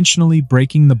intentionally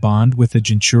breaking the bond with a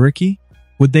Jinchuriki?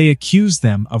 Would they accuse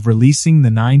them of releasing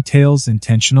the Nine Tails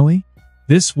intentionally?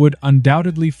 This would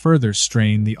undoubtedly further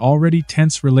strain the already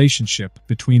tense relationship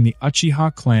between the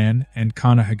Uchiha clan and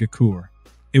Konohagakure.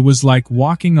 It was like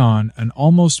walking on an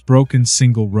almost broken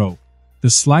single rope. The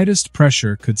slightest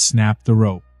pressure could snap the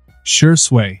rope.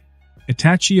 Shursui.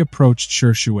 Itachi approached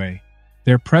Shursui.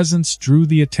 Their presence drew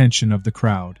the attention of the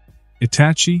crowd.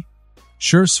 Itachi?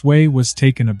 Shursui was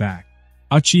taken aback.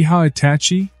 Uchiha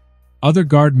Itachi? Other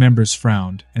guard members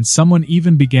frowned, and someone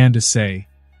even began to say,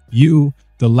 "You,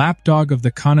 the lapdog of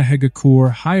the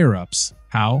Konohagakure higher-ups,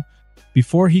 how?"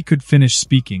 Before he could finish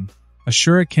speaking, a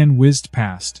shuriken whizzed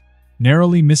past,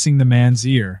 narrowly missing the man's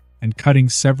ear and cutting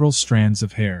several strands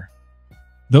of hair.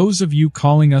 "Those of you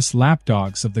calling us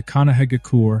lapdogs of the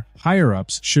Konohagakure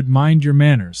higher-ups should mind your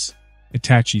manners,"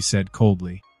 Itachi said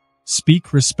coldly.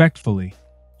 "Speak respectfully."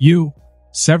 "You."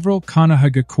 Several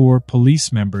Konohagakure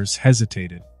police members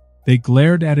hesitated. They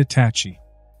glared at Itachi.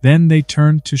 Then they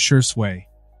turned to Shursui.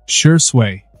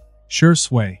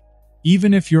 Shursui,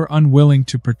 even if you're unwilling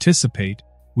to participate,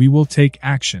 we will take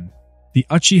action. The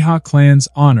Uchiha clan's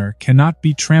honor cannot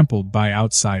be trampled by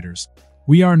outsiders.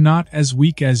 We are not as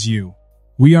weak as you.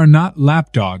 We are not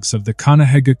lapdogs of the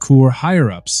Konohagakure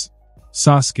higher-ups.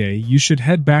 Sasuke, you should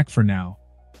head back for now.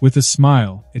 With a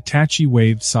smile, Itachi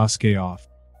waved Sasuke off.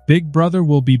 Big brother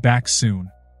will be back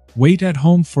soon. Wait at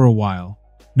home for a while.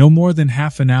 No more than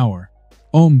half an hour.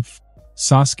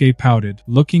 Sasuke pouted,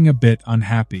 looking a bit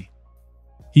unhappy.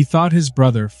 He thought his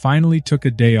brother finally took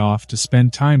a day off to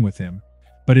spend time with him,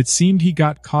 but it seemed he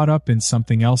got caught up in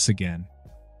something else again.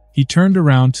 He turned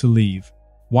around to leave,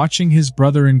 watching his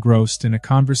brother engrossed in a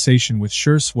conversation with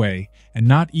Shursui and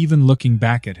not even looking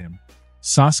back at him.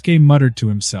 Sasuke muttered to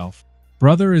himself,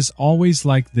 "Brother is always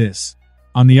like this."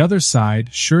 On the other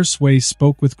side, Shursui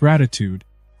spoke with gratitude.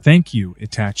 "Thank you,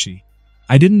 Itachi.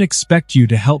 I didn't expect you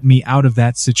to help me out of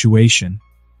that situation."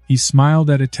 He smiled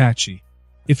at Itachi.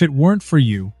 "If it weren't for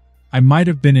you, I might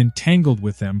have been entangled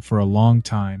with them for a long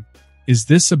time." "Is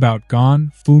this about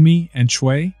Gon, Fumi, and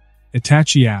Chui?"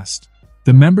 Itachi asked.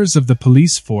 "The members of the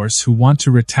police force who want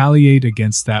to retaliate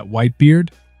against that Whitebeard?"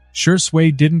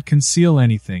 Shursui didn't conceal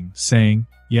anything, saying,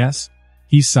 "Yes."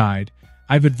 He sighed.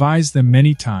 "I've advised them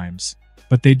many times,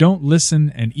 but they don't listen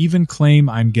and even claim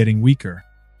I'm getting weaker.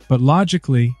 But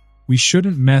logically, we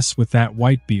shouldn't mess with that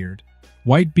Whitebeard.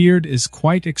 Whitebeard is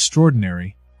quite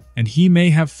extraordinary, and he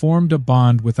may have formed a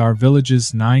bond with our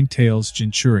village's Nine Tails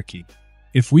Jinchuriki.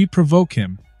 If we provoke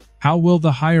him, how will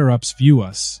the higher-ups view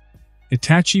us?"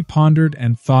 Itachi pondered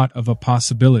and thought of a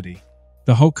possibility.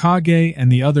 The Hokage and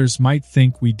the others might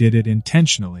think we did it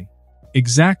intentionally.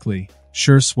 "Exactly,"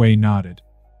 Shursui nodded.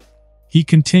 He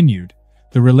continued,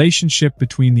 "The relationship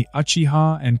between the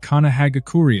Uchiha and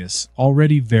Konohagakure is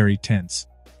already very tense.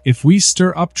 If we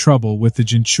stir up trouble with the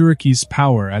Jinchuriki's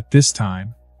power at this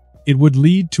time, it would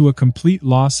lead to a complete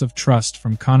loss of trust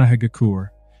from Konohagakure,"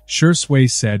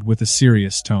 Shursui said with a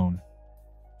serious tone.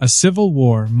 "A civil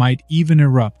war might even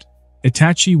erupt."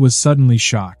 Itachi was suddenly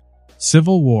shocked.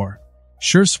 "Civil war?"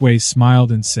 Shursui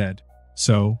smiled and said,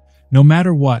 "So, no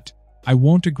matter what, I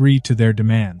won't agree to their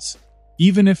demands.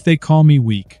 Even if they call me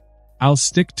weak, I'll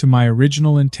stick to my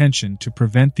original intention to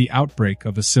prevent the outbreak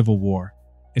of a civil war."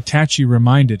 Itachi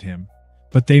reminded him,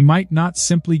 "But they might not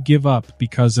simply give up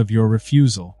because of your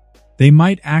refusal. They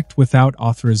might act without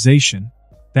authorization.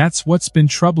 That's what's been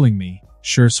troubling me,"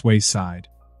 Shursui sighed.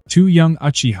 Two young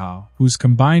Uchiha, whose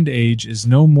combined age is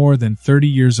no more than 30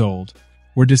 years old,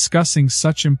 were discussing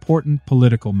such important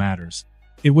political matters.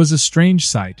 It was a strange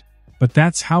sight, but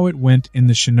that's how it went in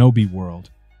the shinobi world.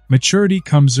 Maturity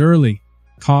comes early.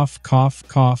 Cough, cough,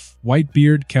 cough.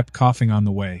 Whitebeard kept coughing on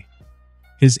the way.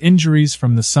 His injuries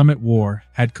from the Summit War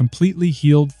had completely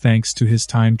healed thanks to his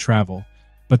time travel,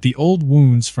 but the old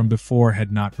wounds from before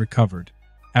had not recovered.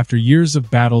 After years of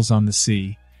battles on the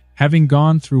sea, having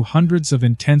gone through hundreds of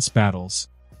intense battles,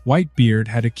 Whitebeard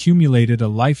had accumulated a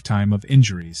lifetime of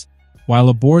injuries. While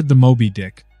aboard the Moby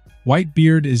Dick,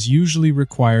 Whitebeard is usually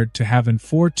required to have an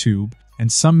 4-tube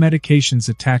and some medications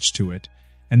attached to it,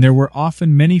 and there were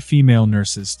often many female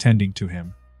nurses tending to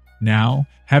him. Now,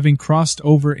 having crossed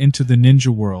over into the ninja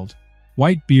world,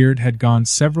 Whitebeard had gone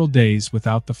several days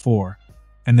without the 4.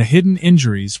 and the hidden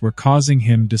injuries were causing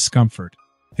him discomfort.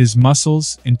 His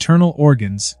muscles, internal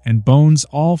organs, and bones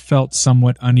all felt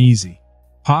somewhat uneasy.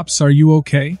 "Pops, are you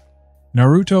okay?"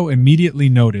 Naruto immediately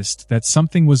noticed that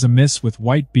something was amiss with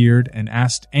Whitebeard and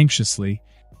asked anxiously,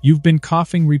 "You've been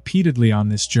coughing repeatedly on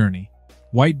this journey."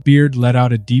 Whitebeard let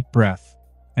out a deep breath,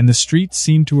 and the street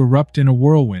seemed to erupt in a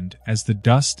whirlwind as the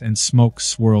dust and smoke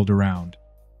swirled around.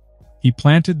 He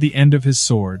planted the end of his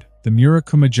sword, the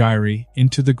Murakumajiri,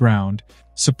 into the ground,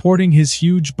 supporting his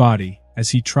huge body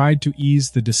as he tried to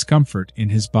ease the discomfort in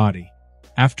his body.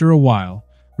 After a while,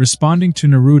 responding to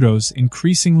Naruto's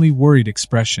increasingly worried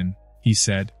expression, he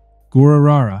said,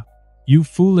 "Gurarararara, you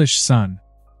foolish son.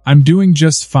 I'm doing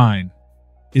just fine."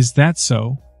 "Is that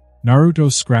so?"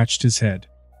 Naruto scratched his head.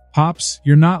 "Pops,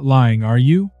 you're not lying, are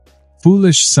you?"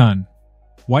 "Foolish son."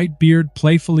 Whitebeard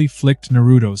playfully flicked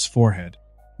Naruto's forehead.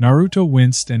 Naruto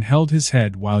winced and held his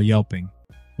head while yelping.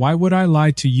 "Why would I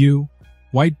lie to you?"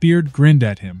 Whitebeard grinned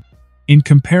at him. "In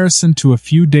comparison to a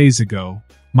few days ago,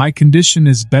 my condition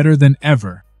is better than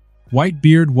ever."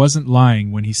 Whitebeard wasn't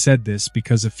lying when he said this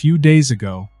because a few days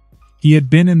ago, he had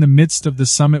been in the midst of the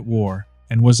Summit War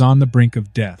and was on the brink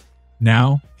of death.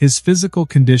 Now, his physical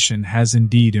condition has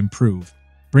indeed improved.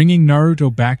 Bringing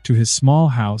Naruto back to his small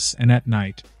house, and at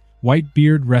night,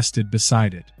 Whitebeard rested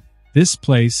beside it. This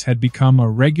place had become a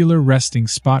regular resting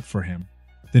spot for him.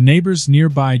 The neighbors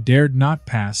nearby dared not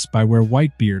pass by where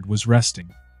Whitebeard was resting.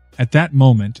 At that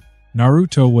moment,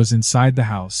 Naruto was inside the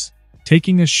house,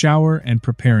 taking a shower and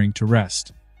preparing to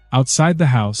rest. Outside the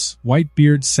house,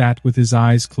 Whitebeard sat with his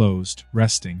eyes closed,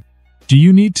 resting. "Do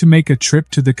you need to make a trip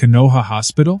to the Konoha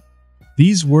hospital?"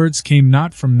 These words came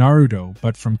not from Naruto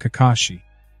but from Kakashi.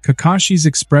 Kakashi's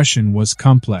expression was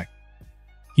complex.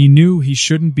 He knew he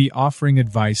shouldn't be offering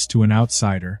advice to an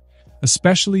outsider,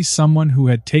 especially someone who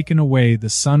had taken away the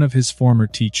son of his former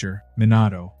teacher,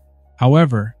 Minato.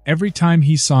 However, every time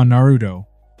he saw Naruto,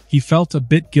 he felt a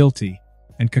bit guilty,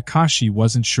 and Kakashi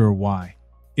wasn't sure why.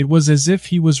 It was as if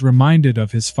he was reminded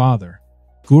of his father.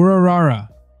 "Gurarararara."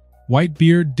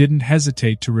 Whitebeard didn't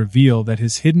hesitate to reveal that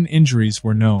his hidden injuries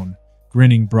were known,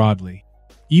 grinning broadly.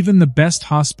 Even the best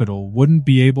hospital wouldn't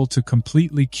be able to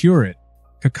completely cure it.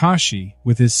 Kakashi,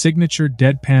 with his signature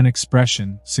deadpan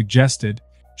expression, suggested,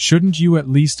 "Shouldn't you at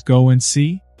least go and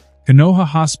see? Konoha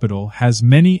Hospital has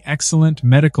many excellent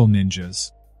medical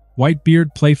ninjas."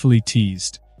 Whitebeard playfully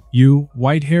teased, "You,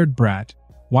 white-haired brat,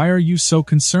 why are you so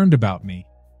concerned about me?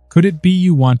 Could it be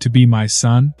you want to be my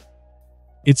son?"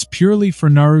 "It's purely for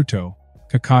Naruto,"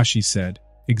 Kakashi said,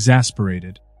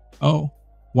 exasperated. "Oh."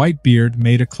 Whitebeard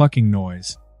made a clucking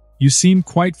noise. "You seem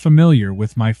quite familiar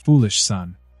with my foolish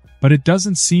son. But it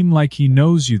doesn't seem like he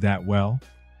knows you that well."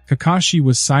 Kakashi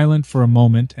was silent for a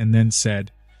moment and then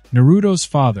said, "Naruto's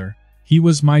father, he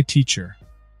was my teacher.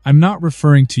 I'm not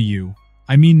referring to you,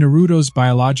 I mean Naruto's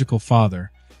biological father.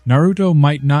 Naruto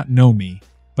might not know me,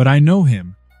 but I know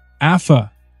him."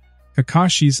 "Afa!"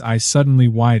 Kakashi's eyes suddenly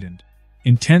widened.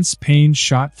 Intense pain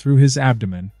shot through his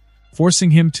abdomen,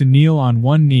 forcing him to kneel on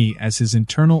one knee as his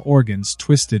internal organs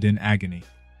twisted in agony.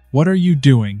 "What are you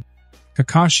doing?"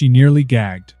 Kakashi nearly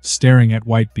gagged, staring at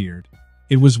Whitebeard.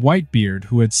 It was Whitebeard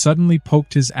who had suddenly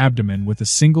poked his abdomen with a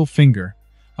single finger,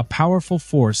 a powerful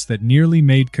force that nearly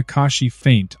made Kakashi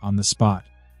faint on the spot.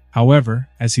 However,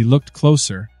 as he looked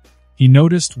closer, he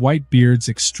noticed Whitebeard's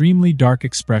extremely dark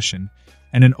expression,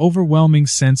 and an overwhelming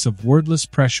sense of wordless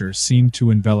pressure seemed to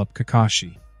envelop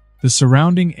Kakashi. The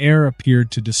surrounding air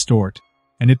appeared to distort,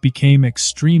 and it became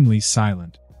extremely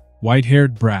silent.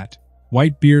 "White-haired brat,"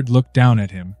 Whitebeard looked down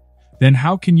at him. "Then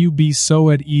how can you be so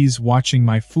at ease watching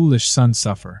my foolish son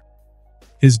suffer?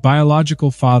 His biological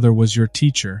father was your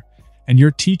teacher, and your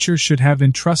teacher should have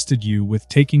entrusted you with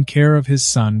taking care of his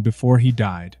son before he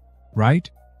died, right?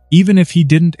 Even if he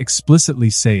didn't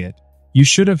explicitly say it, you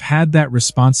should have had that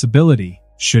responsibility,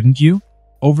 shouldn't you?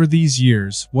 Over these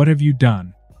years, what have you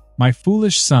done? My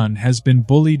foolish son has been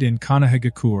bullied in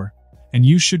Konohagakure, and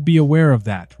you should be aware of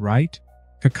that, right?"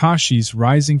 Kakashi's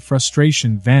rising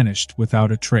frustration vanished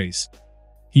without a trace.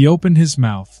 He opened his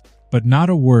mouth, but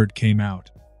not a word came out.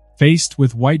 Faced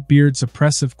with Whitebeard's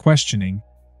oppressive questioning,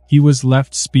 he was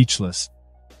left speechless.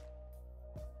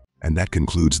 And that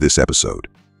concludes this episode.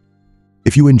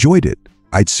 If you enjoyed it,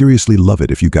 I'd seriously love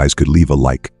it if you guys could leave a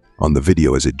like on the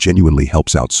video, as it genuinely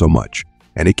helps out so much,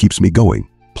 and it keeps me going.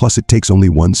 Plus, it takes only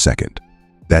 1 second.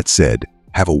 That said,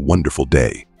 have a wonderful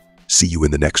day. See you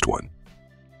in the next one.